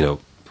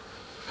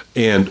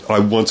 and I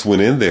once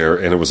went in there,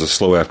 and it was a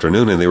slow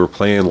afternoon, and they were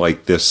playing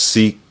like this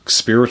Sikh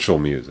spiritual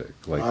music,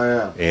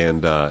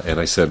 and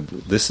I said,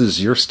 "This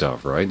is your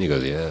stuff, right?" And he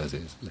goes, "Yeah."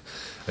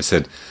 I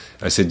said,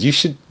 "You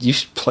should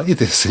play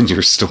this in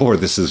your store.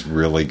 This is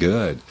really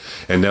good."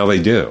 And now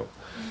they do,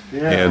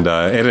 and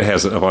it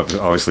hasn't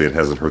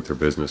hurt their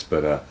business,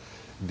 but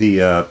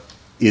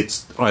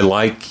I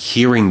like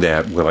hearing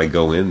that when I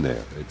go in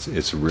there.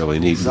 It's really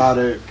neat.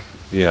 Exotic.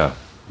 Yeah,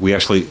 we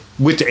actually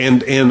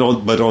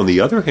but on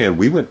the other hand,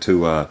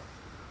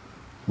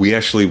 we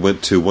actually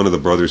went to one of the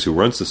brothers who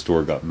runs the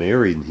store, got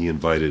married, and he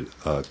invited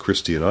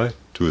Christy and I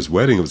to his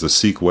wedding. It was a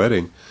Sikh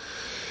wedding.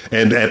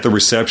 And at the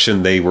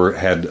reception, they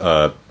had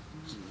these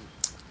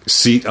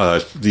Sikh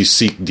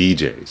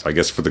DJs, I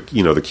guess, for the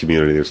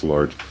community. There's a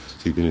large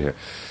Sikh community here.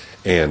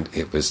 And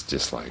it was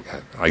just like,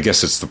 I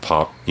guess it's the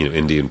pop,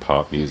 Indian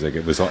pop music.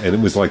 It was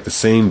like the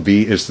same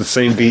beat. It's the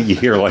same beat you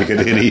hear like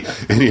at any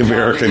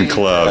American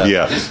club,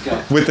 yeah.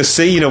 With the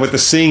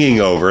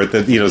singing over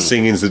it,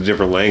 singing's a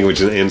different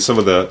language, and some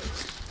of the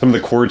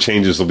chord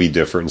changes will be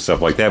different and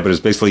stuff like that. But it's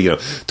basically, and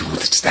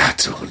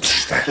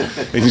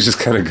you're just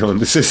kind of going,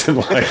 this isn't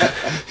like,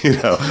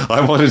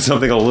 I wanted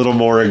something a little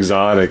more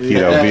exotic,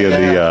 being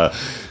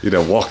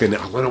walking.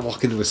 I want to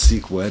walk into a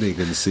Sikh wedding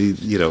and see,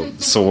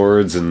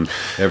 swords and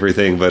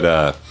everything.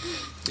 But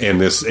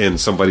and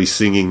somebody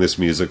singing this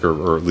music,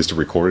 or at least a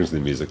recording of the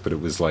music. But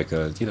it was like,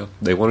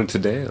 they wanted to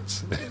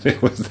dance.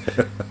 It was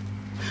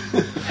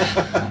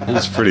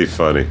pretty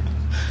funny.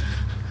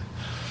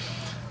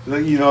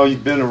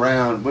 You've been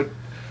around. What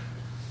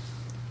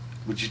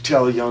would you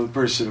tell a young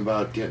person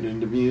about getting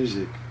into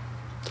music?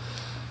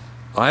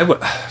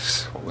 What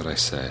would I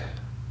say?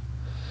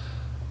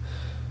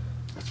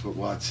 That's what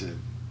Watt said.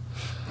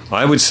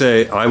 I would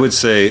say,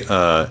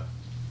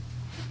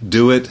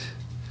 do it.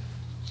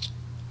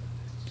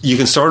 You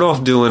can start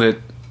off doing it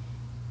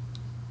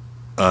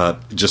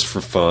just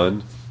for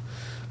fun,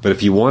 but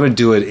if you want to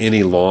do it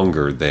any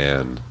longer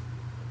than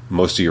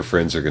most of your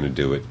friends are going to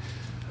do it,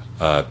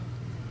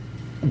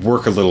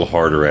 work a little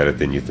harder at it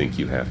than you think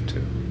you have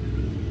to.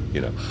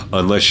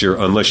 Unless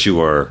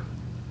you are,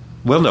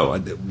 well, no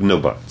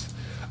buts.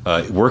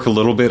 Work a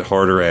little bit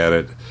harder at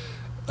it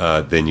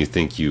than you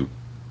think you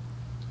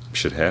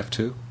should have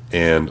to,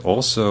 and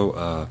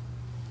also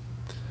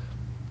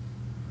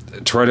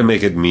try to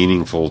make it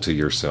meaningful to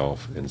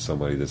yourself and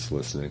somebody that's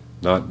listening.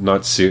 Not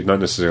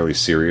necessarily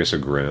serious or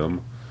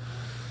grim,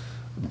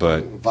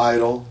 but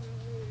vital.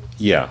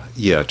 Yeah.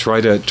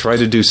 Try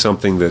to do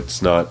something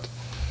that's not,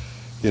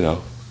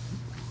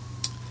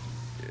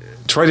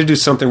 Try to do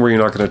something where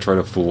you're not going to try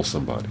to fool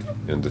somebody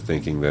into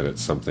thinking that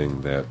it's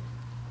something that,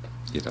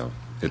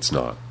 it's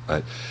not.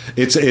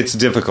 It's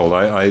difficult.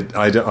 I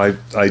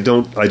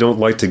don't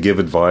like to give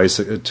advice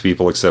to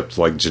people except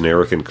like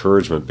generic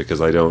encouragement, because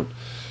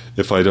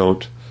if I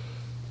don't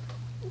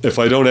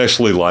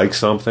actually like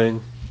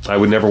something, I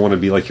would never want to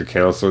be like your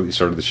counselor that you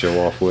started the show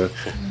off with,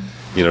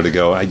 to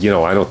go, I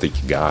don't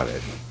think you got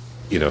it,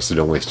 so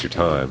don't waste your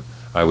time.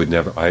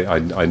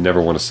 I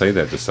never want to say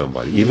that to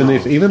somebody, even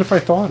if I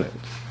thought it.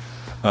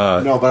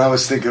 No, but I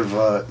was thinking of,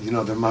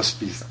 there must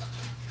be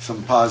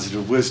some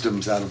positive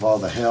wisdoms out of all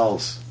the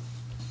hells.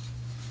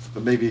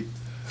 But maybe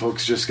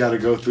folks just got to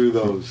go through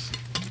those.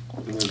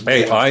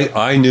 Hey,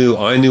 I knew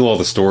all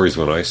the stories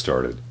when I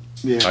started.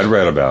 Yeah. I'd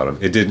read about them.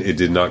 It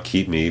did not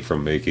keep me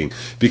from making,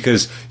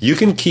 because you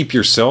can keep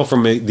yourself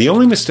from making. The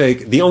only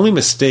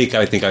mistake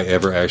I think I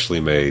ever actually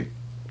made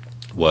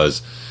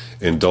was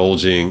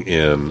indulging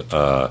in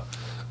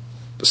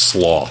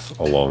sloth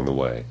along the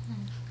way.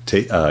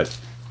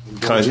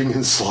 Indulging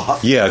in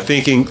sloth? Yeah,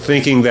 thinking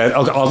that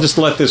I'll just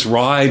let this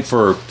ride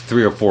for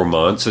 3 or 4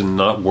 months and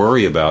not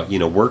worry about,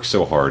 work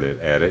so hard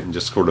at it, and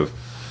just sort of,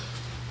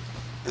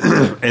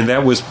 and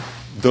that was,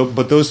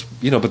 but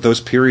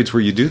those periods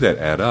where you do that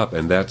add up,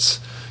 and that's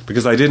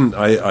because I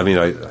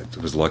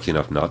was lucky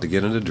enough not to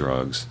get into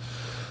drugs.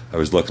 I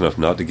was lucky enough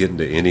not to get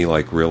into any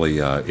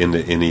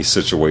into any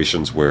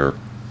situations where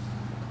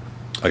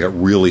I got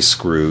really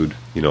screwed,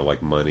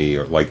 like money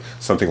or like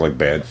something like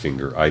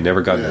Badfinger. I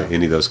never got into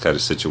any of those kind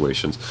of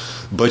situations.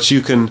 But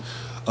you can,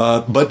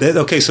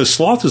 so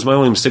sloth was my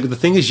only mistake. But the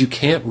thing is, you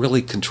can't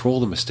really control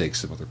the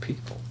mistakes of other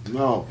people.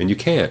 No. And you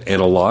can't.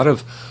 And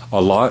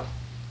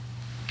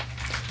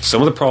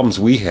some of the problems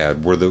we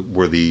had were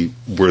the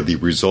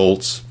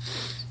results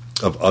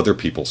of other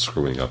people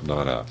screwing up,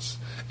 not us.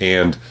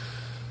 And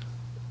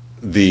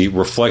the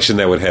reflection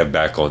that would have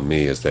back on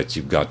me is that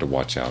you've got to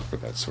watch out for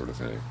that sort of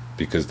thing,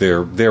 because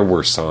there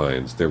were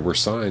signs,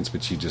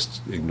 but you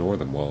just ignore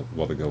them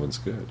while the going's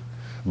good.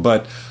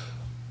 But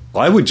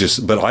I would just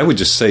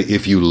say,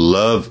 if you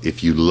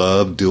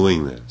love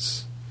doing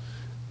this,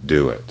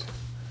 do it,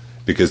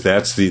 because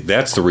that's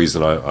the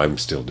reason I'm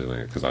still doing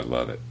it, because I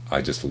love it.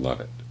 I just love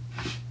it.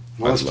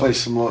 Well, let's play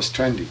some most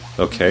trendy.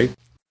 Okay.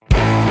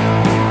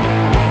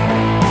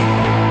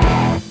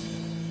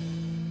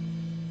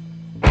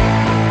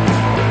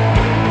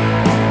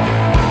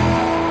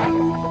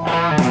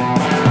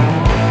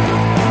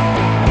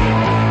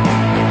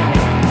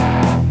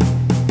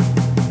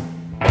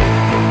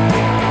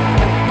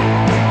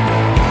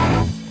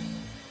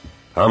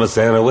 I'm a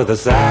Santa with a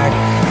sack,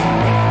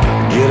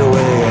 get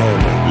away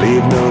and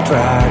leave no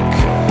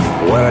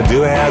track. What I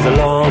do has a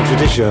long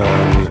tradition,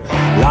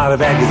 lot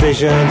of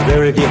accusations,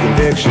 very few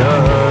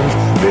convictions.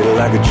 Little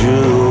like a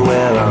Jew,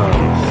 well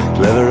I'm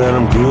clever and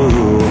I'm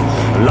cruel.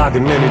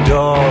 Locking many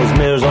doors,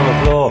 mirrors on the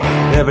floor,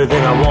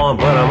 everything I want,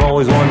 but I'm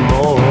always wanting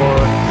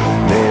more.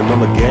 Name of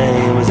my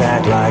game is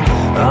act like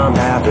I'm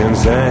half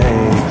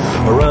insane.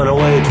 A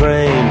runaway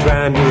train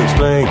trying to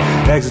explain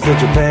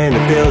existential pain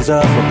that fills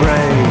up my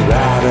brain.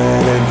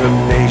 Riding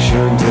from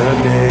nation to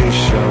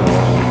nation,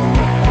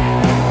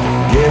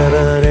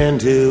 given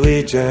into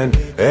each and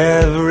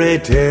every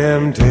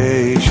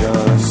temptation.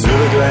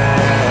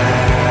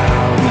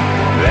 Superglam,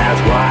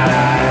 that's what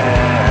I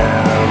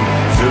am.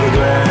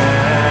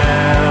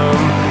 Superglam,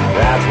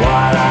 that's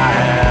what I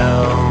am.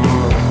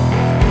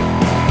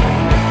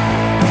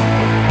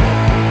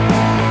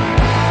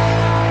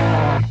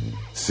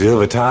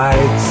 Silver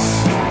tights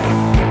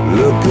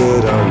look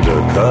good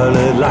under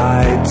colored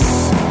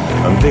lights.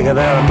 I'm thinking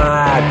that I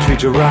might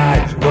treat you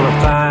right. Gonna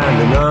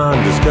find an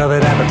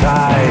undiscovered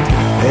appetite.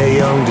 Hey,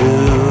 young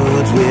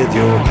dudes with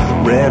your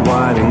red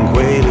wine and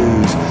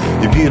quaaludes,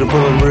 you're beautiful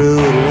and rude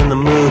and in the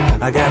mood.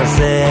 I gotta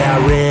say, I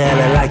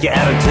really like your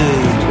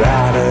attitude.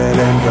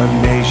 Riding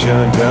from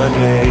nation to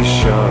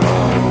nation,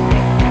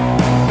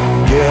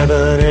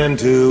 given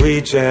into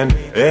each and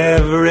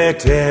every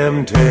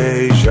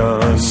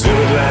temptation.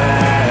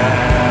 Superglam,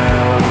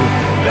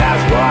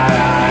 that's what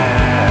I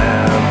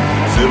am.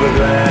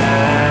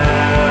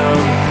 Superglam,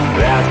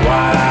 that's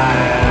what I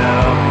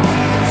am.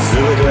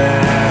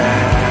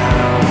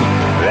 Superglam,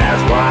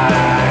 that's what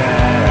I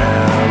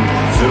am.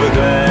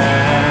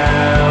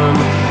 Superglam,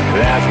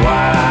 that's what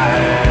I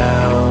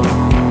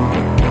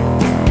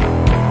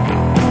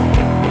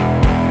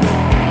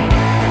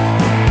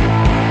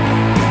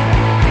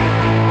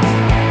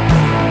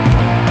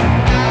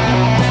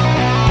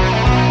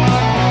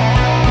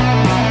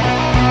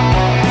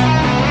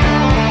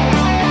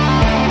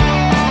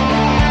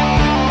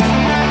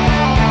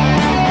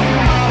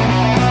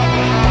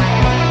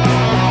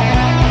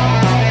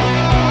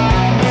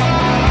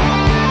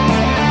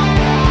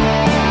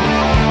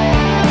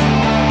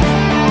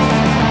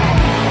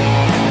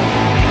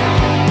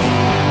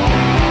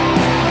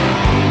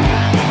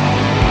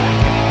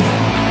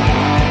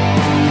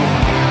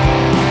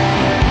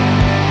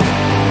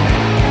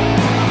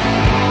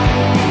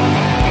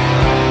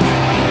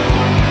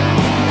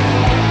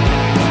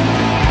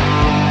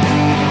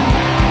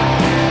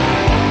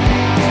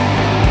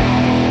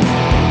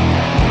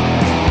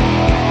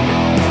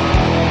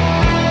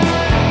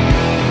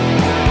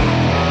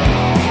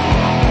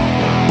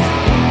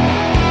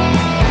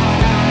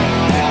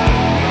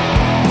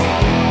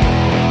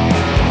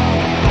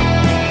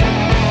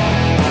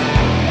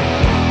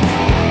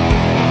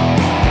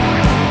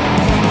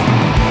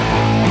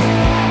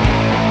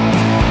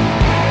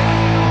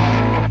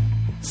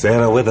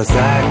Santa with a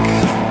sack,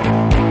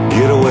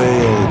 get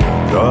away and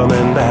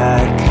coming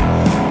back.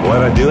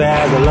 What I do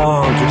has a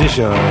long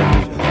tradition,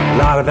 a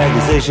lot of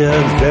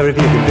accusations, very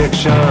few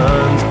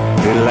convictions.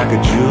 Feel like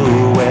a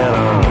Jew, well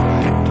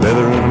I'm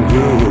clever and I'm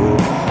cruel.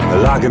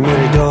 Locking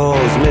many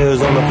doors,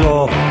 mirrors on the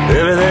floor,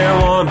 everything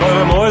I want, but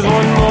I'm always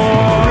wanting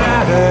more.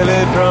 Riding spread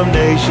it from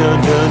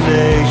nation to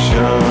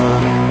nation,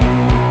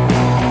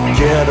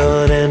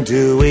 gathered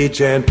into each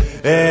and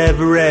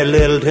every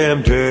little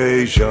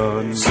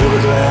temptation.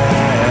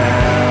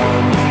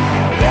 Superglam,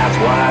 that's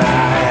what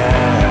I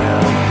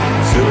am.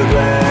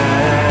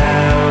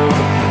 Superglam,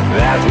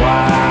 that's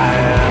what I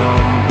am.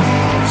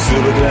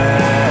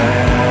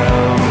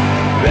 Superglam,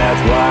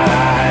 that's what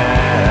I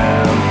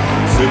am.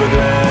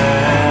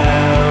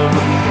 Superglam,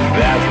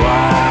 that's what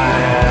I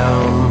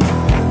am.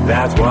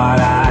 That's what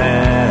I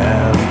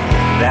am.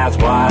 That's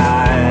what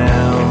I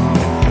am.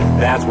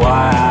 That's what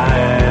I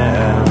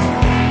am.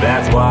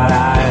 That's what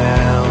I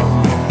am.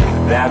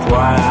 That's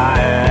what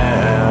I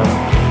am.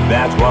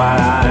 That's what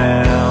I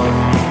am.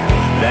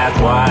 That's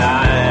what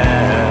I am.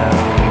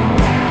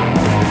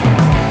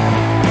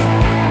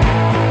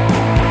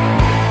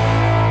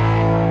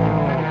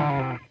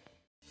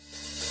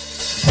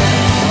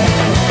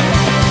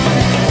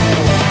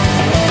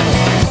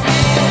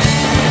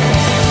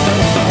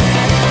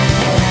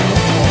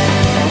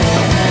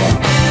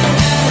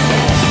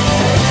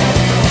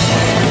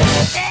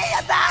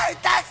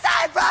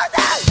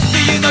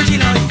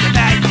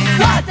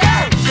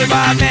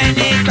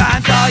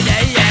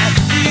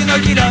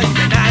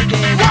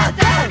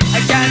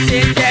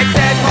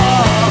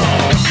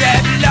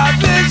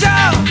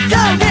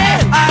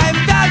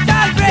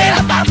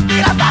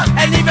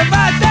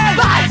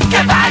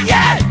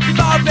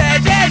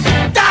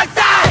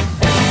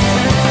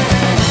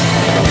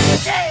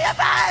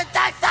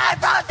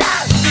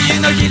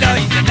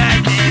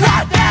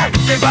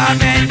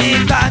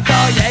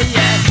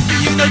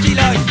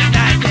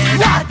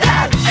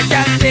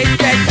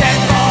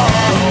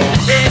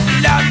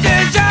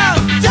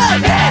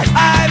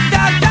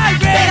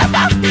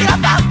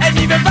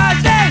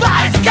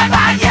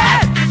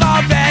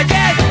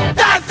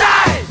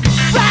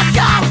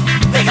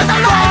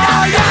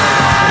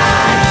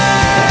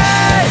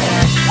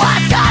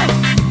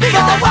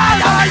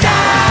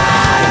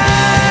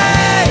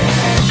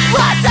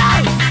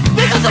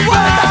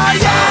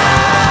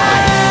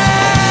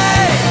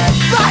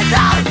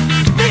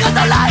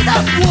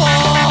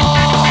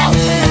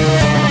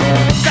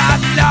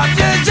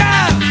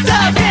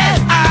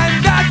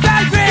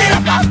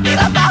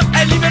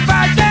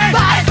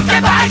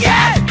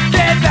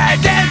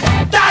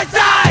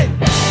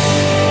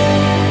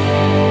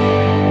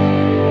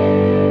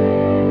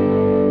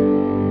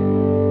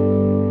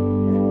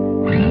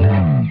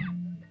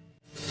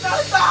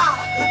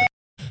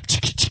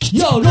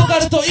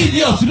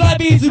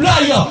 Life is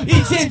liar,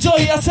 it's enjoy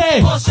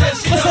yourself. まさ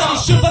に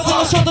出発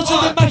の衝突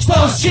で巻き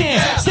倒し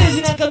ステー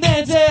ジなんかね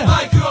えぜ。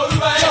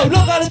ロ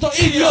ガルと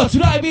イディオツ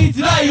Life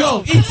is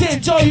liar, it's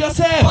enjoy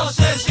yourself.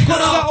 これ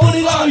が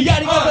俺らのや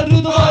り方、ル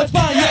ードの一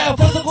番 Yeah,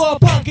 パソコンは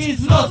パンキー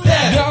ズのステ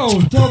ッ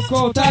プ。Yo, 特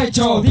攻隊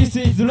長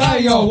This is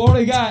liar.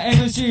 俺が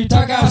MC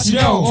高橋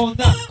亮。女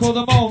子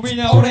供みん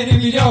な俺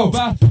に魅了。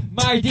But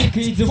my dick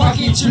is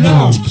fucking too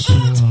low. それ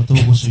はど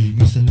こし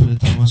見せる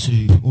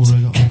魂。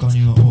俺が他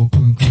にはオープ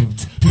ンくん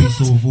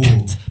Piece of war,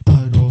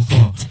 I love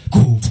her,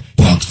 go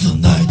back to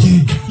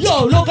 90.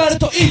 Yo, ロガル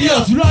とイデ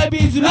ィオツ Life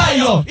is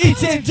liar,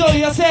 it's enjoy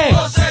yourself.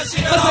 まさ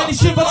に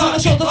出発の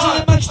衝突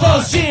で巻き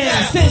倒し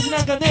ステージ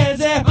なんかねえ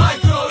ぜ。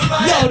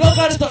Yo, ロ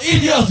ガルとイ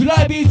ディオツ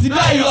Life is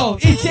liar,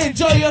 it's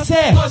enjoy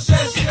yourself.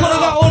 これ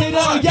が俺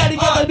らのやり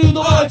方、ルー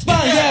ドの一番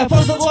Yeah,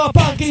 パソコンは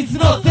パンキーズ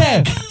のステ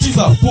ップ。ピ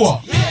ザポ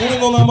ア、俺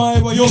の名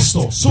前はヨシ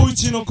ト。小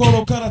1の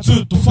頃からず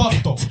っとファ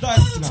ット。大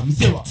好きな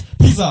店は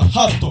ピザ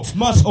ハット。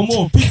マジ思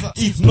うピザ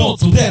is not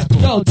dead.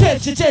 Yo, チェ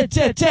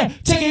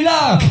ッ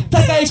ラー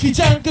高雪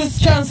ジャンク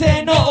ス完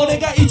成の俺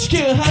が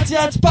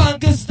1988パン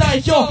クス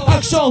代表ア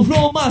クションフ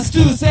ローマス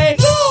2世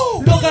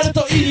ロカル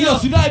とイディオ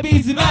ス Life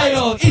is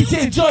liar, it's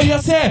enjoy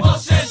yourself. ま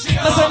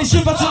さに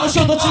出発の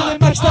衝突で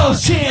巻き倒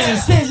し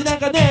ステージなん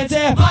かねえ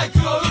ぜ。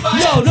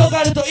Yo, ロ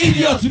カルとイ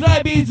ディオス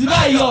Life is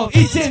liar,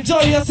 it's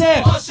enjoy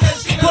yourself.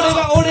 これ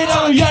が俺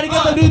らのやり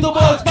方、ルードモ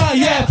ーズバー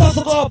Yeah, パ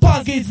ソコンパ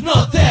ンキーズ乗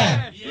って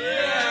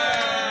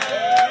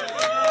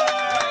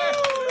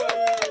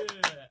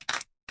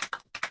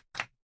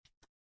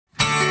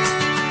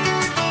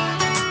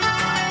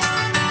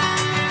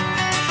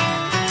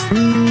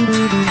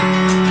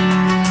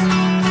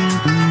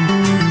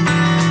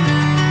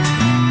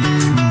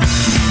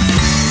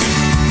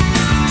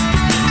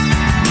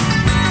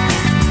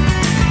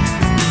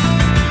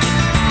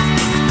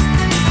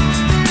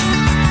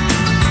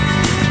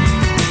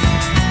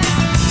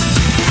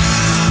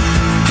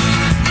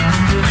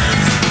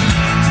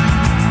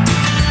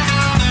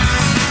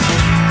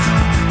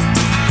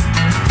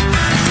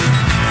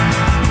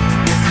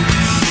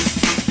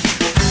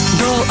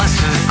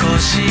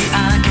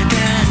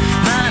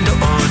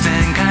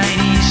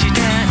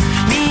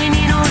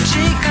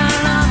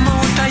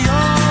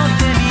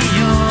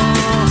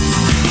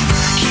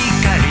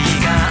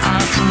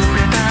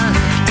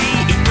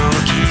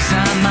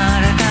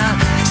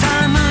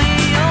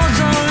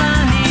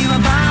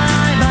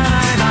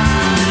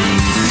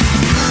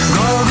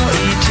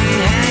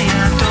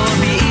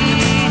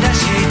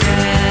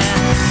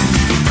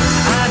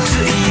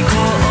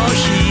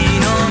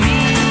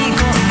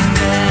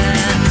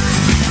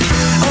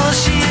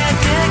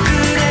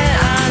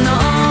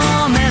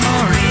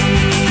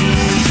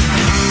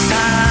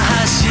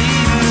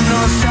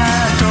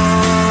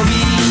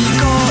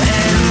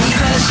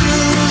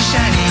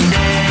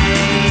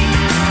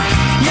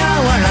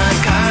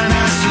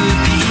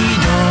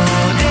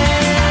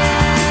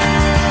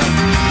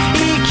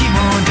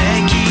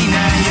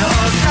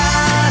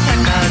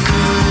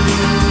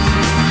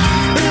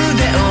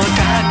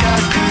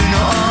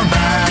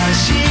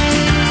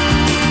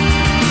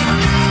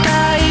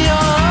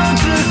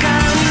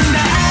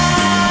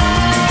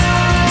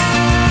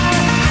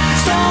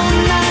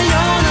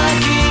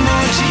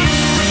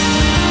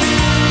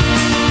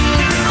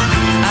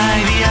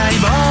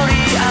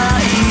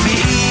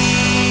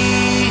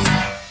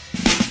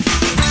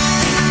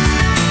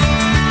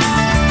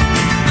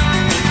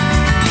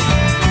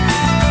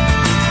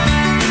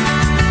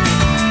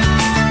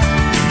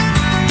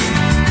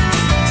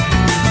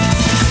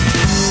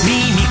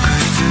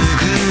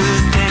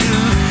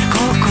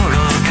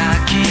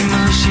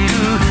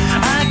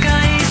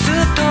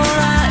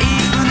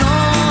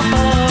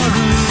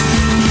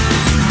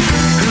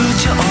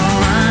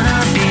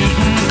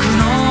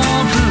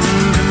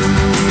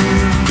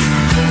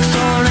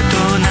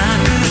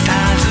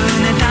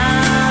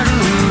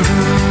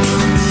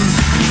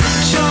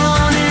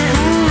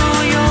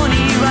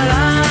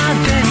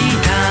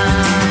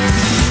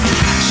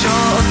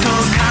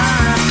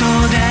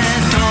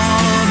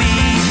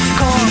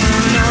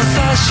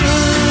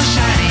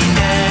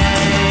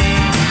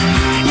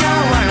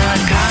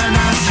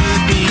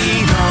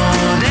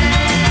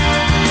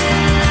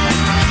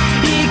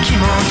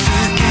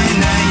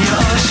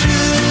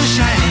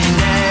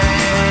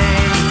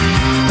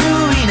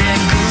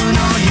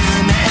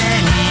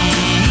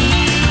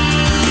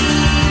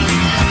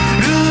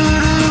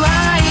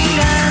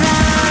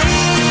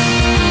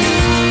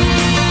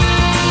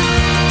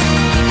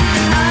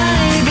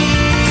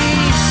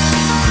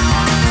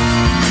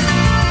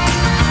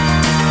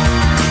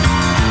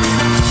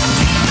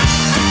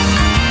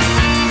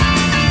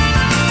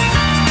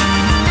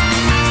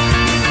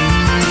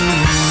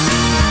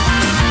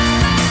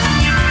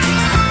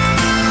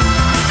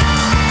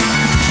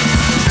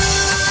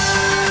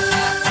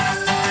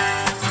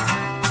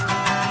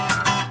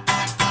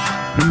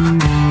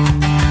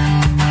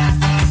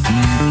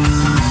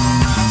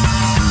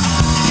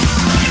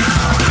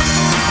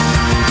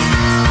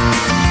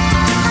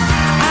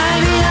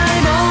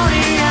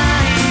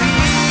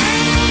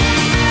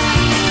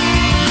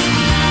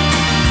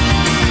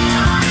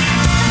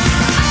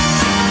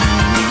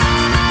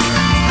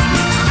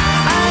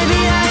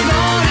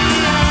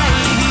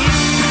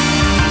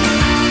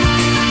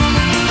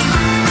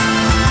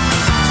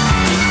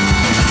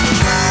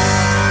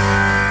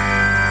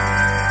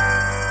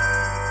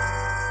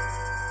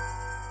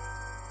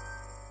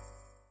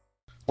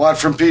Watt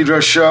from Pedro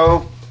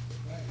Show.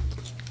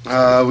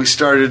 We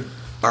started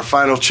our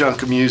final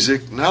chunk of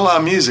music. Not a lot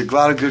of music, a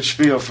lot of good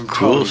spiel from Tony.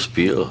 Cool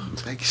spiel.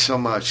 Thank you so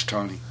much,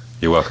 Tony.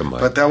 You're welcome, Mike.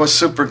 But that was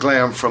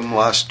Superglam from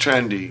Los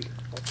Trendy.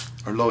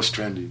 Or Los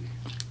Trendy.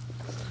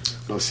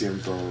 Lo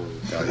siento.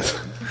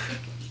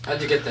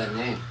 How'd you get that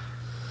name?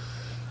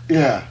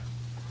 Yeah.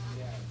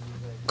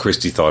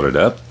 Christy thought it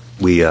up.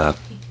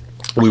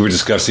 We were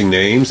discussing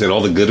names, and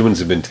all the good ones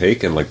have been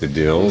taken, like the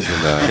Dils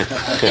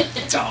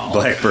and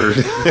Blackbird,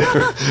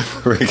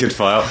 Rank and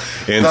File,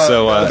 and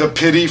the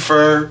pity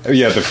fur.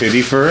 Yeah, the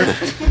pity fur.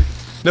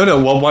 No.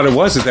 Well, what it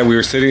was is that we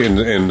were sitting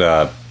and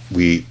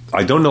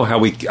I don't know how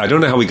we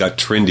got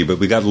trendy, but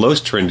we got Los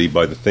Trendy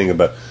by the thing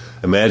about.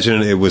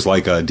 Imagine it was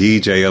like a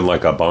DJ on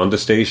like a Bonda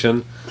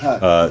station,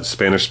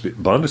 Spanish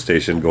Bonda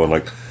station, going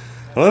like.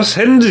 Los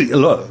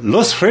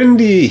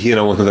Trendy, you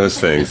know, one of those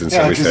things. And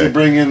yeah, because you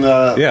bring in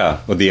the... Yeah,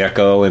 with the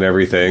echo and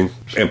everything.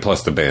 And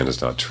plus the band is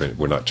not trendy.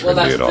 We're not trendy well,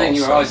 that's at the all. Thing.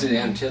 You're always the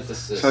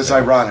antithesis. So it's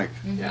ironic.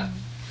 Yeah.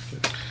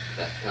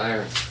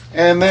 That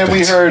and then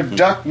we heard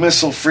Duck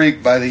Missile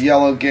Freak by the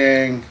Yellow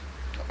Gang.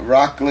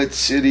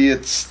 Rockltz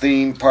Idiots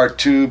theme part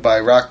 2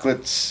 by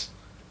Rockltz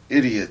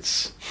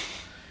Idiots.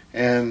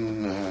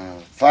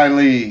 And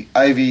finally,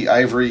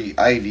 Ivory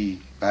by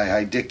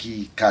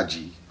Hideki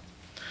Kaji.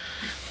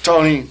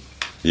 Tony...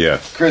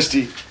 Yeah.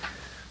 Christy.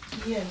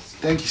 Yes.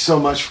 Thank you so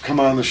much for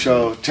coming on the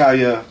show.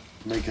 Talia,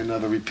 make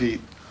another repeat.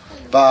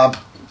 Bob.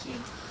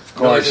 Of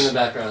course. Noise in the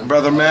background.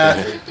 Brother Matt.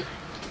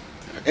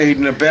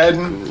 Aiden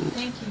Abedin.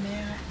 Thank you,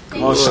 Matt.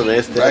 Well,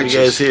 nice to have you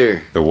guys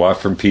here. The Watt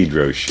from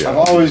Pedro Show. I've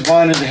always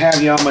wanted to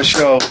have you on my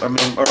show. I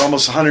mean, or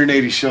almost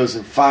 180 shows,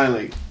 and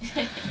finally,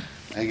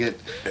 I get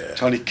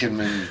Tony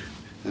Kinman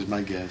as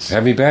my guest.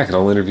 Have me back and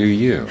I'll interview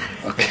you.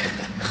 Okay.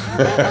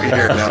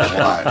 Here, that's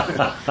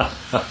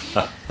why.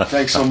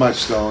 Thanks so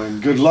much, though,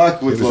 and good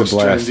luck with Los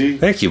Trendy.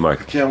 Thank you,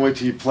 Michael. Can't wait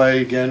till you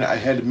play again. I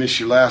had to miss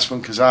your last one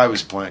because I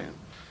was playing.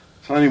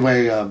 So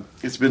anyway,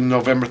 it's been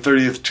November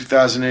 30th,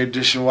 2008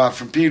 edition of Watt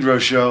from Pedro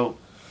Show.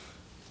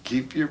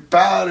 Keep your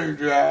powder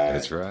dry.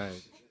 That's right.